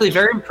 I'm actually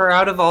very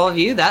proud of all of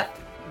you. That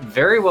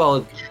very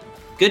well.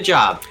 Good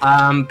job.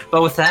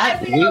 But with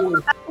that, we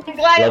will... I'm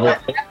glad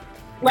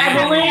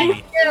Level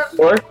it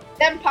 4?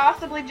 them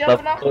possibly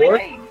jumping off my Level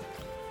face.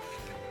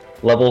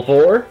 Level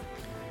 4?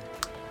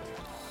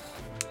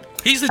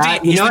 He's the DM.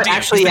 you He's know the what? DM.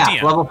 Actually, He's the yeah,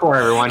 DM. level 4,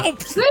 everyone.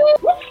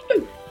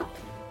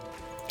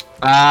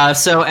 Oh,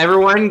 So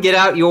everyone, get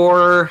out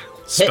your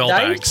hit spell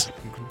dice. bags.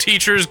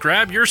 Teachers,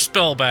 grab your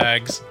spell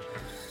bags.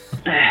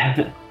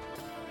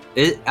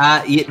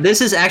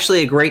 This is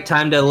actually a great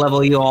time to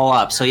level you all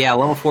up. So yeah,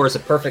 level 4 is a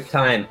perfect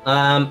time.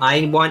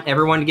 I want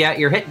everyone to get out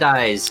your hit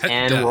dice Hit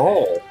and die.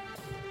 roll.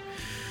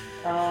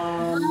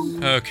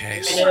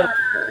 Okay. So,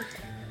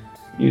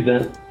 Use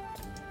that.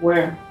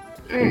 Where?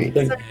 Alright,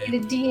 so I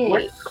need a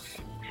D8.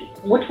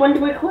 Which one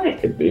do I click?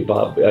 It'd be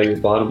your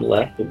bottom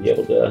left to be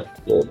able to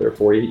roll there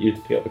for you. You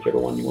just pick up whichever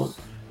one you want.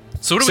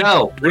 so what do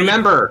So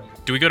remember,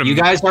 do we go to? you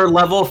guys are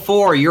level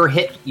 4. Your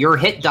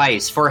hit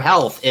dice for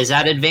health is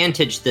at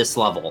advantage this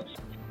level.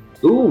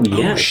 Ooh, Oh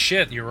yeah.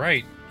 shit! You're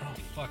right. Oh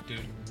fuck, dude.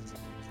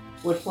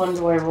 Which one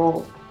do I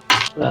roll?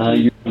 You're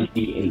on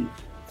D8.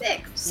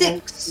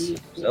 6.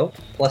 So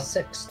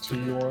 +6 to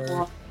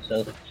your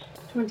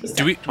 27.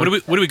 Do we? What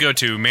do we go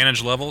to?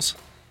 Manage levels.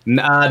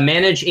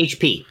 manage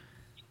HP.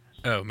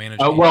 Oh, manage.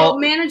 Well,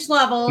 manage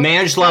levels.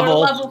 manage go to level.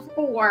 level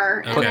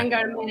 4, and Okay. then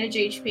go to manage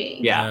HP.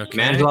 Yeah, Okay.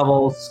 manage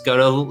levels, go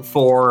to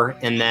 4,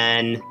 and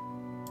then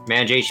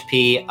manage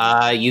HP.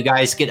 You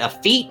guys get a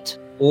feat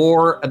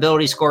or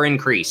ability score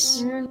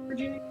increase.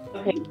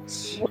 Okay.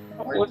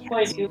 What do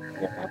I do?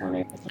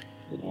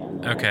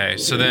 Okay,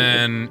 so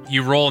then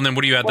you roll, and then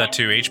what do you add that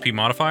to? HP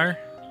modifier?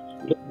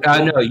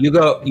 No,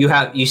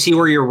 you see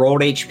where your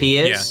rolled HP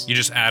Yeah, is? you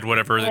just add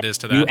whatever it is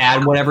to You that.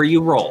 add whatever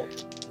you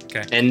rolled.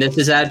 Okay. And this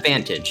is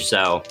advantage,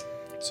 so.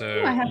 So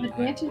Ooh, I have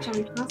advantage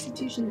on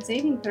Constitution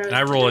saving throws. And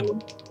I roll a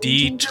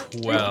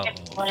D12.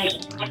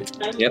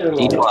 Yep,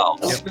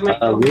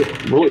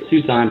 D12. Roll it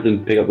 2 times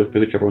and pick up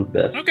whichever one's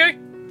best. Okay.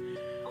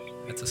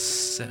 That's a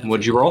 7.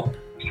 What'd you roll?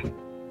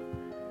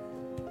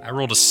 I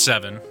rolled a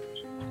 7.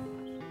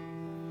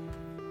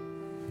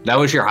 That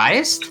was your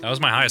highest? That was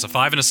my highest, a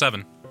 5 and a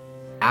 7.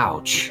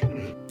 Ouch.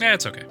 Yeah,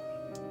 it's okay.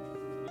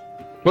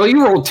 Well,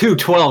 you rolled 2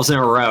 12s in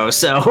a row,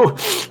 so.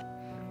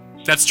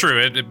 That's true.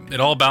 It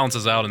all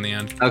balances out in the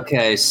end.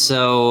 Okay,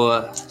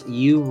 so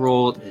you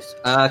rolled.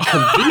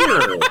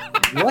 Kabir!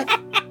 What?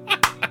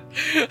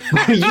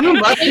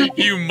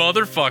 You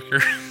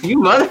motherfucker. You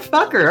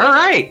motherfucker,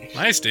 alright.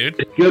 Nice, dude.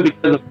 It's good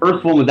because the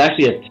first one was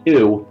actually a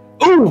 2,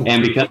 Ooh!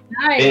 and because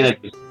Nice. advantage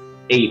is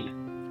 8.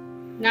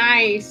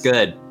 Nice.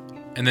 Good.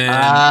 And then,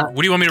 what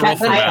do you want me to roll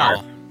for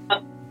Cat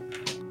Val?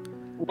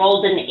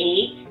 Rolled an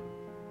 8.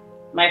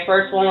 My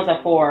first one was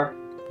a 4.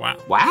 Wow.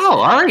 Wow.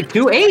 All right.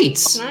 2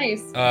 8s.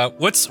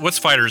 Nice. What's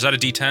fighter? Is that a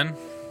D10?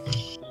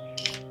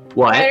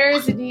 What? Fighter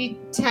is a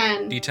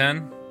D10.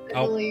 D10.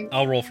 I believe.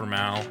 I'll roll for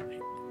Mal.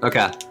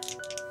 Okay.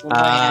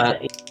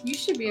 You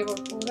should be able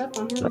to pull it up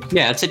on her.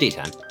 Yeah, it's a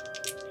D10.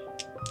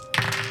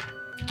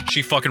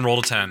 She fucking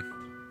rolled a 10.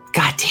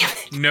 God damn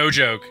it. No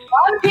joke.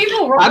 A lot of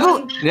people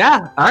roll.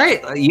 Yeah. All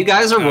right. You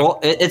guys are roll.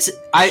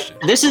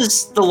 This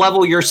is the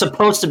level you're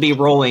supposed to be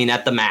rolling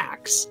at the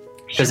max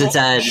because it's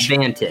an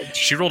advantage.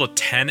 She rolled a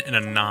 10 and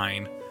a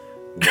 9.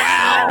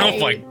 Wow. Oh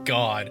my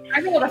god.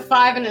 I rolled a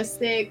 5 and a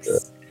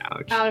 6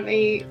 Ouch. out of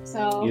 8.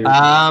 So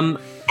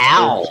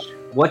Al,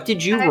 what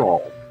did you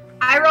roll?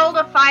 I rolled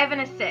a 5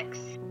 and a 6.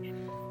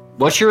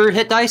 What's your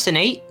hit dice? An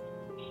 8?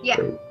 Yeah.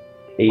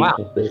 8 Wow.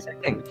 plus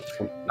 6.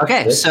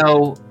 Okay.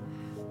 So,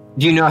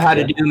 do you know how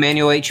to do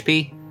manual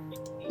HP?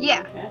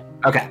 Yeah.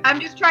 Okay.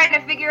 I'm just trying to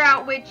figure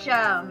out which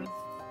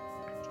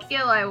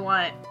skill I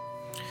want.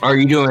 Are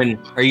you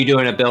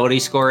doing ability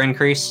score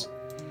increase?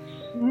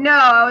 No,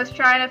 I was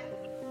trying to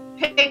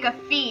pick a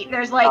feat.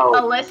 There's like Oh.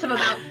 a list of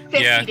about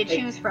 50 to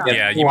choose from.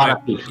 Yeah, A lot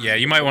of feet.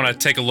 you might want to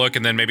take a look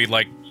and then maybe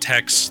like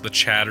text the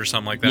chat or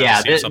something like that Yeah,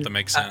 to see if something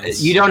makes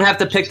sense. You don't have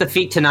to pick the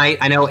feat tonight.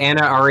 I know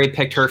Anna already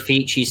picked her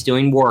feat. She's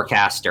doing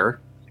Warcaster.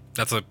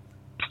 That's a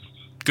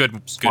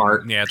good.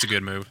 Smart. Yeah, it's a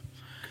good move.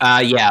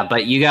 Yeah,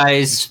 but you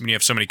guys, When you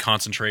have so many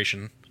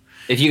concentration.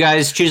 if you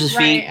guys choose a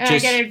right, feat, and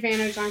just I get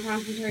advantage on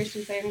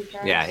concentration saving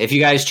throws. yeah, if you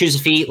guys choose a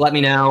feat, let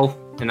me know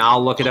and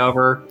I'll look it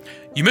over.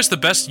 You missed the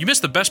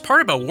best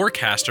part about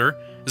Warcaster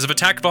is if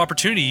attack of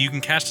opportunity you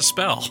can cast a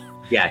spell.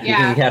 Yeah, you Yeah.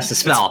 can cast a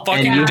spell, It's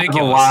fucking and you have a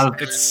ridiculous. lot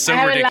of. It's so I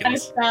have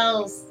ridiculous. a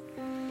lot of spells.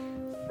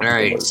 All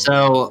right,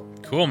 so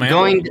Cool, man.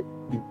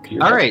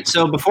 all right,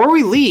 so before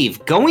we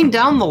leave, going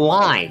down the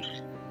line,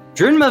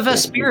 Drinma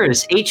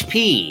Vespira's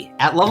HP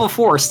at level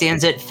 4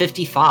 stands at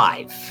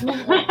 55.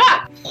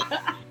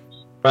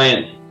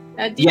 Ryan,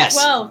 A D12. Yes.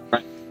 what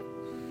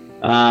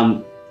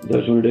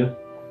you want to do?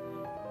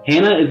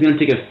 Hannah is going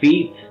to take a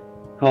feat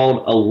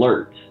called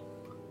Alert.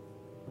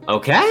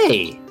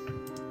 Okay.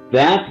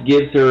 That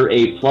gives her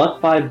a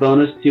 +5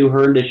 bonus to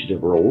her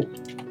initiative rolls.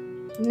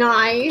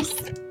 Nice.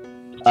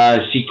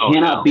 She Oh,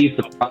 cannot no. be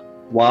surprised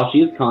while she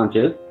is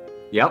conscious.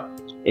 Yep.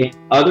 And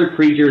other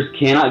creatures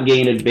cannot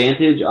gain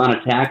advantage on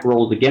attack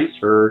rolls against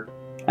her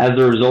as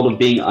a result of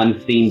being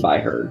unseen by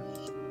her.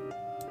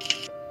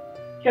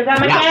 Because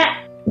I'm a Yeah. cat.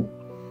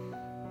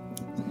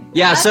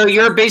 Yeah, so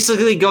you're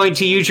basically going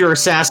to use your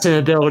assassin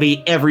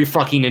ability every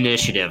fucking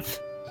initiative.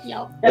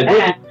 Yep. That's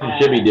what you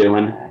should be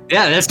doing.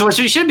 Yeah, that's what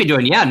we should be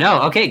doing. Yeah,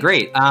 no, okay,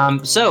 great.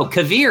 So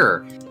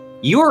Kavir,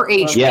 your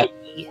HP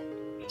Yeah.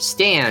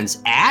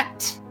 stands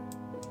at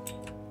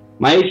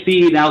My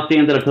HP now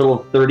stands at a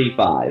total of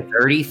 35.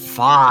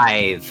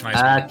 35.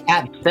 Nice.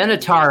 Cat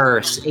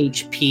Benatar's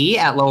HP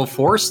at level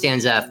 4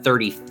 stands at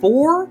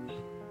 34.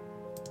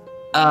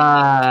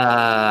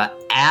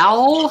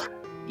 Al,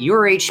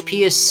 your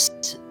HP is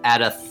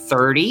at a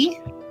 30.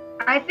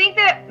 I think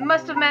that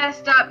must have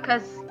messed up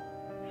because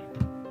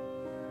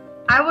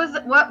I was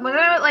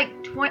I at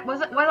like 20?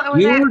 Was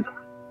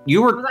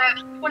You were I at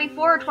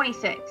 24 or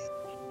 26?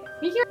 I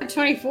think you're at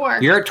 24.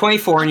 You're at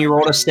 24 and you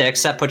rolled a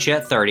 6. That puts you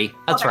at 30.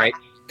 That's Okay. right.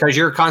 Because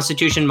you're a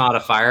Constitution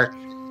modifier.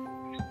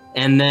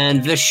 And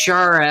then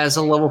Vishara, as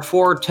a level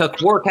 4, took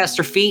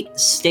Warcaster feat,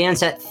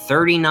 stands at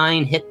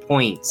 39 hit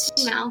points.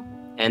 No.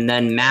 And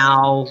then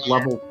Mal,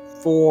 level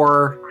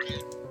 4,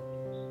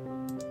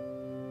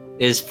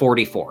 is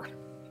 44.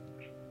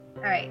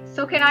 All right.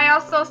 So can I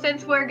also,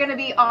 since we're gonna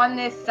be on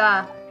this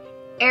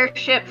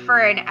airship for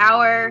an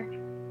hour,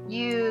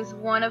 use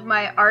one of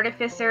my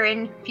artificer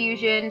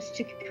infusions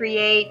to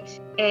create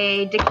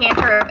a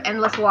decanter of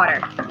endless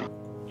water?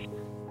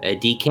 A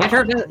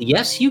decanter?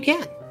 Yes, you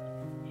can.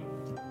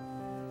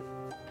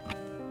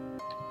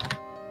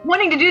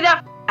 Wanting to do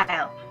that for a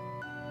while.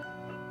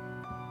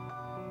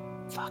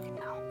 Fucking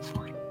hell.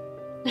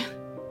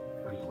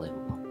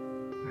 Unbelievable.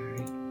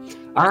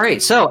 All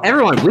right, so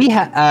everyone, we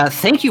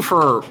thank you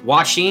for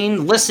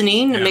watching,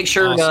 listening. Yeah, Make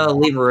sure to awesome.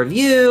 leave a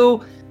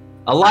review,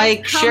 a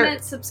like, share,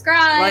 Comment,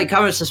 subscribe. like,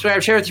 comment,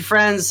 subscribe, share with your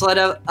friends. Let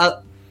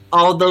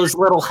all those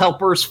little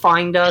helpers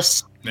find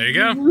us. There you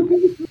go.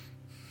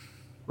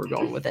 We're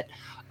going with it.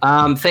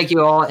 Thank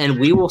you all, and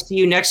we will see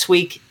you next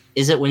week.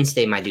 Is it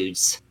Wednesday, my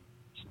dudes?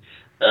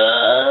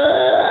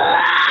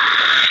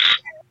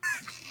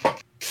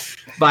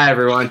 Bye,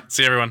 everyone.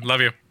 See you, everyone.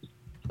 Love you.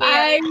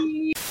 Bye.